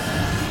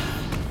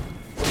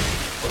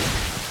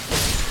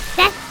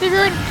 That's a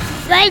good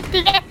way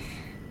to get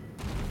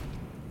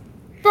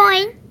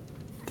point.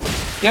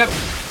 Yep.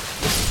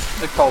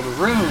 They're called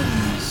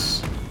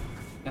runes.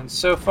 And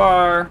so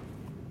far,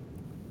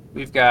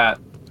 we've got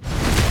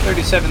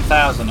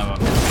 37,000 of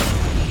them.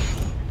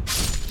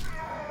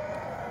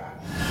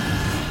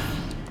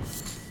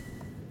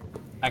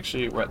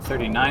 Actually, we're at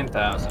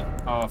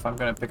 39,000. Oh, if I'm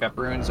gonna pick up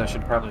runes, I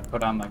should probably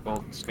put on my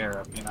golden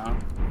scarab, you know?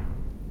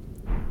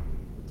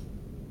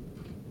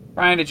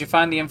 Brian, did you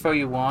find the info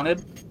you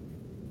wanted?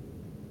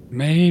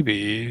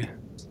 Maybe.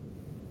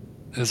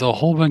 There's a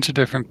whole bunch of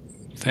different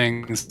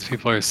things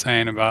people are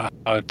saying about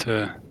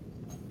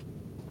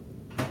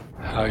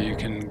how you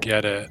can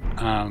get it.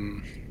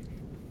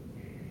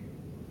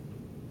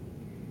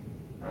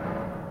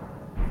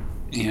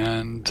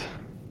 And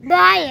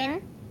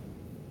Brian?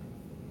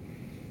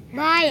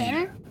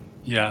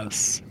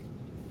 Yes.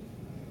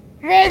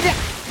 Where's the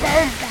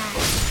gold guy?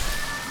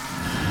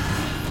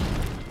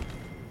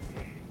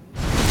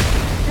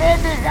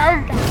 Where's the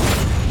gold guy?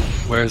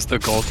 Where's the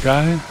gold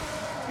guy?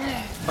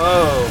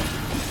 Oh.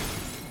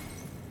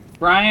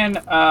 Brian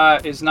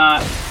is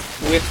not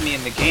with me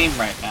in the game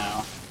right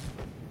now.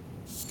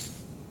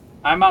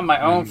 I'm on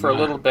my own for a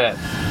little bit.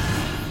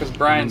 Because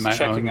Brian's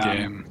checking on...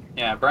 game.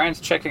 Yeah, Brian's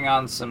checking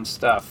on some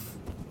stuff.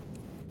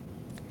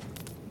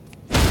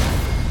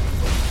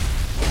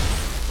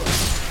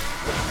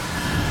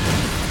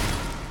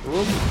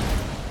 Ooh.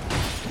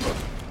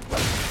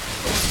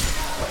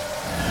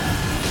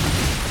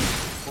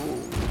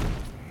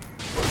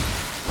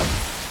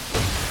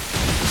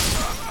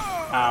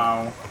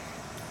 Ow.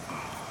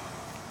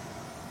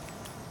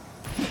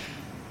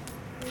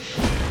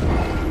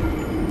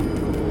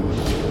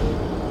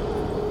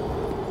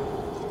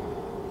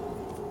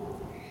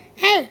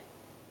 Hey!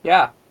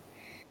 Yeah.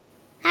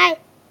 Hi.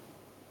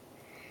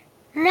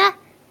 Not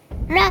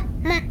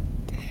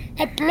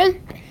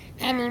asleep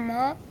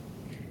anymore.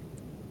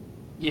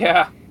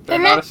 Yeah, they're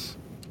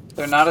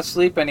not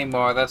asleep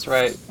anymore. That's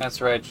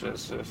right,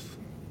 Joseph.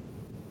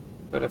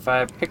 But if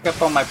I pick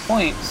up all my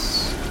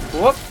points,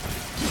 whoop!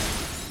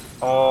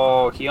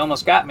 Oh, he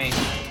almost got me.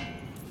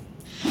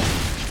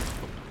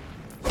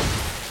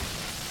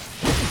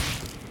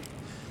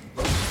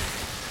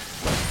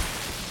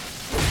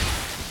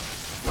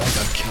 I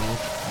got killed.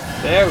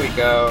 There we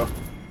go.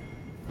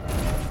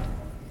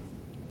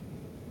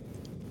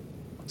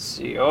 Let's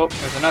see. Oh,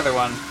 there's another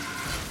one.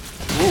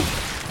 Ooh.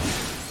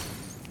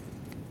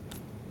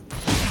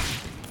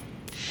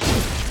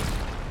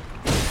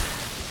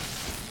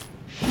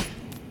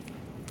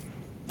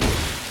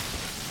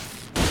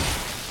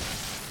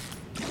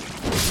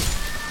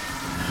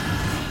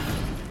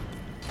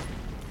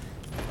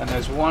 And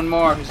there's one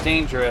more who's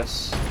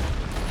dangerous.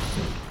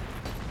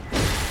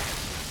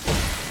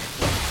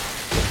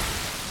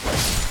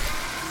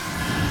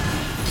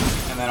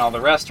 And then all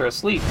the rest are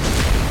asleep.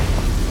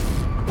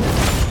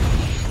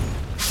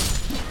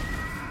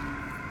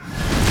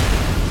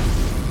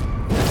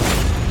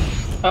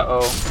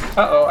 Uh-oh.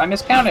 Uh-oh, I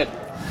miscounted.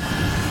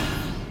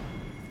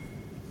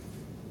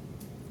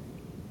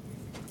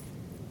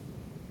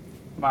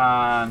 Come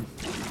on.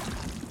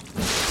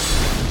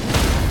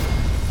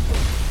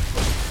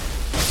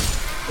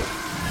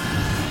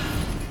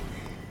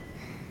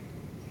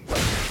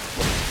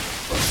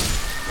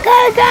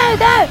 Go, go,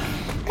 go!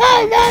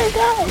 Go, go,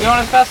 go! I'm going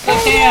as fast as I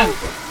can!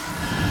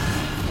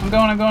 I'm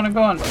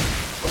going.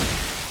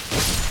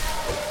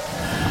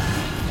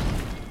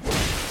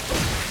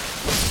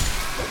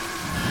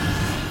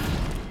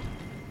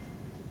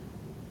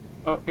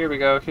 Oh, here we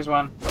go. Here's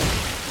one.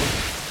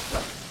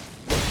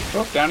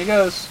 Oh, down he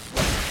goes.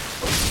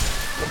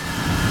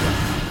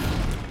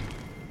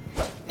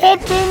 Hit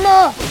me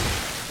more!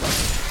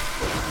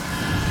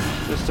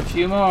 Just a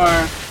few more.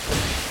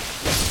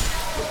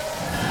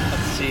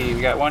 Let's see,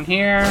 we got one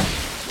here.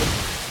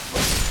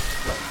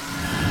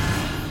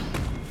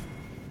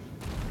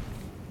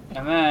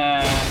 And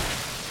then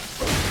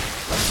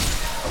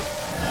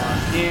one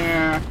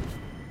here.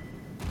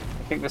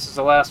 I think this is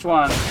the last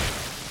one.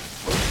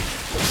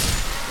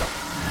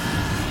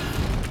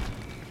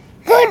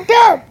 Good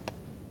job!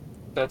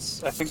 I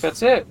think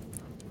that's it.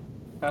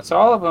 That's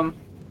all of them.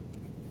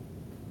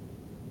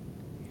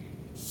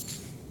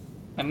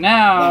 And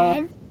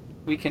now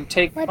we can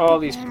take all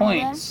these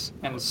points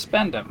and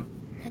spend them.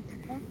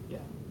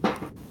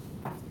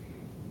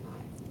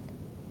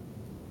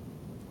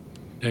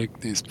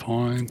 Take these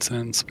points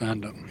and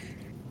spend them.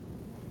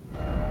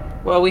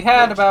 Well, we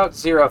had about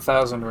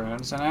 0,000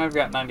 runes, and now I've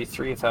got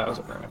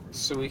 93,000 runes.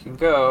 So we can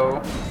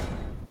go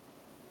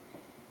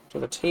to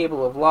the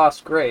Table of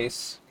Lost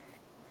Grace.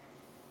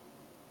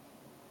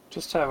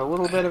 Just have a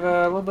little bit of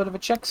a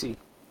check-see.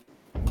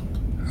 All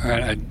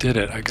right, I did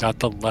it. I got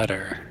the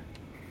letter.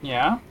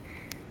 Yeah.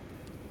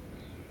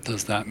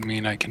 Does that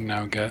mean I can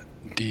now get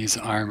Dee's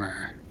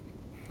armor?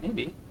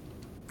 Maybe.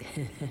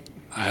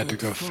 I had to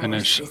go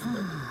finish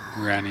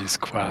Ranni's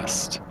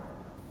quest.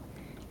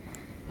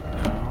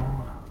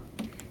 No.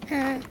 Do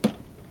I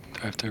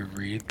have to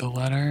read the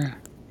letter?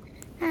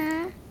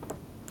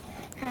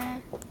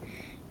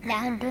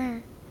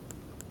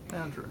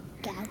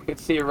 Down. We could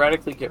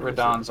theoretically get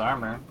Radahn's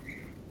armor.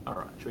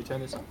 Alright, should we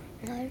turn this on?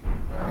 No.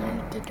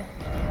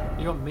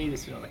 You want me to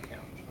sit on the couch?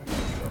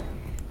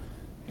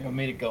 You want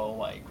me to go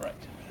away? Great.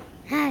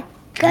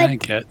 Can I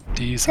get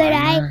Dee's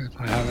armor if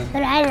I haven't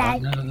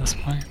gotten it at this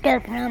point?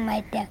 Don't know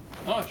my death.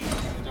 Oh, sure.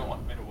 You don't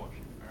want me to watch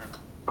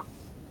it.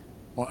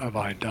 What have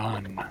I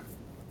done?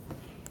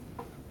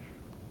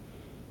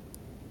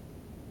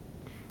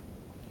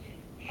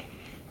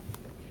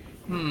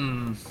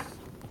 I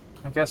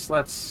guess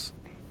let's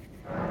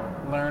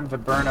learn the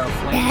Burno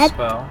Flame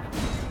spell.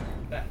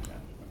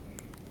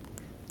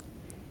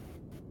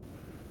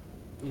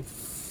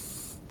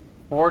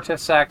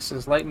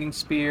 Vortexax's Lightning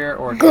Spear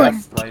or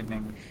Death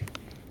Lightning.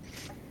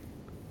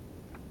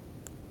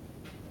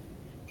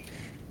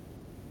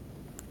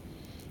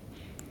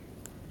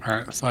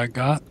 Alright, so I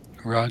got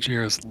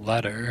Roger's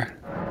letter.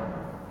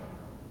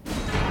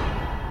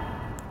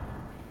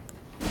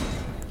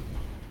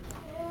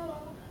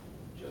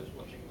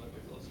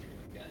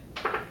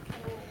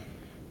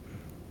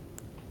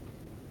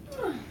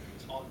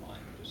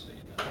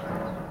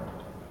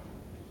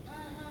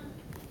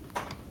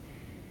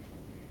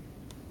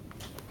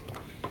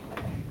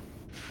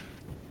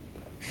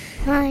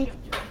 Hi.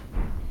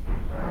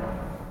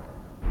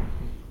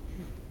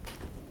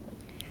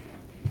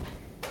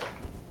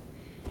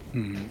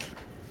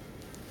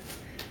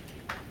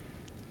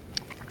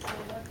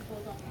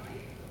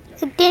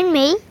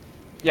 Me?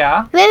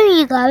 Yeah? Where are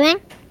you going?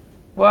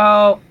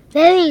 Well,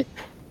 where are you?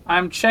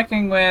 I'm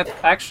checking with...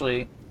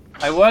 Actually,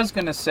 I was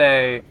going to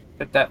say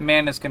that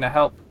man is going to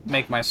help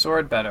make my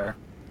sword better.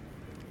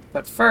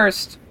 But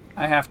first,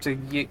 I have to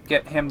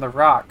get him the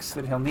rocks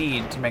that he'll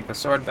need to make the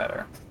sword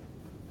better.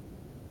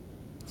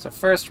 So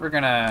first we're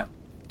going to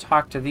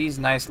talk to these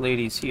nice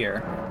ladies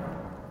here.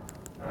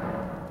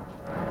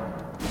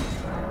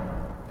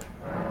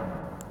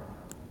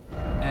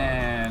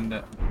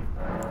 And...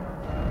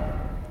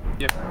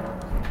 Yep.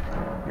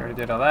 We already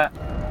did all that.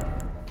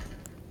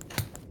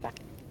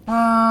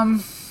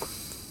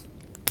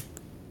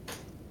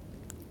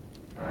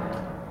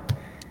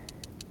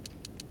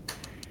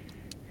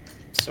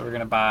 So we're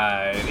gonna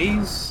buy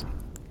these.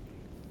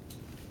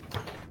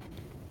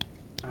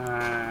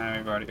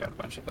 We've already got a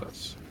bunch of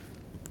those.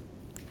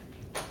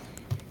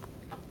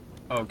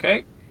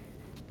 Okay.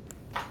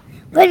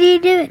 What are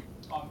you doing?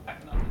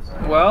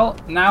 Well,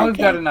 now we've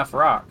got enough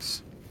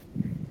rocks.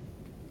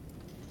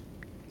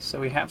 So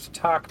we have to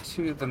talk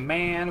to the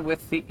man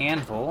with the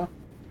anvil.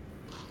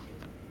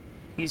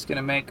 He's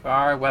gonna make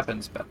our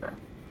weapons better.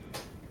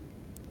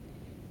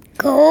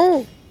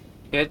 Cool.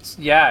 It's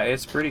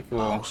pretty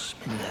cool.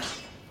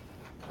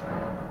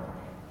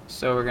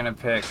 So we're gonna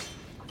pick...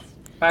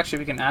 Actually,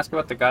 we can ask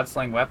about the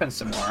God-Slaying weapon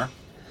some more.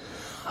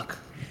 I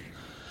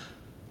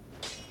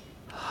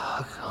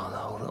can't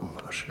hold on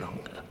much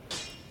longer.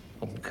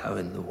 I'm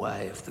going the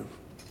way of the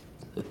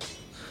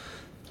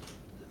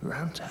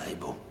round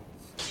table.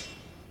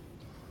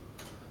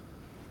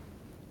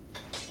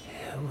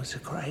 It was a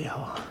great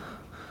honor.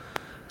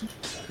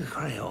 A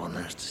great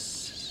honor to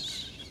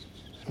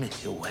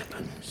smith your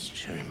weapons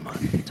during my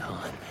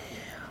time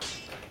here.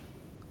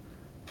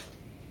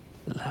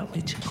 Allow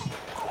me to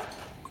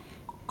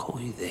call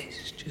you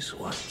this just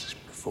once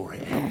before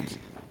it ends.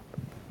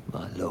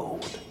 My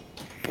lord.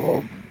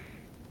 For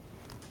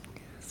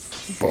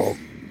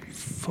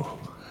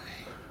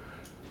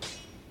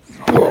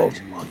that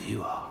is what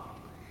you are.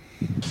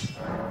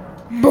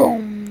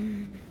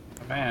 Boom.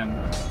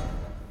 Man.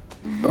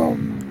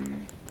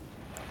 Boom.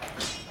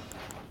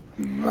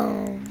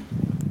 Boom.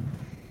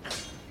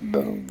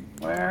 Boom.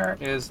 Where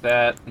is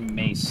that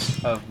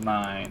mace of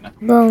mine?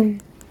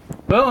 Boom.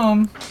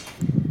 Boom!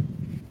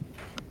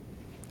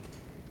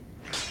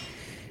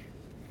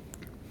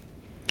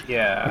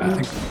 Yeah.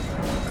 I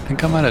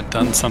think I might have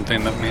done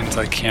something that means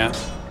I can't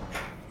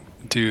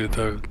do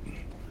the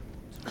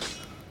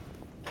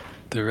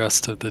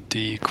rest of the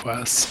D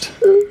quest.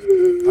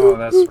 Oh,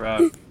 that's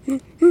rough.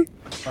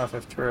 Rough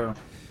if true.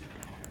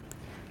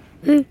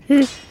 Hoo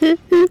hoo hoo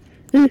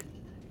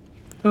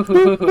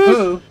hoo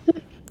hoo.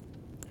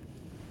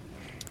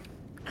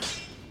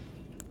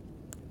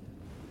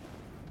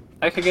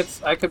 I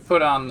could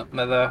put on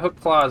the hook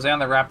claws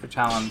and the raptor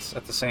talons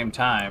at the same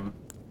time.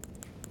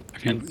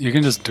 You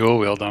can just dual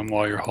wield them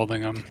while you're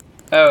holding them.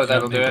 Oh,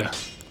 that'll do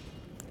it.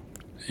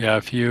 Yeah,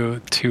 if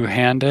you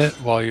two-hand it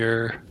while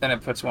you're... Then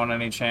it puts one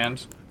in each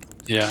hand?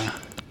 Yeah.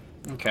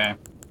 Okay.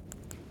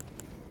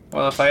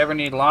 Well, if I ever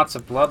need lots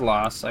of blood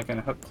loss, I can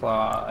hook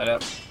claw it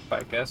up,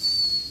 I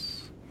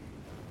guess.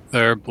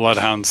 There are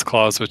Bloodhound's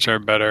claws, which are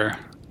better.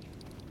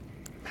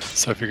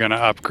 So if you're going to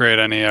upgrade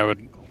any, I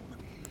would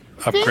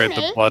upgrade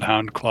the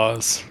Bloodhound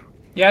claws.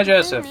 Yeah,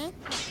 Joseph.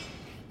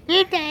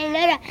 You got a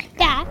lot of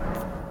stuff.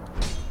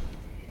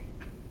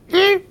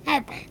 You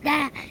have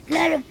got a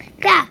lot of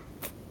stuff.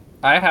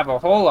 I have a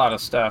whole lot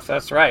of stuff,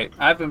 that's right.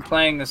 I've been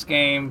playing this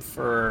game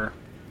for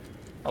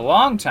a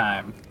long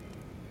time.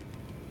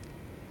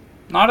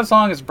 Not as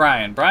long as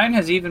Brian. Brian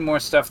has even more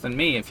stuff than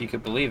me, if you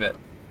could believe it.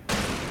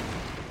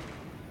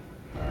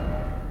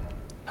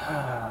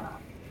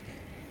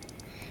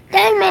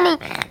 So many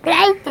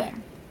places.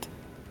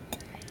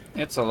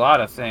 It's a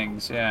lot of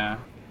things, yeah.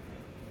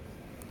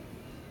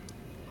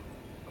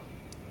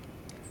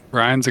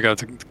 Brian's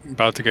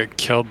about to get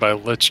killed by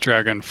Lich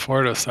Dragon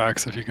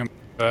Vortexax, if you can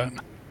believe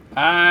that.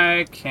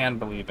 I can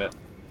believe it.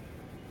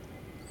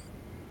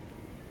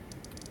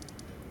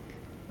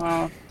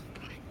 Well,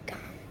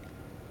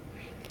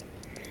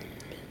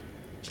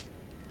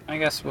 I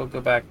guess we'll go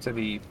back to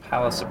the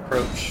Palace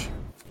Approach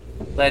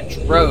ledge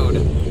road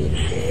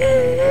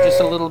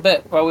just a little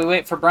bit while we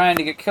wait for Brian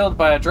to get killed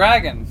by a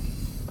dragon.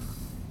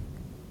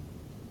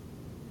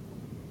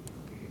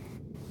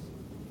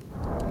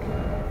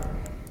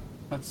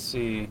 Let's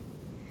see.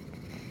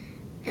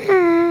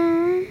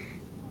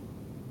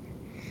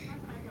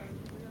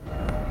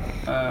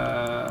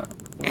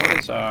 What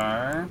is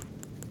our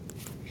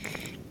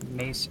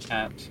mace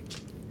at?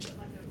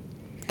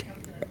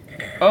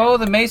 Oh,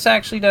 the mace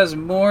actually does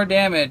more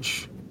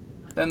damage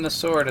than the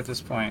sword at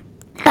this point.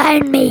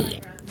 Find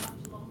me.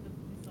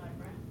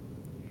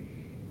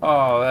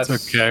 Oh, that's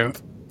okay.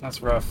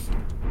 That's rough.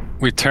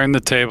 We turned the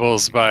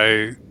tables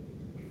by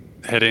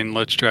hitting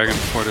Lich Dragon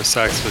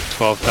Fortisax with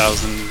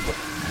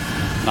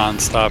 12,000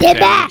 non-stop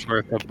damage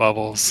worth of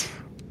bubbles.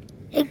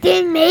 It's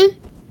in me.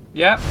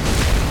 Yep.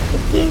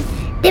 It's in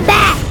the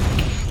back.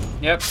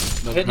 Yep.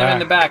 Hitting him in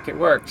the back, it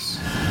works.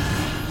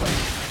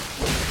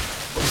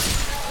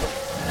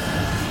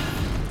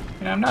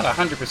 You know, I'm not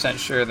 100%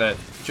 sure that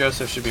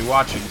Joseph should be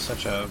watching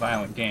such a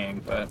violent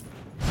game, but...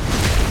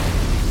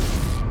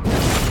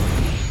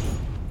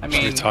 I mean...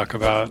 Should we talk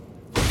about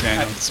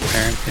Daniel's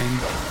parenting?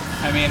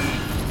 I mean...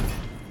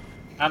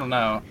 I don't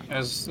know.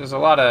 There's a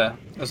lot of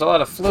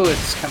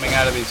fluids coming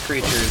out of these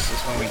creatures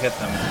when we hit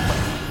them.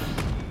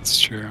 It's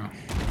true.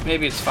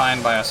 Maybe it's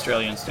fine by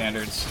Australian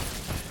standards.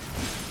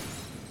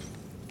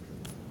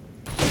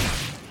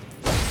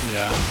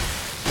 Yeah.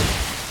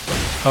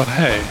 Oh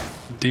hey,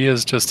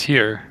 Dia's just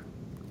here.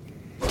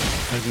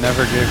 I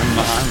never gave him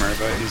the armor,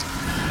 but he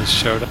just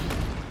showed up.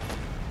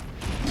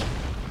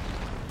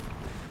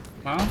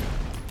 Well.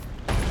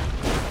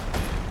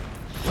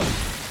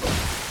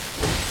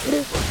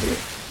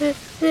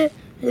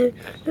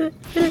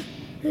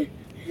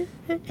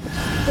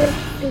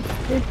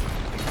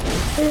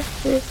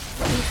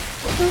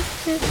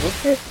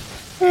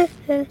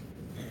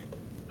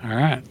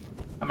 Alright.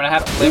 I'm gonna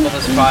have to label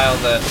this file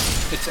that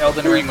it's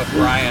Elden Ring with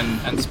Brian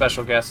and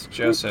special guest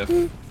Joseph.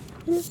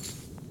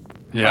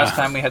 Yeah. Last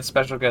time we had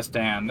special guest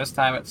Dan. This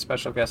time it's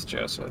special guest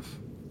Joseph.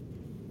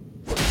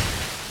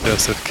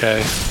 Joseph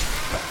K.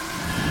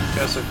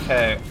 Joseph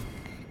K.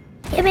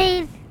 You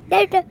mean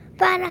there's a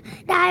final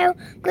dial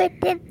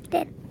within.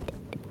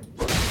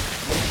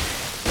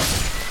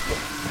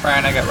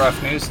 Brian, I got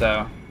rough news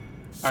though.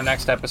 Our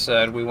next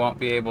episode we won't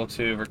be able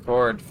to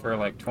record for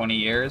like 20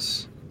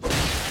 years.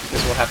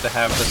 Because we'll have to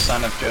have the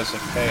son of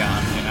Joseph K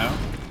on, you know?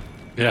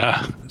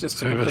 Yeah. Just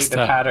to complete the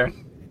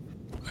pattern.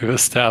 We've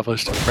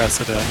established a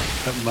precedent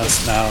that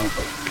must now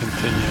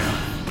continue.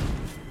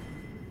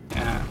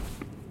 Yeah.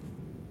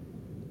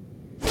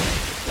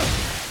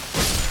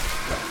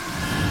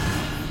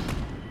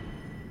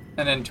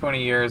 And in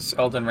 20 years,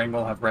 Elden Ring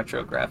will have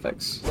retro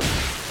graphics.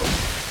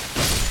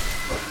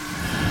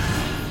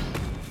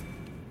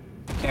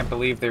 Can't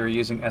believe they were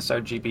using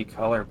sRGB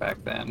color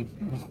back then.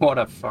 What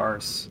a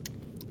farce.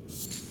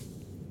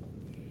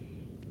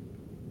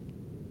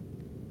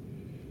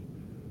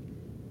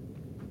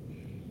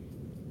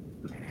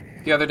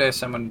 The other day,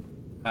 someone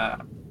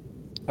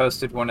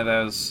posted one of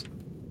those,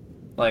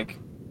 like,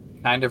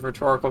 kind of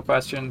rhetorical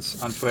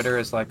questions on Twitter.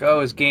 Is like,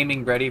 oh, is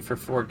gaming ready for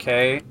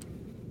 4K?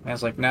 And I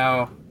was like,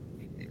 no.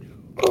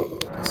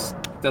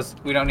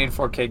 We don't need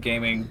 4K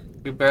gaming.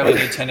 We barely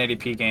need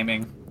 1080p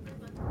gaming.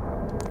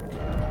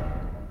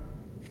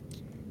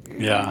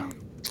 Yeah.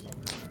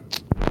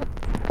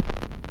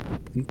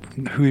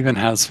 Who even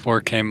has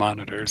 4K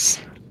monitors?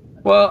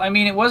 Well, I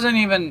mean, it wasn't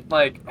even,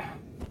 like,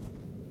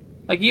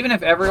 even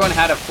if everyone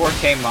had a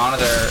 4K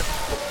monitor,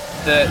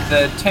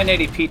 the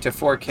 1080p to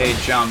 4K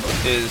jump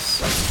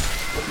is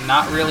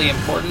not really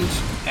important,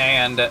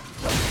 and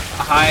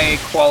high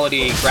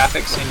quality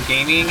graphics in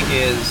gaming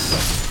is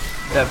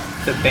the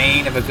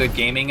bane of a good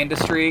gaming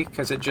industry,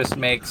 because it just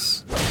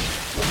makes,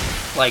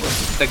 like,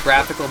 the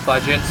graphical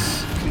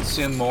budgets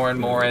consume more and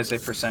more as a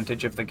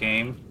percentage of the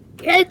game.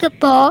 Like a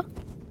ball.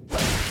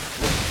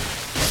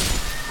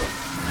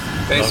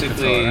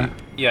 Basically,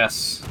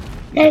 yes.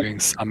 You're being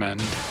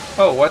summoned.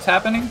 Oh, what's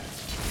happening?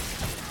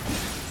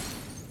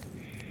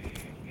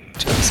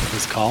 Joseph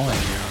is calling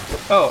you.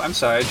 Oh, I'm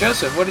sorry.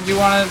 Joseph, what did you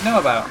want to know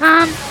about?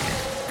 I'm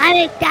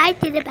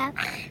excited about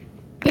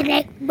the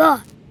next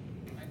boss.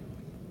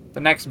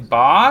 The next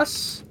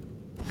boss?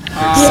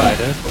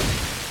 Excited?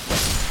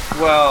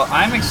 Well,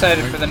 I'm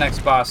excited for the next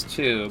boss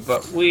too,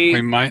 but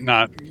we might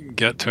not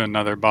get to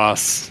another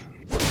boss.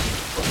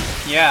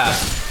 Yeah.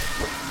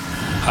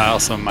 I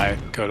also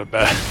might go to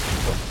bed.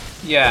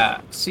 Yeah.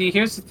 See,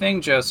 here's the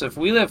thing, Joseph.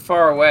 We live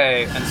far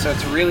away, and so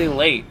it's really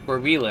late where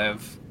we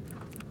live.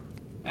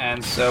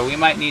 And so we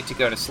might need to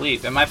go to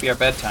sleep. It might be our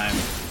bedtime.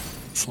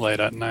 It's late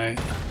at night.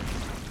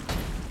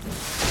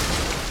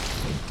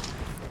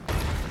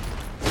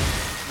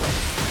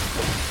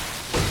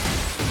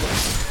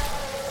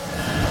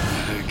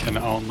 I can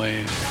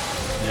only...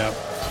 Yep.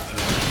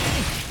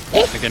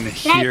 I can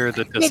hear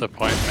the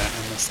disappointment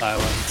in the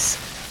silence.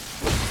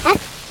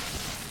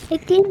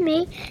 It gives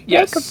me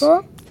yes.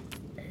 Likable.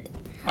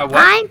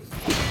 What?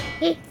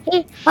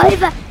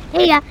 Over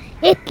here.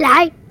 It's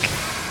like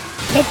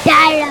the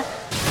dialogue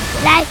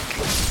like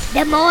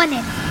the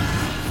morning.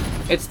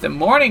 It's the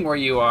morning where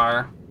you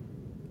are?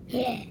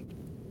 Yeah.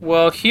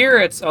 Well, here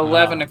it's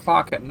 11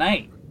 o'clock at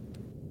night.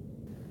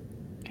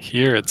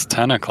 Here it's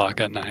 10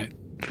 o'clock at night.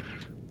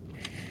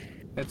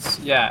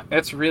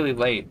 It's really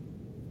late.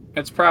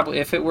 It's probably,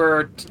 if it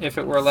were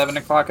 11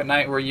 o'clock at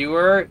night where you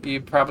were,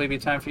 it'd probably be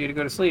time for you to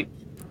go to sleep.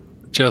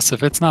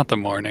 Joseph, it's not the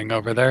morning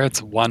over there.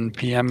 It's 1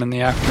 p.m. in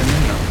the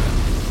afternoon.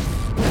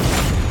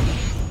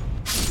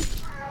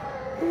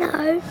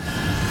 No,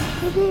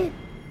 it is.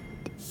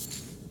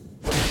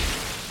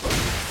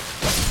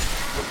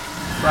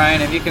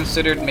 Brian, have you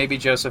considered maybe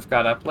Joseph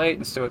got up late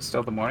and so it's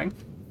still the morning?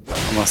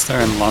 Unless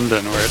they're in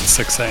London where it's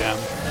 6 a.m.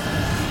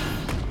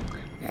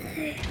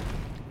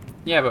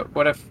 Yeah, but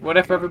what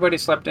if everybody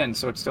slept in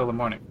so it's still the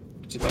morning?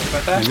 Did you think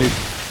about that?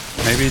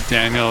 Maybe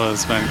Daniel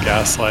has been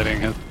gaslighting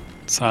his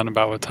son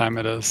about what time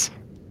it is.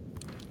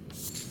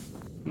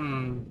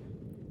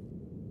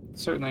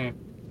 Certainly.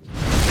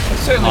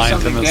 It's certainly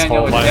something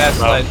Daniel would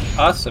gaslight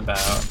us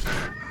about.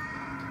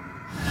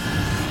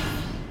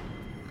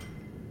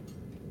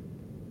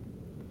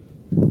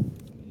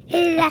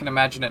 I can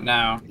imagine it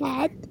now.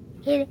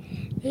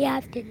 In the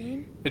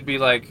afternoon. It'd be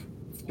like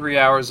 3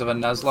 hours of a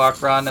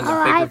Nuzlocke run, and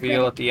the big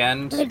reveal at the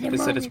end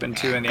is that it's been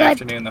 2 in the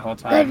afternoon the whole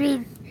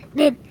time.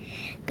 Good,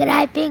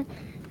 I think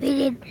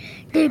we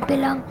did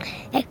belong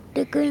at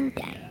the Green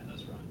Day.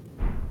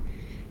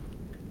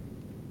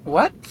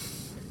 What?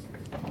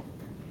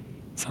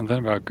 Something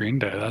about Green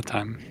Day that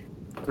time.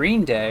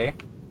 Green Day?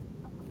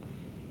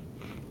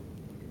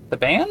 The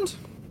band?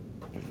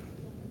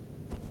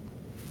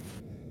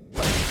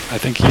 I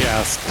think he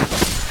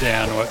asked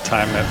Dan what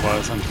time it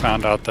was and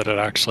found out that it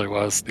actually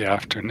was the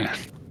afternoon.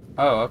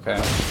 Oh, okay.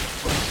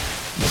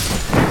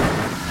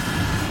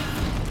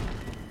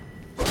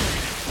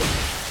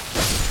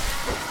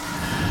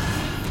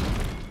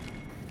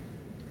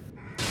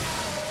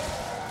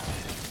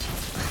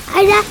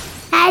 I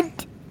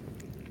had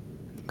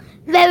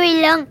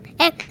very long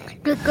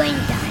extra green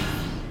time.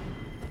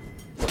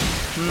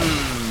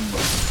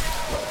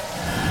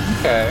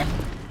 Okay.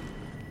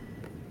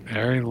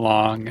 Very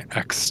long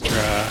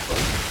extra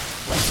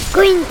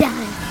green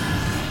time.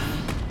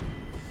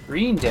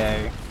 Green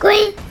Day.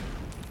 Green.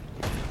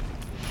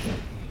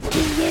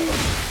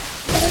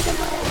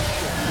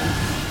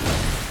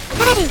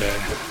 Day.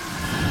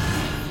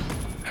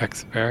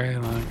 Very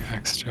long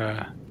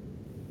extra.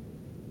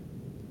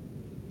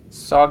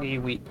 Soggy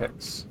wheat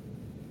picks.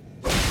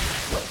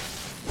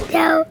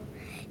 No.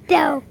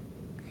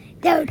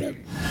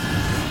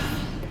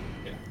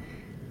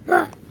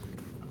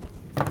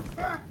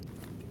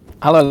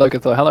 Hello,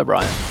 Locathor. Hello,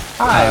 Brian.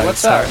 Hi,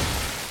 what's up?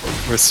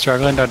 We're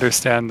struggling to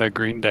understand the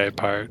Green Day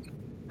part.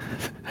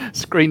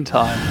 Screen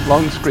time.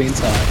 Long screen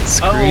time.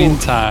 Screen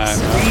time.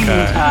 Screen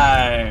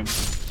time.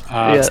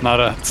 It's not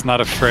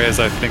a phrase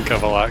I think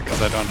of a lot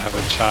because I don't have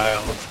a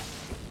child.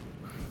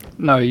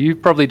 No, you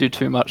probably do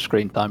too much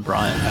screen time,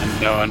 Brian.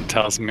 And no one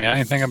tells me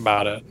anything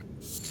about it.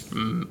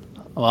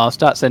 Well, I'll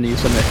start sending you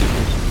some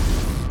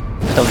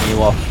messages telling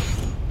you off.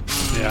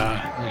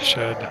 Yeah, you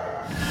should.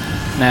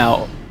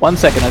 Now, 1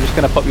 second, I'm just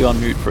going to pop you on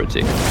mute for a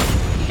tick.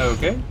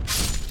 Okay.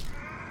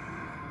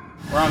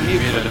 We're on mute.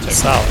 He muted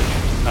himself.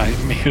 No, he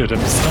muted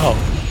himself.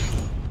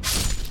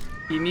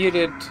 He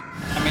muted...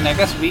 I mean, I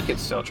guess we could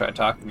still try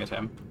talking to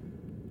him.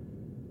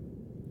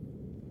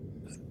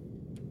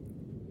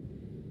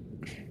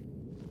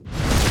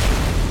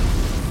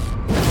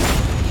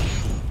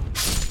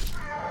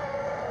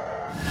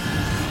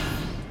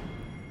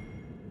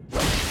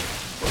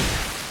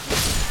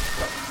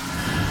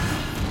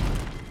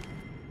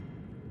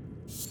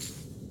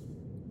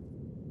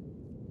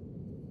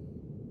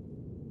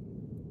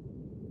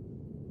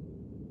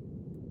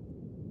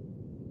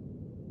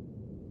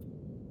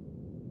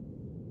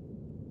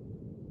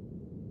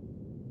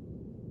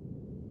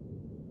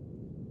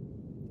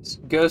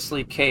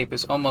 Ghostly cape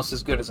is almost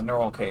as good as a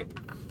normal cape.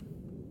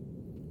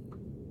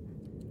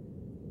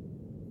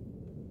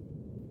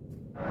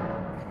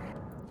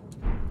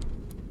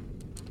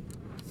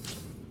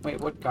 Wait,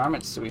 what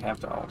garments do we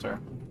have to alter?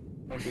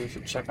 Maybe we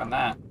should check on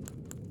that.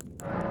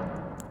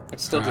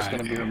 It's still just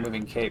going to be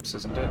removing capes,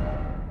 isn't it?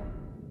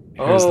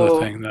 Here's the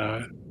thing,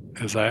 though,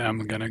 is I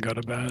am going to go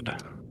to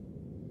bed.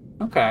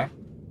 Okay.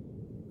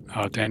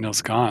 Oh,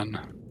 Daniel's gone.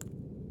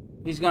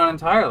 He's gone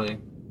entirely.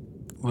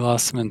 We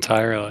lost him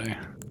entirely.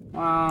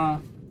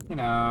 Well, you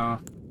know,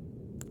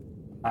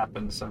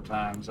 happens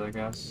sometimes, I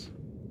guess.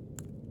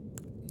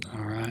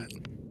 Alright.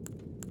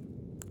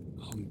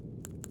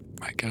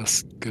 I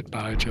guess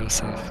goodbye,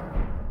 Joseph.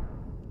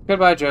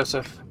 Goodbye,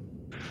 Joseph.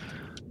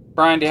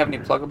 Brian, do you have any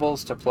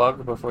pluggables to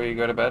plug before you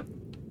go to bed?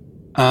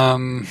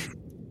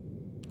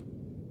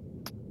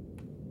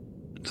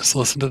 Just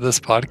listen to this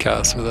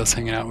podcast with us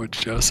hanging out with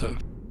Joseph.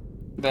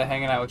 The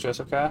Hanging Out with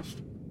Joseph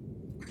cast?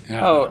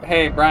 Yeah. Oh,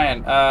 hey,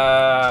 Brian.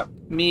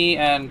 Me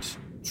and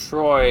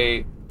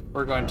Troy,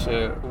 we're going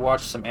to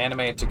watch some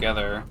anime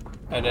together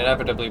and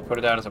inevitably put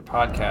it out as a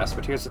podcast.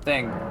 But here's the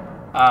thing.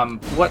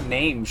 What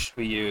name should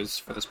we use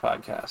for this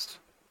podcast?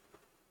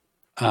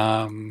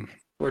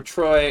 where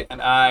Troy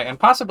and I, and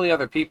possibly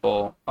other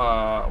people,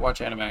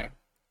 watch anime. I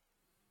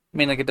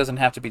mean, like, it doesn't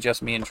have to be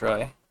just me and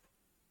Troy.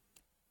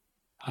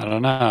 I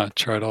don't know.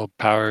 Troidal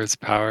Power's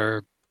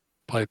Power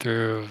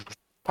playthrough.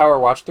 Power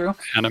watch through?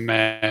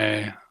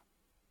 Anime.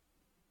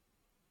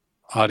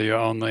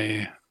 Audio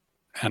only.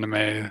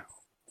 Anime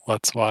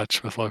Let's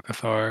Watch with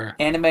Locathor.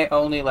 Anime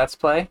only Let's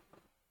Play?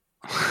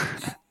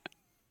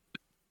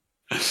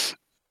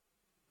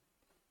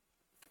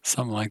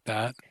 Something like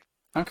that.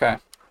 Okay.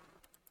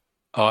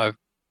 Oh,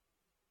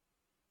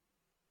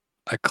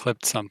 I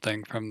clipped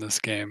something from this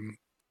game.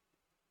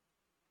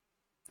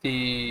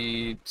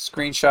 The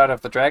screenshot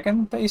of the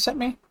dragon that you sent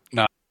me?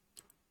 No.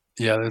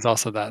 Yeah, there's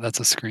also that. That's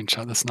a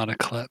screenshot. That's not a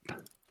clip.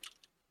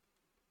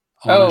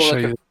 I want to show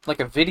you like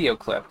a video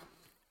clip.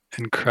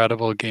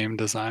 Incredible game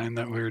design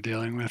that we were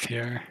dealing with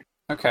here.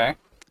 Okay.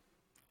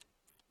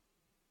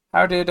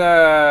 How did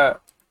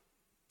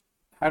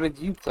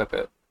you clip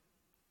it?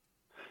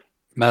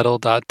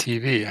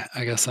 Metal.tv.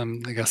 I guess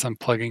I'm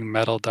plugging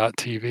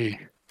Metal.tv.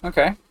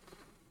 Okay.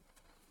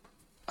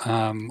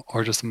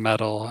 Or just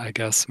Metal, I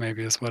guess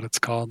maybe is what it's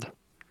called.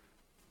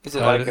 Is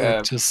it like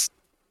that's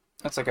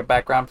like a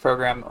background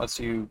program that lets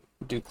you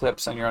do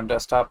clips on your own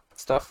desktop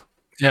stuff?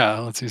 Yeah,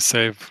 it lets you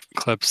save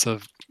clips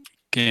of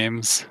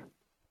games.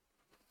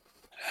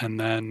 And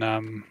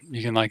then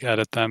you can like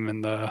edit them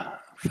in the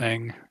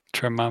thing,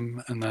 trim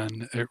them, and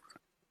then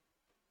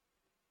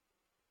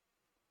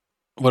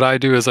what I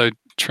do is I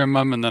trim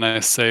them and then I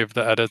save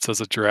the edits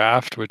as a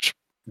draft, which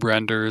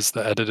renders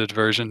the edited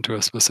version to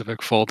a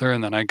specific folder,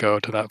 and then I go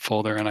to that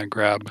folder and I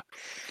grab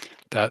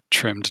that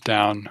trimmed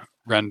down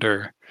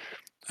render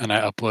and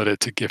I upload it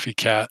to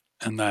Giphy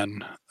and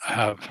then I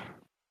have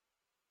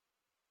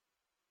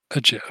a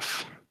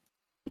GIF.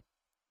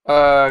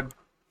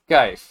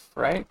 GIF,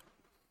 right?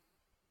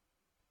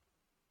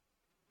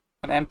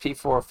 An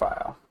MP4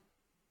 file.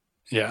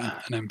 Yeah,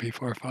 an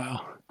MP4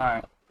 file.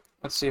 Alright.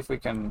 Let's see if we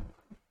can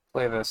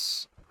play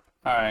this.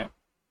 Alright.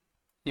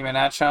 You may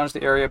not challenge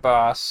the area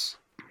boss.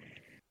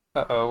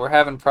 Uh-oh, we're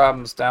having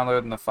problems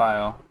downloading the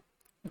file.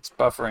 It's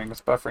buffering.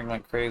 It's buffering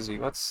like crazy.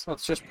 Let's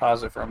just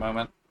pause it for a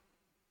moment.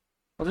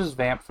 We'll just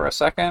vamp for a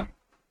second,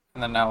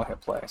 and then now we'll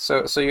hit play.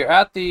 So you're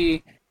at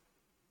the...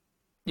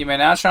 You may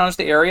now challenge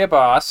the area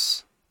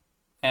boss,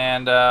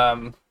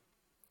 and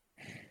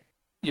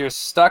you're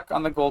stuck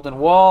on the golden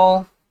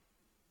wall.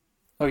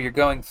 Oh, you're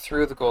going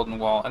through the golden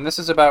wall. And this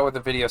is about where the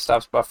video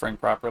stops buffering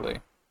properly.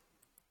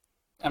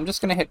 I'm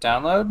just going to hit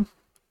download.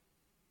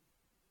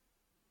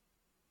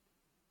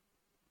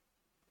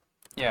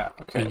 Yeah,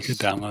 okay. And you could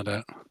download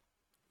it.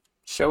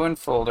 Show in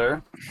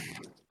folder.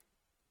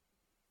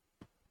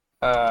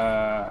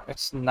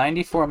 It's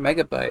 94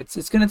 megabytes.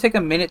 It's going to take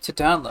a minute to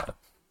download.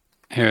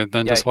 Here,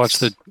 then just watch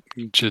the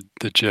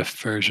GIF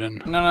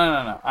version.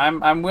 No.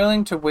 I'm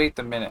willing to wait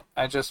the minute.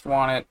 I just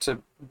want it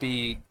to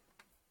be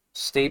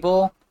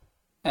stable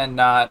and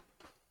not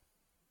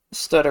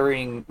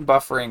stuttering,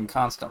 buffering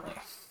constantly.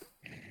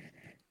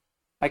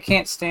 I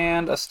can't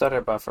stand a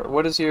stutter buffer.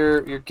 What is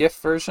your GIF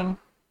version?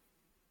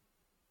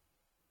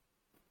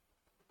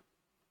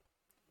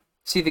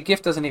 See, the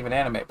GIF doesn't even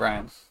animate,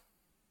 Brian.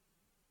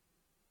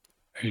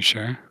 Are you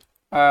sure?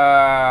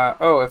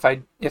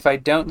 If I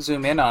don't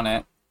zoom in on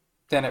it,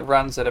 then it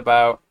runs at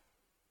about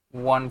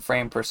 1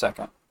 frame per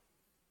second.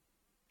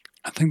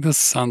 I think this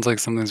sounds like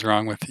something's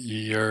wrong with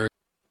your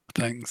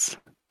things.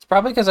 It's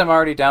probably because I'm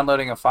already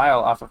downloading a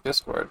file off of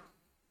Discord.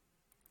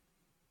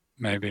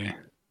 Maybe.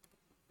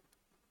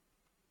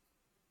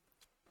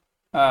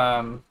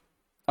 Oh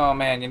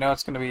man, you know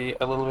it's going to be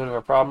a little bit of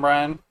a problem,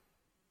 Brian?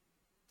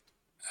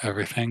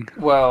 Everything?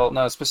 Well,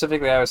 no,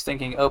 specifically I was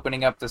thinking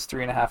opening up this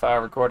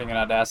 3.5-hour recording in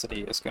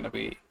Audacity is going to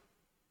be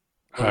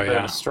a little bit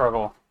of a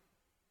struggle.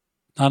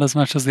 Not as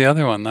much as the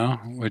other one, though,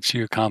 which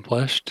you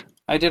accomplished.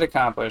 I did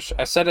accomplish.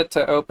 I set it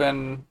to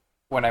open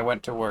when I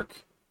went to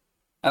work.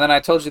 And then I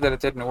told you that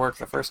it didn't work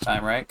the first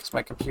time, right? Because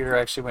my computer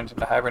actually went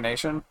into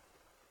hibernation.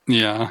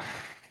 Yeah.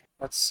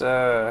 That's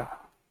rough.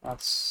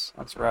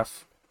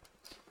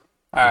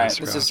 Alright,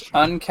 this is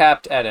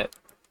uncapped edit.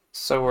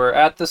 So we're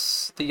at the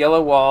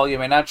yellow wall. You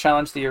may not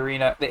challenge the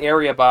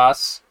area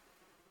boss.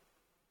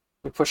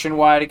 You're pushing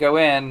Y to go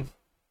in.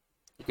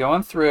 You're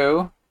going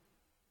through.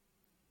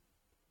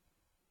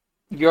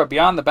 You are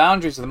beyond the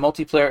boundaries of the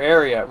multiplayer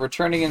area.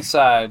 Returning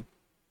inside.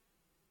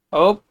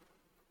 Oh.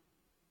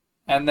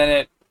 And then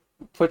it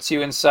puts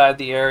you inside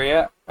the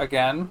area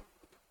again.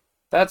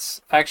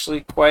 That's actually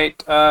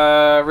quite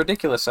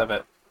ridiculous of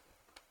it.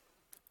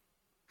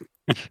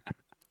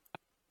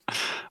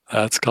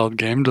 That's called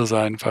game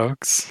design,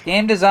 folks.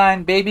 Game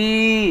design,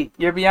 baby!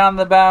 You're beyond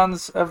the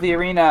bounds of the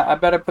arena. I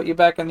better put you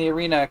back in the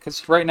arena,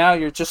 because right now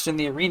you're just in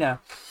the arena.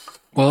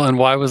 Well, and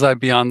why was I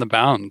beyond the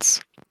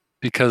bounds?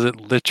 Because it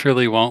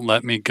literally won't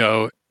let me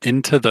go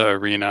into the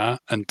arena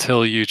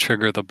until you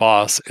trigger the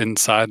boss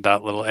inside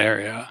that little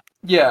area.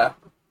 Yeah.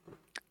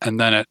 And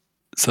then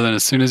so then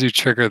as soon as you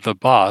trigger the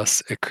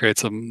boss, it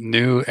creates a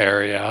new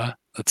area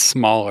that's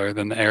smaller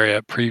than the area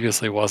it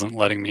previously wasn't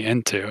letting me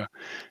into. And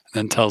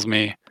then tells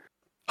me,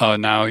 oh,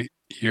 now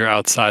you're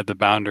outside the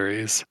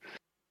boundaries.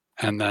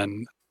 and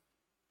then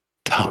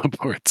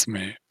teleports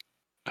me.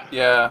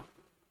 Yeah.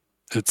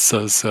 It's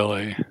so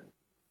silly.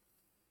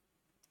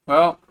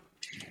 Well,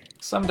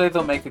 someday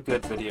they'll make a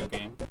good video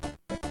game.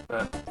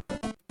 But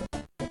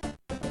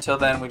until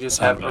then, we just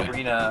have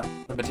arena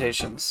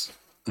limitations.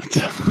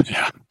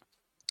 Yeah.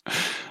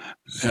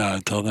 Yeah,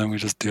 until then, we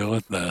just deal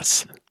with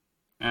this.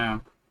 Yeah.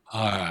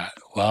 Alright,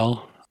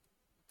 well,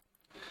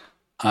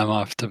 I'm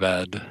off to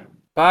bed.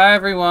 Bye,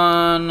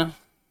 everyone.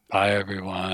 Bye, everyone.